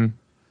people. Mm-hmm.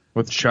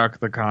 With Chuck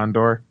the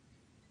Condor.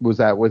 Was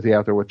he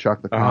out there with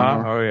Chuck the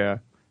Condor? Oh, yeah.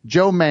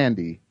 Joe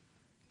Mandy,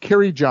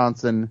 Kerry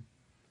Johnson,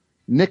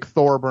 Nick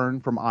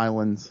Thorburn from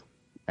Islands,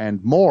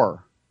 and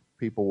more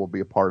people will be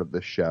a part of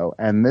this show.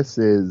 And this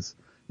is,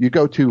 you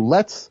go to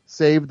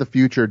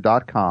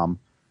letssavethefuture.com.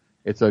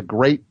 It's a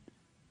great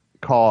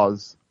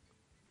cause.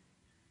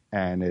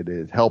 And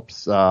it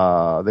helps,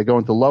 they go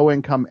into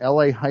low-income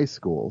LA high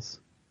schools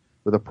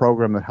with a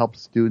program that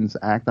helps students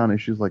act on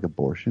issues like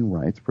abortion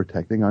rights,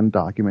 protecting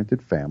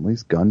undocumented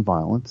families, gun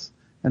violence,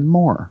 and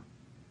more.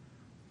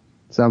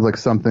 Sounds like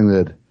something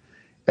that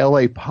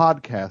LA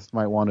Podcast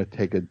might want to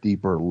take a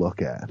deeper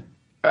look at.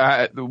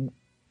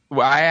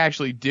 Well, I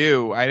actually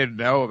do. I didn't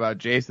know about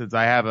Jason's.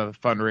 I have a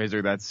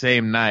fundraiser that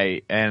same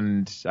night,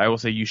 and I will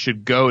say you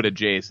should go to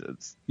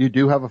Jason's. You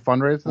do have a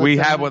fundraiser? We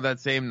have one that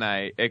same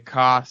night. It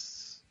costs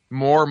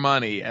more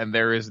money, and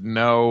there is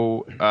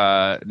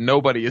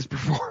nobody is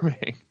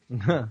performing.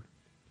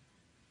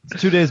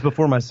 It's 2 days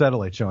before my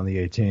satellite show on the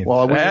 18th.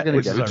 Well, we're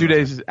going to get 2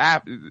 days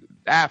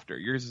after.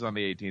 Yours is on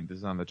the 18th. This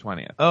is on the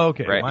 20th. Oh,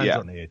 okay. Right? Mine's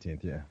on the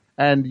 18th, yeah.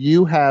 And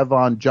you have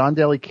on John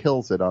Daly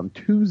Kills It on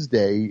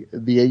Tuesday,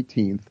 the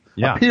 18th.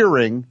 Yeah.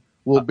 Appearing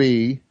will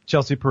be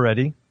Chelsea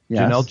Peretti,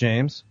 Yes. Janelle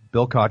James,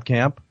 Bill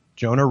Kottkamp,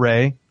 Jonah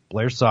Ray,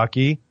 Blair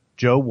Saki,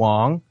 Joe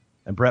Wong,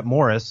 and Brett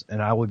Morris,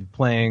 and I will be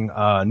playing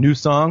new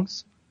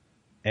songs.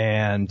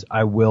 And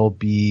I will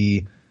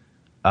be,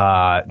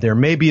 there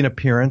may be an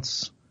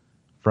appearance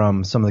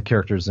from some of the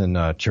characters in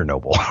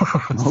Chernobyl.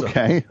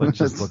 Okay. Let's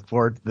just look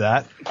forward to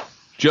that.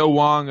 Joe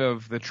Wong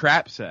of the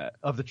Trap Set.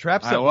 Of the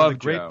Trap Set, I love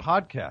great Joe.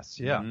 podcast.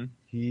 Yeah. Mm-hmm.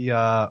 He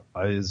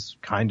is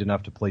kind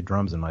enough to play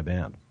drums in my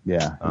band.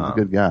 Yeah, he's a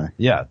good guy.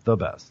 Yeah, the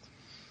best.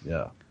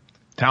 Yeah.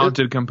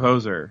 Talented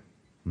composer.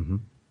 Mm-hmm.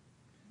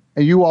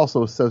 And you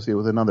also associate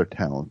with another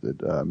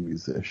talented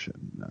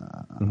musician,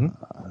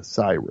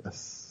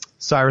 Cyrus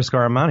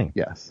Garamani.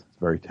 Yes,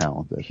 very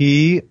talented.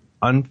 He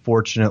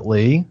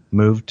unfortunately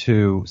moved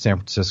to San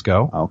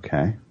Francisco.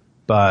 Okay.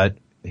 But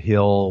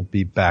he'll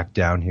be back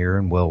down here,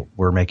 and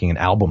we're making an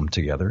album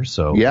together,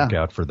 so look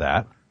out for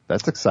that.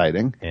 That's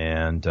exciting.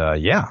 And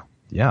yeah.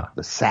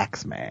 The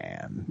Sax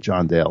Man,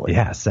 John Daly.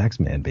 Yeah, Sax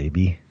Man,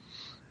 baby.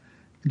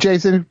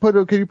 Jason,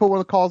 can you put one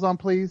of the calls on,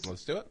 please?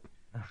 Let's do it.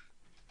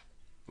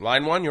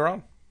 Line 1, you're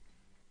on.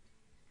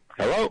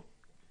 Hello.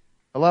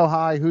 Hello,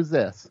 hi, who's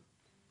this?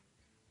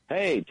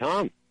 Hey,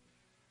 Tom.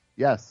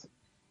 Yes.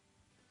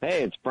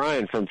 Hey, it's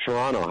Brian from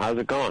Toronto. How's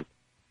it going?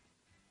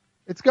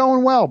 It's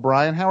going well,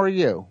 Brian. How are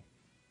you?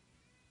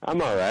 I'm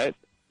all right.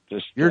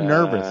 You're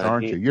nervous,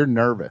 aren't you? You're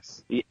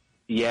nervous.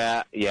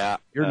 Yeah. You're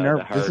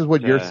nervous. This is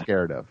what you're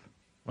scared of.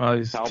 Well,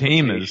 his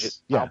team is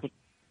is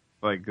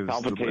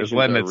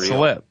letting it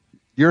slip.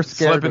 You're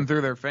scared slipping through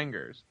their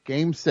fingers.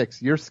 Game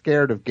 6. You're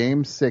scared of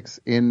Game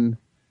 6 in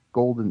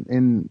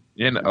Oakland.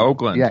 Yeah,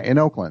 in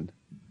Oakland.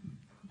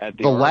 At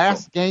the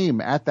last game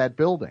at that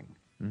building.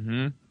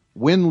 Mm-hmm.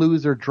 Win,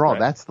 lose, or draw. Right.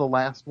 That's the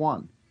last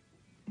one.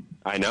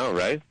 I know,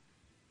 right?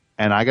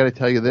 And I got to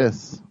tell you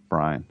this,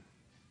 Brian.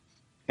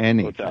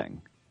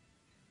 Anything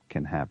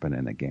can happen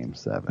in a Game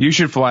 7. You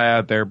should fly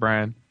out there,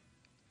 Brian.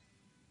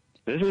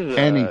 This is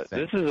Anything.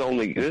 This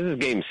is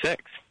Game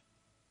 6.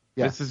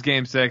 Yeah. This is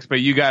Game 6,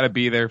 but you got to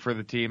be there for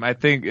the team. I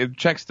think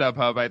check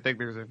StubHub. I think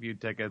there's a few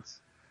tickets.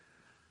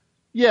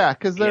 Yeah,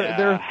 because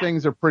their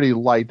things are pretty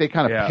light. They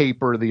kind of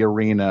paper the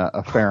arena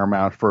a fair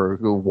amount for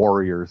the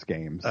Warriors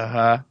games.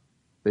 Uh-huh.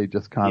 They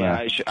just kind of. Yeah,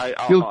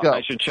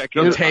 I should check.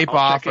 They'll in. tape I'll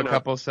off check a in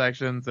couple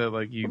sections that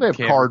like you. They have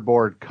can't...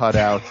 cardboard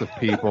cutouts of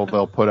people.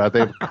 They'll put out. They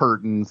have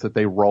curtains that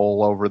they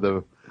roll over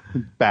the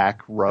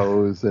back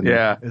rows, and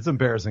it's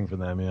embarrassing for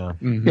them. Yeah,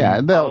 yeah,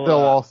 and they'll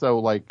also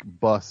like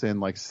bus in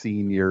like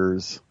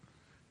seniors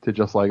to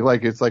just like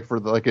it's like for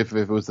the, like if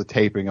it was the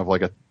taping of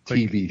like a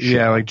TV show.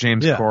 Yeah, like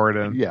James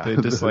Corden. Yeah, they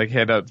just like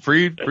hit a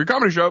free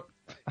comedy show.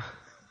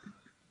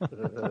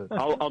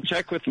 I'll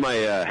check with my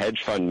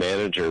hedge fund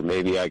manager.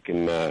 Maybe I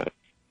can,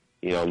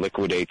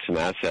 liquidate some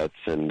assets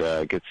and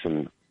get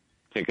some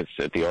tickets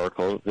at the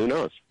Oracle. Who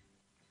knows?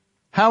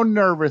 How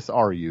nervous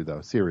are you,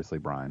 though? Seriously,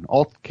 Brian.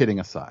 All kidding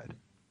aside.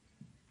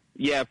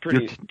 Yeah,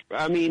 pretty.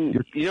 I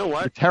mean, you know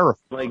what? You're terrified.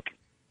 Like,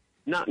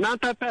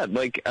 not that bad.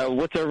 Like,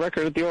 what's our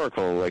record at the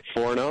Oracle? Like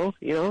 4-0?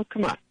 You know,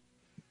 come on.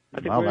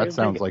 Well, that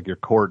sounds like you're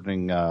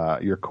courting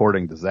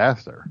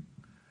disaster.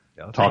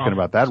 Yeah, talking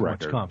about that so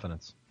record. much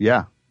confidence.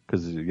 Yeah,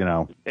 because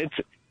it's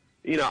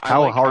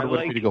how hard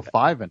would it be to go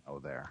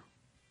 5-0 there?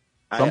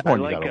 At some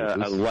point, I like you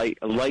gotta lose.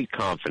 a light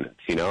confidence.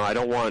 You know, I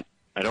don't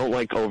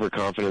like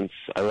overconfidence.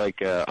 I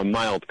like a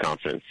mild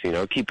confidence. You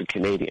know, keep it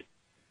Canadian.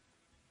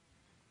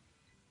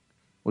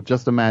 Well,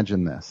 just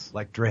imagine this.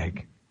 Like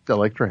Drake. So,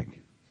 like Drake.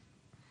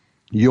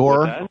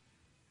 You're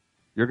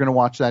going to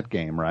watch that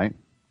game, right?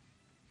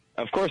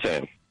 Of course I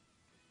am.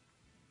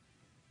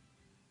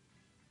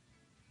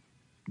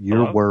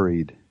 You're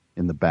worried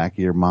in the back of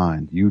your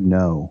mind. You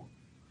know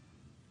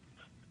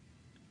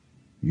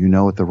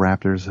what the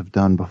Raptors have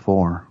done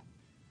before,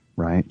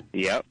 right?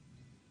 Yep.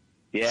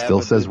 Yeah. Still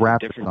but says it's a Raptors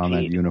different on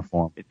that team.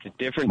 uniform. It's a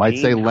different Might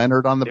team. say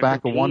Leonard on the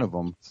back Different of one team. of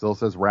them. Still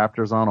says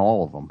Raptors on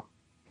all of them.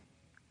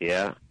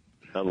 Yeah.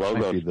 That logo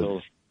Might be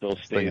the still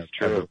thing stays I've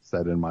true. ever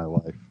said in my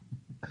life.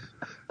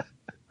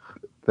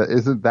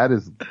 That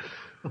is.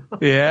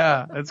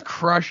 Yeah, it's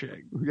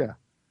crushing. Yeah.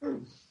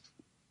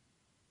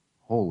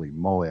 Holy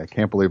moly! I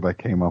can't believe I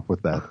came up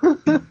with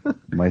that.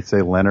 Might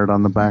say Leonard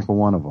on the back of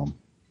one of them.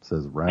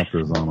 Says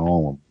Raptors on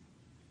all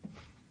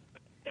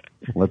of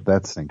them. Let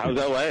that sink in.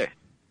 How's LA?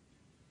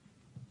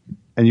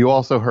 And you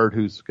also heard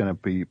who's going to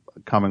be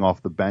coming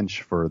off the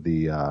bench for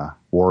the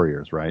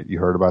Warriors, right? You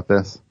heard about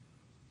this?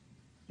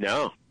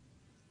 No.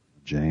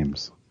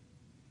 James.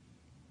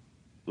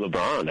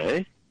 LeBron,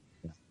 eh?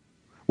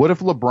 What if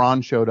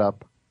LeBron showed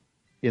up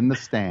in the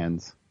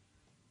stands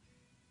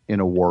in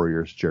a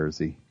Warriors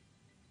jersey?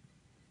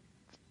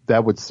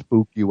 That would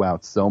spook you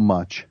out so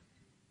much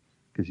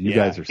because you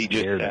guys are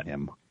scared of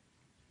him.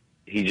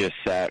 He just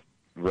sat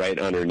right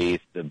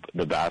underneath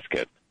the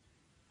basket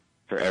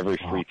for every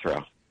free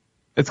throw.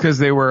 It's because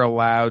they were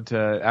allowed to,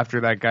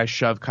 after that guy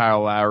shoved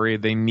Kyle Lowry,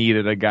 they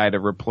needed a guy to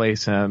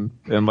replace him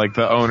in like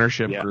the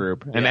ownership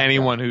group. And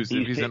anyone if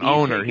he's an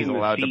owner, he's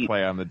allowed to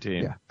play on the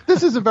team. Yeah.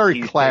 This is a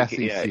very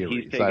classy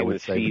series, I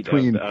would say,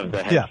 between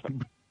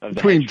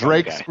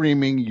Drake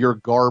screaming "you're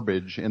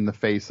garbage" in the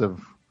face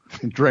of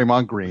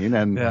Draymond Green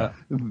and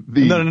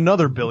then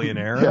another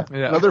billionaire.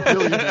 Another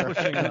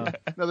billionaire.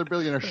 Another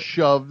billionaire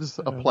shoves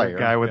a player.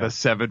 Guy with a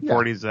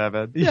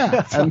 747.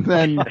 Yeah, and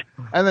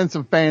then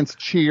some fans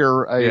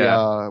cheer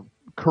a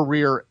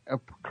career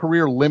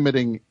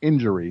limiting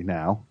injury.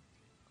 Now,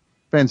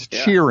 fans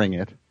cheering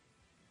it.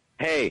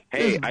 Hey!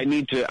 I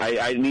need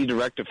to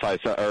rectify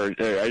or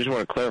I just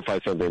want to clarify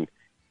something.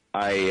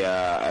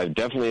 I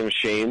definitely am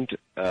ashamed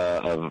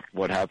of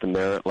what happened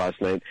there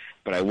last night,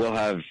 but I will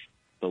have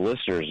the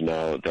listeners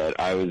know that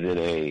I was in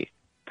a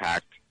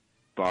packed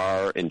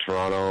bar in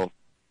Toronto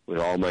with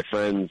all my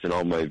friends and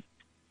all my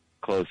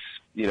close,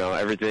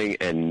 everything.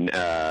 And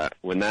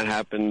when that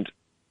happened,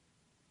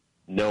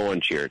 no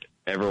one cheered.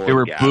 Everyone they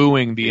were gasped.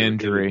 booing the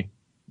injury.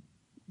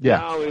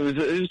 No, it was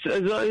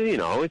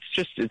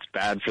it's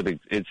bad for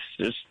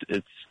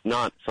it's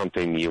not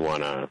something you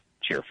want to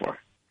cheer for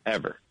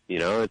ever.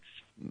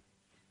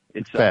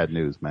 It's bad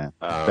news, man.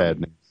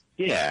 Bad news.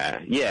 Yeah,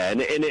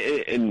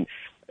 and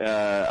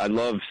I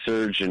love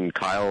Serge and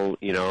Kyle,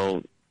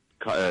 telling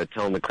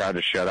the crowd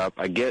to shut up.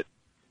 I get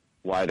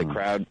why the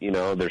crowd,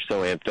 they're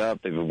so amped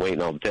up. They've been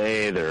waiting all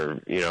day.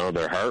 Their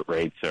heart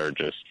rates are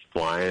just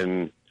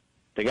flying.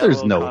 They got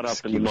There's a little no caught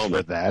up in the excuse for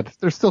moment. that.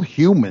 They're still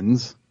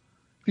humans.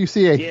 If you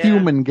see a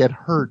human get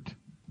hurt.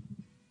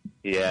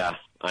 Yeah,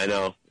 I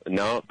know.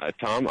 No,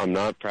 Tom, I'm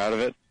not proud of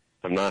it.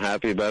 I'm not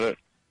happy about it.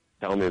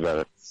 Tell me about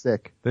it.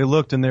 Sick. They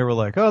looked and they were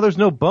like, "Oh, there's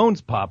no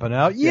bones popping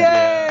out."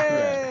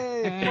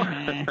 Yay!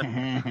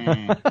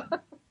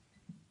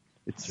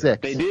 It's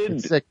sick. They did,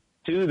 it's sick.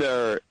 To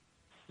their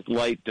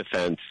light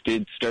defense,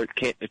 did start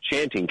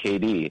chanting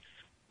KD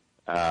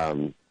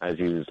as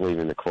he was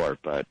leaving the court,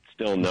 but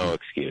still no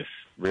excuse.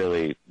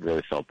 Really,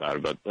 really felt bad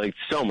about it. Like,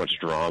 so much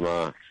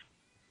drama.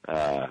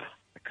 I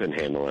couldn't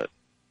handle it.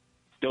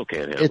 Still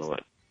can't handle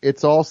it.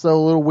 It's also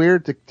a little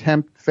weird to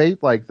tempt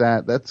fate like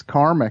that. That's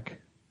karmic.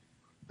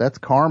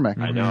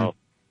 I know.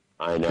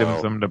 Give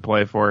them something to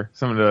play for,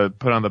 something to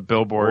put on the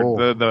billboard,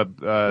 the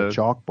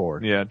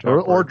chalkboard. Yeah,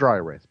 chalkboard. Or dry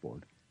erase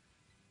board.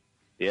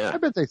 Yeah, I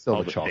bet they still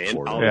have a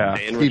chalkboard.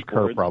 Steve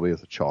Kerr probably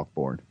has a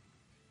chalkboard.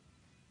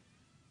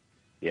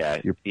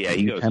 Yeah, you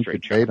goes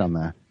tempted straight fate on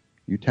that.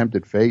 You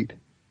tempted fate.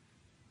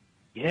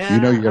 Yeah,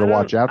 You know you got to I don't-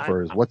 watch out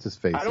for is what's his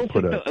face I to don't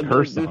put think a the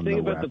curse the on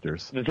thing the about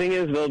Raptors. the thing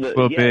is though that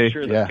Will yeah, be.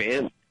 sure Yeah.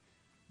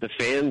 the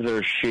fans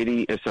are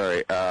shitty.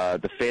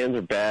 The fans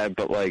are bad,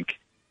 but like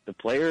the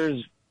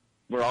players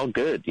were all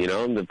good. You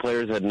know, the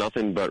players had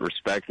nothing but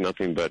respect,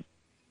 nothing but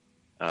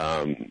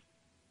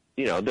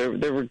you know,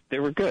 they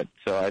were good.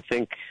 So I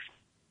think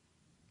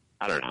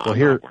I don't know. Well, I'm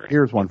not worried.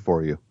 here's one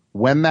for you.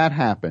 When that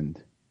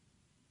happened,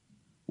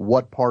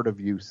 what part of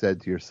you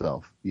said to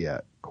yourself,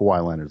 "Yeah,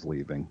 Kawhi Leonard's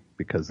leaving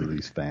because of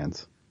these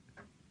fans"?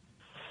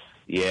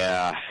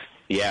 Yeah.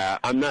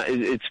 I'm not.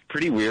 It's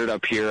pretty weird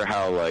up here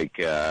how like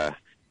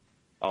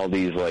all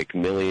these like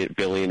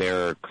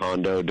billionaire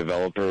condo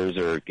developers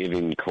are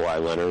giving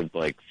Kawhi Leonard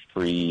like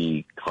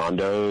free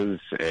condos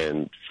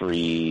and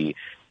free.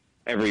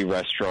 Every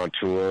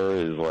restaurateur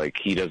is like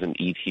he doesn't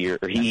eat here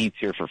or he eats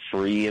here for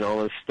free and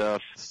all this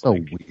stuff. So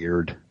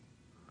weird.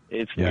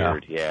 It's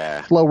weird.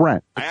 Yeah. Slow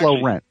rent. I Slow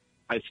actually- rent.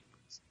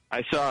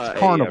 I saw It's a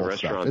carnival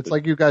restaurant. stuff. It's that-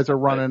 like you guys are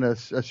running a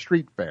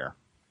street fair,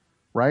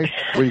 right?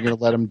 Where you're going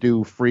to let him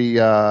do free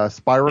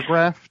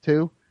spirograph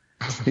too.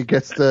 He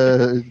gets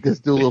to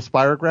do a little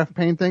spirograph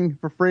painting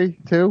for free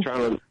too,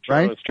 Toronto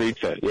right? Street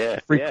Fest. Yeah.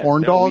 Free yeah.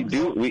 corn dogs?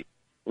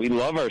 We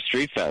love our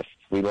street fest.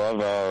 We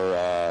love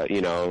our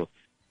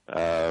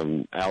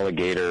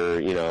alligator,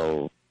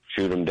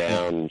 shoot 'em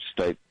down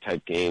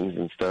type games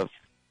and stuff.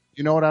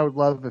 You know what I would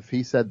love if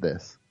he said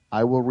this?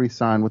 I will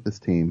re-sign with this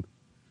team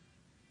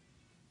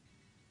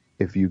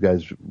if you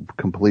guys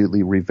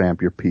completely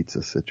revamp your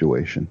pizza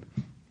situation.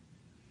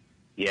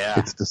 Yeah.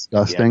 It's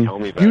disgusting. Yeah, tell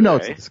me about You know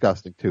it, it's eh?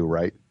 disgusting too,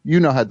 right? You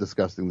know how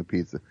disgusting the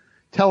pizza.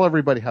 Tell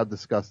everybody how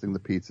disgusting the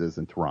pizza is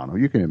in Toronto.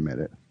 You can admit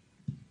it.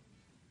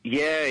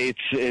 Yeah,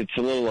 it's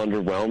a little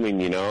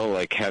underwhelming,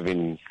 like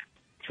having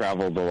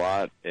traveled a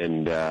lot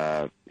and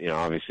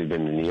obviously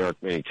been to New York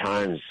many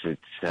times.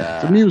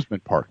 It's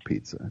amusement park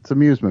pizza. It's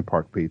amusement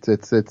park pizza.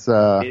 It's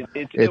kind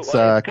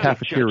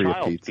cafeteria of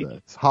child pizza.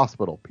 It's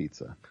hospital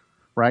pizza,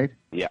 right?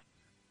 Yeah.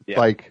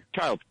 Like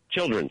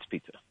children's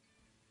pizza.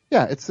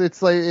 Yeah,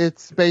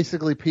 it's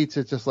basically pizza.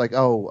 It's just like,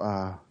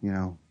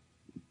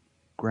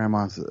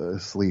 grandma's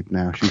asleep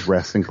now. She's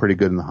resting pretty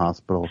good in the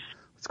hospital.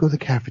 Let's go to the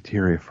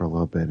cafeteria for a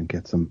little bit and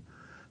get some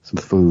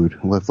food.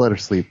 Let's let her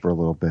sleep for a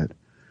little bit.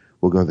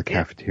 We'll go to the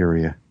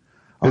cafeteria.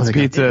 It's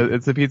pizza.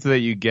 It's the pizza that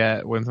you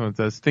get when someone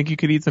says, "Think you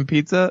could eat some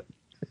pizza?"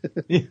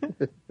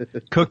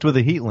 Cooked with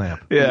a heat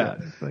lamp. Yeah.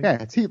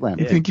 It's heat lamp.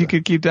 You think you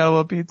could keep that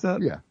little pizza?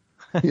 Yeah.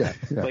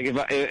 Like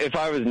if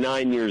I was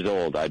 9 years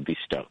old, I'd be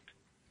stoked.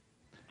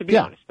 To be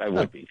honest, I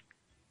would be.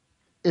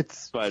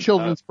 It's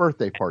children's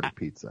birthday party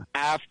pizza.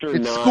 After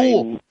It's 9,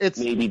 school. It's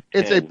maybe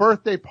It's 10. a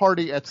birthday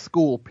party at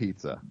school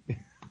pizza.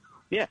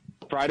 Yeah,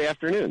 Friday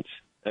afternoons,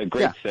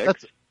 grade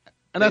 6.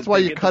 That's why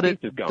They you get cut the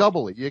it pizzas going.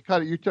 doubly. You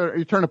cut it. You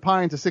turn a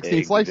pie into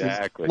 16 slices,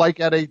 Exactly. like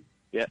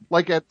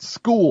at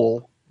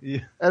school,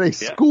 at a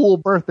school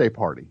birthday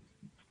party.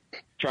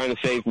 Trying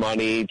to save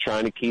money,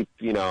 trying to keep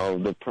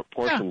the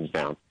portions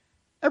down.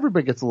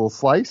 Everybody gets a little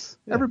slice.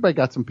 Everybody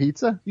got some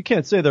pizza. You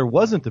can't say there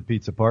wasn't a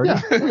pizza party.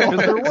 Yeah,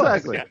 There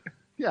was. exactly.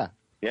 Yeah.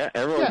 Yeah,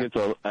 everyone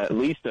gets at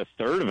least a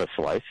third of a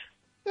slice.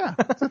 Yeah,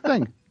 that's the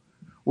thing.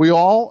 We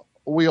all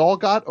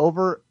got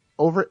over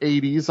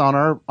 80s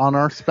on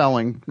our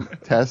spelling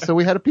test, so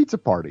we had a pizza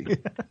party.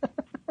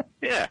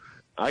 Yeah,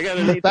 I got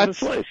an eighth of a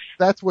slice.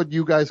 That's what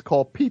you guys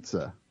call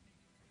pizza.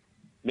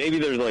 Maybe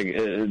there's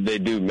they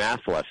do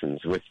math lessons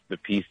with the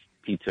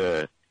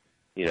pizza,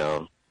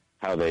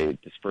 how they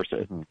disperse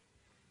it. Mm-hmm.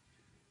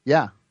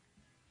 Yeah.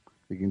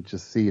 You can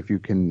just see if you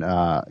can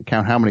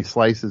count how many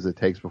slices it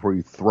takes before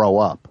you throw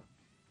up.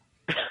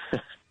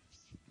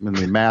 In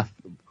the math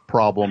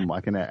problem,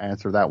 I can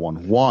answer that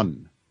one.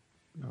 1.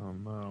 Oh,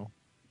 no.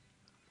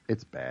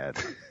 It's bad.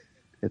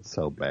 It's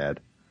so bad.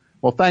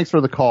 Well, thanks for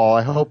the call.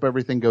 I hope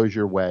everything goes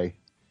your way.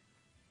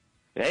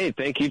 Hey,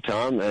 thank you,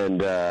 Tom,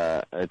 and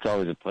it's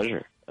always a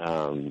pleasure.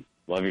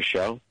 Love your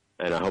show,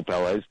 and I hope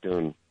LA's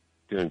doing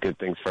good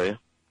things for you.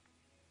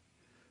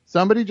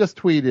 Somebody just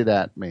tweeted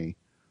at me.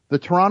 The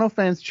Toronto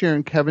fans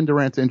cheering Kevin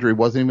Durant's injury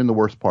wasn't even the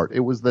worst part.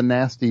 It was the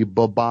nasty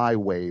bye-bye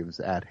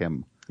waves at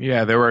him.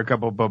 Yeah, there were a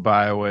couple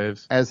bye-bye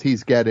waves. As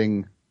he's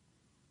getting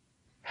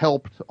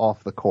helped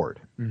off the court.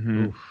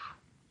 Mm-hmm.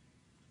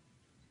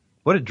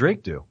 What did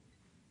Drake do?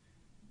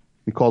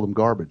 He called him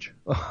garbage.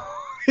 Are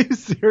you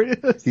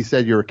serious? He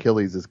said your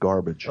Achilles is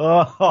garbage.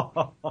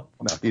 Oh. No,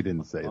 he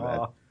didn't say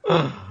that.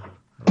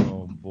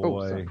 Oh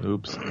boy.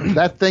 Oops.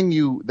 That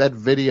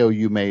video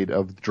you made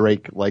of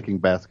Drake liking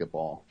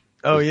basketball.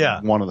 Oh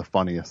yeah. One of the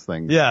funniest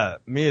things. Yeah.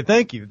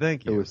 Thank you.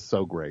 It was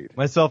so great.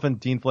 Myself and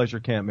Dean Fleischer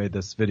Camp made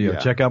this video. Yeah.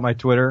 Check out my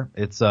Twitter.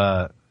 It's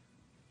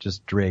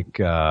just Drake.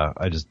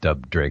 I just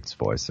dubbed Drake's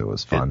voice. It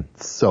was fun.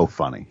 It's so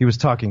funny. He was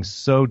talking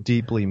so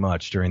deeply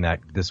much during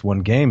this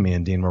one game me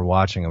and Dean were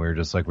watching, and we were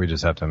just like, we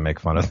just have to make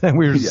fun of him.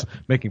 We were just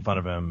making fun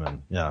of him,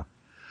 and yeah.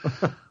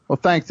 Well,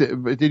 thanks.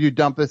 Did you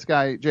dump this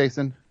guy,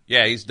 Jason?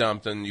 Yeah, he's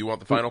dumped, and you want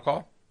the final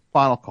call?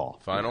 Final call.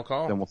 Final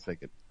call? Then we'll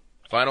take it.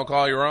 Final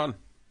call, you're on.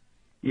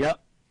 Yep.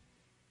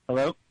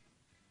 Hello?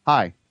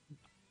 Hi.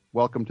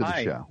 Welcome to the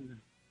Hi. show.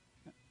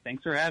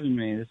 Thanks for having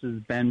me. This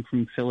is Ben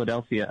from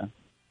Philadelphia.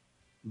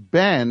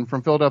 Ben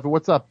from Philadelphia.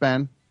 What's up,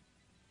 Ben?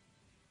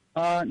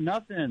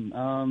 Nothing.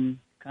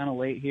 Kind of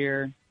late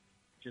here.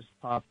 Just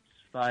popped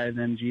 5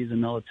 mgs of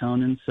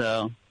melatonin,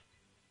 so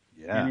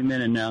any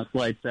minute now it's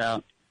lights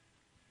out.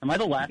 Am I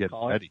the last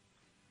caller? Ready.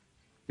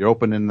 You're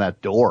opening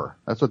that door.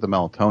 That's what the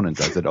melatonin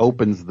does. It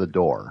opens the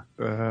door.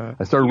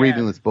 I started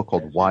reading this book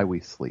called Why We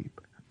Sleep.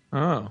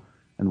 Oh.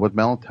 And what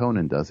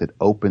melatonin does, it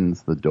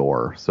opens the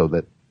door so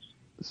that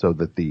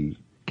the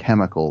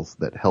chemicals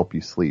that help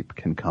you sleep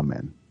can come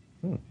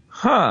in.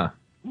 Huh.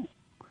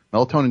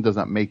 Melatonin does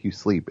not make you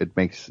sleep. It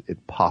makes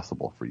it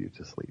possible for you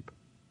to sleep.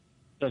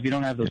 So if you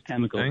don't have those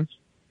chemicals.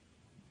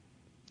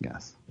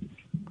 Yes.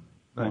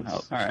 Won't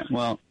help. All right.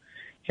 Well,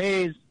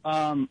 Hayes,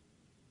 I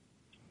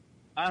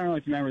don't know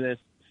if you remember this.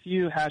 A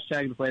few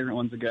hashtag the flagrant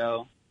ones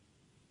ago,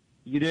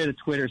 you did a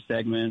Twitter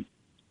segment,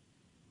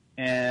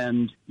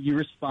 and you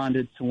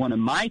responded to one of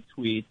my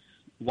tweets,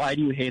 why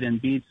do you hate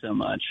Embiid so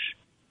much?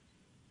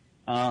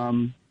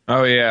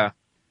 Oh, yeah.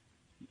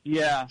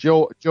 Yeah.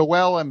 Joel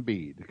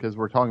Embiid, because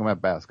we're talking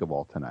about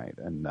basketball tonight.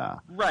 And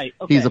right.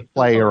 Okay. He's a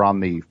player on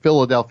the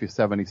Philadelphia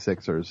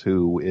 76ers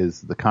who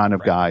is the kind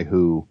of guy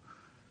who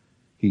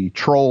he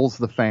trolls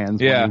the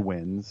fans when he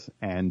wins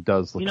and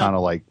does the kind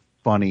of like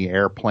funny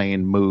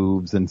airplane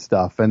moves and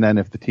stuff. And then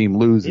if the team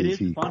loses,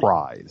 he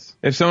cries.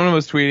 If someone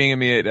was tweeting at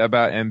me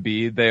about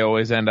Embiid, they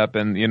always end up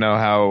in, you know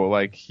how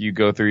like you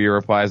go through your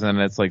replies and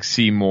it's like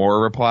see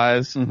more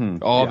replies?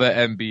 All the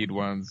Embiid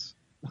ones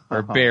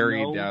are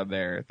buried down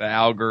there. The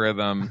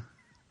algorithm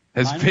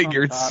has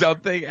figured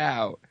something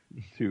out.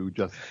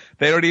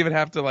 They don't even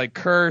have to like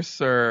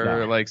curse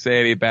or like say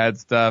any bad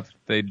stuff.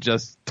 They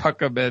just tuck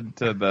them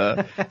into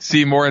the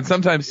see more and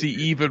sometimes see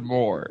even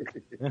more.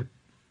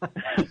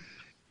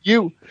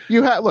 You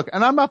look,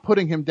 and I'm not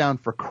putting him down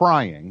for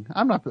crying.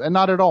 I'm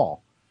not at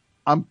all.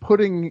 I'm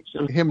putting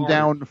him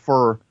down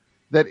for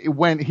that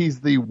when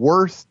he's the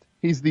worst,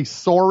 he's the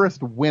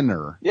sorest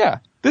winner. Yeah.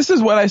 This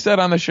is what I said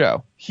on the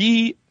show.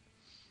 He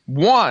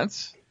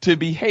wants to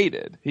be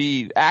hated.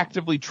 He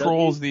actively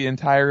trolls the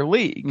entire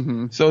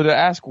league. So to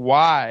ask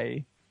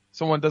why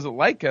someone doesn't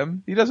like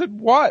him, he doesn't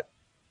want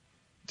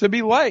to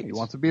be liked. He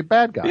wants to be a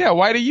bad guy. Yeah,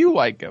 why do you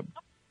like him?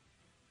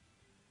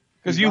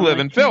 Because you live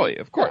in Philly,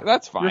 of course.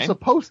 That's fine. You're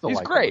supposed to he's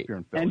like great.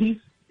 him if you're in And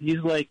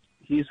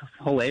he's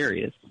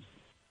hilarious.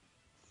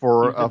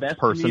 For He's the a best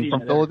person comedian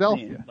from I've ever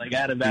Philadelphia. seen. Like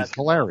out of He's that.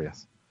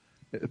 hilarious.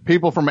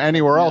 People from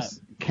anywhere else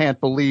can't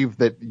believe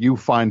that you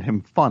find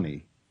him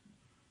funny.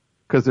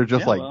 Because they're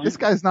just this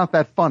guy's not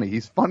that funny.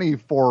 He's funny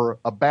for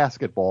a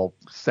basketball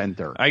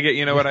center.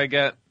 You know what I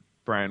get?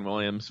 Brian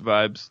Williams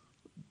vibes.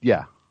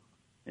 Yeah.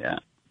 Yeah.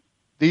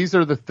 This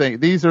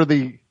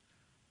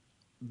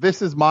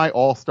is my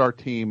all-star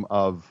team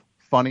of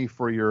funny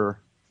for your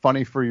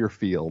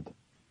field.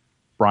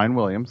 Brian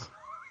Williams,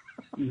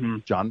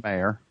 John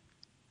Mayer,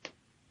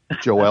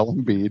 Joel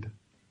Embiid.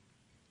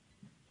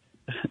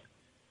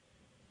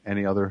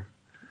 Any other?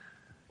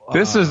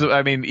 This is,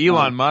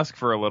 Elon Musk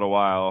for a little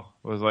while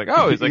was like,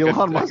 he's like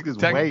Elon Musk is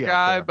tech way up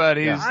guy, there. but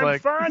he's Yeah.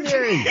 like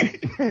funny.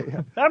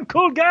 I'm a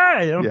cool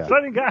guy. I'm a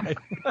funny guy.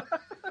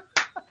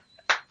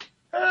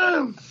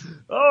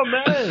 Oh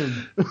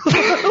man,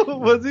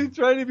 was he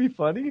trying to be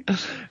funny?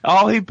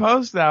 All he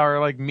posts now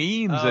are like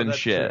memes and that's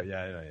shit. true.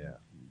 Yeah.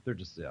 They're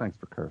just Thanks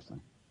for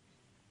cursing.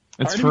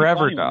 It's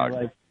forever,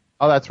 dog.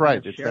 Oh, that's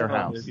right. It's their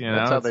house. You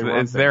That's know, how they run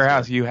it's their things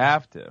house. here. You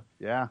have to.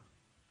 Yeah.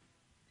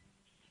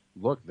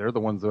 Look, they're the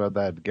ones who had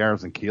that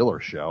Garrison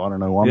Keillor show. I don't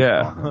know what I'm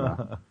Yeah. talking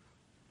about.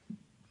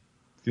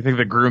 Do you think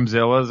the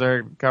Groomzillas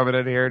are coming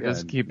in here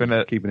just keeping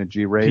it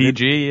G-rated?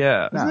 PG?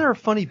 Yeah. Isn't there a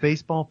funny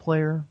baseball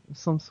player of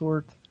some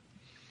sort?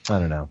 I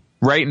don't know.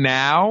 Right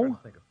now,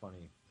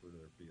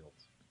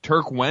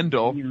 Turk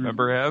Wendell,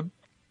 remember him?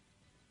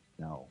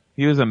 No.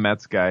 He was a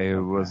Mets guy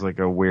who was like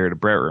a weird.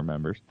 Brett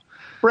remembers.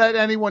 Brett,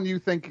 anyone you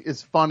think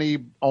is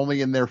funny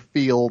only in their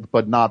field,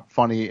 but not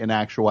funny in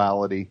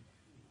actuality?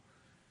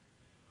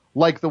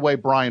 Like the way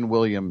Brian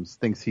Williams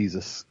thinks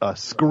he's a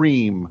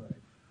scream,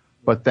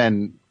 but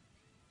then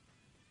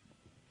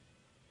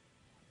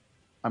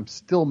I'm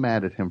still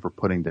mad at him for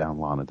putting down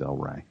Lana Del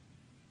Rey.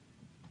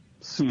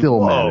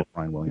 Still mad at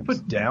Brian Williams. You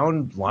put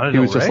down Lana Del Rey? He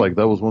was just like,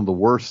 that was one of the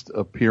worst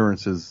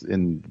appearances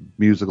in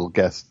musical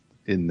guests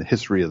in the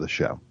history of the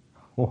show.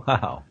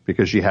 Wow.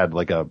 Because she had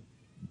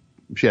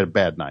a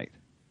bad night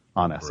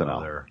on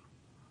SNL.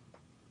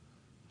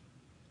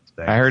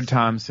 I heard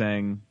Tom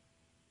sing,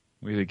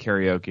 we did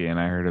karaoke, and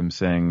I heard him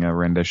sing a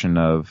rendition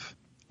of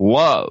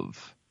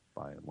Love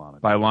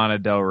by Lana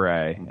Del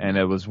Rey. And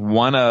it was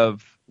one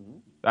of,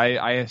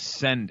 I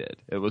ascended.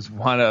 It was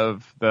one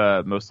of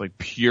the most like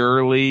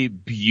purely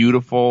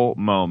beautiful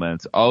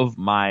moments of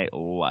my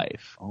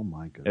life. Oh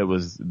my goodness. It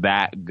was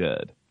that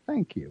good.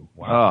 Thank you.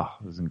 Wow.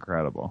 Oh, it was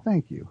incredible.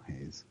 Thank you,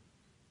 Hayes.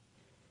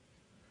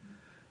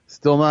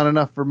 Still not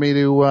enough for me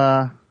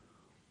to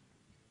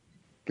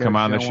come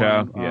on the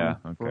show? Yeah,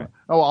 okay.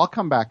 I'll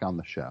come back on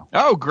the show.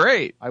 Oh,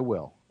 great. I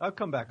will. I'll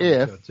come back on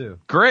the show too.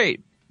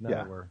 Great. Now Yeah.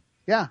 that we're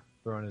Yeah.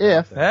 throwing it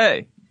out there.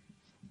 Hey.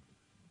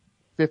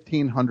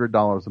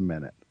 $1,500 a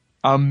minute.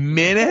 A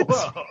minute?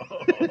 Wow.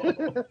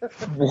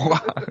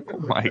 Oh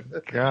my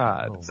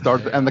God.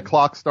 And the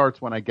clock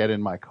starts when I get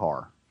in my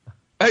car.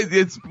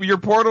 It's your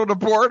portal to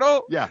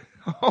portal? Yeah.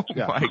 Oh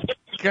my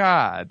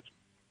God.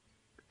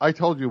 I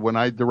told you when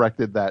I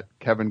directed that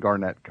Kevin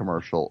Garnett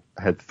commercial,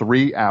 I had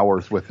 3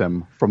 hours with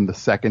him from the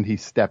second he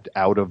stepped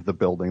out of the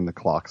building the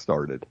clock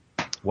started.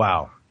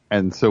 Wow.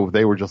 And so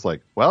they were just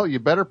like, well, you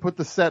better put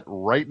the set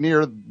right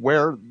near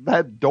where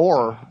that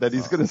door that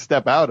he's going to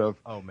step out of.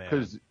 Oh, man.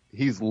 Because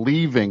he's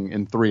leaving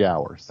in 3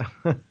 hours.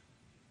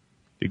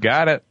 You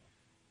got it.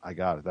 I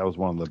got it. That was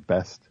one of the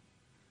best.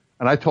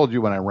 And I told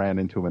you when I ran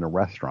into him in a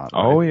restaurant.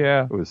 Oh, right?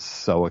 yeah. It was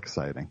so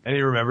exciting. And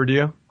he remembered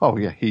you? Oh,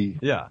 yeah.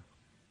 Yeah.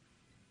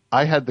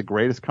 I had the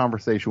greatest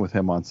conversation with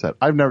him on set.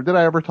 Did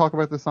I ever talk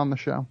about this on the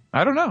show?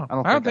 I don't know.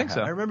 I don't think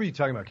so. I remember you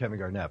talking about Kevin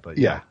Garnett, but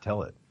Yeah.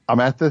 tell it.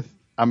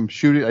 I'm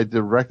shooting. I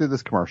directed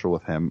this commercial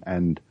with him,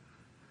 and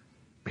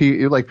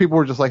people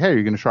were just like, "Hey, are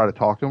you going to try to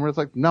talk to him?" And it's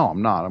like, "No,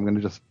 I'm not. I'm going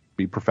to just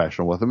be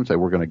professional with him and say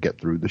we're going to get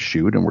through the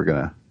shoot, and we're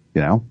going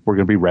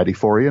to be ready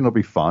for you, and it'll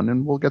be fun,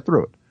 and we'll get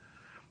through it."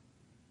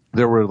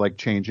 They were like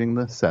changing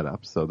the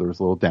setup, so there was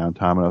a little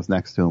downtime, and I was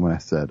next to him, and I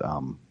said,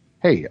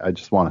 "Hey, I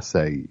just want to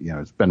say,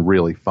 it's been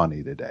really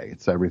funny today.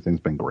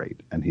 Everything's been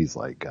great." And he's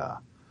like,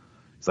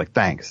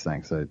 "Thanks.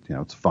 It's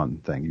a fun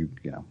thing.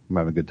 I'm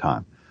having a good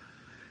time."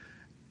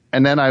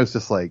 And then I was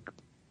just like,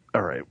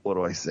 all right, what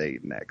do I say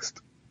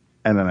next?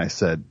 And then I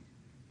said,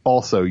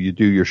 also, you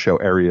do your show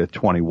Area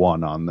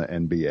 21 on the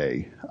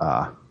NBA.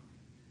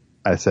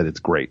 I said, it's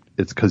great.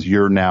 It's because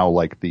you're now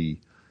like the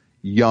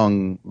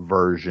young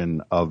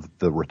version of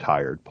the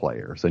retired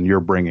players. And you're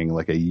bringing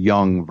like a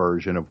young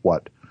version of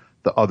what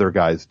the other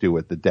guys do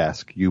at the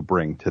desk. You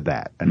bring to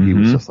that. And he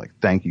was just like,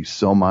 thank you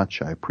so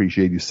much. I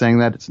appreciate you saying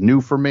that. It's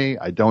new for me.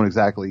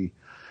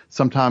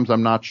 Sometimes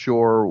I'm not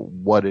sure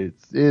what it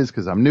is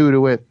because I'm new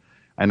to it.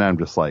 And I'm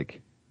just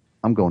like,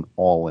 I'm going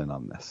all in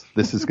on this.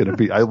 This is going to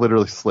be, I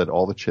literally slid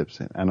all the chips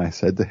in. And I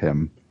said to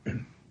him,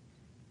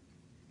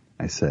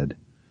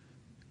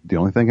 the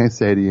only thing I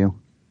say to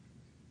you,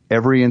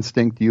 every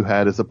instinct you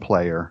had as a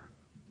player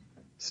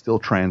still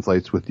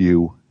translates with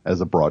you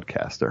as a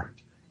broadcaster.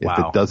 If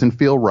it doesn't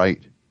feel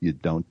right, you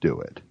don't do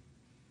it.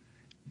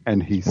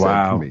 And he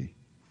said to me,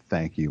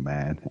 thank you,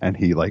 man. And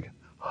he like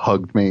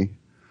hugged me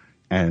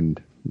and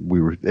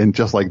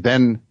just like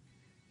then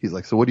he's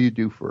like, so what do you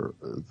do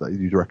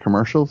you direct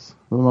commercials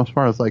for the most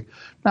part? I was like,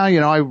 no,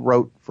 I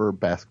wrote for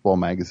basketball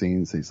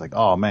magazines. He's like,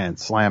 oh man,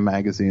 Slam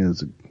magazine is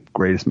the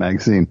greatest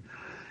magazine.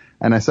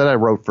 And I said, I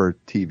wrote for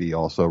TV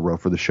also,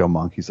 wrote for the show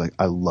Monk. He's like,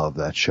 I love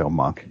that show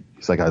Monk.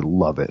 He's like, I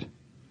love it.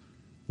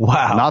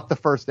 Wow. Not the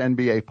first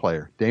NBA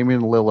player.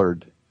 Damian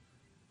Lillard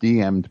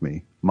DM'd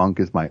me. Monk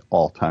is my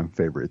all-time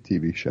favorite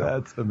TV show.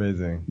 That's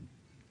amazing.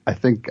 I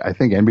think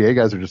NBA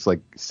guys are just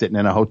like sitting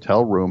in a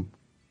hotel room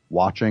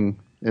watching,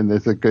 and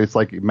it's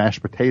like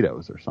mashed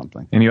potatoes or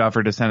something. And you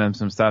offered to send him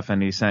some stuff,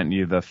 and he sent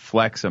you the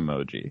flex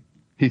emoji.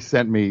 He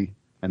sent me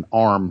an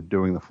arm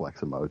doing the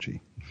flex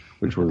emoji,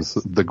 which was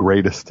the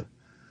greatest.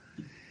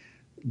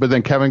 But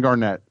then Kevin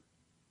Garnett,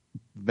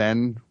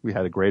 then we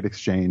had a great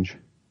exchange.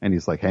 And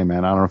he's like, hey,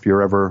 man, I don't know if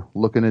you're ever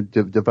looking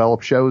to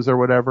develop shows or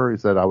whatever. He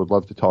said, I would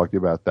love to talk to you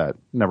about that.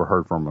 Never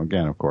heard from him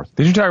again, of course.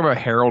 Did you talk about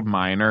Harold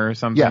Miner or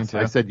something? Yes, too?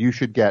 I said,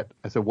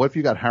 what if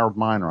you got Harold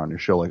Miner on your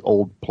show, like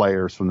old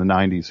players from the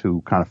 90s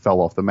who kind of fell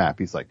off the map?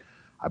 He's like,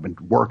 I've been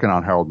working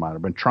on Harold Miner.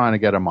 I've been trying to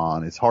get him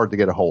on. It's hard to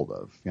get a hold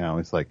of.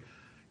 He's like,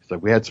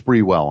 we had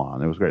Spreewell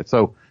on. It was great.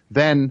 So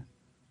then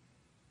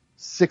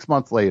 6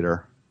 months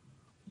later,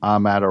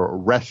 I'm at a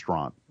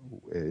restaurant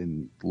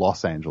in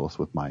Los Angeles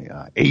with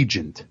my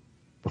agent.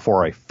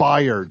 Before I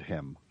fired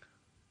him.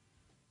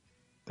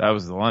 That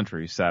was the lunch where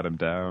you sat him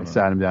down. I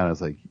sat him down. I was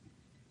like,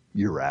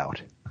 you're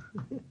out.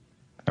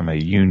 I'm a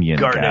union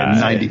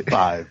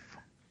guy.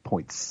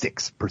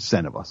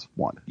 95.6% of us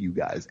want you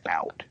guys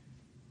out.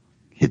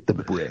 Hit the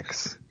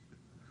bricks.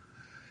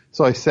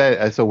 So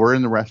we're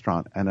in the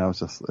restaurant, and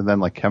then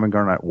like Kevin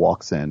Garnett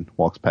walks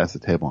past the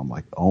table. I'm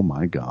like, oh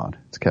my God,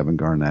 it's Kevin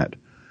Garnett.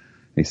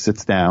 And he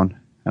sits down,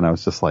 and I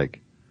was just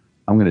like,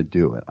 I'm going to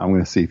do it. I'm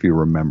going to see if he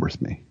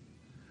remembers me.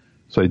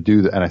 So I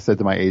do that, and I said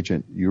to my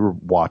agent, you were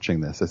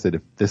watching this. I said,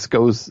 if this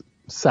goes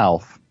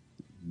south,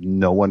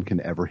 no one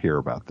can ever hear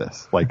about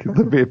this. Like,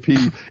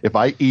 if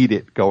I eat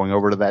it going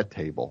over to that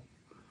table.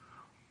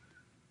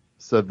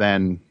 So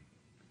then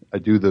I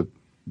do the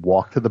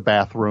walk to the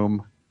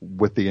bathroom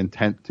with the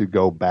intent to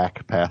go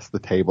back past the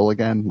table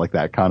again, like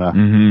that kind of.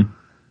 Mm-hmm.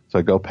 So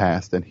I go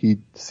past, and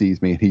he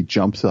sees me, and he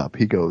jumps up.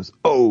 He goes,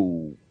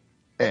 oh,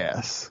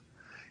 S,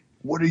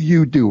 what are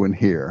you doing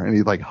here? And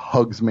he like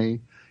hugs me.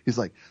 He's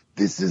like,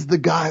 this is the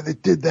guy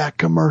that did that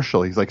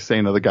commercial. He's like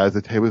saying to the guys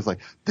at the table, he's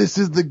like, this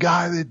is the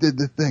guy that did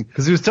the thing.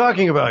 Because he was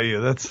talking about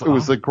you. It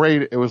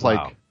was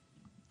like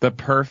the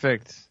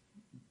perfect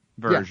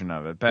version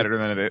of it. Better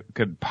than it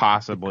could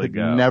possibly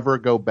go. Never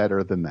go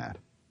better than that.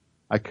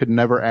 I could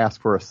never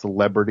ask for a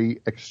celebrity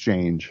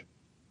exchange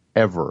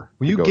ever.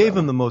 Well, you gave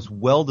him the most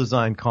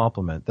well-designed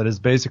compliment that is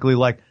basically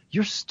like,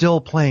 you're still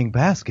playing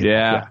basketball.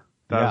 Yeah.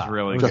 That was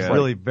really just good.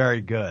 Really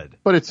very good.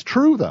 But it's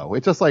true though.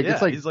 It's just like Yeah,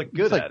 it's like he's like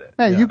good at it.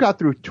 Man, Yeah. you got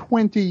through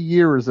 20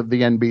 years of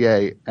the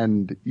NBA,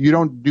 and you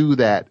don't do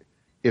that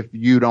if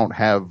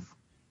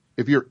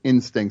your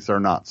instincts are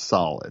not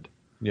solid.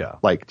 Yeah.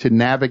 Like to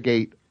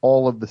navigate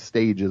all of the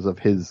stages of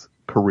his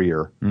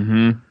career.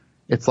 Mm-hmm.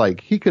 It's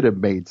like he could have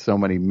made so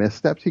many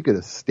missteps. He could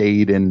have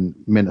stayed in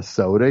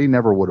Minnesota. He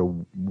never would have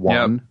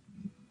won.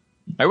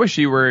 Yep. I wish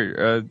he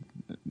were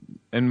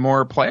in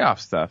more playoff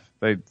stuff.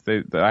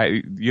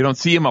 You don't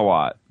see him a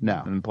lot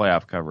in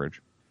playoff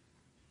coverage.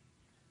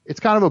 It's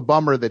kind of a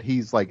bummer that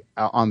he's like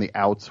on the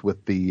outs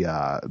with the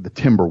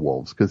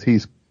Timberwolves, because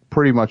he's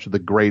pretty much the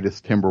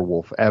greatest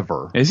Timberwolf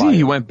ever. Is he?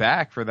 He went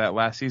back for that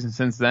last season.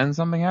 Since then,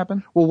 something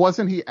happened? Well,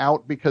 wasn't he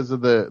out because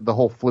of the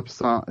whole Flip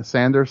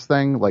Sanders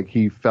thing? Like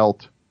he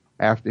felt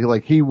after,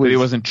 like he was. That he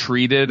wasn't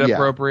treated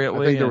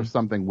appropriately. I think there was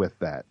something with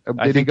that.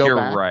 I think you're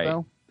back, right.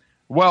 though?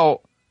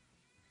 Well,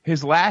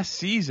 his last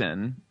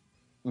season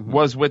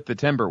was with the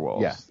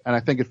Timberwolves. Yes, and I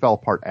think it fell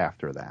apart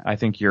after that. I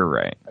think you're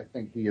right. I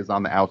think he is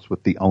on the outs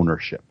with the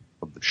ownership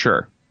of the team.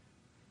 Sure.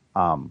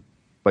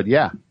 But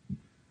yeah,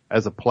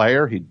 as a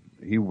player,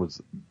 he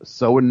was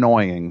so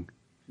annoying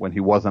when he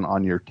wasn't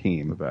on your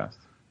team. The best.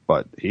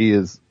 But he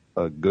is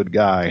a good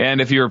guy.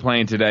 And if he were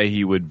playing today,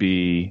 he would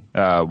be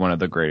one of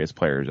the greatest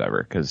players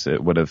ever, because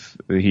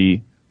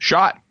he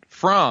shot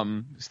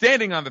from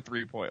standing on the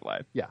 3-point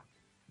line. Yeah.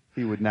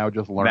 He would now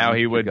just learn. Now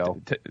he would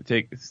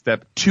take a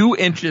step 2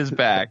 inches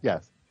back.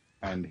 Yes.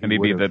 And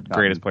he'd be the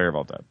greatest player of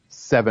all time.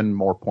 7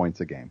 more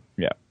points a game.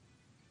 Yeah.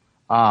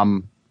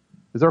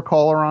 Is there a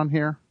caller on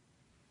here?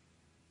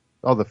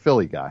 Oh, the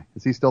Philly guy.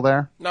 Is he still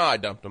there? No, I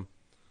dumped him.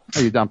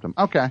 Oh, you dumped him.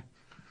 Okay.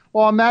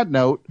 Well, on that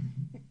note,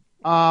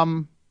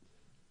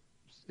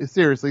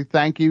 seriously,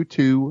 thank you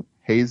to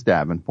Hayes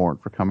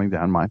Davenport for coming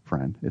down, my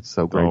friend. It's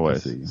so great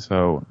Always. to see you.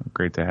 So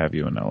great to have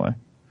you in LA.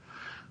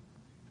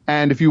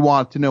 And if you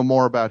want to know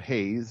more about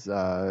Hayes,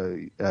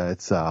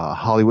 it's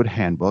Hollywood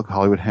Handbook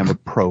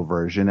Pro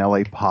version,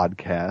 LA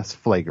Podcast,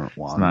 Flagrant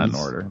Ones. It's not in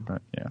order,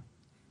 but yeah.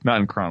 Not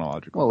in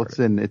chronological Well, order.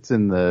 it's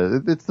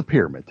the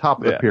pyramid. Top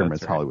of the pyramid's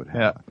that's right. Hollywood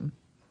Handbook. Yeah.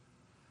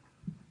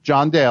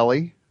 John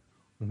Daly.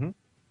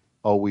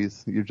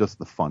 Always, you're just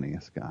the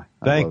funniest guy.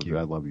 Thank you.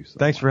 I love you so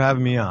Thanks for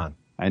having me on.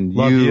 And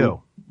Love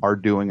you are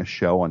doing a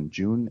show on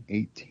June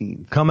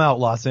 18th. Come out,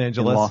 Los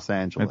Angeles. In Los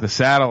Angeles. At the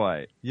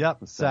Satellite. Yep,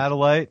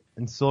 Satellite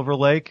in Silver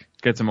Lake.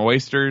 Get some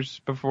oysters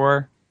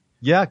before.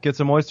 Yeah, get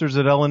some oysters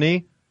at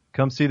L&E.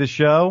 Come see the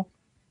show.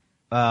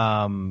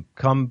 Don't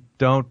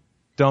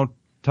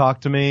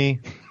talk to me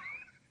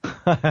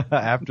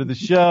after the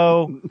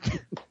show,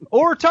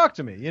 or talk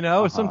to me. You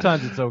know,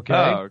 sometimes it's okay.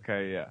 Oh,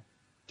 okay, yeah.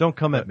 Don't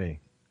come at me.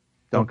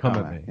 Don't come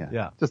at me.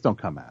 Yeah. Just don't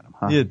come at him.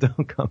 Huh? Yeah,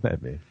 don't come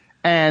at me.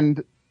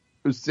 And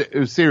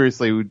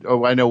seriously,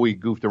 I know we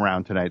goofed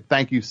around tonight.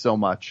 Thank you so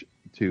much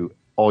to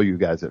all you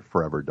guys at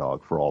Forever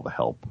Dog for all the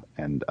help.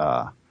 And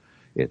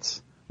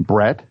it's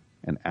Brett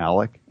and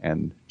Alec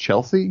and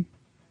Chelsea,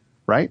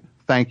 right?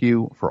 Thank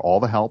you for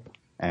all the help,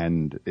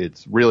 and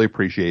it's really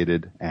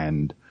appreciated.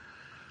 And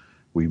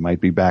we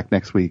might be back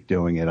next week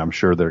doing it. I'm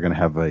sure they're going to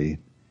have a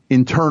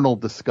internal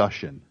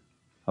discussion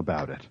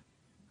about it.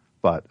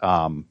 But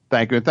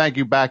thank you. And thank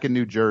you back in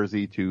New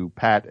Jersey to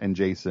Pat and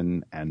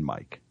Jason and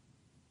Mike.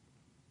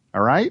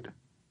 All right?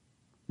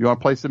 You want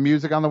to play some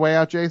music on the way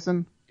out,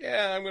 Jason?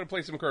 Yeah, I'm going to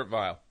play some Kurt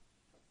Vile.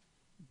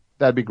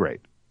 That'd be great.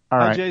 All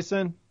Hi, right.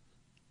 Jason.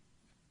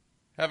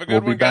 Have a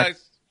good one,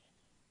 guys.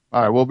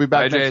 All right, we'll be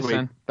back Bye, next Jason.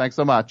 week. Thanks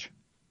so much.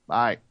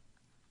 Bye.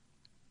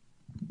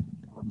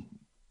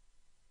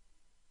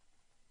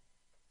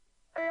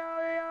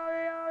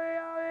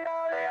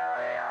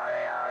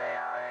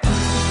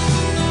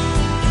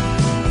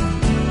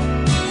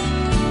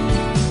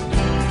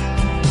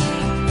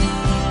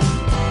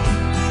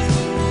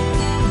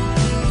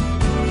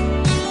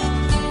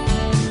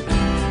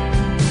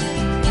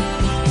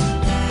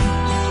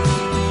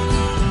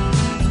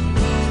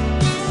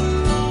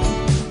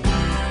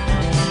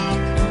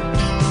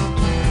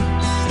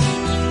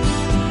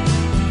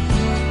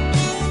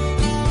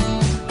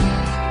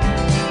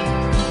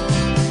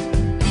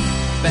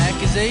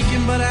 Back is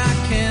aching, but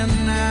I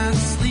cannot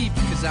sleep,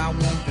 'cause I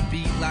want to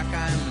be like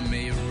I am